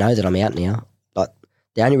 you know, I know that I'm out now.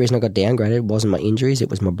 The only reason I got downgraded wasn't my injuries, it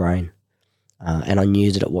was my brain. And I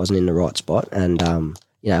knew that it wasn't in the right spot. And,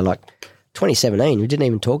 you know, like 2017, we didn't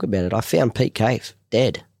even talk about it. I found Pete Cave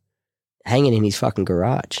dead, hanging in his fucking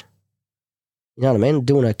garage. You know what I mean?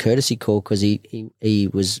 Doing a courtesy call because he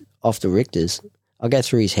was off the Richters. I go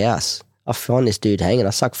through his house. I find this dude hanging. I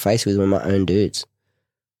suck face with one of my own dudes.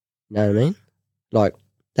 You know what I mean? Like,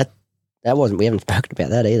 that wasn't, we haven't spoken about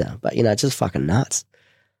that either. But, you know, it's just fucking nuts.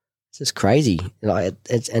 It's just crazy. Like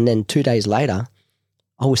and then 2 days later,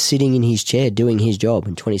 I was sitting in his chair doing his job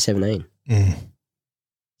in 2017.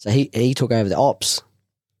 So he took over the ops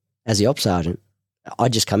as the ops sergeant. I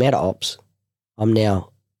just come out of ops. I'm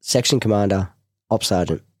now section commander, ops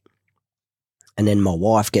sergeant. And then my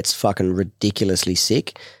wife gets fucking ridiculously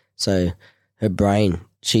sick. So her brain,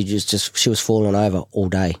 she was falling over all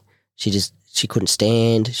day. She couldn't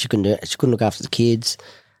stand. She couldn't look after the kids.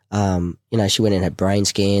 You know, she went and had brain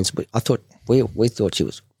scans. I thought we thought she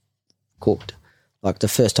was cooked. Like the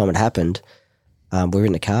first time it happened, we were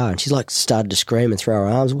in the car and she's like started to scream and throw her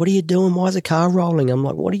arms. "What are you doing? Why is the car rolling?" I'm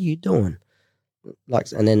like, "What are you doing?"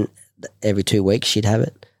 Like, and then every 2 weeks she'd have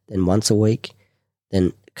it. Then once a week,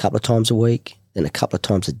 then a couple of times a week, then a couple of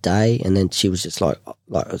times a day, and then she was just like it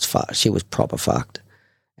was fucked. She was proper fucked.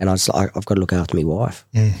 And I was like, I've got to look after my wife.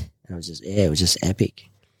 And it was just epic.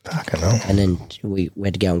 Fucking hell. And then we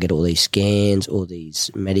had to go and get all these scans, all these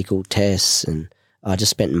medical tests, and I just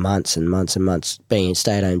spent months and months and months being a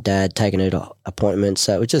stay-at-home dad, taking her to appointments.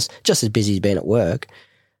 So it was just as busy as being at work.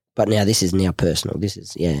 But now this is now personal.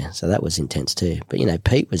 So that was intense too. But, you know,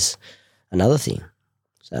 Pete was another thing.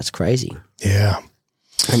 So that's crazy. Yeah.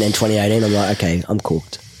 And then 2018, I'm like, okay, I'm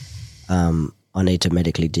cooked. I need to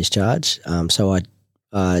medically discharge. So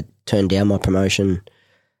I turned down my promotion,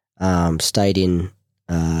 stayed in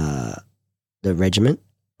the regiment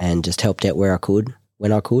and just helped out where I could,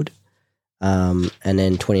 when I could. And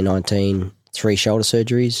then 2019, 3 shoulder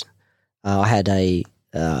surgeries. I had a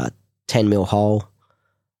 10 mil hole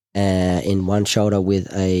in one shoulder which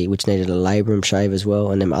needed a labrum shave as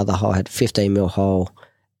well, and then the other hole had 15 mil hole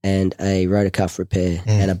and a rotor cuff repair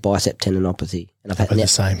and a bicep tendinopathy. And I've had the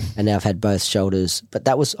same. And now I've had both shoulders, but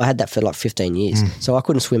I had that for like 15 years. So I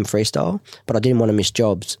couldn't swim freestyle, but I didn't want to miss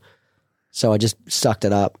jobs, so I just sucked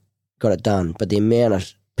it up, got it done. But the amount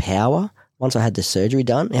of power once I had the surgery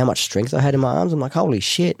done, how much strength I had in my arms, I'm like, holy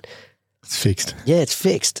shit. It's fixed. Yeah, it's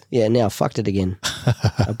fixed. Yeah, now I fucked it again.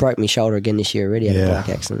 I broke my shoulder again this year already. I had a bike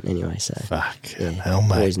accident anyway. So fuck. Yeah, hell,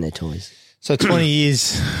 mate. Boys and their toys. So 20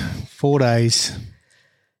 years, 4 days.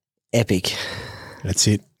 Epic. That's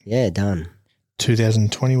it. Yeah, done.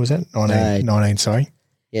 2020 was that? 19, sorry.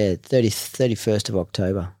 Yeah, 31st of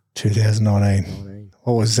October. 2019.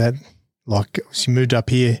 What was that? Like, so you moved up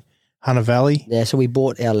here, Hunter Valley? Yeah, so we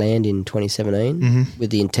bought our land in 2017 with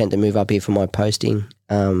the intent to move up here for my posting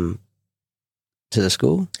to the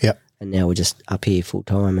school. Yep. And now we're just up here full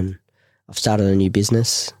time, and I've started a new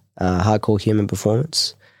business, Hardcore Human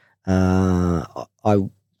Performance. I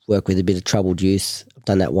work with a bit of troubled youth. I've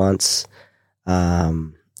done that once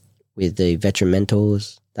with the veteran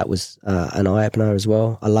mentors. That was an eye-opener as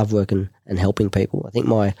well. I love working and helping people. I think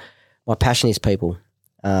my passion is people.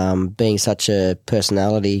 Being such a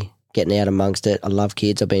personality, getting out amongst it. I love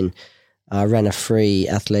kids. I ran a free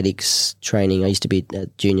athletics training. I used to be a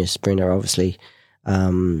junior sprinter, obviously,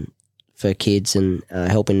 for kids and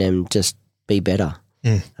helping them just be better.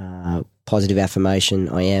 Positive affirmation.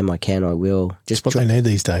 I am, I can, I will. Just what they need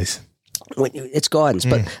these days. It's guidance,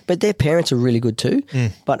 but their parents are really good too.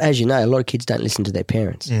 But as you know, a lot of kids don't listen to their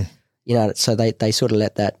parents. You know, so they sort of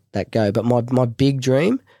let that go. But my big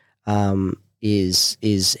dream is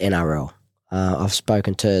NRL. I've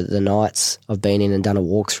spoken to the Knights. I've been in and done a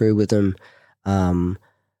walkthrough with them.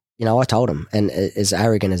 You know, I told them, and as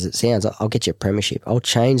arrogant as it sounds, I'll get you a premiership. I'll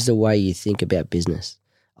change the way you think about business.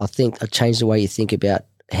 I'll change the way you think about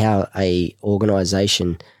how a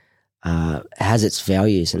organisation has its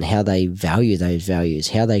values and how they value those values,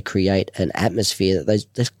 how they create an atmosphere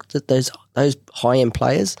that those high-end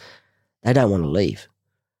players, they don't want to leave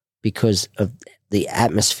because of the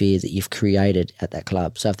atmosphere that you've created at that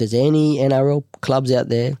club. So if there's any NRL clubs out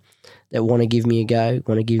there that want to give me a go,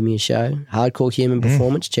 want to give me a show, Hardcore Human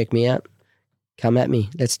Performance, check me out. Come at me.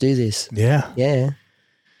 Let's do this. Yeah. Yeah.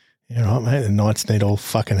 Yeah, right, mate. The Knights need all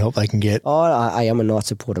fucking help they can get. Oh, I am a Knight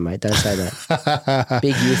supporter, mate. Don't say that.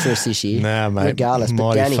 Big year for us this year. Nah, mate. Regardless.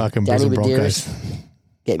 Mighty but fucking Danny Broncos.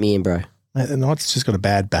 Get me in, bro. Mate, the Knights just got a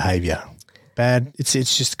bad behaviour. It's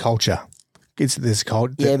just culture. There's a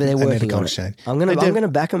culture. Yeah, but they're working on it. Change. I'm gonna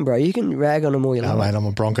back them, bro. You can rag on them all you like. No, mate, I'm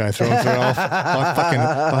a Bronco through and through.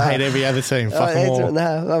 I hate every other team. Fuck them all.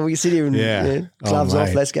 No, we can sit here and gloves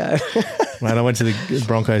off. Let's go. Mate, I went to the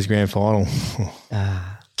Broncos grand final.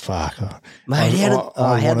 Fuck. Mate,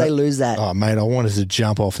 how'd they lose that? Oh, mate, I wanted to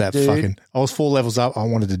jump off that fucking... I was 4 levels up. I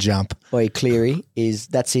wanted to jump. Boy, Cleary is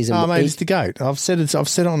that season... Oh, mate, he's the GOAT. I've said it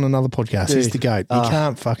on another podcast. Dude. He's the GOAT. You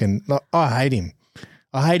can't fucking... I hate him.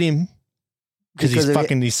 I hate him because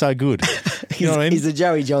he's so good. You know what I mean? He's the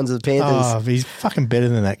Joey Johns of the Panthers. Oh, he's fucking better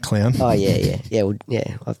than that clown. Oh, yeah.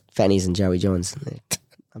 Yeah, Fanny's and Joey Johns.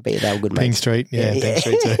 I bet they were good mates. Ping Street. Yeah, Ping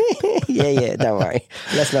Street too. yeah, don't worry.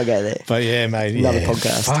 Let's not go there. But yeah, mate. Another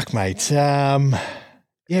podcast. Fuck, mate.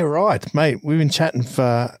 Yeah, right, mate. We've been chatting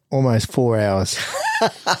for almost 4 hours.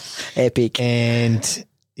 Epic. And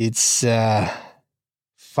it's,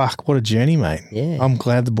 fuck, what a journey, mate. Yeah. I'm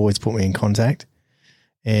glad the boys put me in contact.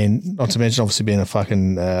 And not to mention, obviously, being a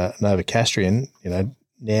fucking Novocastrian, you know,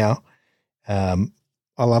 now,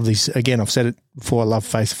 I love these. Again, I've said it before, I love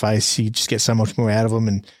face-to-face. You just get so much more out of them.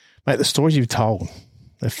 And, mate, the stories you've told,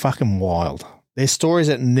 they're fucking wild. They're stories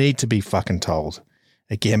that need to be fucking told.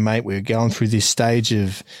 Again, mate, we're going through this stage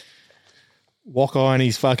of Wackeye and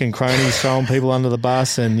his fucking cronies throwing people under the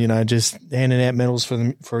bus and, you know, just handing out medals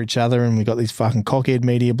for each other. And we've got these fucking cockhead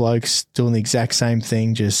media blokes doing the exact same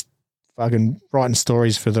thing, just fucking writing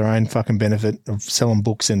stories for their own fucking benefit of selling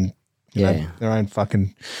books and, you know, their own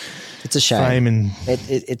fucking... It's a shame. Fame and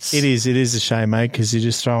it is a shame, mate, because you're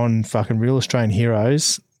just throwing fucking real Australian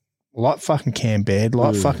heroes like fucking Cam Baird,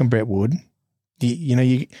 like fucking Brett Wood. You know,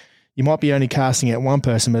 you might be only casting out one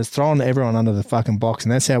person, but it's throwing everyone under the fucking box,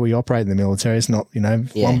 and that's how we operate in the military. It's not, you know,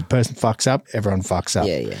 if one person fucks up, everyone fucks up.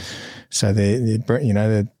 Yeah. So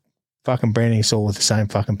they're fucking branding us all with the same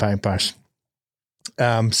fucking paintbrush.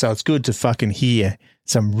 So it's good to fucking hear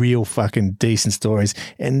some real fucking decent stories.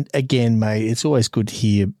 And again, mate, it's always good to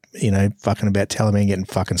hear, fucking about Taliban getting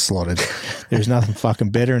fucking slaughtered. There's nothing fucking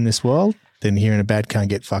better in this world than hearing a bad cunt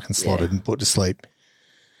get fucking slaughtered and put to sleep.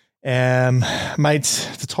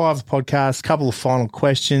 Mates, to tie off the podcast, a couple of final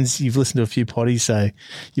questions. You've listened to a few potties, so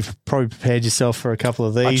you've probably prepared yourself for a couple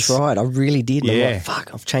of these. I tried. I really did. Yeah. I'm like,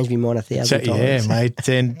 fuck, I've changed my mind 1,000 times. Yeah, mate.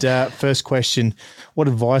 And first question, what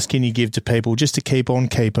advice can you give to people just to keep on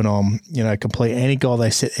keeping on, complete any goal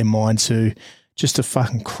they set their mind to, just to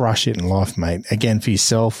fucking crush it in life, mate? Again, for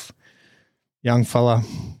yourself, young fella,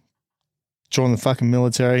 joined the fucking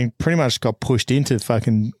military, pretty much got pushed into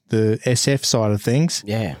fucking the SF side of things.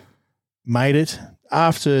 Yeah. Made it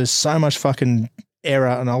after so much fucking error,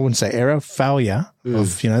 and I wouldn't say error, failure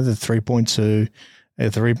of, the 3.2.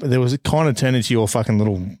 There was, it kind of turned into your fucking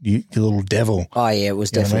little devil. Oh, yeah, it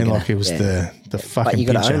was definitely. Like it was the fucking But you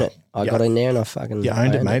got to picture. own it. I got in there and I fucking. You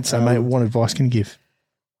owned it, mate. So, mate, what advice can you give?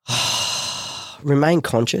 Remain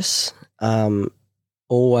conscious.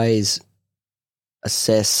 Always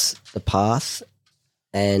assess the path,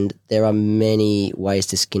 and there are many ways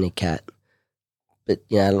to skin a cat. But,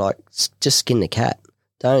 just skin the cat.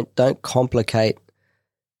 Don't complicate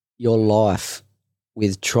your life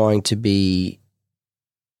with trying to be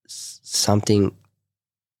something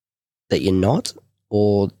that you're not,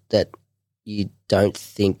 or that you don't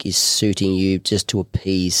think is suiting you just to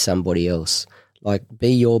appease somebody else. Like,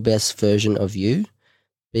 be your best version of you.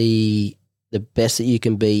 Be the best that you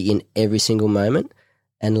can be in every single moment,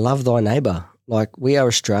 and love thy neighbour. Like, we are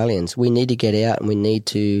Australians. We need to get out and we need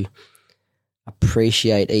to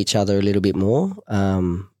appreciate each other a little bit more,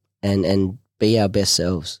 and be our best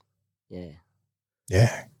selves. Yeah.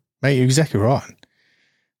 Yeah. Mate, you're exactly right.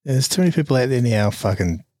 There's too many people out there now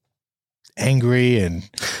fucking angry and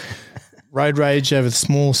road rage over the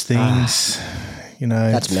smallest things.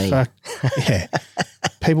 That's me. Yeah.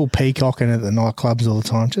 People peacocking at the nightclubs all the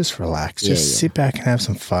time. Just relax. Just sit back and have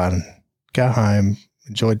some fun. Go home.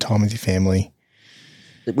 Enjoy time with your family.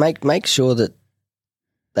 But make sure that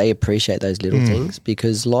they appreciate those little things,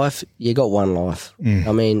 because life, you got one life.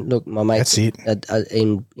 I mean, look, my mates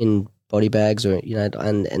in body bags, or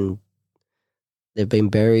and they've been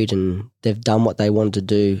buried and they've done what they wanted to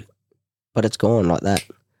do, but it's gone like that.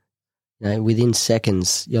 Within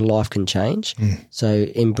seconds, your life can change. So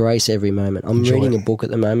embrace every moment. I'm reading a book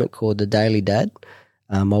at the moment called The Daily Dad.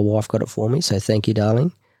 My wife got it for me, so thank you,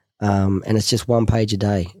 darling. And it's just one page a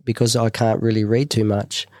day, because I can't really read too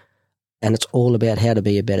much. And it's all about how to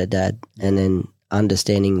be a better dad, and then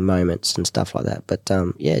understanding moments and stuff like that. But,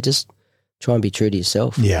 just try and be true to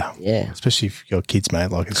yourself. Yeah. Yeah. Especially if you've got kids,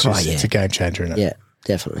 mate. Like, it's just it's a game changer, isn't it? Yeah,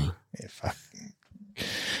 definitely. Yeah, fuck.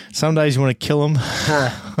 Some days you want to kill them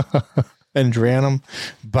and drown them,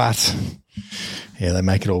 but, they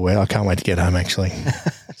make it all well. I can't wait to get home, actually.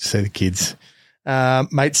 See the kids.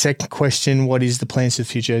 Mate, second question, what is the plans for the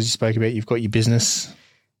future? As you spoke about, you've got your business.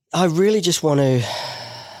 I really just want to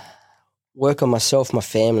work on myself, my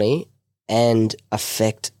family, and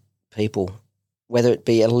affect people, whether it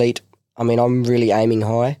be elite. I mean, I'm really aiming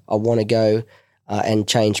high. I want to go and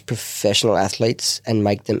change professional athletes and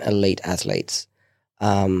make them elite athletes.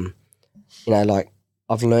 Like,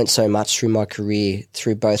 I've learned so much through my career,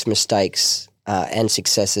 through both mistakes and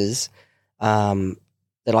successes, that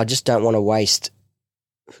I just don't want to waste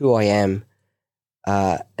who I am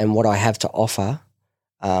and what I have to offer.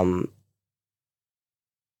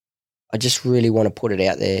 I just really want to put it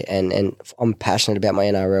out there, and I'm passionate about my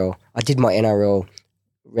NRL. I did my NRL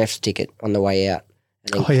refs ticket on the way out,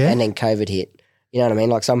 and then COVID hit. You know what I mean?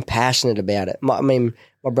 Like, so I'm passionate about it. My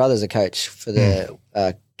brother's a coach for the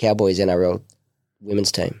Cowboys NRL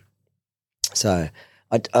women's team. So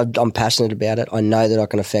I'm passionate about it. I know that I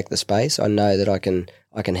can affect the space. I know that I can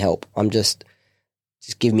help. I'm just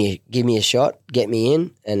give me a shot, get me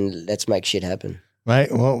in, and let's make shit happen.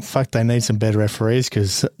 Mate, well, fuck, they need some better referees,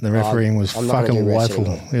 because the refereeing was fucking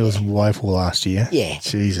woeful. It was woeful last year. Yeah.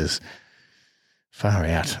 Jesus. Far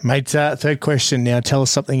out. Mate, third question now. Tell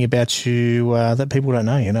us something about you that people don't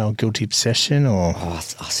know, a guilty obsession or... Oh,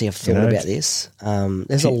 I see, I've thought about this.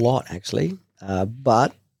 There's a lot, actually.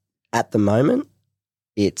 But at the moment,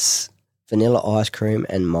 it's vanilla ice cream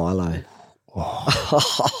and Milo.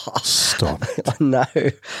 Oh, stop. I know.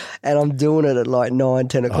 And I'm doing it at like 9,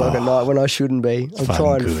 10 o'clock at night when I shouldn't be. I'm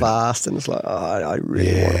trying fast, and it's like, I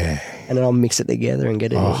really want it. And then I'll mix it together and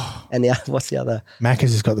get it in. And what's the other?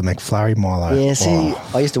 Macca's has got the McFlurry Milo. Yeah, see,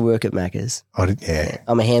 I used to work at Macca's. Yeah.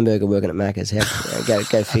 I'm a hamburger working at Macca's.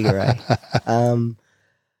 Go figure, eh?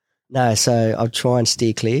 No, so I'll try and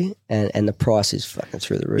steer clear, and the price is fucking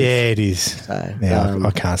through the roof. Yeah, it is. So, Yeah,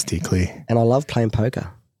 I can't steer clear. And I love playing poker.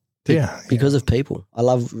 Because of people. I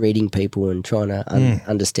love reading people and trying to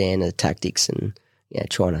understand the tactics and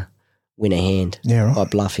trying to win a hand by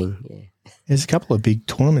bluffing. Yeah, there's a couple of big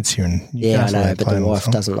tournaments here in Newcastle. I know, but the wife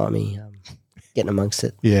doesn't like me getting amongst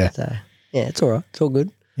it. Yeah. So, it's all right. It's all good.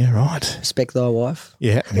 Yeah, right. Respect thy wife.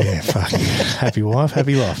 Yeah, fucking happy wife,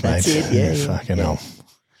 happy life, mate. That's it, yeah. Fucking hell.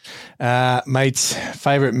 Mate's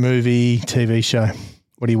favourite movie, TV show.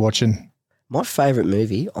 What are you watching? My favourite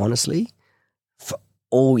movie, honestly, for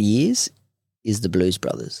all years, is the Blues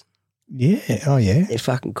Brothers. Yeah. Oh, yeah. They're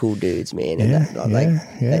fucking cool dudes, man. Yeah,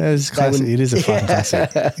 it's classic. It is a fucking classic.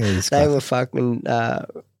 They were fucking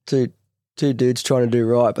two dudes trying to do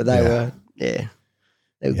right, but they were, they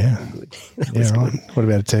were good. Right. What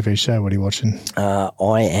about a TV show? What are you watching?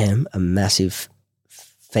 I am a massive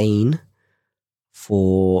fiend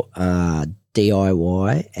for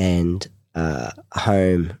DIY and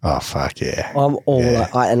home. Oh, fuck yeah. I'm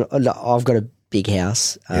all I've got a big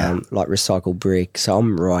house, like recycled brick, so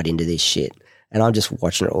I'm right into this shit. And I'm just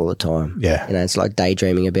watching it all the time. Yeah. It's like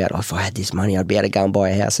daydreaming about, if I had this money, I'd be able to go and buy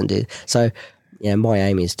a house and do. So, my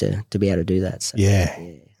aim is to be able to do that. So, yeah.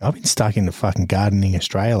 I've been stuck in the fucking gardening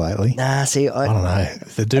Australia lately. Nah, see, I don't know.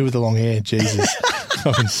 The dude with the long hair, Jesus.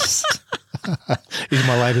 He's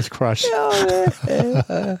my latest crush.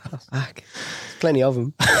 Fuck. Plenty of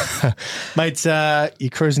them. Mate, you're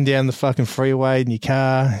cruising down the fucking freeway in your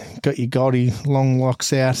car, got your Goldie long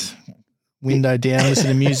locks out, window down,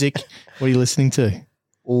 listening to music. What are you listening to?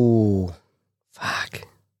 Oh, fuck.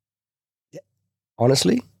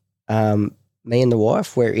 Honestly, me and the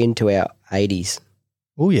wife, we're into our 80s.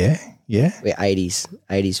 Oh, yeah. Yeah. We're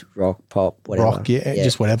 80s rock, pop, whatever. Rock,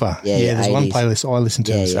 just whatever. Yeah, there's 80s. One playlist I listen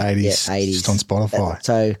to is 80s, just on Spotify.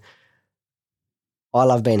 So I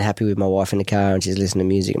love being happy with my wife in the car and she's listening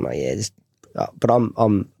to music. I'm like, but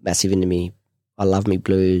I'm massive into me. I love me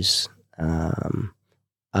blues,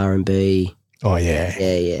 R&B. Oh, yeah.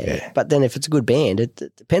 Yeah. But then if it's a good band, it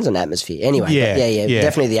depends on the atmosphere. Anyway, yeah.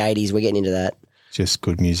 Definitely the 80s. We're getting into that. Just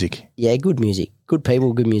good music. Yeah, good music. Good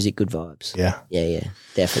people, good music, good vibes. Yeah. Yeah,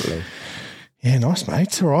 definitely. Yeah, nice,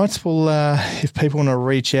 mate. All right. Well, if people want to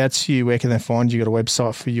reach out to you, where can they find you? You got a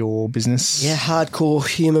website for your business? Yeah, Hardcore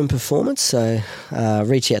Human Performance. So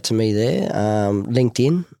reach out to me there.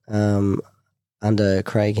 LinkedIn under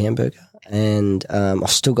Craig Hamburger. And I've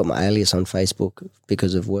still got my alias on Facebook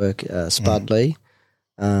because of work, Spud Lee.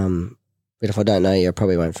 But if I don't know you, I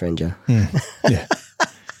probably won't friend you. Yeah.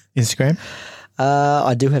 Instagram?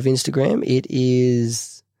 I do have Instagram. It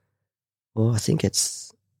is, I think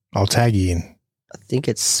it's... I'll tag you in. I think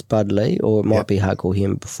it's Spud Lee, or it might be Hardcore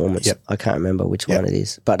Human Performance. I can't remember which one it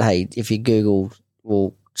is. But hey, if you Google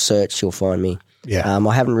or search, you'll find me. Yeah.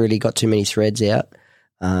 I haven't really got too many threads out.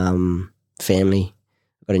 Family.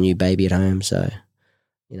 I've got a new baby at home, so,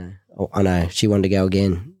 I know. She wanted to go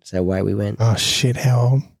again, so away we went. Oh, shit. How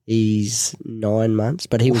old? He's 9 months,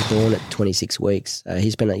 but he was born at 26 weeks.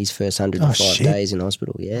 He's been at his first 105 days in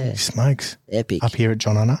hospital. Yeah. Smokes. Epic. Up here at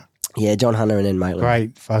John Hunter? Yeah, John Hunter and then Maitland.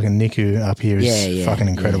 Great fucking Niku up here is fucking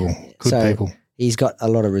incredible. Yeah. Good people. He's got a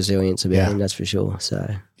lot of resilience about him, that's for sure.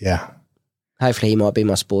 So hopefully he might be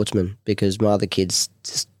my sportsman because my other kid's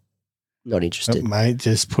just not interested. Mate,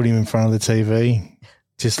 just put him in front of the TV,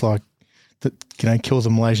 just like, kill the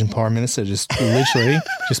Malaysian Prime Minister. Just literally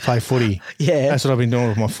just play footy. Yeah. That's what I've been doing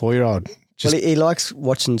with my 4-year-old. Well, he likes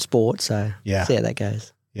watching sport, so see how that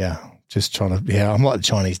goes. Yeah. Just trying to, I'm like the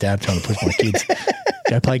Chinese dad trying to push my kids.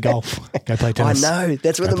 Go play golf. Go play tennis. I know.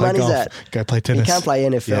 That's where the money's at. Go play tennis. You can't play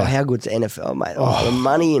NFL. Yeah. How good's NFL, mate? Oh, the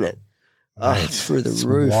money in it. Mate, through the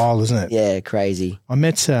roof. It's wild, isn't it? Yeah, crazy. I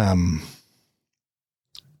met Travis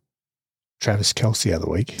Kelce the other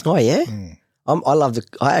week. Oh, yeah? I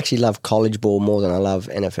actually love college ball more than I love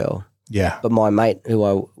NFL. Yeah. But my mate who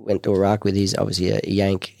I went to Iraq with, he's obviously a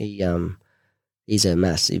Yank. He's a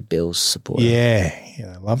massive Bills supporter. Yeah.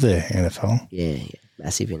 I love the NFL. Yeah.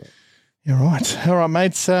 Massive in it. You're right. All right,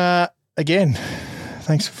 mates. Again,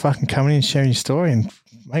 thanks for fucking coming in and sharing your story. And,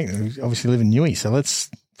 mate, we obviously live in Newey, so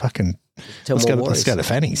let's fucking... Let's go to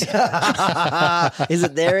Fanny's. Is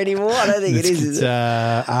it there anymore? I don't think it is. It's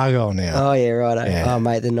Argyle now. Oh, yeah, right. Yeah. Oh,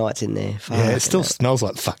 mate, the night's in there. Fuck, it still smells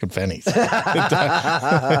like fucking Fanny's. Do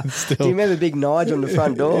you remember Big Nige on the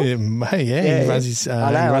front door? Yeah, mate, he runs his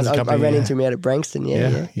I ran into him out at Branxton,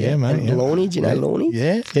 Yeah, mate. And Lawney, do you know Lawney?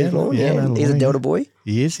 Yeah. Lawney. He's a Delta boy.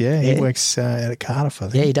 He is, yeah. He works out at Cardiff, I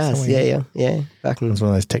think. Yeah, he does. Yeah. Fucking. It's one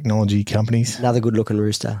of those technology companies. Another good-looking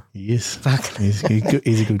rooster. He is. Fucking. He's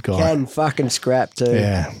a good guy. Can fucking scrap too.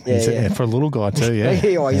 Yeah. For a little guy too, yeah.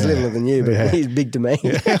 He's littler than you, but he's big to me.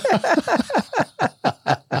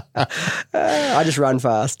 I just run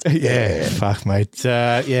fast. Yeah, fuck, mate.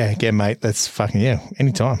 Again, mate, that's fucking,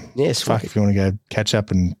 anytime. Yeah, fuck, if you want to go catch up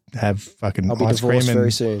and have fucking I'll be ice cream divorced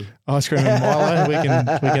very soon. Ice cream and Milo, we can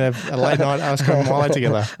have a late night ice cream and Milo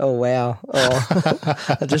together. Oh, wow.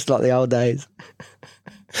 Oh, just like the old days.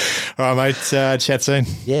 All right, mate, chat soon.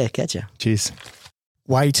 Yeah, catch ya. Cheers.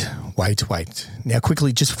 Wait. Now,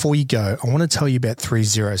 quickly, just before you go, I want to tell you about 3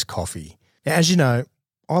 Zeros Coffee. Now, as you know,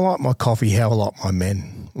 I like my coffee how I like my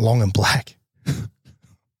men, long and black.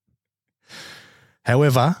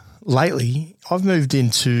 However, lately I've moved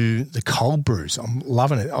into the cold brews. I'm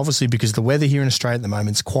loving it, obviously, because the weather here in Australia at the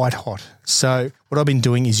moment is quite hot. So what I've been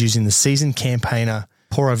doing is using the seasoned campaigner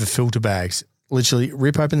pour over filter bags. Literally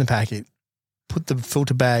rip open the packet, put the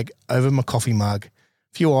filter bag over my coffee mug, a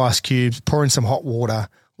few ice cubes, pour in some hot water,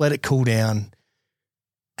 let it cool down,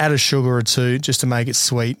 add a sugar or two just to make it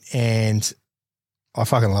sweet, and I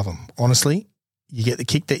fucking love them. Honestly, you get the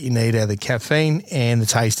kick that you need out of the caffeine and the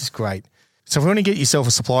taste is great. So if you want to get yourself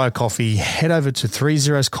a supply of coffee, head over to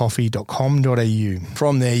 30coffee.com.au.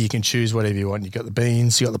 From there, you can choose whatever you want. You've got the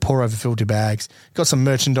beans, you've got the pour-over filter bags, you've got some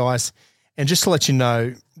merchandise. And just to let you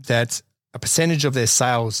know that a percentage of their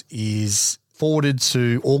sales is forwarded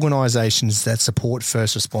to organisations that support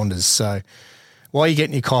first responders. So while you're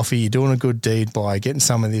getting your coffee, you're doing a good deed by getting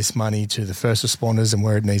some of this money to the first responders and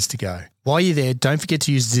where it needs to go. While you're there, don't forget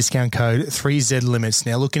to use the discount code 3ZLimits.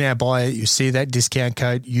 Now, look in our bio, you see that discount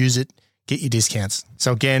code, use it, get your discounts.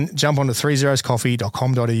 So again, jump onto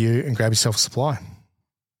 30coffee.com.au and grab yourself a supply.